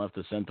airtime left.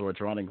 The Centaur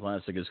Trotting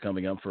Classic is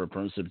coming up for a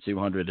purse of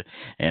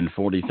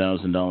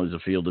 $240,000, a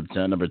field of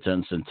 10. Number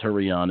 10,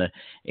 Centurion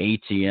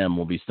ATM,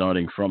 will be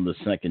starting from the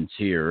second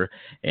tier.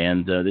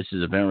 And this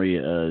is a very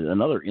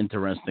another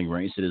interesting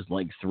race. It is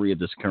like 3 of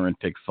this current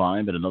pick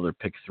 5, and another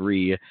pick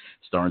 3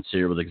 starts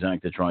here with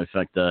Exacta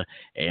Trifecta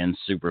and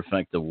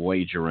Superfecta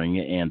wagering.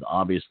 And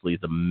obviously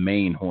the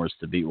main horse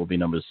to beat will be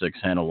number 6,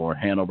 Hannelore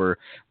Hanover,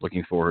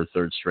 looking for her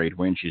 3rd straight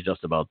win. She's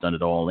just about done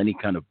it all. Any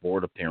kind of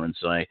board appearance,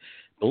 I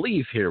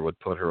believe, here would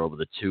put her over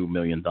the $2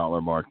 million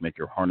mark, make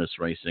her Harness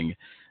Racing's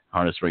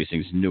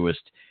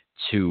newest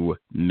 $2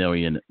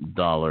 million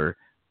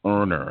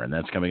earner. And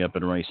that's coming up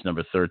in race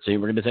number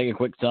 13. We're going to take a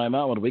quick time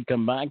out. When we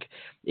come back,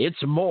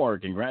 it's more.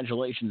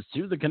 Congratulations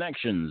to the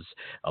connections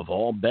of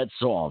All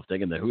Bets Off,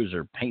 taking the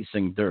Hoosier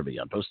Pacing Derby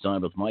on Post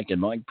Time with Mike and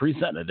Mike,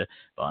 presented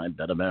by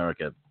Bet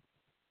America.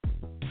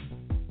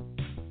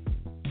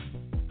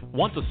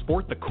 Want to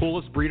sport the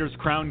coolest Breeders'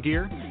 Crown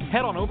gear?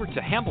 Head on over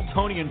to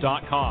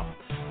Hambletonian.com.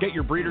 Get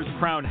your Breeders'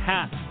 Crown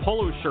hats,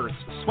 polo shirts,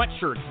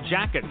 sweatshirts,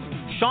 jackets,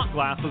 shot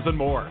glasses, and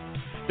more.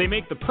 They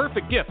make the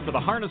perfect gift for the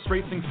harness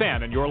racing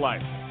fan in your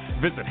life.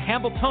 Visit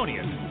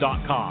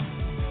Hambletonian.com.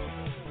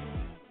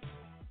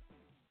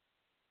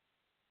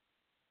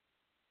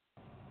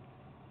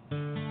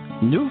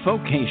 New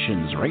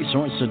Vocations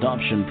Racehorse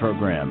Adoption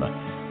Program.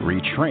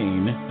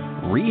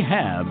 Retrain,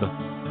 rehab,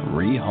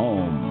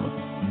 rehome.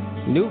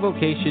 New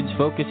Vocations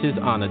focuses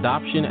on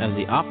adoption as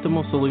the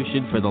optimal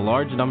solution for the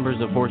large numbers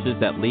of horses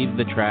that leave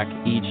the track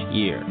each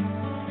year.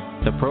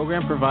 The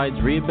program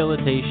provides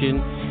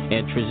rehabilitation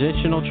and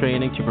transitional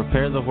training to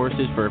prepare the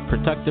horses for a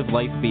productive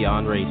life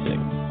beyond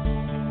racing.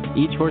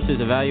 Each horse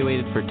is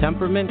evaluated for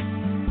temperament,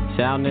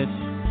 soundness,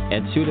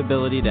 and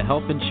suitability to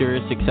help ensure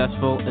a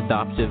successful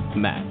adoptive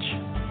match.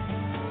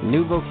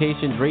 New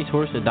Vocations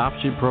Racehorse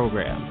Adoption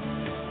Program,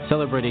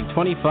 celebrating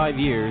 25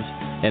 years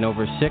and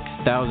over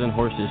 6,000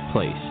 horses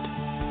placed.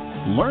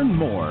 Learn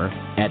more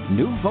at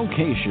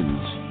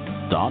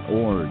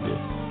newvocations.org.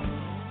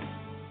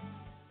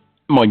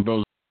 Mike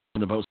Bose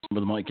in the Post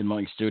with Mike and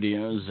Mike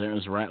Studios.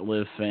 There's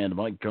Ratliff and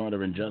Mike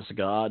Carter and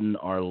Jessica Otten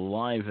are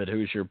live at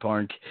Hoosier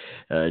Park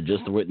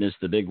just to witness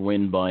the big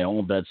win by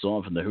All Bets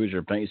Off in the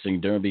Hoosier Pacing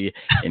Derby,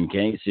 in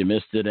case you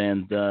missed it.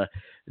 And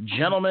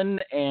gentlemen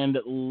and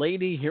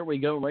lady, here we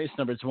go. Race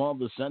number 12,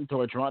 the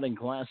Centaur Trotting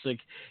Classic,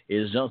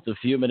 is just a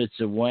few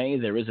minutes away.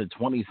 There is a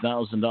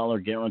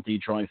 $20,000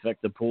 guaranteed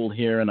trifecta pool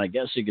here, and I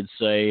guess you could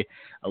say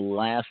a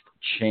last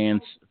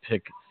chance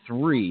pick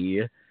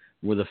 3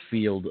 with a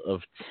field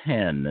of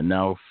 10. And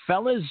now,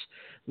 fellas,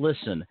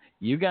 listen,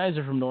 you guys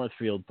are from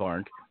Northfield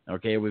Park.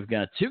 Okay, we've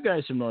got 2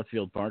 guys from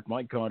Northfield Park,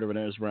 Mike Carter and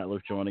Ayers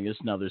Ratliff, joining us.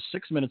 Now, there's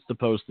 6 minutes to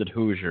post at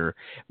Hoosier.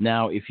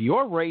 Now, if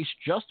your race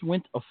just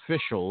went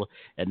official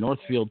at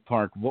Northfield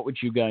Park, what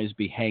would you guys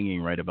be hanging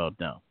right about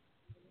now?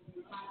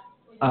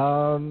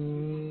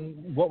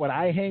 What would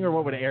I hang, or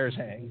what would Ayers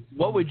hang?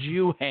 What would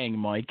you hang,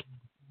 Mike?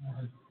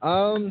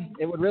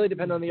 It would really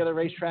depend on the other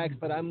racetracks,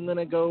 but I'm going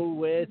to go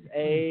with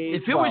a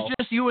If 12. it was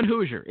just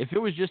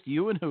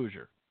you and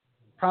Hoosier.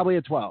 Probably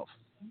a 12.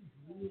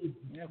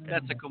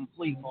 That's a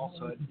complete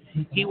falsehood.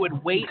 He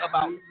would wait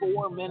about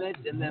 4 minutes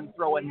and then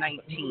throw a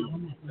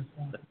 19.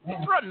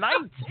 Throw a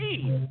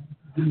 19?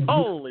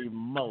 Holy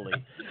moly.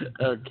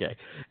 Okay.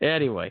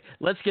 Anyway,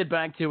 let's get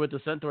back to it. The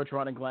Centaur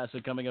Trotting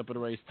Classic coming up at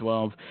race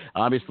 12.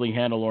 Obviously,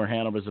 Hannelore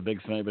Hanover is a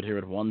big favorite here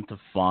at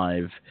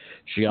 1-5.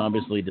 She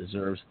obviously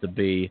deserves to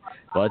be.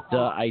 But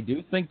I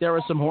do think there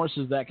are some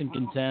horses that can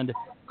contend.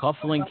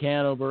 Cufflink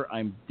Hanover,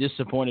 I'm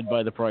disappointed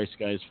by the price,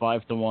 guys.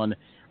 5-1.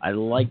 I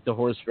like the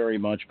horse very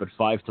much, but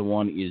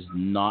 5-1 is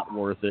not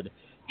worth it.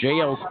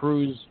 J.L.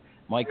 Cruz,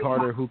 Mike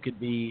Carter, who could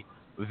be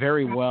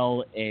very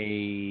well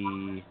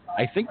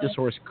I think this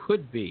horse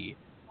could be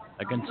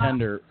a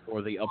contender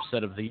for the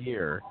upset of the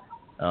year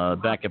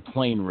back at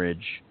Plain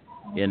Ridge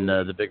in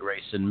the big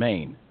race in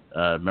Maine.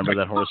 Remember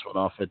that horse went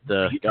off at,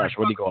 what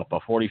did he go up,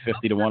 40,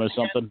 50-1 or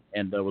something,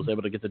 and was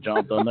able to get the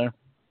job done there?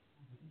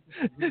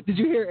 Did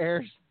you hear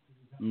Ayers?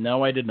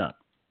 No, I did not.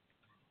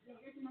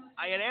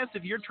 I had asked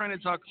if you're trying to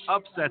talk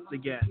upsets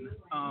again.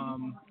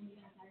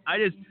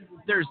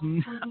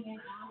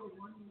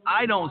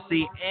 I don't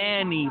see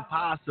any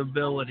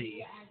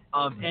possibility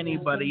of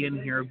anybody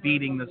in here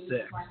beating the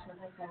 6.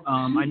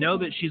 I know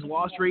that she's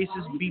lost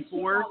races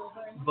before,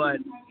 but,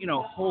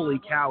 holy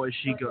cow, is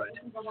she good.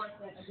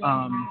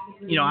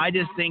 I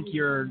just think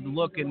you're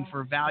looking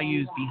for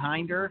values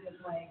behind her.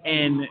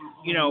 And,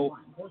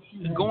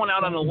 going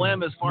out on a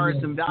limb as far as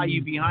some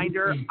value behind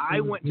her, I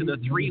went to the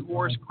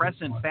 3-horse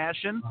Crescent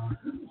Fashion.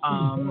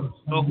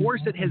 A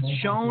horse that has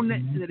shown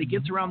that it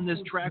gets around this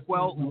track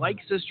well,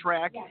 likes this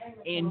track,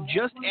 and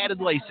just added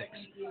Lasix.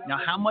 Now,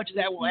 how much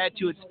that will add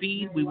to its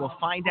speed, we will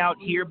find out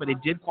here, but it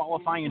did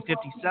qualify in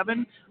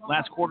 57,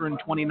 last quarter in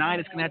 29.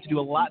 It's going to have to do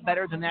a lot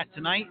better than that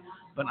tonight,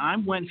 but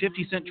I'm went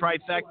 50-cent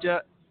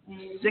trifecta,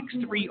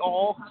 6-3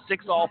 all,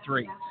 6 all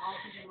 3.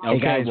 Okay,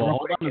 guys, well,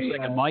 hold on a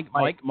second, Mike.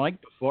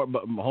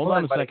 Hold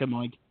on a second,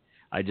 Mike.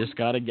 I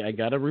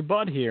gotta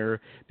rebut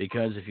here,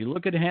 because if you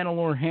look at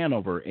Hannelore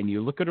Hanover and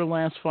you look at her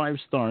last 5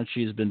 starts,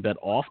 she has been bet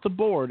off the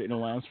board in her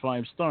last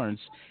 5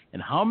 starts.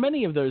 And how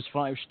many of those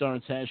 5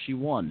 starts has she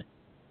won?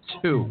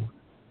 2.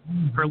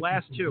 Her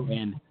last 2.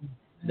 And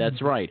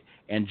that's right.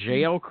 And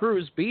J.L.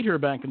 Cruz beat her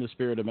back in the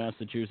Spirit of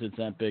Massachusetts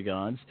at big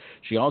odds.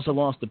 She also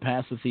lost to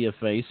Pasithea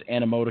Face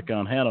and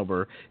Emoticon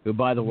Hanover, who,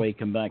 by the way,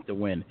 come back to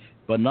win.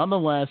 But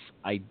nonetheless,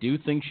 I do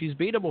think she's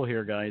beatable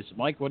here, guys.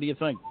 Mike, what do you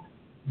think?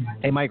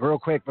 Hey, Mike, real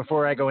quick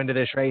before I go into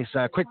this race,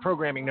 quick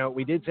programming note.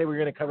 We did say we were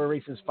going to cover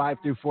races 5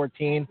 through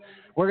 14.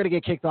 We're going to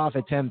get kicked off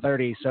at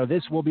 10:30, so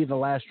this will be the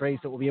last race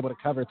that we'll be able to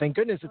cover. Thank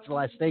goodness it's the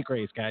last stake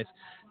race, guys,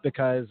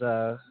 because,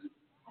 or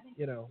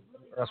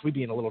else we'd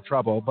be in a little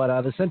trouble.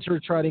 But the Centaur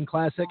Trotting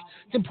Classic,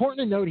 it's important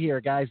to note here,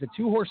 guys, the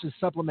 2 horses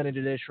supplemented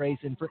to this race,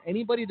 and for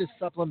anybody to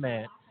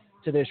supplement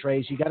to this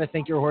race, you got to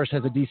think your horse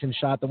has a decent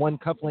shot. The one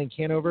Cufflink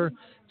Hanover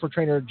for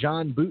trainer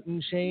John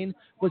Bootenshane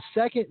was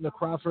second in the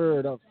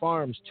Crawford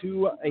Farms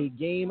to a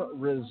game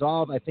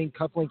resolve. I think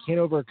Cufflink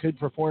Hanover could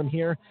perform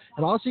here.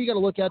 And also you got to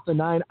look at the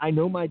 9, I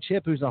Know My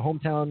Chip, who's a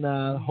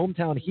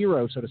hometown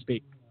hero, so to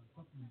speak.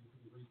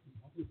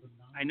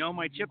 I Know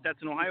My Chip,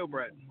 that's an Ohio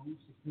bred.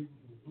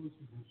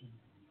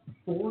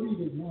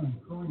 40-1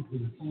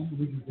 currently.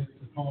 We can get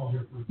the call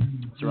here for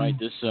That's right.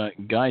 This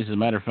guys, as a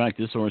matter of fact,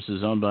 this horse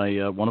is owned by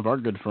one of our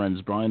good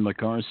friends, Brian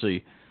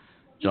McCarthy,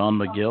 John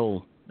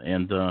McGill,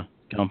 and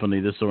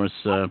company. This horse,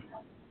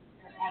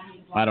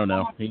 I don't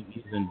know. He's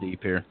in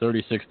deep here.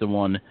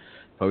 36-1,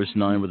 post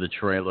 9 with a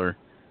trailer,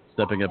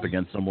 stepping up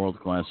against some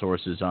world-class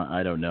horses.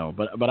 I don't know,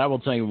 but I will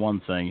tell you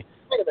one thing: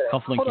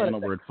 Cufflink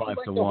Hanover at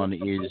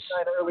 5-1 is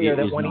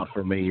not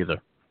for me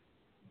either.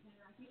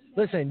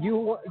 Listen,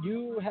 you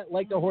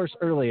liked a horse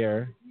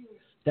earlier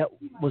that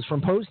was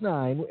from post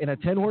 9 in a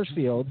 10-horse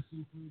field,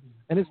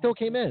 and it still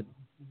came in.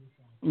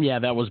 Yeah,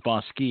 that was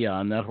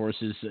Basquiat, and that horse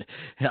is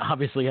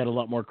obviously had a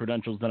lot more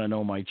credentials than I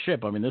Know My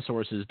Chip. I mean, this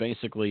horse is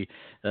basically,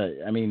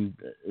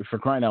 for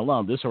crying out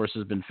loud, this horse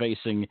has been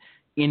facing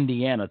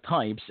Indiana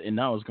types, and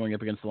now is going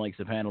up against the likes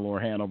of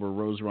Hannelore Hanover,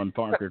 Rose Run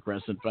Parker,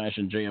 Crescent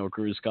Fashion, J.O.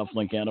 Cruz,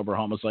 Cufflink Hanover,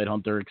 Homicide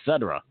Hunter,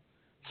 etc.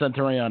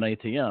 Centurion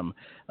ATM.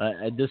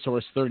 This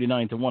horse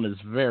 39-1 is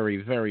very,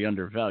 very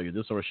undervalued.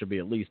 This horse should be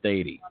at least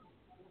 80.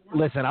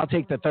 Listen, I'll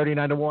take the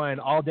 39-1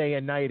 all day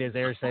and night, as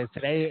Air says,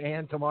 today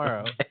and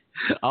tomorrow.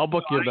 I'll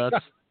book your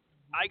bets.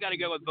 I got to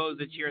go with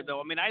Bozich here,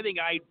 though. I mean, I think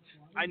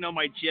I Know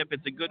My Chip.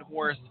 It's a good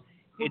horse.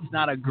 It's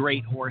not a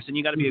great horse, and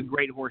you got to be a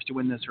great horse to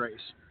win this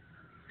race.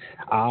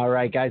 All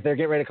right, guys, they're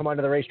getting ready to come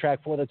onto the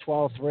racetrack for the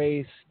 12th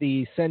race,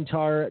 the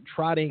Centaur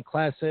Trotting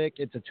Classic.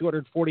 It's a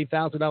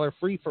 $240,000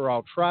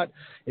 free-for-all trot.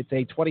 It's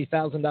a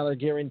 $20,000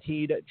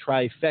 guaranteed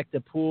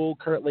trifecta pool.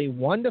 Currently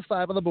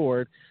 1-5 on the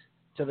board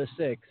to the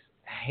 6.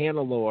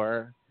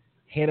 Hannelore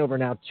Hanover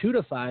now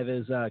 2-5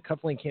 as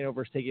Cufflink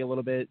Hanover's taking a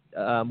little bit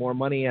more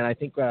money, and I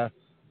think we're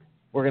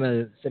going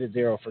to sit at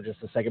 0 for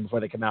just a second before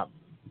they come out.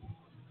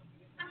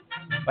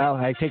 Well,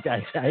 I take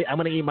that. I'm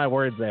going to eat my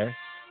words there.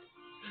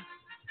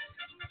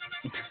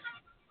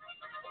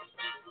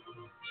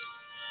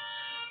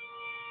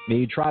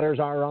 The trotters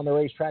are on the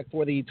racetrack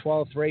for the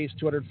 12th race,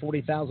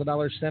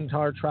 $240,000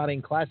 Centaur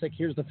Trotting Classic.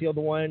 Here's the field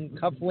of 1,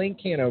 Cufflink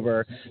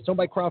Hanover. It's owned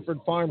by Crawford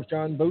Farms,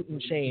 John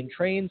Bootenshane.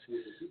 Trains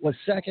was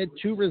second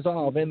to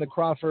resolve in the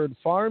Crawford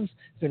Farms.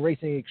 It's been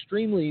racing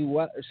extremely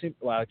well.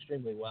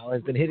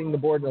 Has been hitting the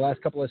board in the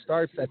last couple of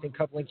starts. I think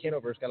Cufflink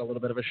Hanover's got a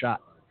little bit of a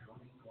shot.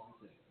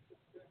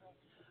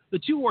 The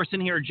 2 horse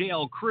in here,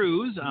 J.L.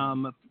 Cruz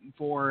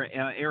for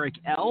Eric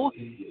L.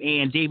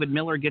 And David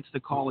Miller gets the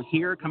call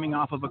here, coming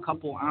off of a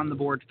couple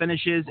on-the-board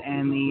finishes,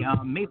 and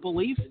the Maple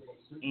Leaf,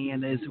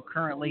 and is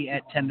currently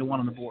at 10-1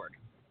 on the board.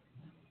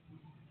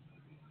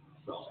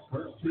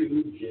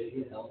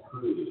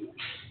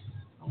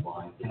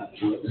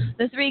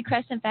 The 3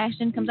 Crescent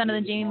Fashion comes out of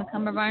the Jamie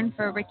McCumber barn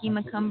for Ricky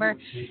McCumber.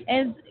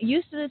 Is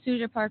used to the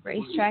Hoosier Park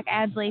racetrack,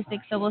 adds Lasix,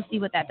 so we'll see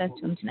what that does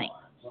to him tonight.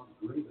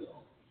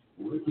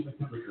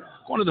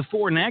 Going to the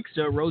 4 next,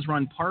 Rose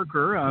Run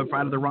Parker out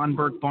of the Ron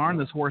Burke barn.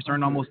 This horse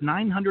earned almost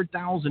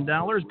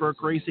 $900,000.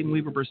 Burke Racing,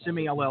 Weaver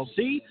Bersimi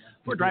LLC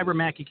for driver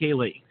Mackie K.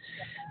 Lee.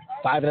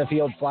 5 in the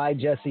field, Fly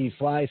Jesse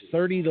Fly,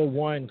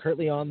 30-1,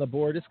 currently on the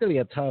board. It's going to be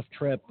a tough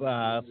trip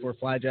for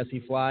Fly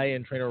Jesse Fly,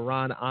 and trainer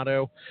Ron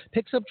Otto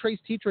picks up Trace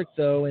Tetrick,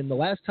 though, and the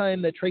last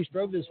time that Trace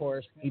drove this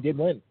horse, he did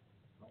win.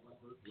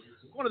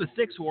 One of the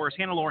 6 horse,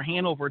 Hannelore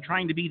Hanover,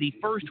 trying to be the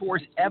first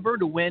horse ever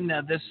to win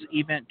this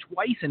event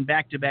twice in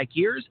back-to-back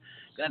years.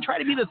 Going to try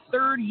to be the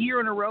 3rd year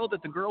in a row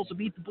that the girls will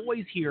beat the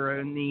boys here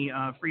in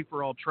the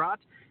free-for-all trot.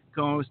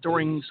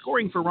 Scoring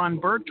for Ron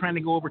Burke, trying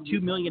to go over $2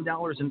 million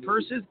in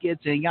purses,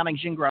 gets Yannick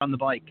Gingras on the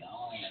bike.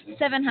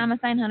 7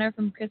 Homicide Hunter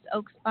from Chris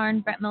Oaks Barn.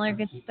 Brett Miller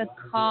gets the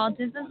call.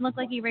 Doesn't look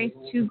like he raced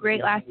too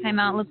great last time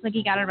out. Looks like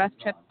he got a rough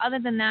trip. Other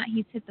than that,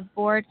 he's hit the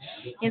board.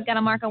 He's got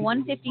a mark of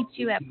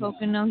 152 at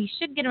Pocono. He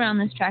should get around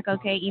this track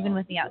okay, even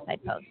with the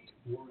outside post.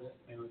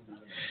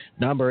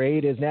 Number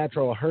 8 is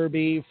Natural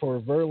Herbie for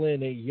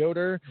Verlin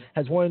Yoder.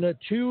 Has won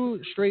 2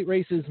 straight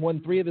races,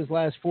 won 3 of his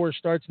last 4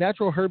 starts.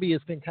 Natural Herbie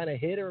has been kind of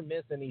hit or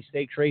miss in these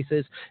stakes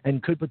races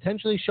and could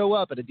potentially show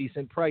up at a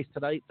decent price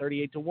tonight.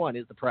 38-1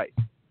 is the price.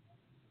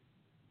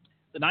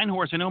 The 9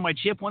 horse, I Know My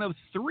Chip, one of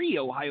 3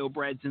 Ohio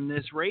breds in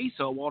this race.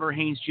 So Walter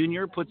Haynes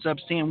Jr. puts up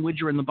Sam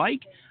Widger in the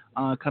bike,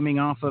 coming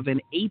off of an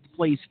 8th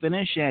place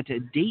finish at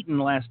Dayton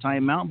last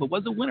time out, but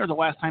was a winner the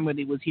last time that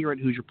he was here at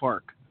Hoosier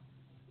Park.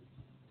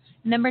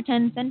 Number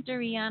 10,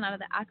 Centurion, out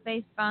of the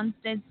Akbe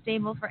Sponstead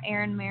stable for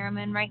Aaron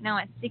Merriman, right now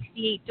at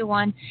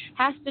 68-1.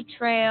 Has to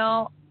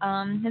trail,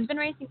 has been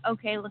racing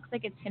okay. Looks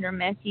like it's hit or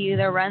miss. He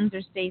either runs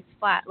or stays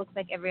flat. Looks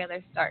like every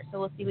other start. So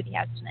we'll see what he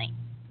has tonight.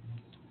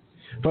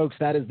 Folks,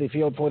 that is the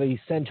field for the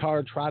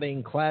Centaur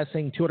Trotting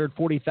Classic,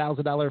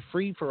 $240,000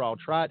 free-for-all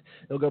trot.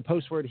 It'll go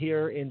postward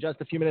here in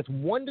just a few minutes,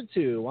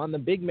 1-2 on the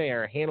big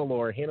mare,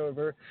 Hannelore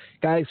Hanover.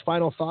 Guys,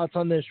 final thoughts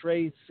on this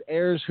race.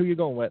 Ayers, who you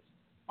going with?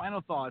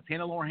 Final thoughts,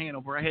 Hannelore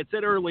Hanover. I had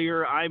said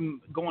earlier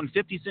I'm going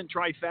 50-cent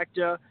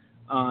trifecta,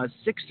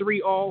 6-3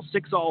 all,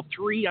 6 all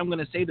 3. I'm going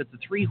to say that the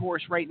 3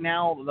 horse right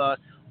now,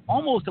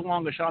 almost the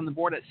longest shot on the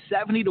board at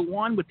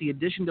 70-1 with the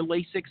addition to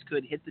Lasix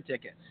could hit the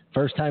ticket.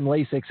 First time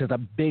Lasix is a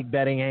big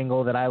betting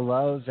angle that I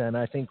love, and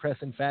I think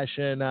Crescent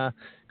Fashion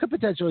could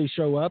potentially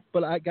show up.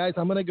 But guys,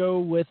 I'm going to go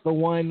with the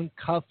 1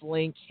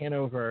 Cufflink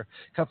Hanover.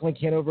 Cufflink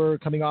Hanover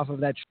coming off of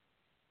that.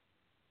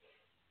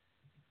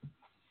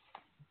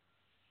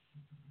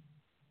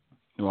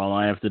 Well,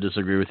 I have to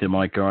disagree with you,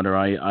 Mike Carter.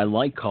 I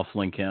like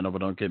Cufflink Hanover,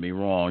 don't get me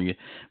wrong,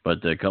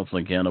 but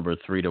Cufflink Hanover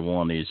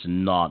 3-1 is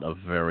not a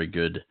very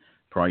good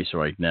price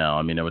right now.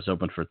 I mean, it was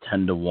open for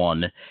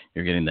 10-1.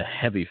 You're getting the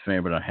heavy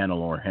favorite of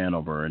Hannelore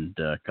Hanover, and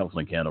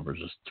Cufflink Hanover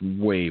is just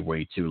way,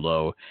 way too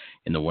low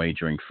in the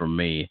wagering for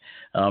me.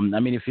 I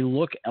mean, if you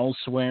look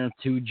elsewhere,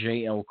 2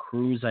 JL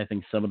Cruz, I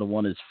think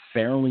 7-1 is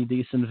fairly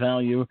decent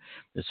value.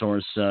 This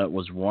horse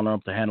was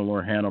runner-up to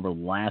Hannelore Hanover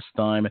last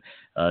time.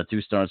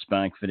 2 starts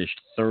back, finished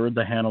 3rd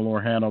to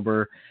Hannelore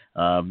Hanover.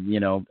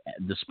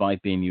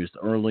 Despite being used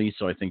early,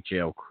 so I think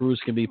JL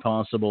Cruz can be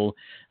possible.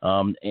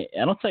 And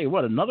I'll tell you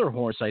what, another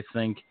horse I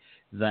think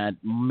that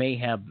may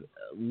have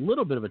a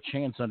little bit of a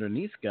chance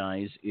underneath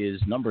guys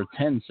is number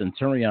 10,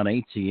 Centurion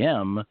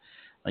ATM.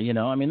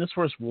 This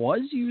horse was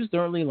used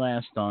early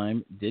last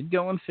time, did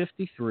go in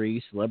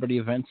 53. Celebrity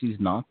events, he's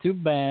not too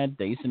bad.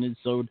 Dayson had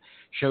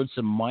showed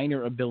some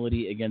minor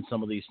ability against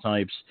some of these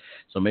types.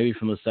 So maybe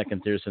from the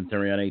second tier,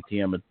 Centurion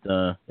ATM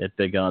at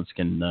big odds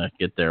can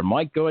get there.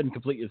 Mike, go ahead and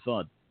complete your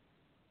thought.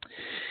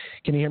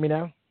 Can you hear me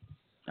now?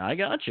 I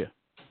got you.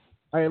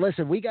 All right,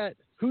 listen, we got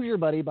Hoosier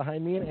Buddy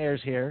behind me and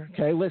Ayers here.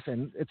 Okay,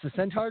 listen, it's the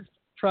Centaur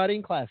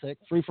Trotting Classic,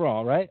 free for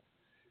all, right?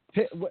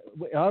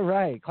 All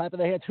right, clap of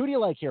the hands. Who do you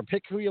like here?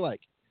 Pick who you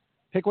like.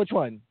 Pick which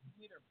one.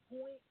 He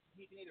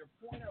can either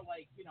point or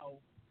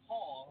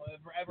Paul,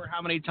 ever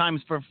how many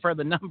times for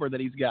the number that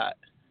he's got.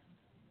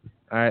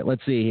 All right,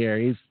 let's see here.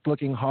 He's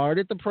looking hard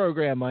at the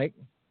program, Mike.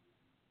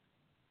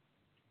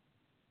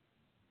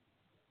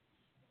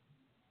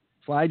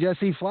 Fly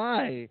Jesse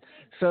Fly.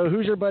 So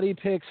Hoosier Buddy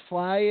picks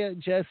Fly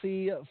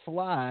Jesse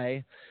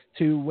Fly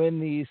to win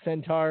the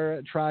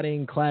Centaur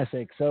Trotting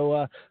Classic.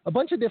 So a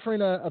bunch of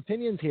different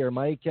opinions here,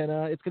 Mike, and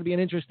it's going to be an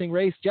interesting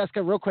race.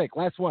 Jessica, real quick,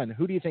 last one.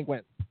 Who do you think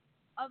wins?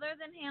 Other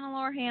than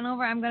Hannelore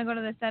Hanover, I'm going to go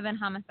to the 7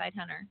 Homicide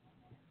Hunter.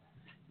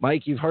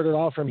 Mike, you've heard it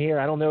all from here.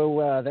 I don't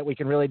know that we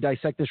can really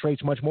dissect this race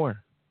much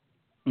more.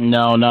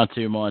 No, not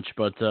too much,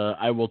 but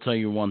I will tell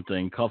you one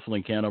thing.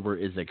 Cufflink Hanover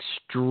is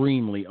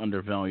extremely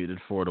undervalued at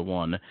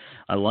 4-1.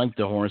 I like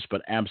the horse,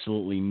 but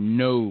absolutely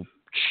no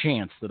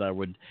chance that I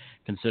would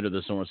consider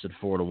this horse at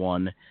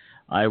 4-1.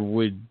 I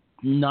would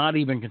not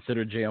even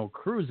consider JL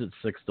Cruz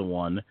at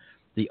 6-1.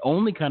 The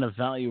only kind of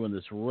value in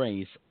this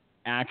race,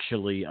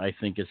 actually, I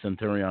think is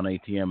Centurion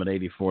ATM at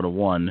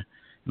 84-1,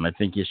 and I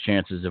think his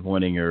chances of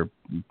winning are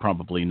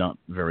probably not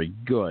very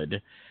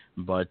good.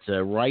 But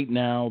right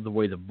now, the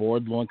way the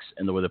board looks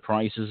and the way the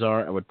prices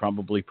are, I would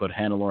probably put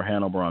Hannelore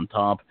Hanover on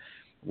top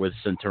with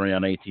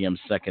Centurion ATM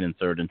second and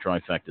third in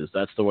trifectas.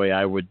 That's the way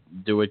I would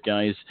do it,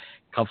 guys.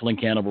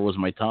 Cufflink Hanover was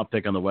my top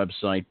pick on the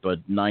website, but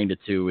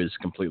 9-2 is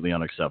completely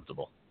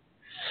unacceptable.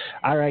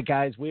 All right,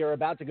 guys, we are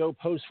about to go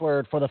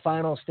postward for the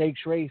final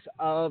stakes race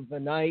of the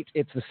night.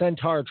 It's the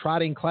Centaur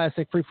Trotting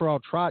Classic Free-for-All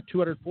Trot,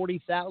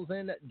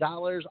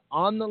 $240,000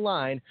 on the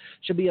line.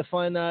 Should be a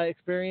fun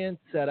experience.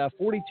 At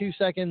 42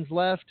 seconds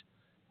left,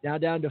 now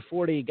down to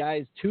 40.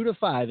 Guys,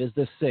 2-5 is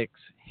the 6.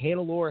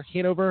 Hannelore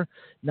Hanover,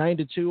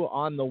 9-2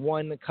 on the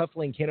 1.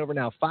 Cufflink Hanover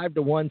now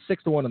 5-1,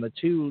 6-1 on the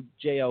 2.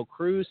 JL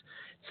Cruz.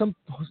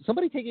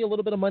 Somebody taking a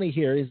little bit of money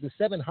here is the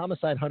 7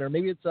 Homicide Hunter.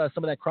 Maybe it's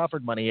some of that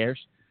Crawford money, Ayers.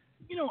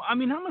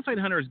 Homicide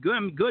Hunter is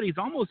good. He's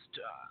almost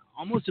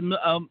a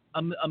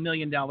 $1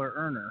 million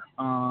earner.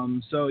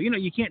 So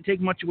you can't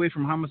take much away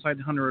from Homicide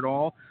Hunter at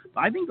all.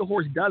 But I think the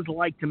horse does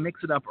like to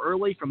mix it up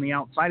early. From the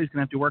outside, he's going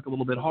to have to work a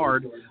little bit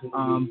hard.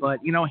 But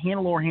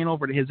Hannelore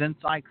Hanover to his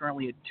inside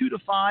currently at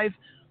 2-5.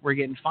 We're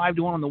getting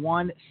 5-1 on the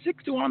 1,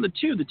 6-1 on the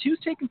 2. The 2's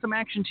taking some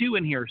action too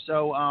in here.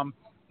 So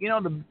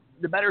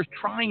the bettor's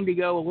trying to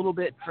go a little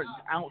bit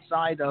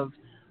outside of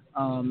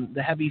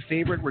the heavy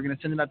favorite. We're going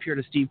to send it up here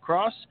to Steve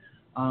Cross.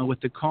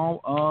 With the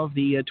call of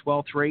the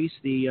 12th race,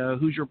 the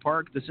Hoosier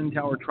Park, the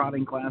Centaur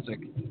Trotting Classic.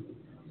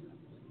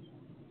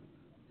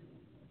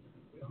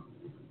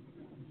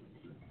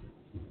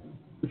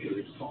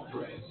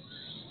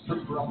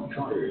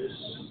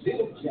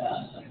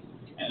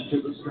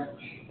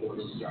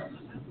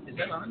 Is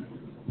that on?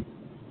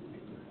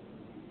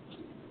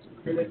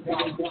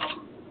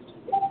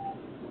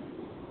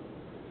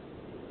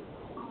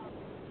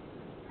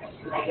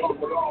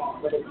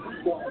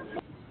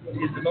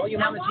 Is the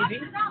volume on the TV?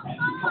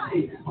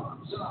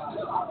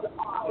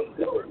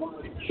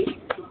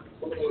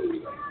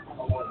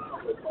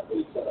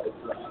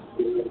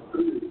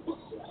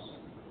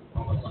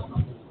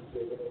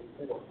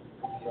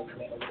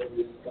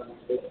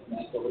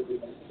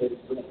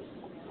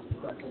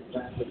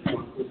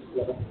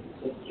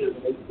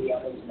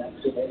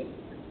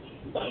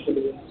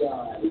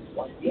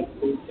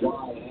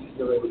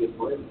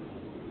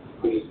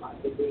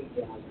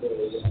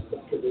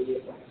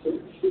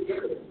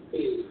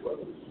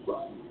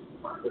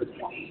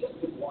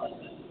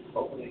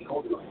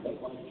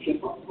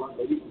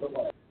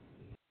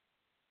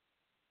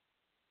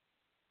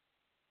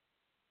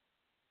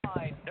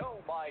 I know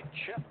my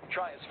chip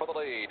tries for the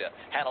lead.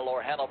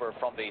 Hannelore Hanover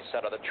from the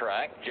center of the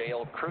track.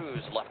 JL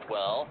Cruz left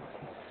well.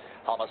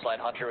 Homicide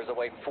Hunter is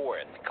away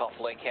fourth.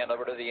 Cufflink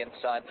Hanover to the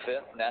inside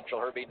fifth.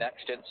 Natural Herbie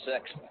next in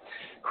sixth.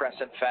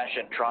 Crescent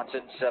Fashion trots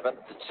in seventh.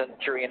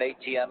 Centurion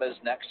ATM is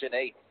next in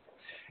eighth.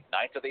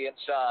 Ninth to the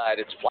inside.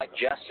 It's Flight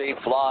Jesse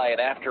flying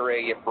after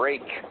a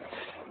break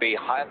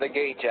behind the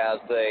gate as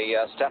they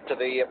step to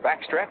the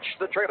backstretch.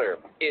 The trailer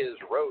is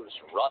Rose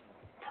Run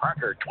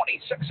Parker,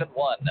 26-1.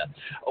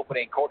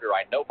 Opening quarter,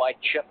 I know my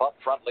chip up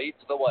front leads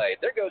the way.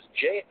 There goes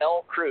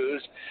J.L.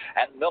 Cruz,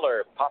 and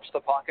Miller pops the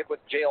pocket with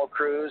J.L.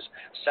 Cruz,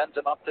 sends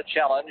him up to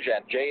challenge,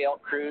 and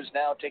J.L. Cruz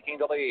now taking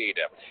the lead.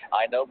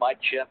 I know my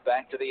chip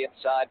back to the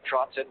inside,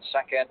 trots in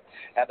second,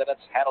 and then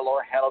it's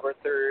Hannelore Hanover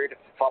third,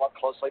 followed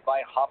closely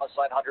by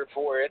Homicide Hunter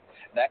fourth.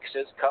 Next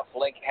is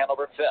Cufflink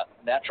Hanover fifth.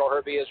 Natural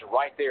Herbie is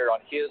right there on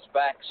his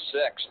back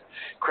sixth.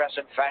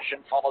 Crescent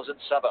Fashion follows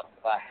in seventh.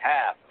 A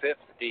half,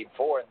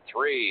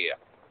 54-3.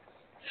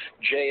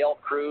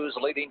 J.L. Cruz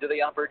leading to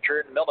the upper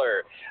turn.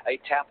 Miller, a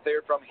tap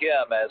there from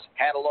him as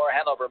Hannelore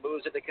Hanover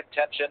moves into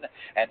contention,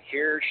 and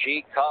here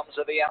she comes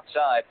to the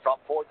outside. From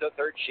fourth to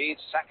third, she's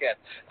second,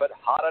 but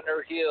hot on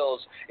her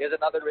heels is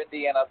another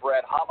Indiana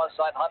bred,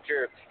 Homicide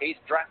Hunter. He's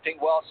drafting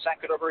well,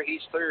 second over,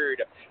 he's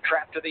third.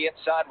 Trapped to the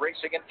inside,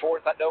 racing in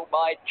fourth. I know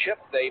my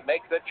chip. They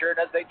make the turn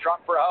as they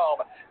trot for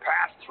home.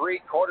 Past three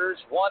quarters,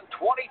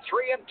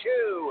 123-2.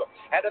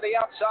 And to the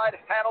outside,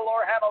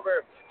 Hannelore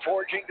Hanover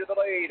forging to the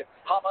lead.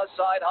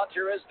 Homicide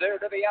Hunter is there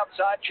to the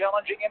outside,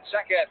 challenging in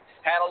second.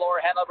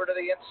 Hannelore Hanover to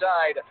the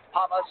inside.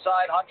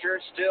 Homicide Hunter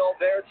still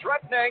there,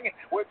 threatening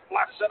with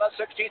less than a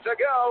 16th to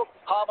go.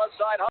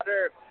 Homicide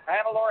Hunter.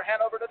 Hannelore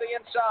Hanover to the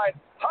inside.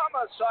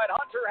 Homicide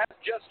Hunter has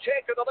just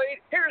taken the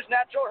lead. Here's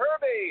Natural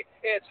Herbie.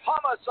 It's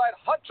Homicide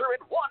Hunter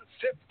in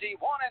 151-2.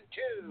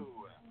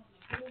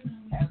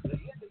 As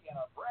the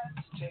Indiana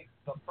Breds take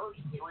the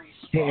first three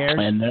spots.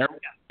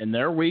 And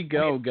there we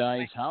go,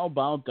 guys. How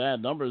about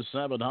that? Number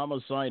 7,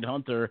 Homicide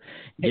Hunter,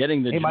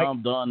 getting the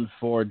job done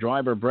for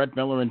driver Brett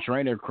Miller and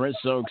trainer Chris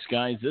Oakes,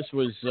 guys. This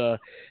was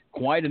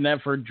quite an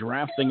effort,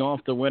 drafting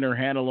off the winner,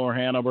 Hannelore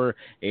Hanover,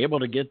 able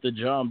to get the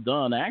job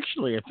done.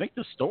 Actually, I think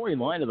the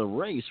storyline of the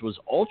race was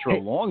ultra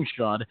long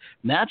shot,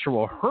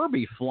 Natural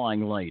Herbie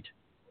flying late.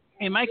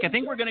 Hey, Mike, I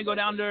think we're going to go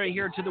down to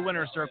here to the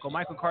winner's circle.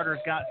 Michael Carter's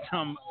got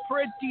some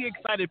pretty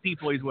excited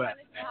people he's with.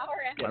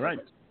 All right.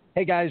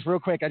 Hey, guys, real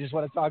quick, I just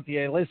want to talk to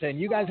you. Listen,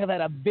 you guys have had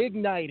a big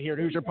night here at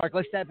Hoosier Park.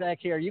 Let's step back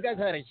here. You guys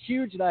have had a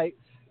huge night.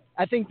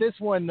 I think this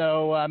one,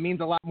 though, means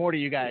a lot more to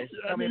you guys.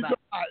 Tell me about it.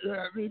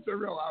 Yeah, it means a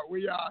real lot.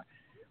 We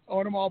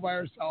own him all by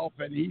ourselves,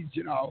 and he's,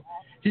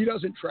 he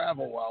doesn't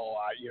travel well a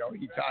lot.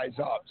 He ties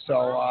up.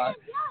 So,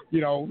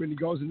 when he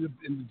goes in the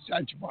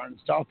detention barn and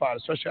stuff out,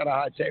 especially on a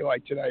hot day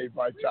like today.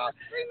 But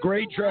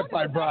great trip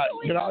I brought.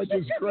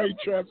 Just great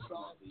trip.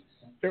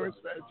 It was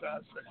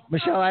fantastic.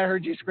 Michelle, I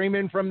heard you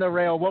screaming from the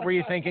rail. What were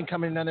you thinking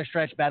coming down the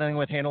stretch battling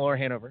with Hannelore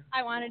Hanover?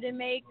 I wanted to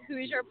make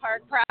Hoosier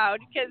Park proud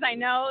because I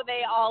know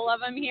they all love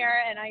him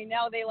here, and I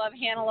know they love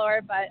Hannelore,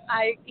 but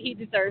he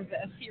deserves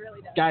this. He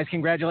really does. Guys,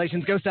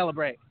 congratulations. Go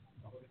celebrate.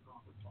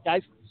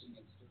 Guys.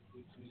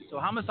 So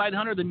Homicide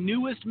Hunter, the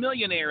newest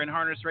millionaire in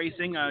harness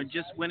racing,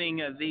 just winning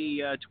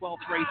the 12th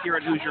race here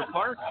at Hoosier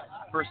Park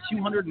for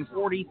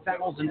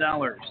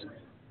 $240,000.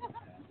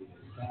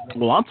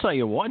 Well, I'll tell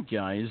you what,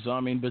 guys. I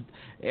mean, but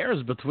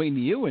Ayers, between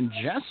you and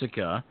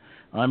Jessica,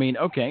 I mean,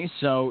 okay,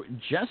 so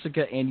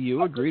Jessica and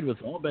you agreed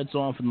with all bets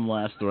off in the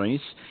last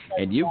race,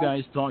 and you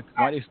guys talked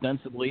quite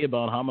extensively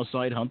about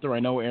Homicide Hunter. I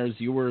know, Ayers,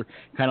 you were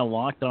kind of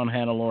locked on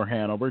Hannelore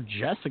Hanover.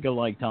 Jessica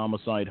liked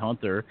Homicide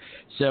Hunter.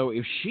 So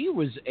if she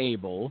was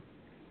able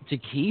to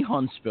key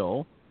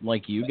Huntsville,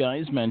 like you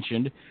guys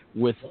mentioned,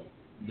 with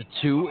the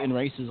 2 in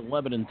races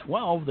 11 and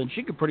 12, then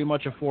she could pretty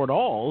much afford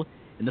all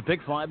in the pick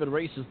 5 at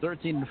races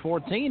 13 and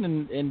 14,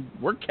 and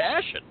we're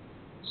cashing.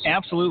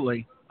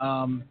 Absolutely.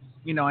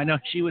 You know, I know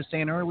she was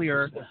saying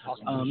earlier,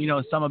 you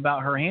know, some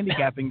about her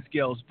handicapping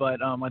skills,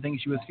 but I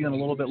think she was feeling a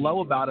little bit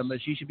low about him, but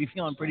she should be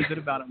feeling pretty good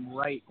about him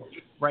right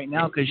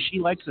now because she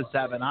likes the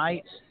 7.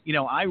 I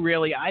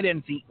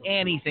didn't see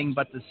anything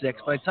but the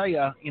 6, but I tell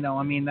you, you know,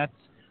 I mean, that's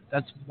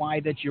why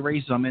that you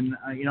race them. And,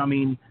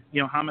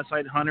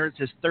 Homicide Hunter, it's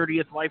his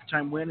 30th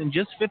lifetime win in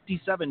just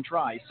 57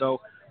 tries.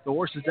 So the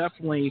horse is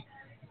definitely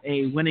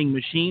a winning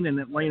machine. And,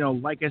 you know,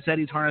 like I said,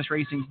 he's harness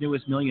racing's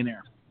newest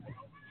millionaire.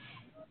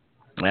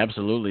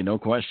 Absolutely, no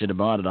question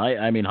about it.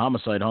 I mean,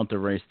 Homicide Hunter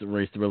raced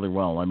really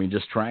well. I mean,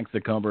 just tracked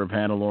the cover of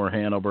Hannelore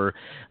Hanover.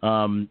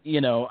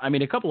 You know, I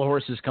mean, a couple of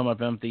horses come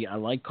up empty. I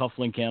like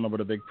Cufflink Hanover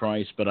at a big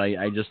price, but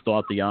I just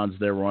thought the odds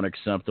there were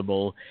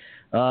unacceptable.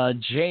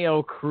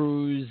 J.O.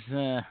 Cruz,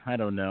 I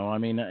don't know. I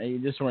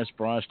mean, this horse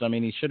brushed. I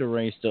mean, he should have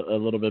raced a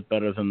little bit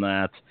better than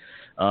that.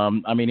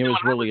 I mean, it was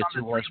really a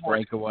 2-horse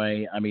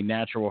breakaway. I mean,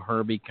 Natural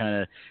Herbie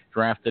kind of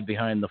drafted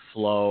behind the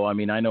flow. I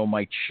mean, I know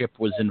Mike Chip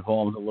was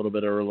involved a little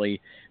bit early,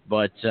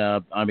 but,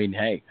 I mean,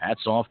 hey,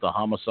 hats off to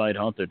Homicide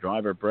Hunter.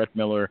 Driver Brett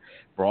Miller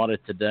brought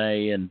it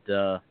today, and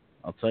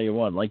I'll tell you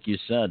what, like you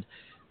said,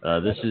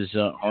 this is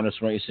harness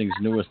racing's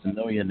newest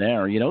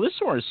millionaire. You know, this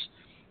horse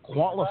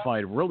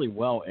qualified really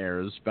well,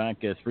 Ayers, back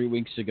 3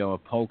 weeks ago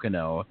at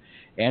Pocono,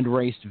 and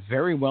raced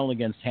very well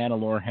against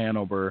Hannelore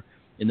Hanover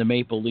in the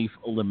Maple Leaf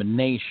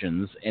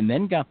eliminations, and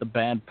then got the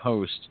bad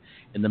post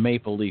in the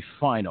Maple Leaf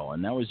final.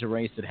 And that was a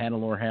race that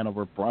Hannelore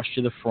Hanover brushed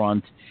to the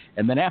front.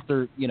 And then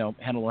after, you know,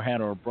 Hannelore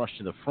Hanover brushed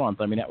to the front,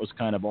 I mean, that was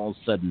kind of all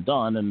said and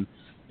done,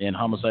 and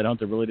Homicide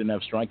Hunter really didn't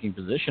have striking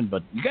position.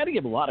 But you got to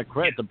give a lot of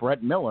credit to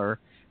Brett Miller,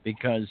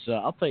 because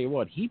I'll tell you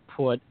what, he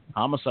put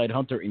Homicide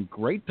Hunter in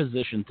great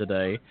position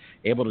today,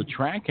 able to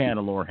track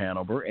Hannelore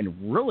Hanover and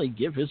really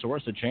give his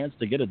horse a chance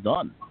to get it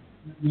done.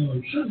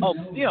 Oh,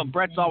 you know,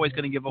 Brett's always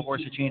going to give a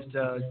horse a chance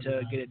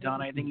to get it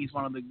done. I think he's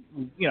one of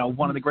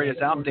the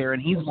greatest out there,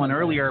 and he's won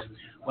earlier.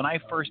 When I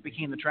first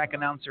became the track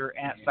announcer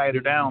at Cider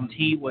Downs,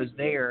 he was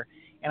there,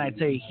 and I'd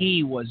say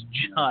he was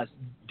just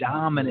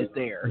dominant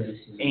there.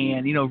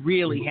 And, you know,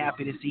 really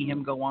happy to see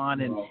him go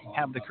on and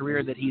have the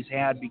career that he's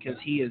had, because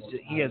he is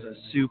a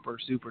super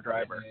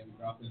driver.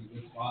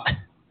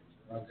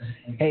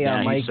 Hey,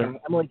 Mike,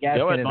 Emily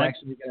Gaskin is Mike.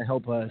 actually going to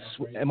help us.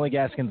 Emily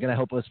Gaskin's going to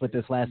help us with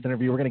this last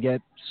interview. We're going to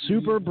get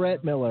Super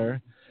Brett Miller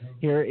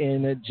here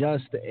in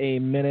just a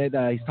minute.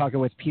 He's talking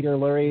with Peter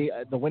Lurie,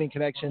 the Winning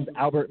Connections,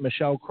 Albert,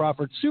 Michelle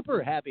Crawford.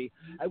 Super happy.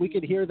 We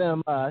could hear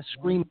them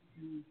scream.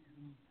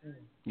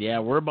 Yeah,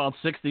 we're about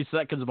 60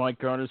 seconds, Mike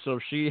Carter. So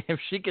if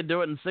she can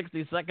do it in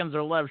 60 seconds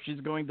or less, she's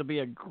going to be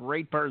a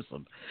great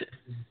person.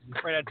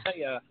 Right, I tell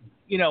you,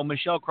 you know,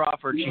 Michelle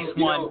Crawford, she's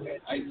one.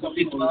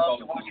 She loves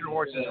to watch her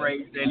horses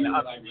race, and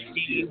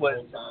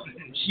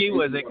she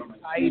was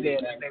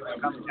excited as they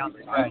were coming down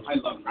the stretch.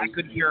 I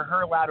could hear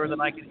her louder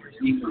than I could hear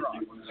Steve Cross.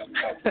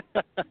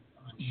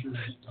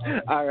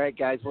 All right,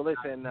 guys. Well,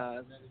 listen,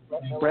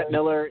 Brett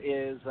Miller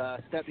is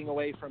stepping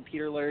away from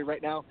Peter Lurie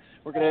right now.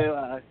 We're going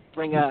to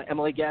bring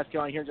Emily Gaskin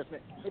on here in just a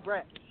minute. Hey,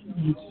 Brett.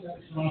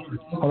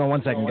 Hold on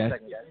 1 second, guys.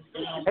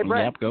 Hey,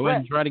 Brett. Yep, go ahead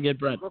and try to get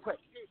Brett. Real quick.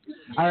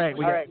 All right,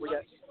 we got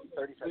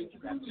 30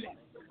 seconds.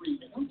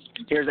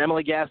 Here's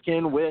Emily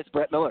Gaskin with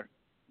Brett Miller.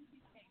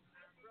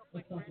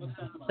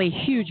 A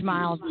huge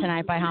miles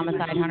tonight by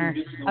Homicide Hunter.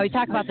 We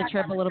talked about the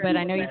trip a little bit.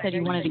 I know you said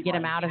you wanted to get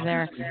him out of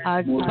there.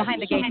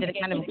 Behind the gate, did it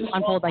kind of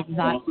unfold like you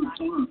thought?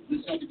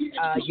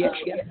 Yes.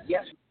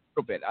 A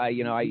little bit.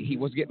 He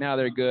was getting out of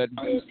there good.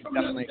 I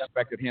definitely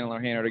expected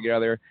Hannelore Hanover to get out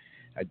of there.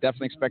 I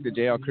definitely expected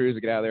J.L. Cruz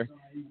to get out of there.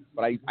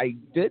 But I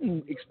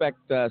didn't expect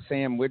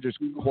Sam Widger's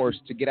horse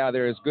to get out of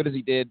there as good as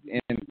he did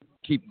and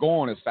keep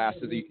going as fast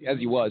as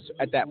he was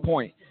at that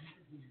point.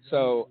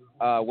 So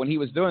when he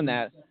was doing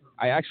that,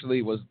 I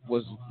actually was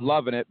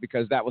loving it,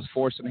 because that was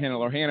forcing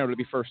Hannelore Hanover to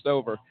be first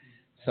over.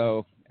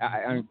 So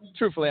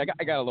truthfully,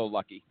 I got a little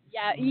lucky.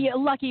 Yeah,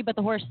 lucky, but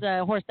the horse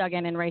dug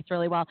in and raced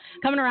really well.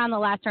 Coming around the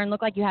last turn,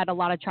 looked like you had a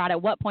lot of trot.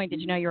 At what point did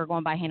you know you were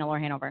going by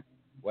Hannelore Hanover?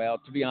 Well,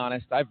 to be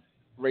honest, I've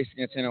raced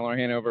against Hannelore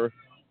Hanover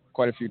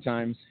quite a few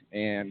times,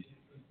 and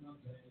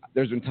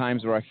there's been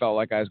times where I felt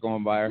like I was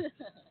going by her,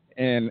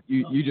 and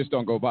you just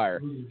don't go by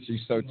her.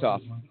 She's so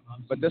tough.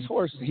 But this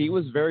horse, he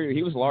was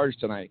large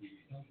tonight.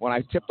 When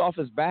I tipped off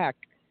his back,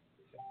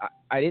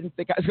 I didn't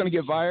think I was going to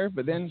get by her,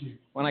 but then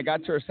when I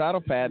got to her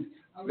saddle pad,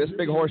 this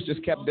big horse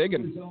just kept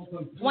digging.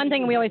 One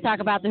thing we always talk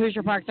about, the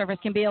Hoosier Park surface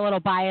can be a little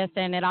biased,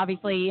 and it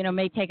obviously,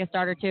 may take a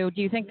start or two.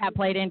 Do you think that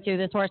played into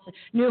this horse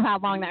knew how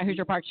long that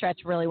Hoosier Park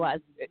stretch really was?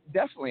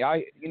 Definitely.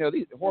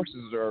 These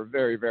horses are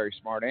very, very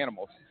smart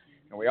animals,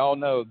 and we all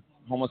know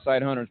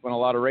Homicide Hunter's won a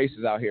lot of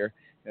races out here,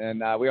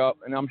 and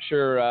I'm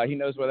sure he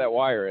knows where that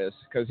wire is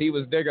because he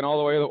was digging all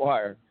the way to the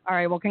wire. All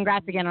right. Well,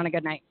 congrats again on a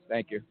good night.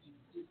 Thank you.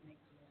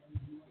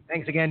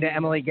 Thanks again to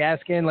Emily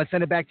Gaskin. Let's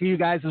send it back to you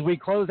guys as we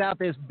close out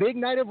this big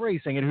night of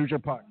racing at Hoosier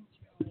Park.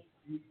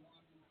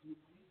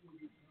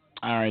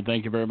 All right,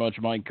 thank you very much,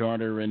 Mike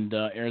Carter and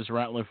Ayers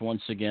Ratliff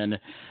once again.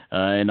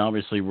 And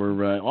obviously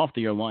we're off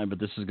the air line, but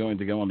this is going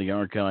to go on the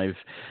archive.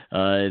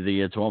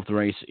 The 12th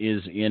race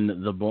is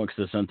in the books.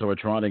 The Centaur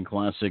Trotting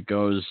Classic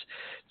goes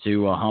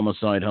to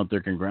Homicide Hunter.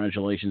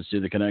 Congratulations to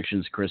the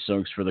connections, Chris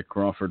Oakes for the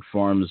Crawford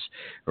Farms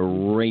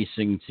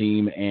Racing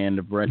Team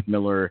and Brett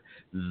Miller,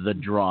 the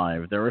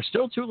Drive. There are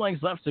still 2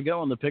 legs left to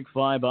go in the Pick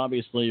 5.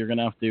 Obviously, you're going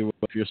to have to,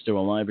 if you're still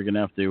alive, you're going to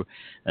have to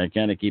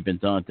kind of keep in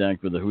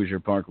contact with the Hoosier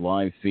Park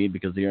live feed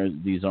because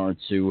these are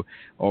 2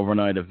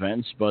 overnight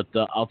events. But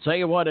I'll tell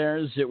you what,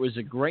 Ayers, it was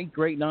a great,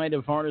 great night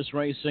of harness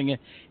racing.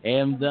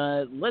 And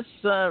let's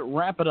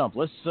wrap it up.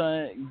 Let's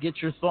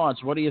get your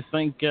thoughts. What do you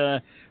think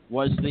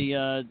was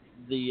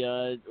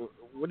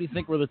what do you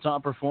think were the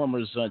top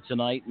performers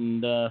tonight?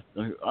 And I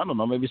don't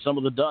know, maybe some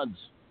of the duds.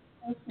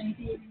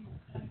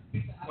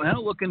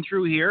 Well, looking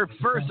through here,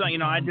 first,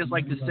 I'd just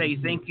like to say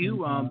thank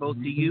you, both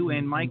to you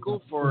and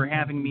Michael, for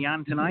having me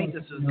on tonight.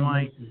 This is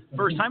my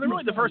first time, and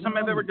really the first time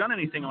I've ever done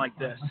anything like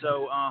this.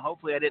 So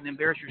hopefully I didn't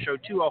embarrass your show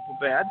too awful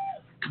bad.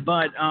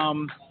 But,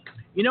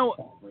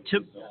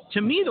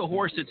 to me, the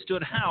horse that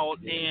stood out,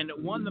 and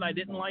one that I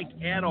didn't like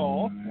at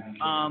all,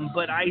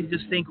 but I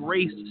just think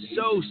raced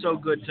so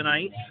good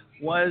tonight,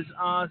 was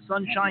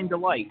Sunshine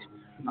Delight.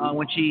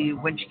 When she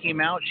came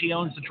out, she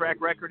owns the track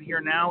record here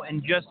now,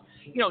 and just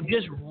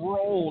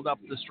rolled up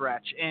the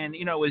stretch, and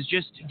was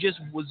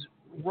was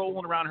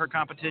rolling around her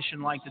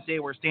competition like that they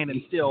were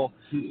standing still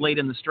late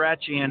in the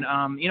stretch. And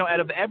out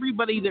of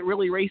everybody that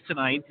really raced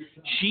tonight,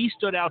 she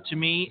stood out to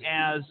me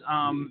as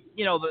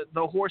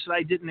the horse that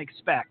I didn't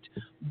expect.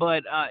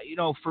 But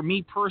for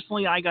me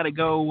personally, I got to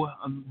go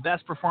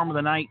best performer of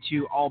the night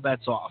to All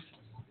Bets Off.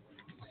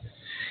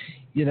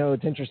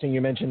 It's interesting you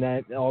mentioned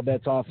that All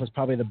Bets Off was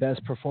probably the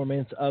best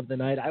performance of the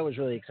night. I was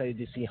really excited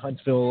to see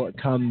Huntsville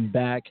come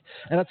back.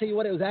 And I'll tell you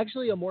what, it was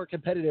actually a more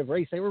competitive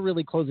race. They were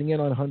really closing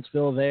in on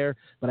Huntsville there,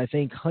 but I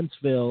think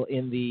Huntsville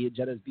in the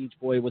Jetta's Beach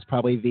Boy was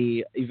probably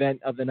the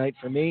event of the night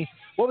for me.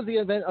 What was the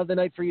event of the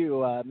night for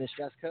you, Miss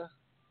Jessica?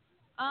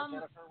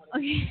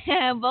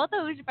 Both the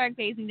Hoosier Park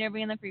Pacing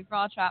Derby and the Free For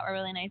All Trot were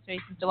really nice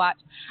races to watch.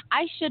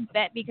 I should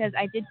bet because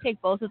I did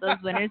pick both of those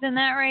winners in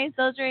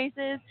those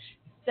races.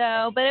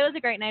 So, but it was a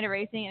great night of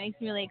racing. It makes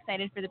me really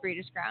excited for the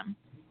Breeders' Crown.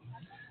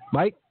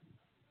 Mike?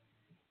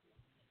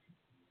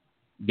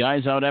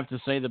 Guys, I would have to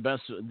say the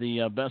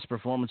best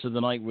performance of the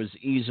night was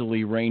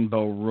easily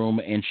Rainbow Room,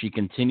 and she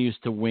continues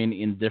to win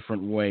in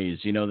different ways.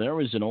 There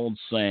was an old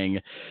saying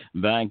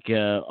back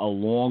a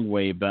long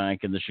way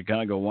back in the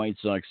Chicago White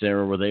Sox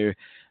era where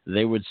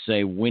they would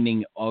say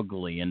winning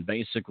ugly, and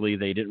basically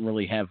they didn't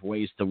really have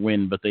ways to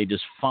win, but they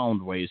just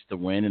found ways to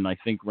win, and I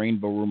think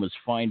Rainbow Room is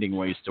finding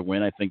ways to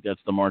win. I think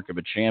that's the mark of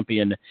a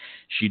champion.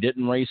 She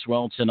didn't race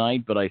well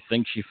tonight, but I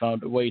think she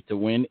found a way to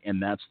win,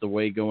 and that's the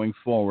way going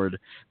forward.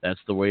 That's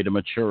the way to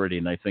maturity,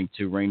 and I think,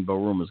 too, Rainbow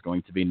Room is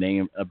going to be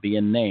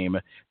a name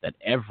that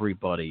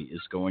everybody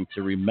is going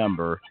to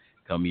remember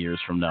come years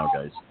from now,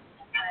 guys.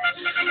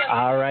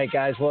 All right,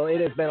 guys. Well,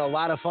 it has been a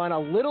lot of fun. A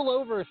little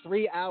over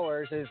 3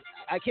 hours.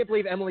 I can't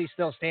believe Emily's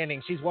still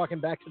standing. She's walking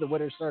back to the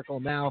winner's circle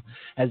now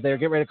as they're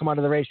getting ready to come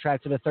onto the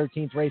racetrack for the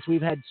 13th race.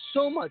 We've had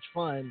so much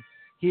fun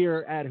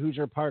here at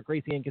Hoosier Park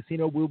Racing and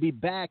Casino. We'll be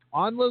back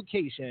on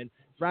location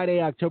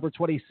Friday, October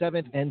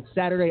 27th and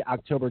Saturday,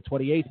 October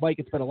 28th. Mike,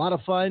 it's been a lot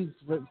of fun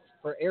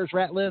for Ayers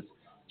Ratliff,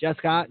 Jess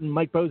Scott, and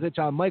Mike Bozich.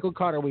 I'm Michael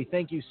Carter. We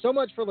thank you so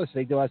much for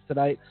listening to us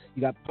tonight.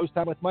 You got Post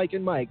Time with Mike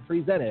and Mike,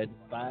 presented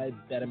by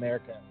Bet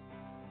America.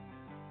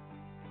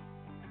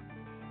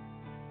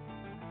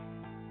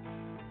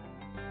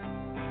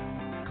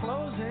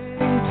 Closing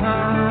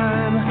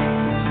time,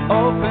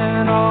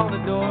 open all the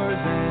doors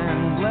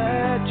and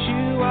let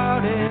you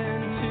out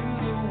into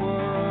the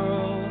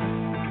world.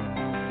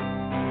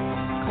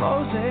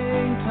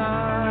 Closing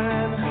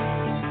time,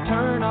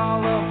 turn all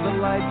of the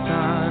lights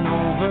on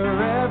over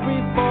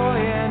every boy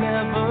and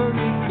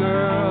every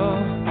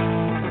girl.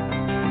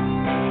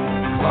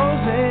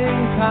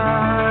 Closing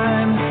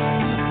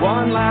time,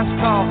 one last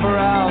call for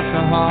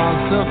alcohol,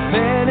 so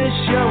finish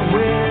your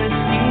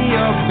whiskey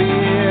or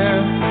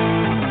beer.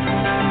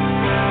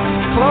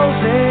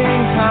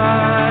 Closing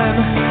time,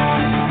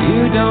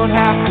 you don't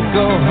have to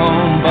go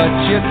home, but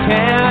you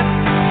can't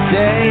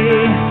stay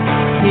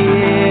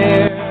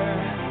here.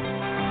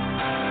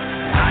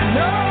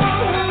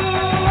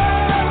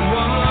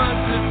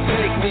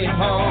 me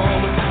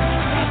home.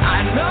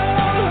 I know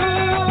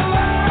who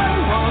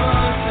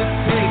wants to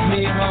take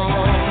me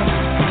home.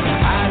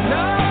 I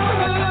know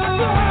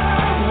who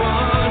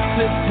wants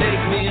to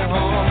take me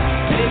home.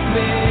 Take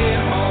me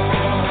home.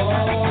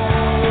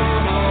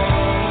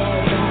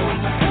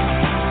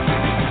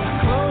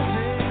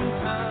 Closing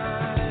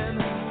time.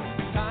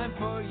 Time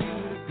for you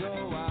to go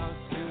out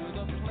to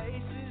the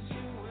places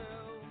you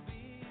will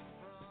be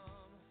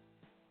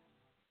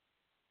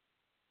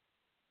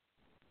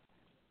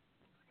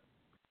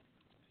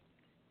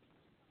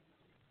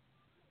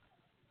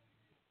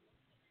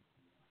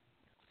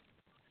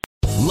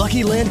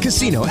Lucky Land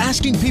Casino,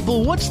 asking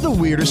people, what's the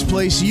weirdest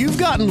place you've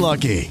gotten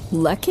lucky?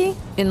 Lucky?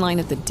 In line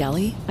at the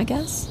deli, I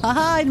guess?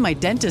 Aha, in my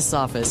dentist's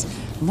office.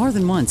 More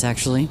than once,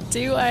 actually.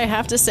 Do I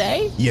have to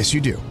say? Yes,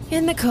 you do.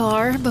 In the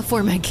car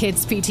before my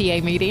kids'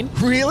 PTA meeting.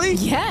 Really?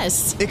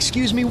 Yes.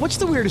 Excuse me, what's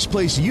the weirdest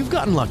place you've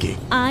gotten lucky?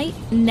 I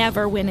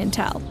never win and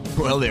tell.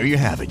 Well, there you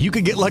have it. You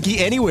can get lucky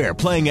anywhere,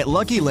 playing at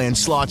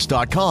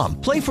LuckyLandSlots.com.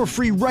 Play for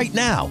free right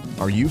now.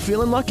 Are you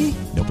feeling lucky?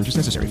 No purchase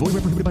necessary. Void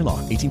where prohibited by law.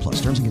 18+.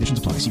 Terms and conditions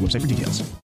apply. See website for details.